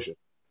self-sufficient.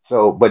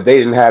 So, but they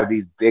didn't have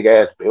these big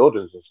ass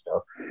buildings and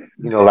stuff,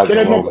 like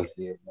the Romans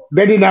did.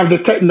 They didn't have the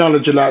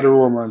technology like the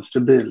Romans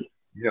to build.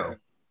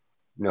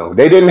 No,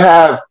 they didn't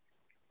have.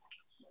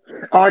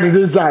 Or the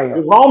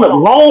desire.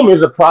 Rome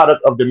is a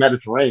product of the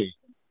Mediterranean.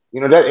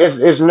 That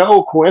it's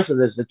no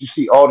coincidence that you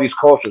see all these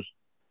cultures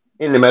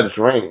in the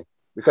Mediterranean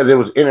because it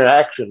was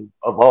interaction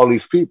of all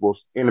these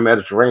peoples in the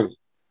Mediterranean.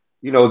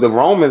 The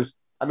Romans.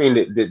 I mean,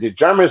 the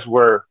Germans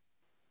were.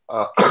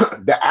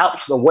 The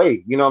Alps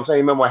away, you know what I'm saying?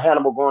 Remember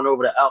Hannibal going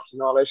over the Alps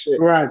and all that shit?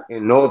 Right.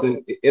 In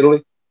northern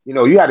Italy?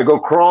 You had to go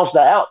cross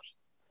the Alps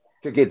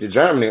to get to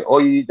Germany,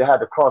 or you either had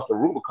to cross the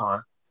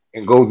Rubicon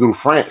and go through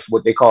France,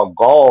 what they call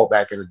Gaul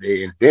back in the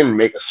day, and then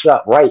make a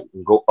shot right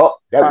and go up.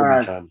 That would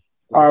be Germany.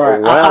 All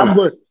right. I'm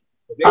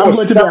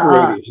going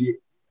to be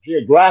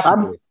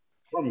geographically.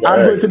 I'm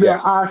going to be an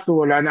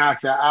asshole and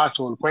ask an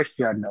asshole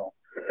question now.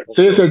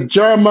 So you said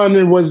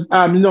Germany was,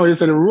 you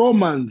said the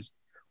Romans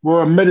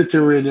were a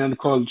Mediterranean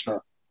culture.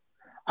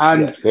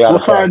 And we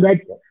find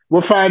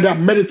that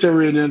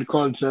Mediterranean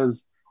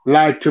cultures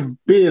like to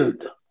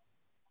build.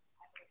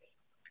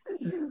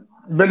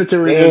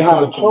 Mediterranean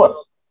culture.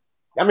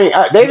 I mean,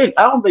 they didn't.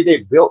 I don't think they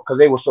built because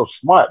they were so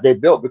smart. They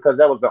built because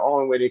that was the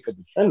only way they could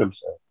defend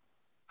themselves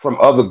from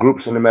other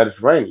groups in the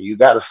Mediterranean. You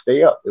got to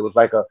stay up. It was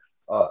like a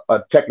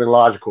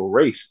technological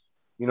race.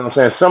 You know what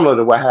I'm saying? Similar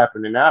to what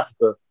happened in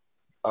Africa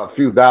a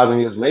few thousand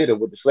years later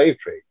with the slave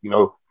trade.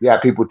 You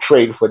had people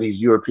trading for these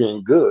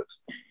European goods.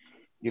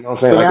 You know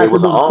what I'm saying? So like they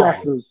were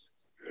classes.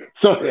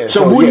 So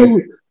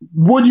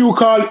would you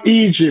call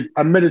Egypt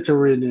a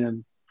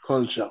Mediterranean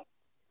culture?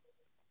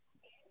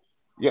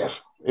 Yes,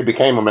 it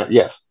became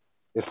yes.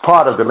 It's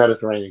part of the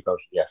Mediterranean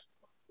culture. Yes,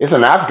 it's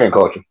an African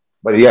culture,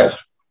 but yes,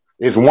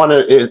 it's one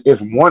of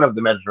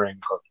the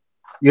Mediterranean culture.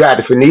 You had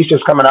the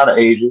Phoenicians coming out of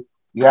Asia.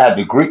 You had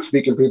the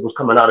Greek-speaking peoples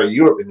coming out of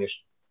Europe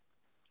initially.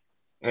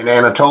 In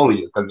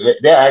Anatolia, because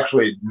they're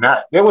actually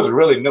not. There was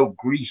really no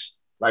Greece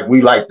like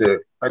we're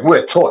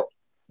taught.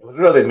 There was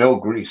really no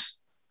Greece,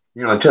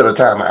 until the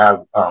time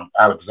of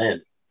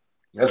Alexander.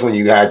 That's when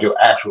you had your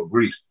actual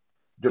Greece.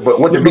 But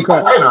what to be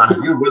quite honest,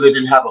 you really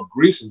didn't have a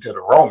Greece until the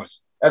Romans.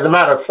 As a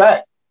matter of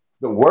fact,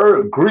 the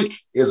word Greek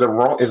is a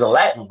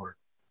Latin word.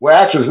 Well,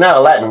 actually, it's not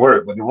a Latin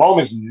word, but the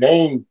Romans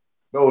named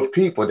those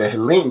people, the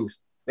Hellenes.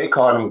 They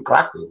called them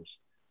Gracchus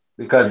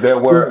because there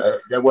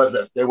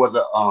was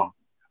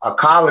a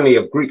colony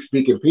of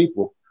Greek-speaking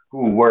people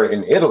who were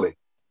in Italy,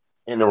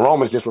 and the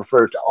Romans just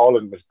referred to all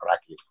of them as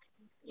Gracchus.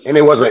 And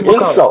it was an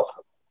insult.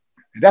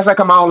 That's like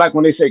I don't like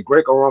when they say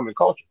Greco-Roman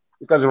culture,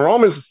 because the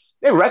Romans,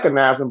 they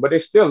recognize them, but they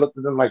still look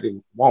at them like they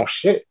want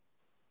shit.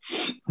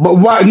 But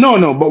why?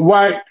 No. But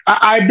why?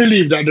 I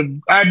believe that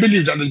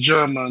the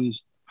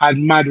Germans had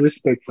mad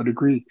respect for the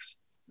Greeks,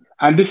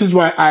 and this is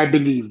why I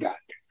believe that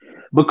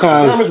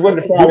because the Germans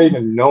wouldn't have probably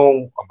even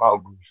known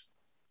about Greece.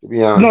 To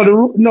be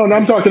honest. No,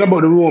 I'm talking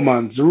about the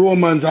Romans. The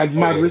Romans had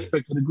mad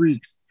respect for the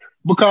Greeks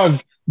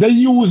because they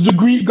used the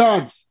Greek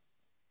gods.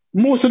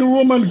 Most of the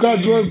Roman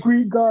gods were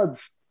Greek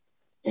gods.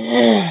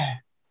 Yeah.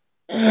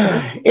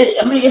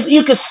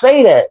 You could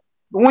say that.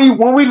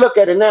 When we look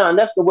at it now, and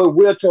that's the way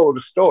we're told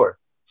the story.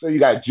 So you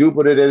got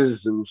Jupiter,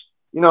 there's Zeus.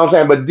 You know what I'm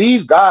saying? But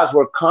these gods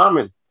were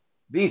common.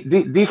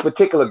 These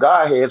particular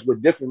godheads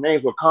with different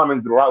names were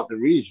common throughout the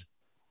region.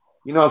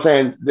 You know what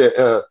I'm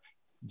saying?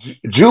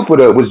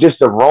 Jupiter was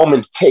just a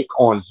Roman take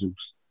on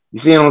Zeus. You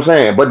see what I'm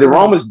saying? But the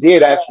Romans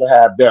did actually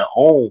have their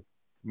own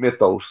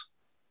mythos.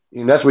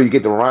 And that's where you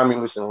get the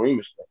Romulus and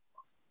Remus thing.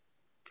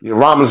 The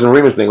Romulus and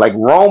Remus thing. Like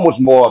Rome was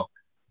more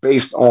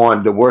based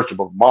on the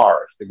worship of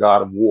Mars, the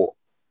god of war.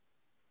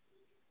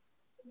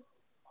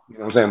 You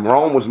know what I'm saying?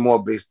 Rome was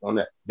more based on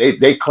that.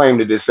 They claim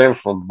to descend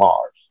from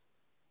Mars,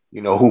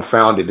 who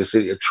founded the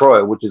city of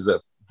Troy, which is a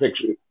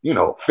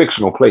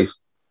fictional place.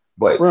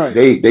 But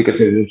they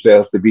consider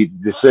themselves to be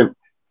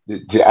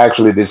to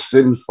actually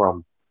descend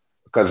from,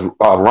 because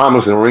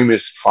Romulus and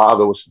Remus'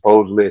 father was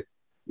supposedly,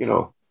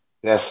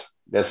 that's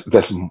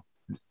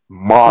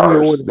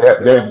Mars.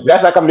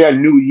 That's like their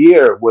New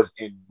Year was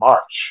in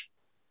March.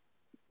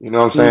 You know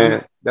what I'm saying?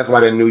 Mm-hmm. That's why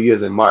their New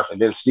Year's in March.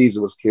 And then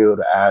Caesar was killed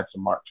to add to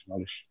March.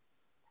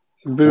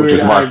 Beware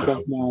the eyes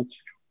of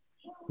March.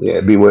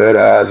 Yeah, beware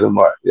the eyes of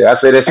March. Yeah, I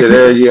say that shit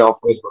every year on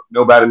Facebook.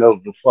 Nobody knows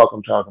what the fuck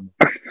I'm talking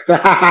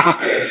about.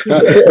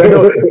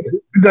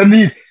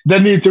 They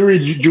need to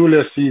read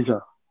Julius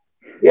Caesar.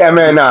 Yeah,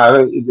 man,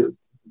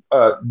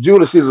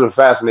 Julius Caesar is a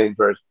fascinating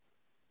person.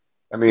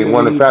 I mean,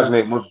 one of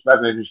the most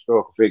fascinating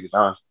historical figures,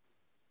 honestly.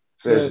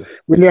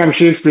 William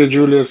Shakespeare,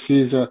 Julius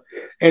Caesar,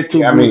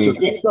 Brutus.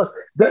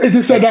 It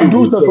is said that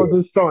Brutus was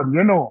his son,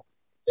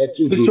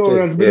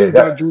 Historians believe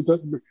that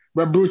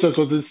Brutus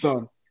was his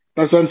son.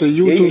 That's what I'm saying.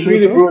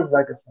 Brutus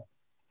like a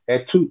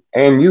son.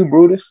 And you,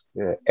 Brutus?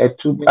 Yeah, I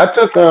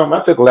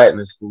took Latin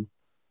in school.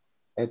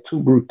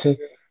 Brutus.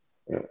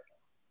 Yeah.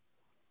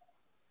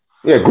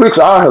 Yeah, Greeks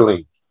are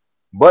Hellenes,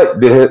 but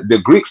the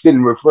Greeks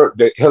didn't refer.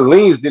 The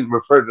Hellenes didn't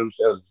refer to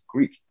themselves as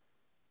Greeks.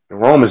 The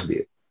Romans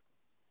did.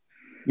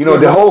 You know,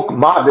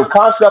 the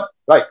concept,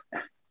 like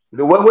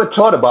the way we're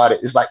taught about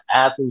it is like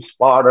Athens,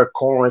 Sparta,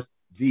 Corinth,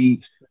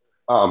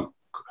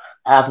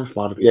 Athens,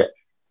 Sparta. Yeah,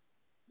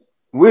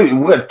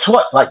 we're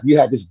taught like you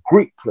had this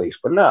Greek place,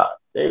 but nah,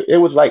 it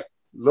was like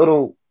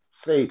little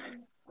it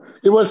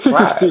was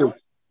city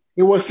states.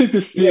 It was city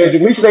states.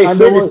 Yeah, we say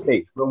city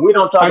states, but we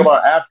don't talk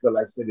about Africa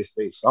like city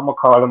states. So I'm gonna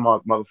call them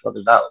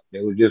motherfuckers out. They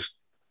were just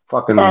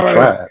fucking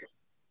trash.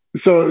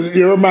 So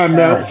you remind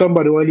me of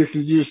somebody when you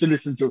used to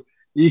listen to.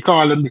 He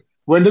called them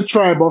when the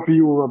tribe of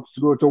Europe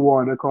go to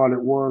war, they call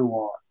it World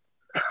War.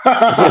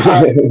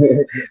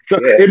 So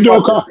him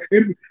don't call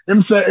him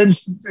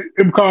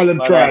call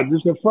them tribes.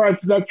 It's a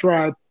France that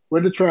tribe.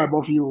 We're the tribe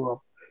of Europe.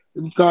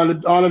 Him call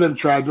it all of them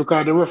tribes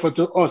because they refer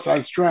to us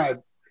as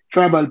tribal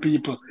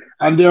people.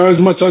 And they're as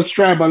much as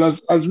tribal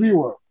as we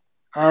were,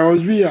 or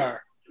as we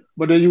are.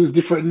 But they use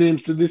different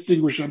names to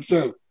distinguish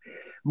themselves.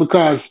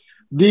 Because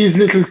these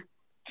little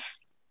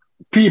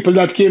people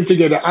that came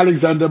together,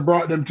 Alexander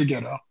brought them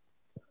together.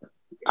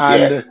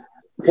 And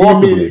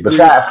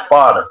besides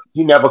Sparta,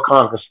 he never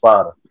conquered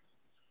Sparta.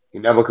 He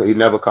never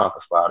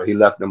conquered Sparta. He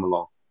left them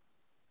alone.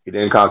 He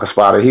didn't conquer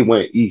Sparta. He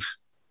went east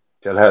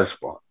to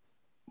Hellespont.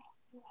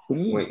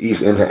 He went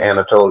east into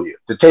Anatolia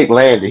to take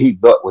land that he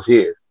thought was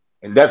his.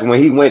 And that's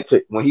when he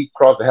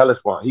crossed the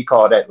Hellespont, he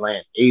called that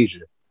land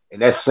Asia.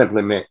 And that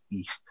simply meant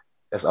east.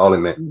 That's all it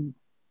meant.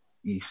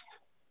 East.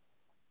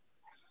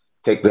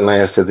 Take the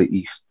lands to the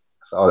east.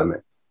 That's all it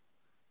meant.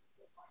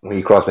 When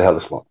he crossed the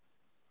Hellespont.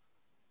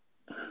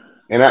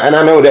 And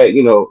I know that,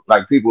 you know,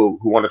 like people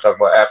who want to talk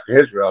about African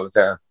history all the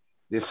time,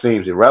 this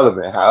seems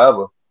irrelevant.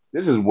 However,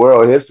 this is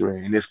world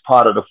history and it's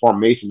part of the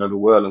formation of the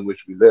world in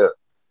which we live.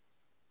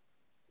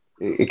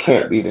 It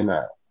can't be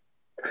denied.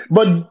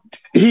 But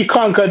he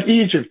conquered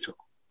Egypt too.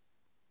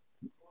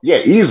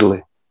 Yeah,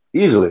 easily.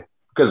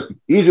 Because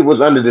Egypt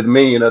was under the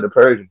dominion of the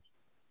Persians.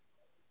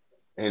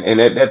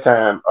 And at that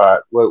time,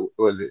 what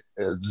was it?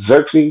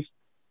 Xerxes?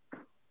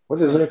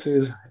 What is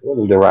Xerxes? It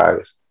wasn't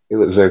Darius. It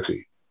was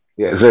Xerxes.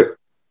 Yeah, Xerxes.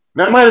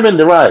 That might have been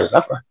Darius.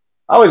 I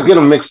always get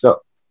them mixed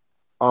up.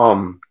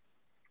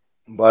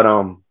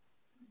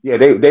 Yeah,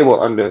 they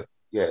were under.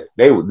 Yeah,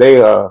 it was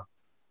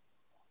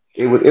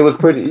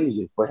pretty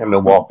easy for him to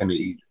walk into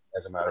Egypt.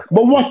 As a matter of fact.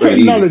 But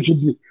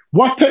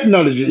what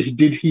technology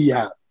did he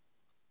have?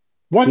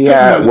 What he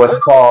had was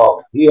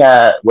called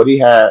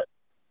the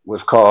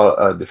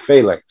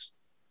phalanx,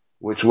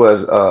 which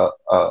was a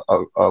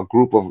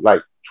group of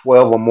like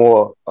 12 or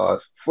more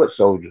foot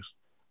soldiers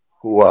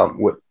who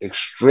with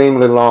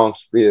extremely long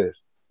spears,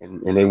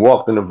 and they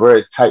walked in a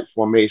very tight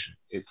formation.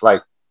 It's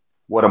like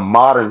what a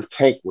modern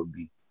tank would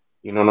be.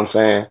 You know what I'm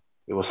saying?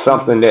 It was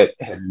something that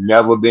had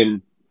never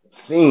been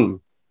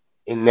seen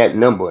in that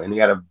number, and he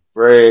had a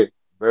very,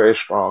 very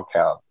strong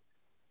cavalry.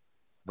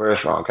 Very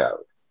strong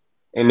cavalry.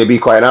 And to be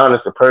quite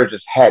honest, the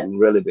Persians hadn't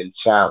really been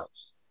challenged,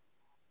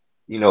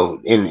 you know,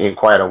 in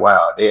quite a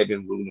while. They had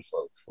been ruling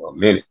for a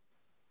minute.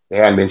 They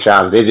hadn't been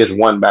challenged. They just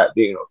won back,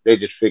 you know, they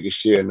just figured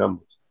sheer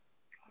numbers.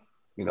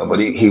 You know, but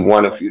he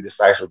won a few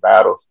decisive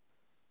battles,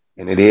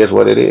 and it is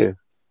what it is.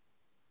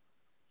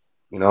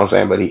 You know what I'm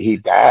saying? But he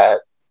died,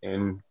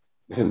 and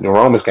the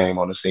Romans came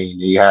on the scene.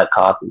 He had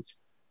Carthage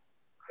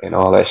and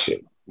all that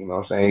shit. You know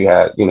what I'm saying? He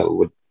had, you know,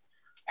 with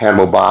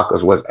Hannibal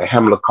Barca was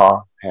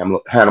Hamilcar,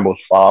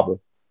 Hannibal's father.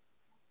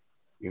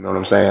 You know what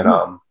I'm saying?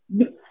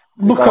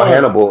 Because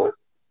Hannibal,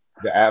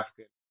 the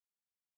African